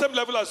on the same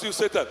level as you,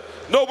 Satan.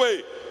 No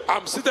way.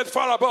 I'm seated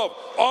far above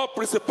all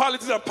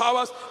principalities and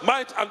powers,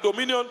 might and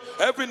dominion,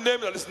 every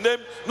name that is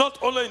named, not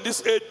only in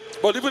this age,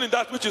 but even in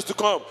that which is to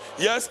come.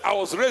 Yes, I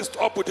was raised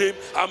up with him.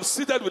 I'm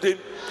seated with him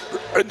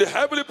in the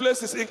heavenly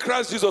places in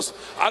Christ Jesus,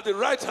 at the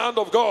right hand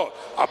of God,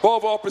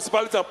 above all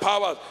principalities and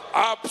powers.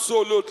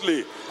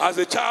 Absolutely. As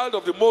a child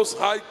of the Most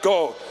High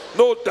God,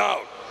 no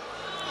doubt.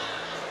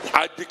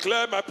 I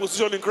declare my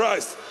position in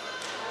Christ.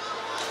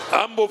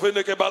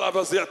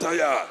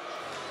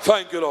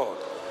 Thank you, Lord.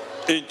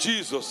 In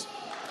Jesus'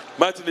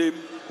 mighty name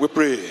we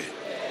pray.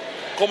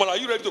 Come on, are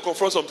you ready to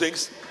confront some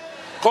things?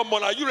 Come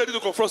on, are you ready to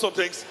confront some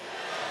things?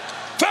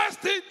 First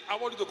thing I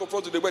want you to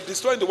confront today, we're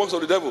destroying the works of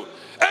the devil.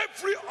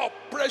 Every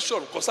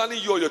oppression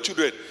concerning you or your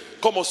children,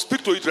 come on,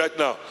 speak to it right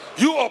now.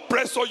 You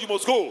oppressor, you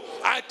must go.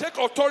 I take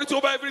authority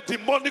over every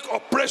demonic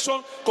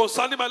oppression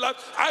concerning my life.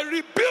 I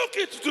rebuke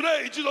it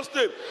today in Jesus'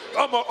 name.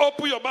 Come on,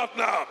 open your mouth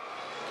now.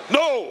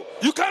 No,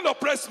 you can't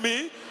oppress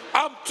me.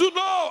 I'm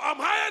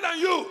higher than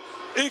you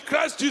in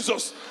Christ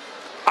Jesus.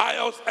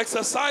 I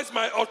exercise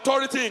my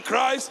authority in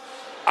Christ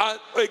and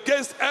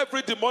against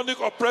every demonic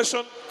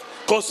oppression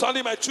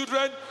concerning my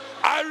children.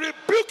 I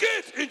rebuke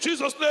it in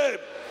Jesus' name.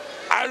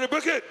 I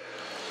rebuke it.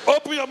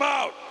 Open your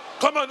mouth.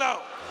 Come on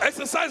now.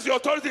 Exercise your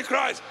authority in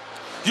Christ.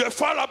 You are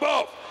far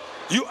above.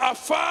 You are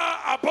far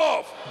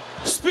above.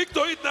 Speak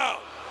to it now.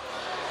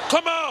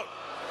 Come on.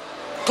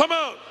 Come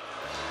on.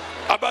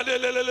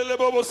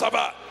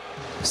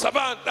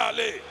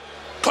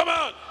 Come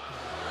on.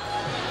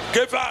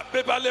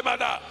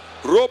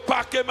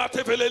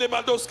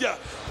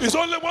 It's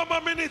only 1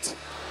 more minute.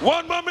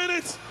 1 more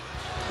minute.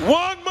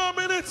 1 more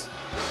minute.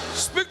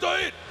 Speak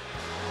to it.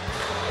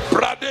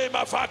 Brade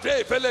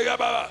mafate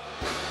felegaba.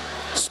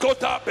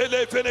 Skota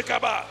pele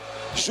fenekaba.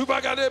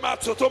 Shubagade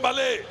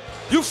matsotomale.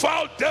 You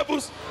foul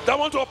devils that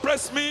want to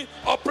oppress me,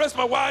 oppress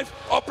my wife,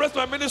 oppress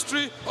my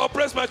ministry,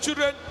 oppress my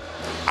children.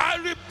 I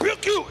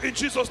rebuke you in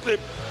Jesus' name.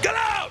 Get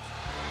out.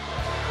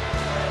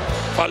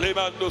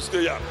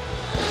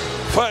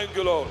 Thank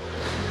you, Lord.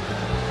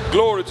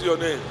 Glory to your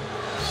name.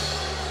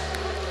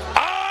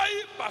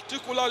 I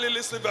particularly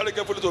listen very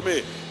carefully to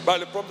me by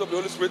the prompt of the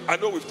Holy Spirit. I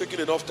know we've taken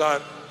enough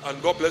time,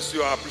 and God bless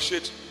you. I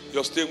appreciate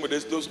your staying with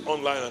us, those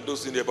online and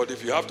those in there. But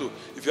if you have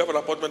an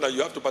appointment and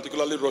you have to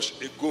particularly rush,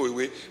 go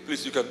away,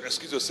 please, you can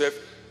excuse yourself.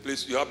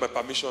 Please, you have my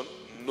permission.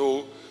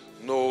 No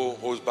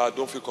holds barred.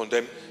 Don't feel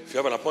condemned. If you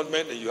have an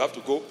appointment and you have to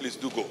go, please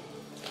do go.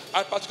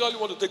 I particularly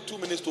want to take 2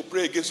 minutes to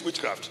pray against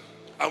witchcraft.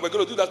 And we're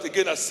going to do that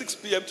again at 6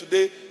 p.m.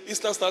 today,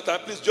 Eastern Standard Time.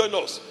 Please join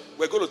us.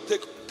 We're going to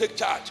take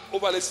charge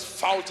over this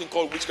foul thing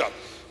called witchcraft.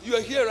 You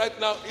are here right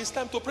now. It's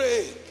time to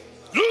pray.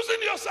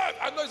 Losing yourself.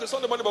 I know it's a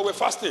Sunday morning, but we're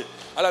fasting.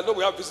 And I know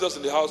we have visitors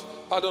in the house.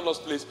 Pardon us,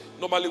 please.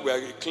 Normally, we are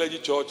a clergy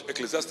church,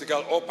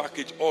 ecclesiastical, all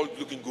package, all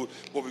looking good.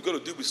 But we're going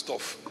to deal with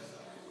stuff.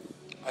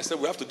 I said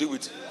we have to deal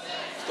with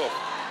stuff.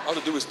 How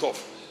to deal with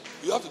stuff.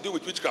 You have to deal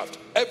with witchcraft.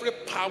 Every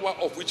power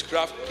of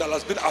witchcraft that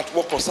has been at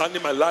work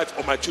concerning my life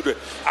or my children,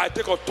 I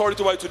take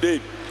authority over it today.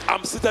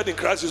 I'm seated in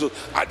Christ Jesus.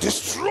 I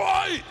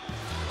destroy it.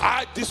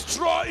 I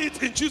destroy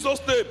it in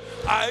Jesus' name.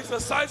 I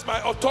exercise my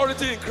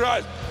authority in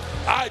Christ.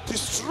 I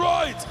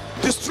destroy it.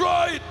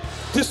 Destroy it.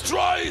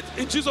 Destroy it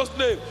in Jesus'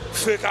 name.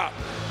 Feka,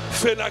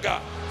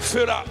 Fenaga,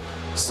 Fera,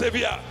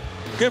 Sevilla,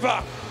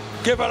 Geva,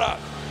 Gevara,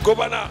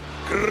 Gobana,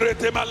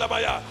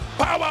 Gretemalabaya.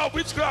 Power of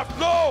witchcraft.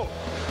 No.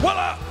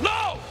 Voila.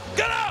 No.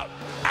 Get out.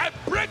 I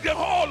break the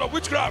whole of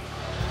witchcraft.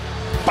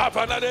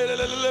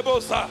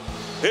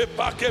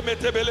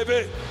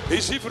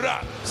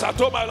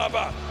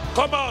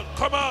 Come on,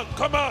 come on,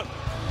 come on,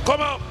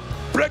 come on.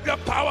 Break the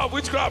power of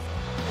witchcraft.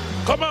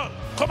 Come on,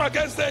 come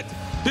against it.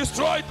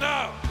 Destroy it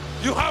now.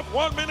 You have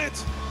 1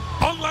 minute.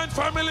 Online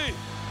family.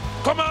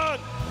 Come on,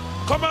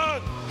 come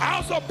on.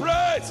 House of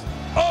praise.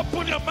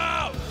 Open your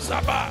mouth.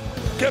 Saba.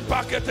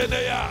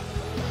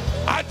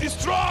 I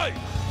destroy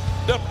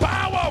the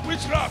power of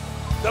witchcraft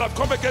that have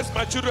come against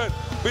my children.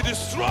 Be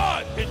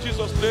destroyed in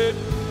Jesus' name.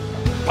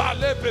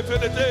 Parlez,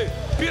 préférez,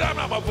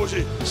 pirama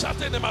mavoje,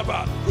 chate ne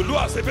mava,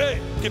 loi sebe,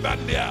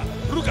 kibandia,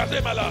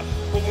 rukate mala,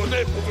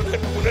 pouvone, pouvone,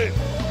 pouvone.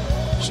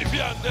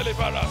 Chibia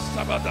ndelevara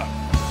sabata.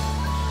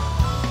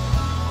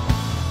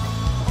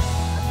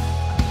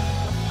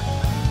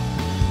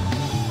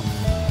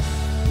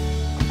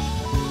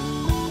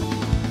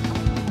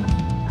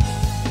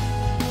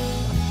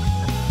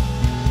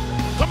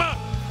 Come on.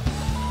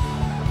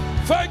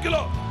 5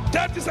 kilos,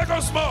 30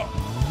 seconds more.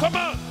 Come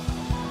on.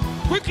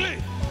 Quickly.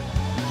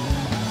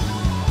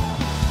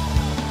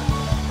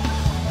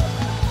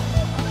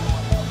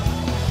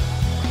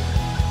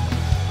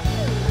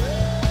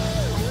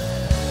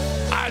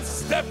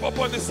 Step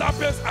upon the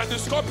serpents and the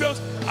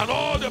scorpions and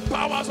all the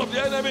powers of the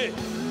enemy.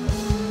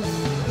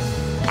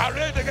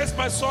 Arrayed against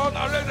my son,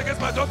 arrayed against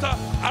my daughter,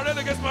 arrayed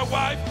against my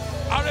wife,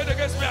 arrayed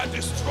against me. I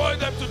destroy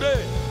them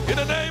today in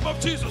the name of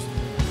Jesus.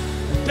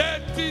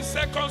 30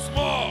 seconds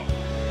more.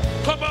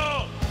 Come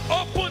on.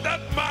 Open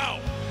that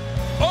mouth.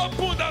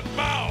 Open that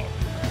mouth.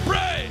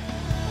 Pray.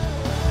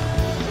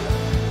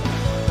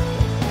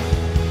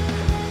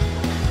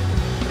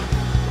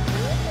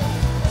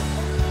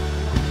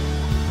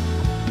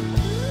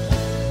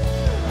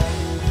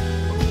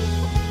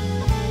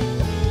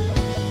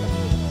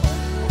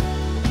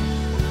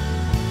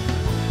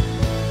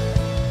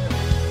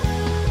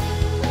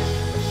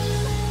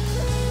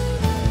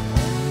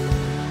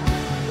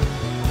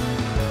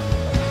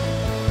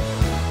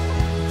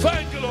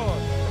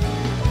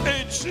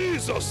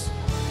 Jesus,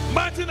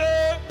 mighty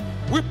name,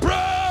 we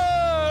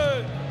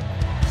pray.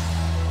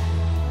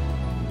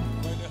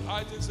 When the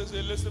high thing says,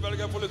 hey, listen very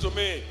carefully to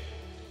me.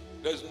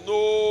 There's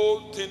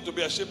no thing to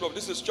be ashamed of.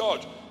 This is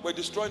church. We're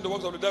destroying the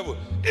works of the devil.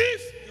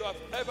 If you have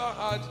ever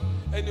had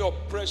any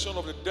oppression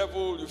of the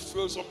devil, you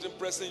feel something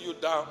pressing you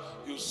down,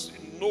 you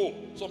know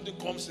something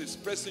comes, it's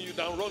pressing you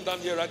down, run down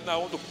here right now. I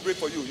want to pray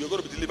for you. You're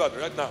going to be delivered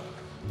right now.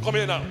 Come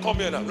here now, come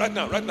here now, right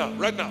now, right now,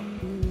 right now,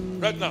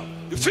 right now.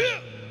 You feel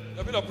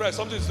you've been oppressed,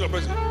 something is still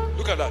oppressing.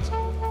 Look at that.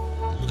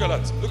 Look at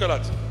that. Look at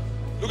that.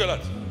 Look at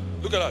that.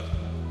 Look at that.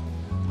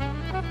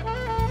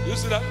 You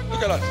see that?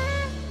 Look at that.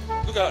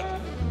 Look at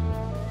that.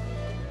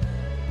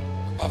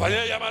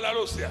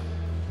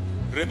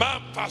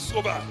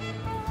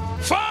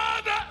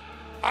 Father,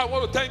 I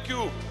want to thank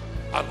you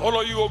and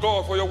honor you, O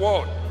God, for your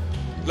word.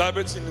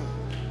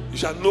 You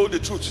shall know the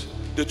truth.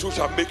 The truth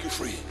shall make you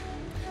free.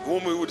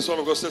 Whom the Son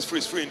of God sets free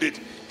is free indeed.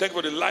 Thank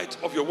you for the light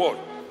of your word,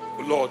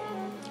 O Lord.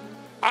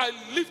 I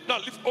lift now,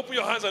 open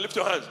your hands and lift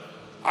your hands.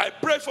 I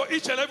pray for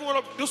each and every one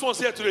of those ones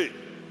here today.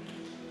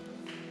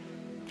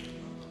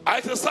 I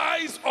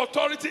exercise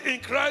authority in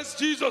Christ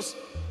Jesus.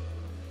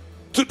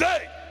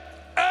 Today,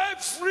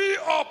 every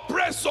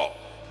oppressor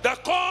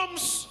that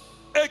comes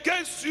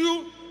against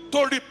you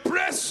to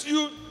repress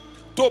you,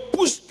 to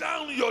push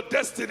down your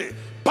destiny,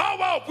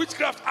 power of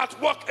witchcraft at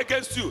work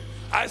against you,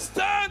 I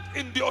stand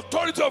in the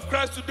authority of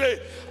Christ today.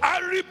 I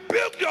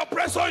rebuke the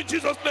oppressor in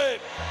Jesus' name.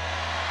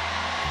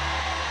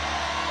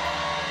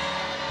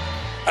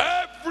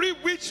 Every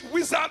witch,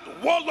 wizard,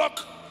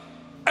 warlock,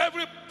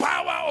 every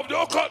power of the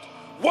occult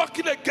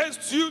working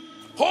against you,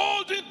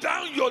 holding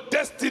down your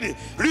destiny,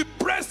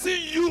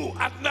 repressing you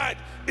at night,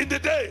 in the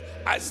day,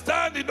 I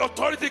stand in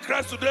authority in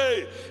Christ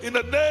today. In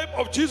the name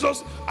of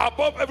Jesus,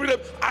 above every name,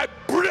 I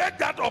break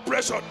that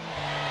oppression.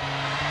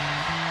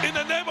 In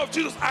the name of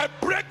Jesus, I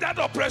break that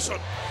oppression.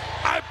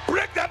 I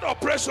break that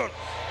oppression.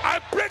 I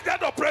break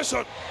that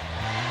oppression.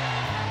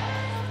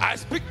 I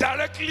speak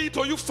directly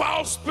to you,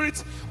 foul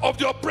spirits of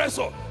the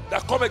oppressor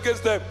that come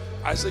against them.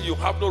 I say you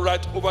have no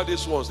right over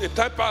these ones. In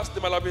time past,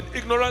 they might have been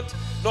ignorant,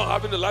 not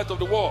having the light of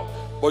the world,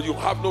 but you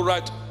have no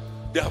right.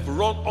 They have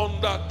run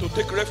under to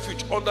take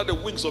refuge under the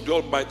wings of the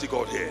Almighty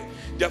God here.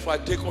 Therefore, I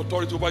take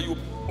authority over you,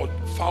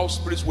 foul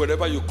spirits,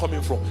 wherever you're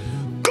coming from.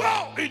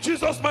 Go in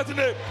Jesus' mighty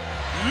name.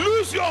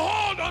 Lose your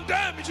hold on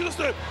them in Jesus'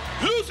 name.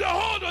 Lose your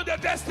hold on their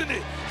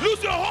destiny.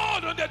 Lose your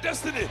hold on their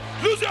destiny.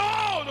 Lose your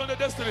hold on their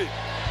destiny.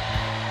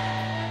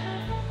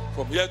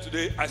 From here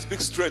today, I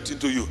speak strength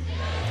into you.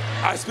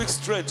 I speak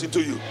strength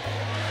into you.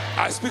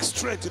 I speak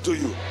strength into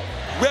you.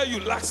 Where you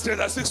lack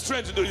strength, I speak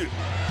strength into you.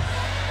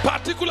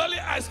 Particularly,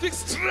 I speak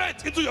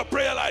strength into your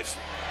prayer life.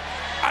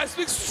 I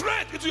speak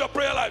strength into your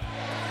prayer life.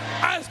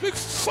 I speak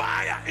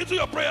fire into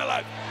your prayer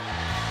life.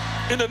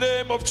 In the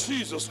name of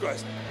Jesus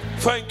Christ.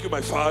 Thank you,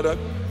 my Father.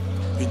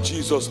 In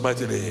Jesus'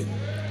 mighty name.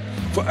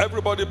 For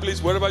everybody,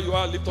 please, wherever you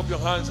are, lift up your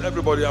hands.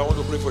 Everybody, I want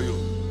to pray for you.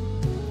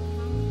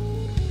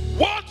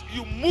 What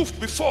you moved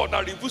before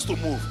that refused to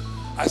move,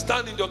 I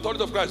stand in the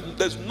authority of Christ.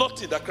 There's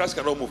nothing that Christ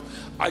cannot move.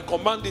 I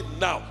command it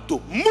now to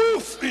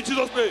move in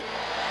Jesus' name.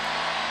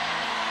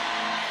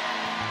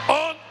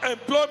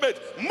 Unemployment,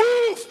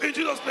 move in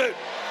Jesus' name.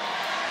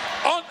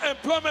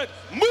 Unemployment,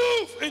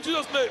 move in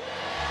Jesus' name.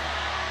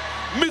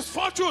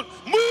 Misfortune,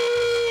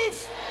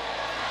 move.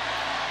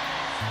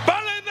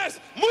 Barrenness,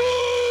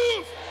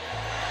 move.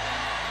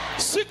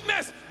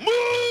 Sickness,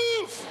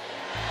 move.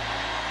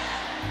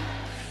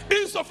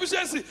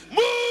 Insufficiency,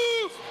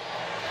 move.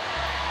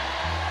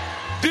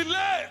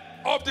 Delay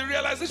of the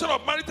realization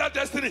of marital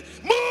destiny,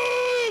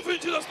 move in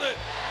Jesus' name.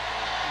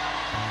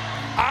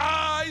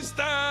 I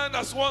stand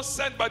as one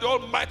sent by the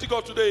Almighty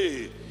God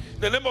today. In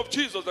the name of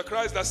Jesus, the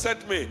Christ that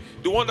sent me,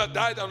 the one that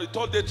died on the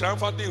third day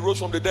triumphantly rose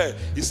from the dead.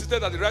 He's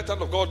seated at the right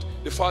hand of God,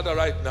 the Father,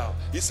 right now.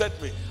 He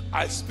sent me.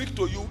 I speak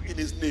to you in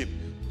His name.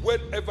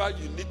 Wherever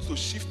you need to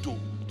shift to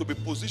be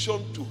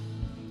positioned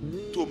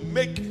to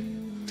make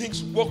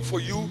things work for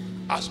you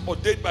as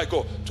ordained by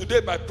God. Today,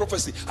 by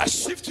prophecy, I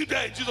shift you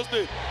there in Jesus'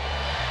 name.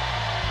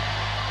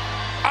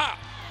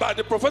 By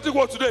the prophetic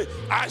word today,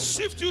 I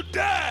shift you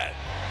there.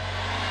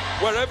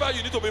 Wherever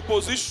you need to be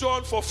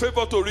positioned for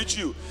favor to reach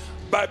you,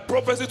 by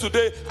prophecy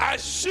today, I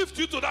shift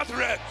you to that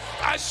realm.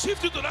 I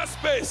shift you to that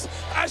space.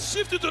 I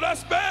shift you to that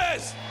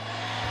space.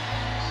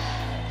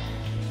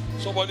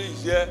 Somebody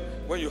is here.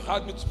 When you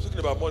heard me speaking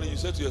about money, you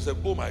said to yourself,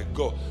 oh my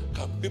God,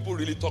 can people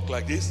really talk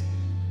like this?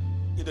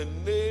 In the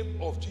name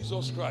of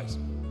Jesus Christ,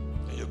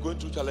 and you're going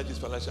through challenges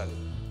financially,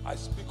 I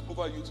speak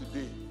over you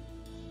today.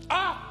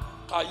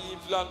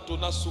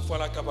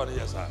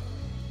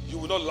 You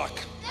will not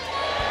lack.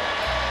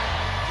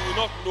 You will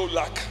not know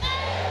lack.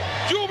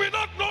 You will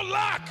not know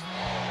lack.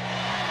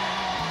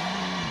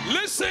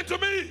 Listen to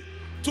me.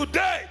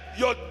 Today,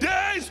 your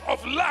days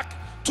of lack,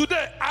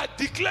 today, I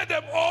declare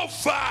them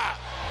over.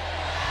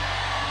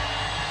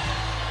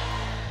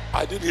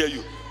 I didn't hear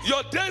you.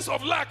 Your days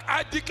of lack,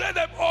 I declare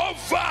them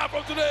over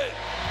from today.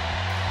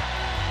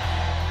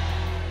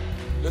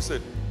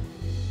 Listen.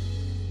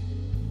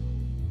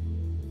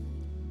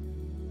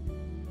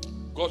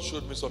 God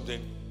showed me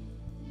something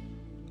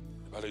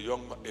about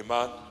a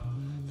man,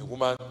 a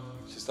woman.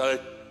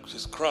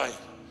 She's crying.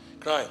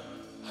 And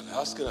I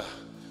asked her,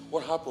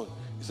 what happened?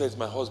 He said, it's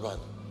my husband.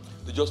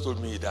 They just told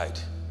me he died.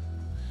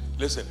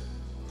 Listen,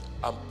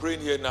 I'm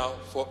praying here now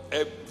for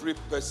every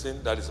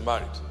person that is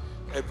married,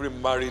 every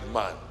married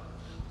man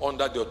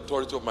under the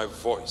authority of my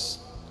voice.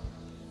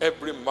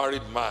 Every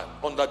married man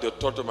under the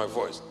authority of my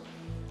voice.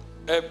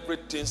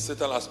 Everything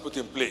Satan has put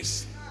in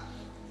place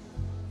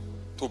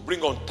to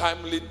bring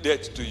untimely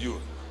death to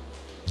you.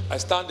 I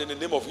stand in the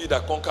name of He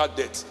that conquered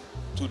death.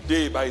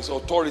 Today, by His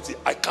authority,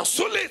 I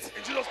cancel it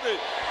in Jesus' name.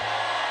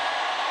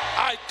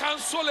 I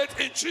cancel it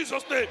in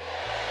Jesus' name.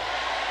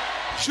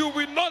 You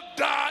will not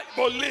die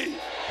but live.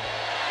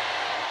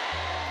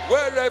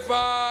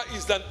 Wherever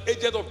is an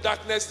agent of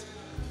darkness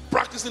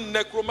practicing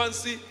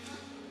necromancy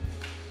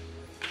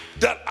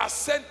that has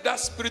sent that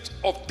spirit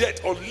of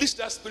death, unleashed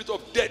that spirit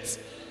of death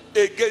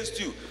against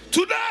you.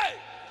 Today,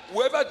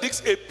 whoever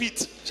digs a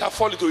pit shall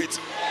fall into it.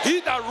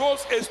 He that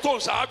rolls a stone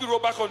shall have you roll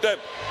back on them.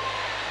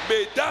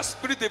 May that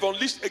spirit they've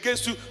unleashed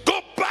against you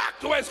go back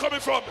to where it's coming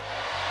from.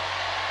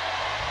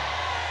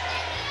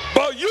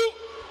 But you,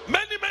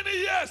 many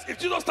years, if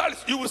Jesus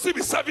starts, you will still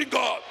be serving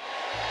God.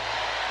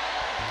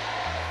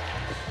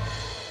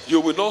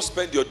 You will not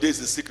spend your days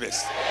in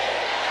sickness.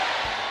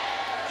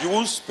 You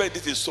won't spend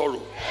it in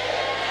sorrow.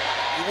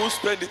 You won't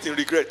spend it in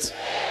regret.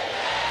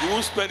 You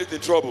won't spend it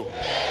in trouble.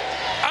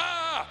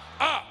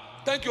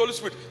 Thank you, Holy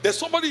Spirit. There's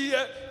somebody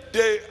here,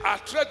 they are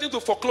threatening to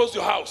foreclose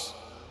your house.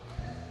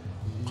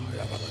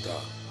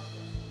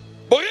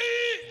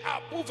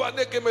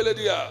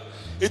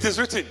 It is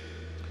written,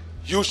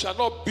 you shall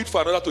not bid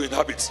for another to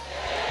inhabit.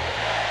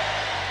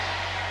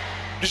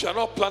 You shall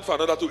not plant for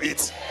another to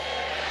eat.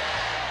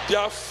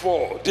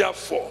 Therefore,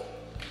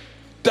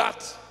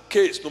 that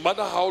case, no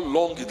matter how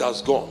long it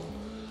has gone,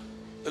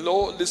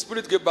 the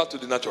Spirit gave back to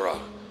the natural.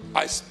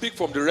 I speak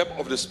from the realm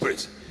of the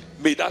Spirit.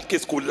 May that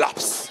case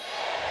collapse.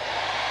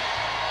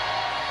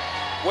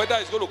 Whether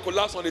it's going to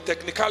collapse on the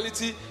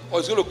technicality, or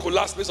it's going to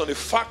collapse based on the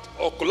fact,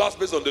 or collapse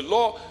based on the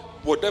law,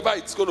 whatever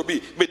it's going to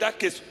be, may that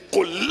case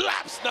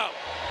collapse now.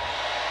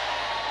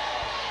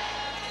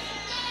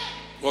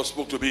 God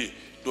spoke to me.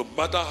 No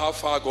matter how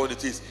far gone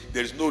it is,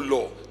 there is no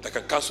law that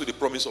can cancel the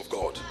promise of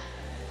God.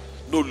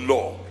 No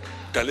law.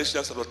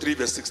 Galatians chapter 3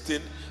 verse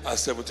 16 and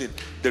 17.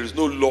 There is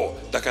no law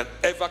that can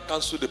ever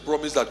cancel the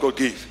promise that God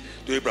gave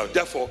to Abraham.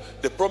 Therefore,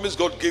 the promise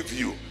God gave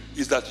you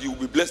is that you will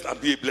be blessed and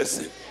be a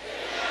blessing.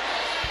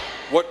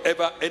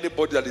 Whatever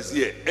anybody that is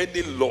here,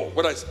 any law,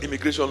 whether it's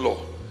immigration law,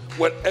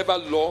 whatever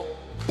law,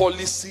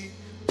 policy,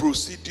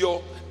 procedure,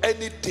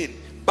 anything,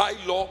 by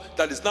law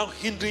that is now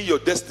hindering your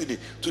destiny,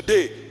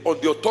 today, on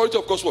the authority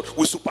of God's word,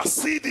 we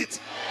supersede it.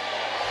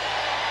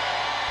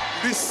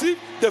 Receive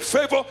the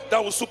favor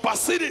that will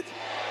supersede it.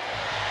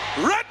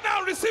 Right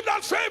now, receive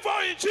that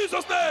favor in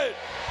Jesus' name.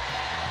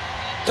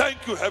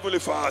 Thank you, Heavenly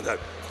Father.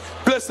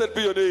 Blessed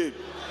be your name.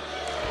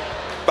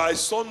 By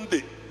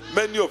Sunday,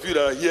 many of you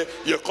that are here,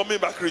 you're coming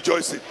back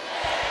rejoicing.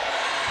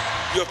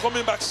 You're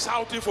coming back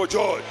shouting for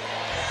joy.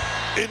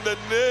 In the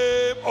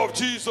name of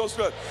Jesus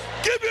Christ.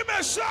 Give him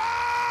a shout.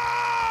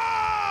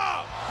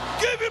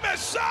 Give him a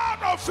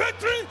shout of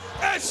victory,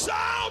 a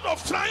shout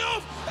of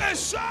triumph, a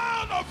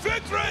shout of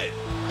victory.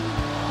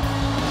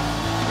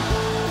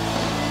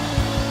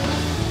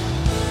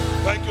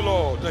 Thank you,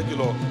 Lord. Thank you,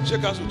 Lord.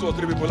 Shake hands with 2 or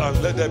 3 people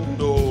and let them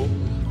know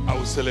I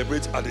will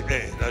celebrate at the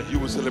end and you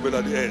will celebrate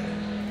at the end.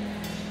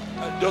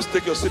 And just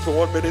take your seat for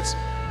 1 minute.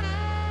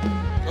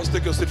 Just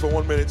take your seat for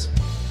 1 minute.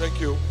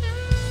 Thank you.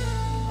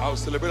 I will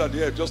celebrate at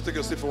the end. Just take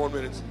your seat for 1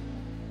 minute.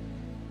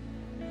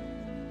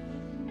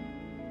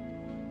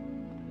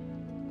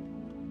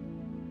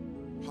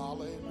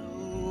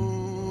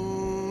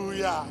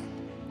 Hallelujah.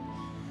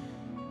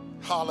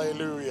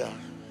 Hallelujah.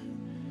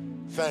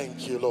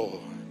 Thank you, Lord.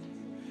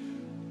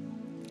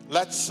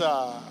 Let's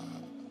to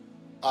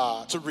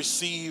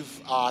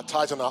receive our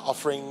tithes and our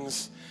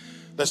offerings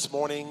this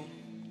morning.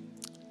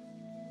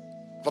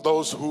 For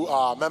those who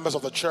are members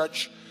of the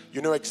church,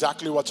 you know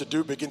exactly what to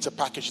do. Begin to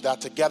package that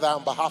together.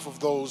 On behalf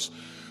of those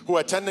who are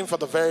attending for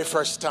the very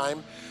first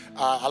time,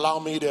 allow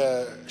me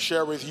to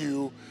share with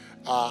you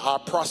our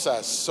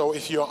process. So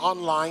if you're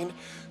online,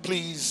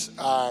 please,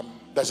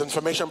 there's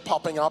information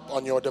popping up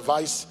on your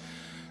device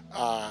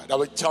that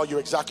will tell you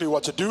exactly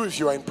what to do. If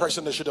you're in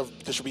person, they should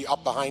be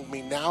up behind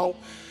me now.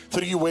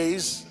 3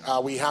 ways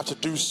we have to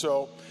do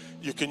so.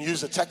 You can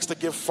use the text to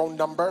give phone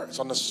number. It's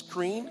on the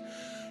screen.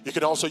 You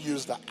can also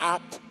use the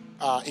app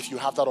if you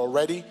have that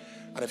already.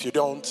 And if you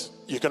don't,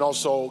 you can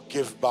also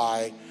give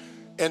by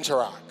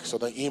Interact. So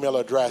the email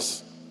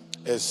address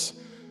is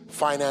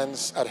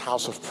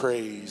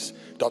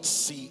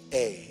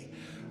finance@houseofpraise.ca.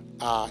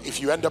 If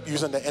you end up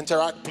using the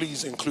Interact,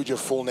 please include your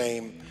full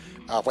name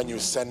when you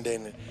send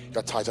in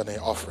your tithes and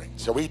your offering.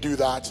 So we do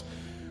that.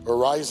 We'll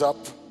rise up.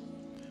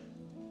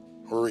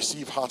 We'll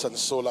receive heart and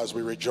soul as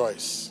we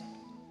rejoice.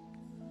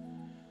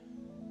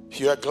 If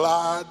you are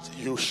glad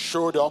you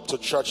showed up to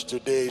church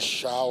today,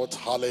 shout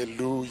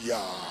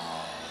hallelujah.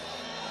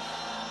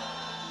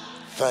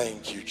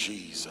 Thank you,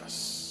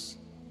 Jesus.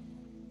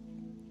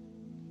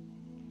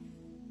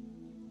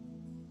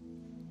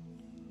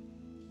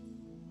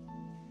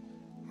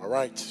 All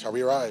right, shall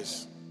we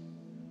rise?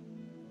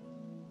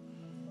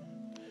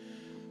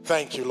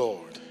 Thank you,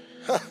 Lord.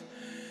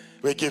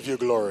 We give you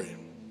glory.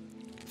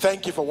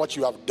 Thank you for what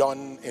you have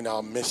done in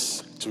our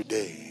midst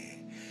today.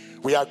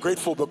 We are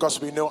grateful because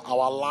we know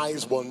our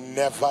lives will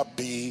never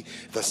be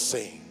the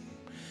same.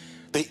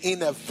 The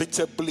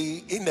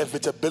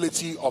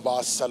inevitability of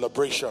our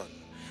celebration,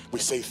 we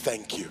say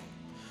thank you.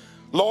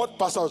 Lord,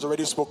 Pastor has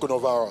already spoken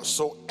over us.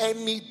 So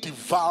any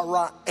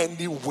devourer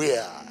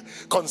anywhere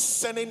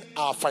concerning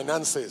our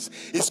finances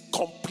is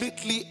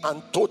completely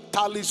and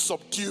totally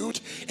subdued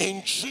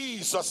in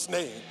Jesus'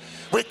 name.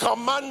 We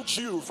command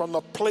you from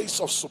the place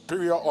of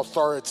superior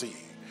authority.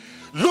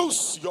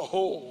 Loose your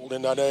hold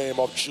in the name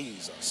of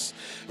Jesus.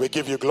 We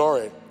give you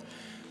glory.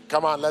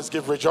 Come on, let's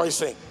give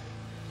rejoicing.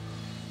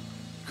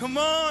 Come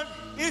on,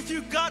 if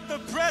you got the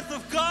breath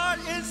of God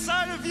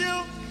inside of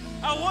you,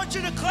 I want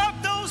you to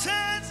clap those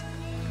hands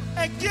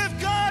and give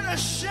God a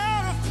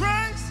shout of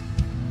praise.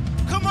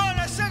 Come on,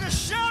 I said a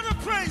shout of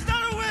praise,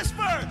 not a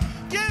whisper.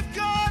 Give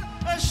God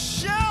a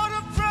shout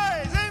of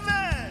praise.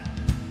 Amen.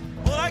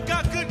 Well, I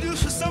got good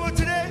news for someone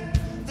today.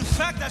 The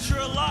fact that you're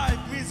alive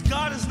means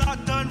God is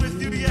not done with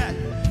you yet.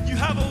 You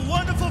have a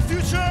wonderful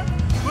future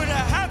with a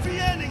happy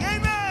ending.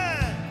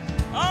 Amen.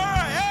 All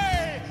right,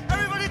 hey,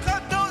 everybody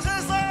clap those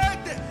hands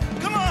like that.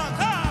 Come on,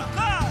 clap,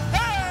 clap,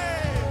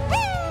 hey,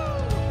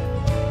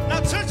 woo! Now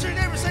turn to your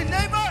neighbor and say,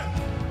 neighbor,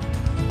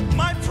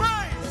 my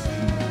praise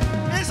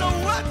is a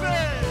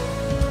weapon.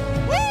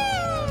 Woo!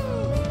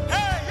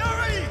 Hey, y'all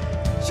ready?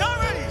 Y'all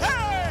ready?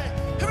 Hey,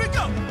 here we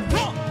go.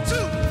 1, 2,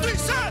 3,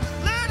 set.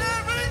 Let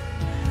it ring.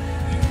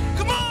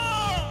 Come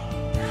on.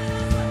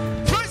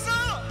 Praise the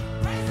Lord.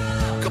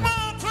 Come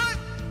on, praise.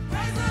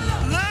 Let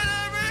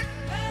it ring.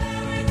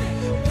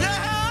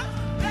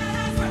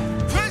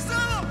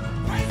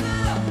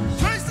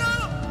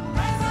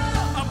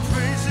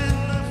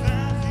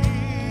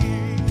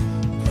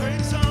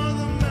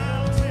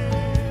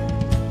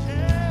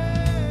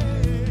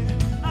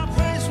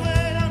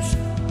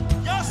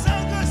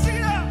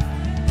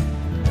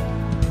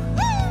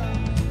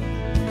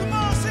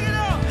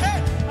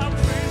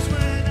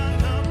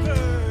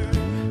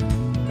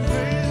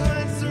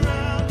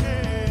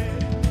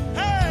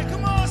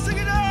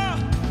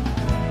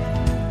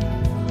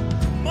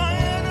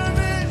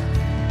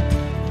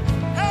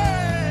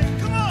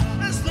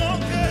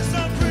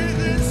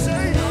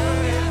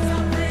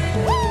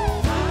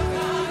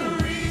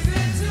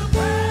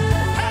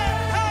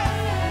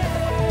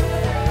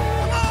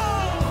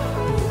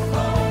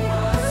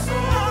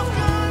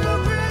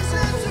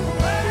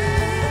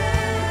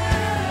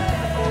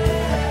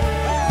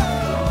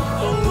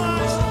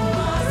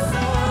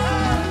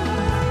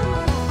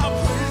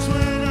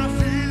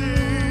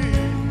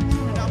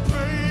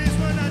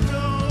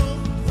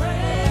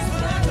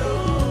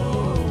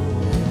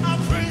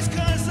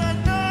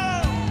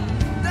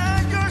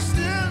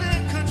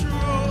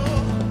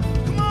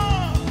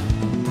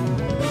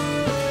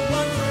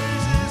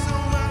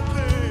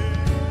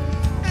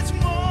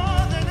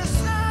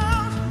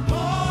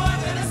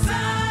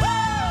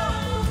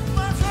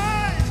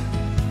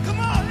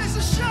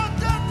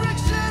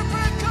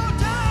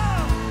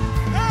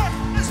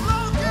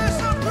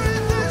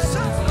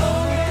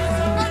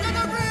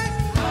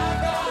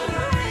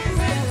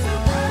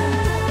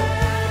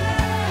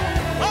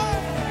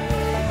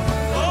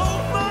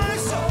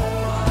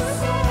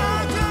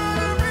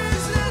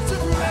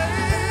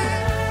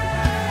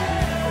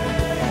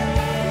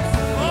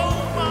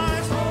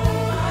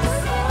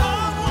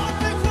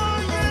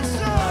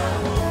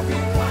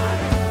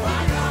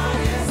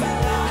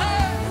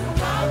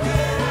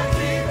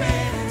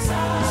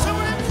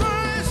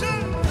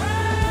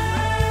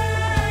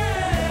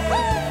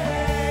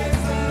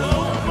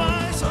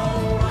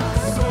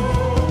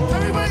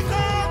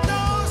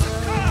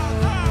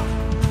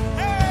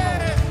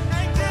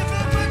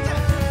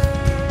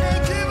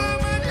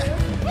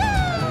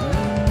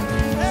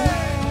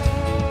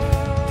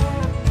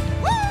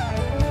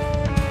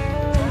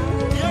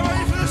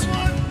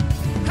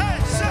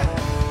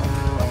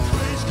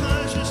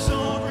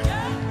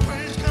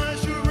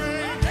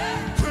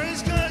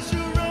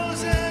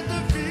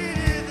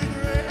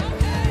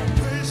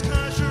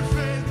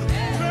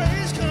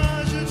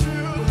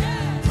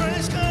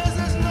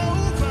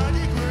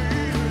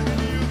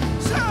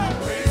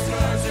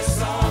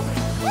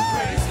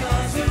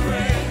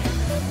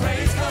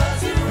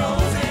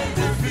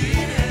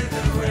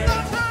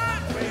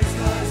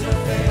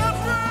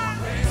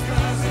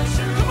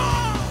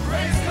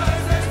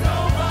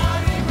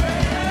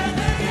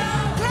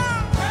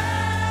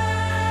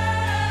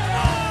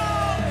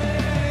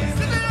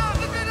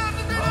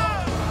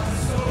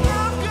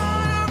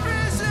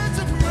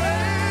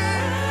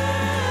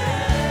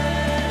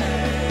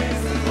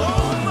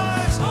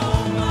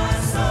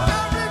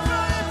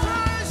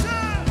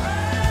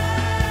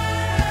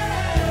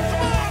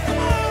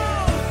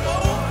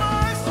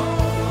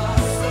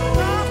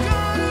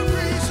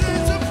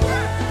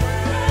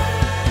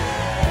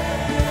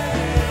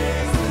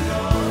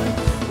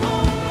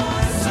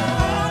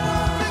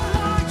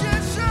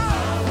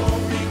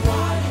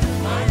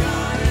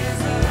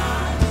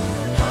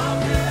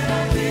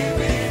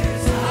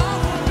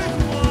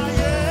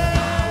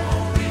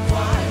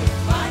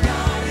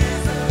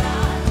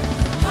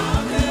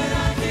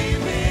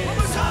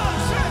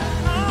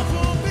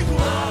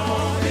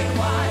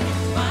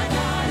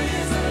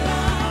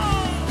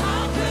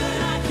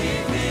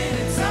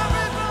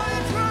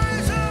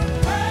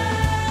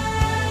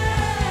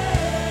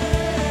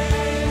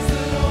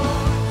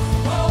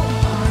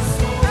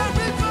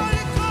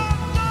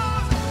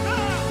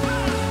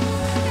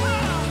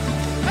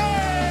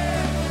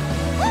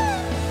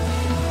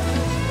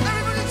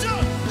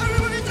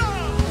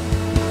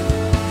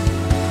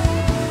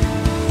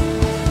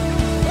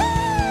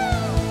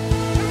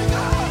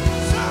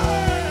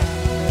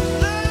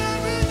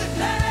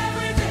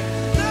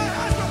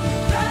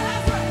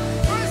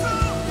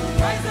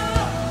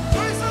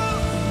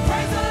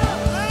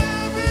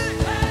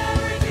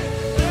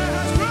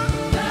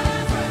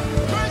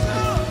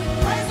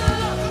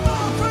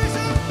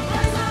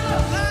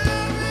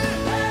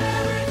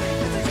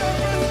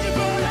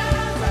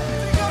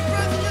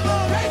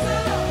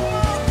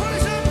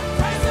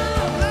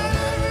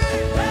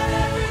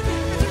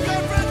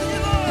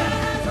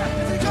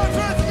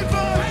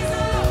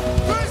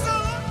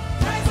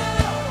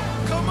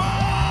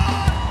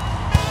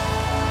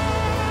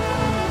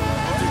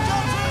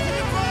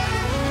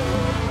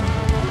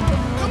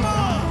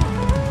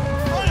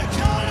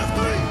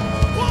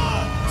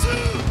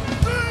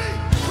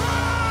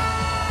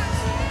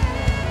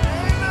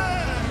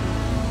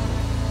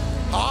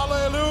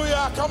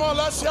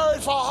 Let's hear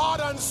it for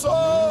heart and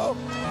soul.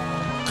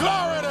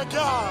 Glory to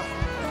God.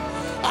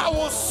 I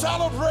will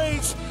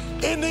celebrate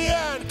in the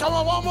end. Come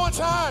on, one more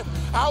time.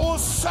 I will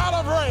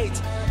celebrate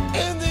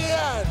in the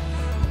end.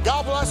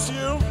 God bless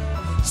you.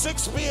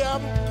 6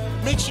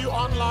 p.m. Meet you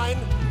online.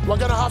 We're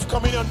going to have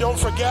communion. Don't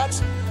forget.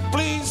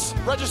 Please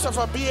register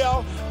for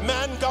BL.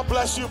 Men, God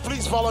bless you.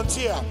 Please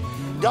volunteer.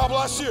 God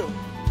bless you.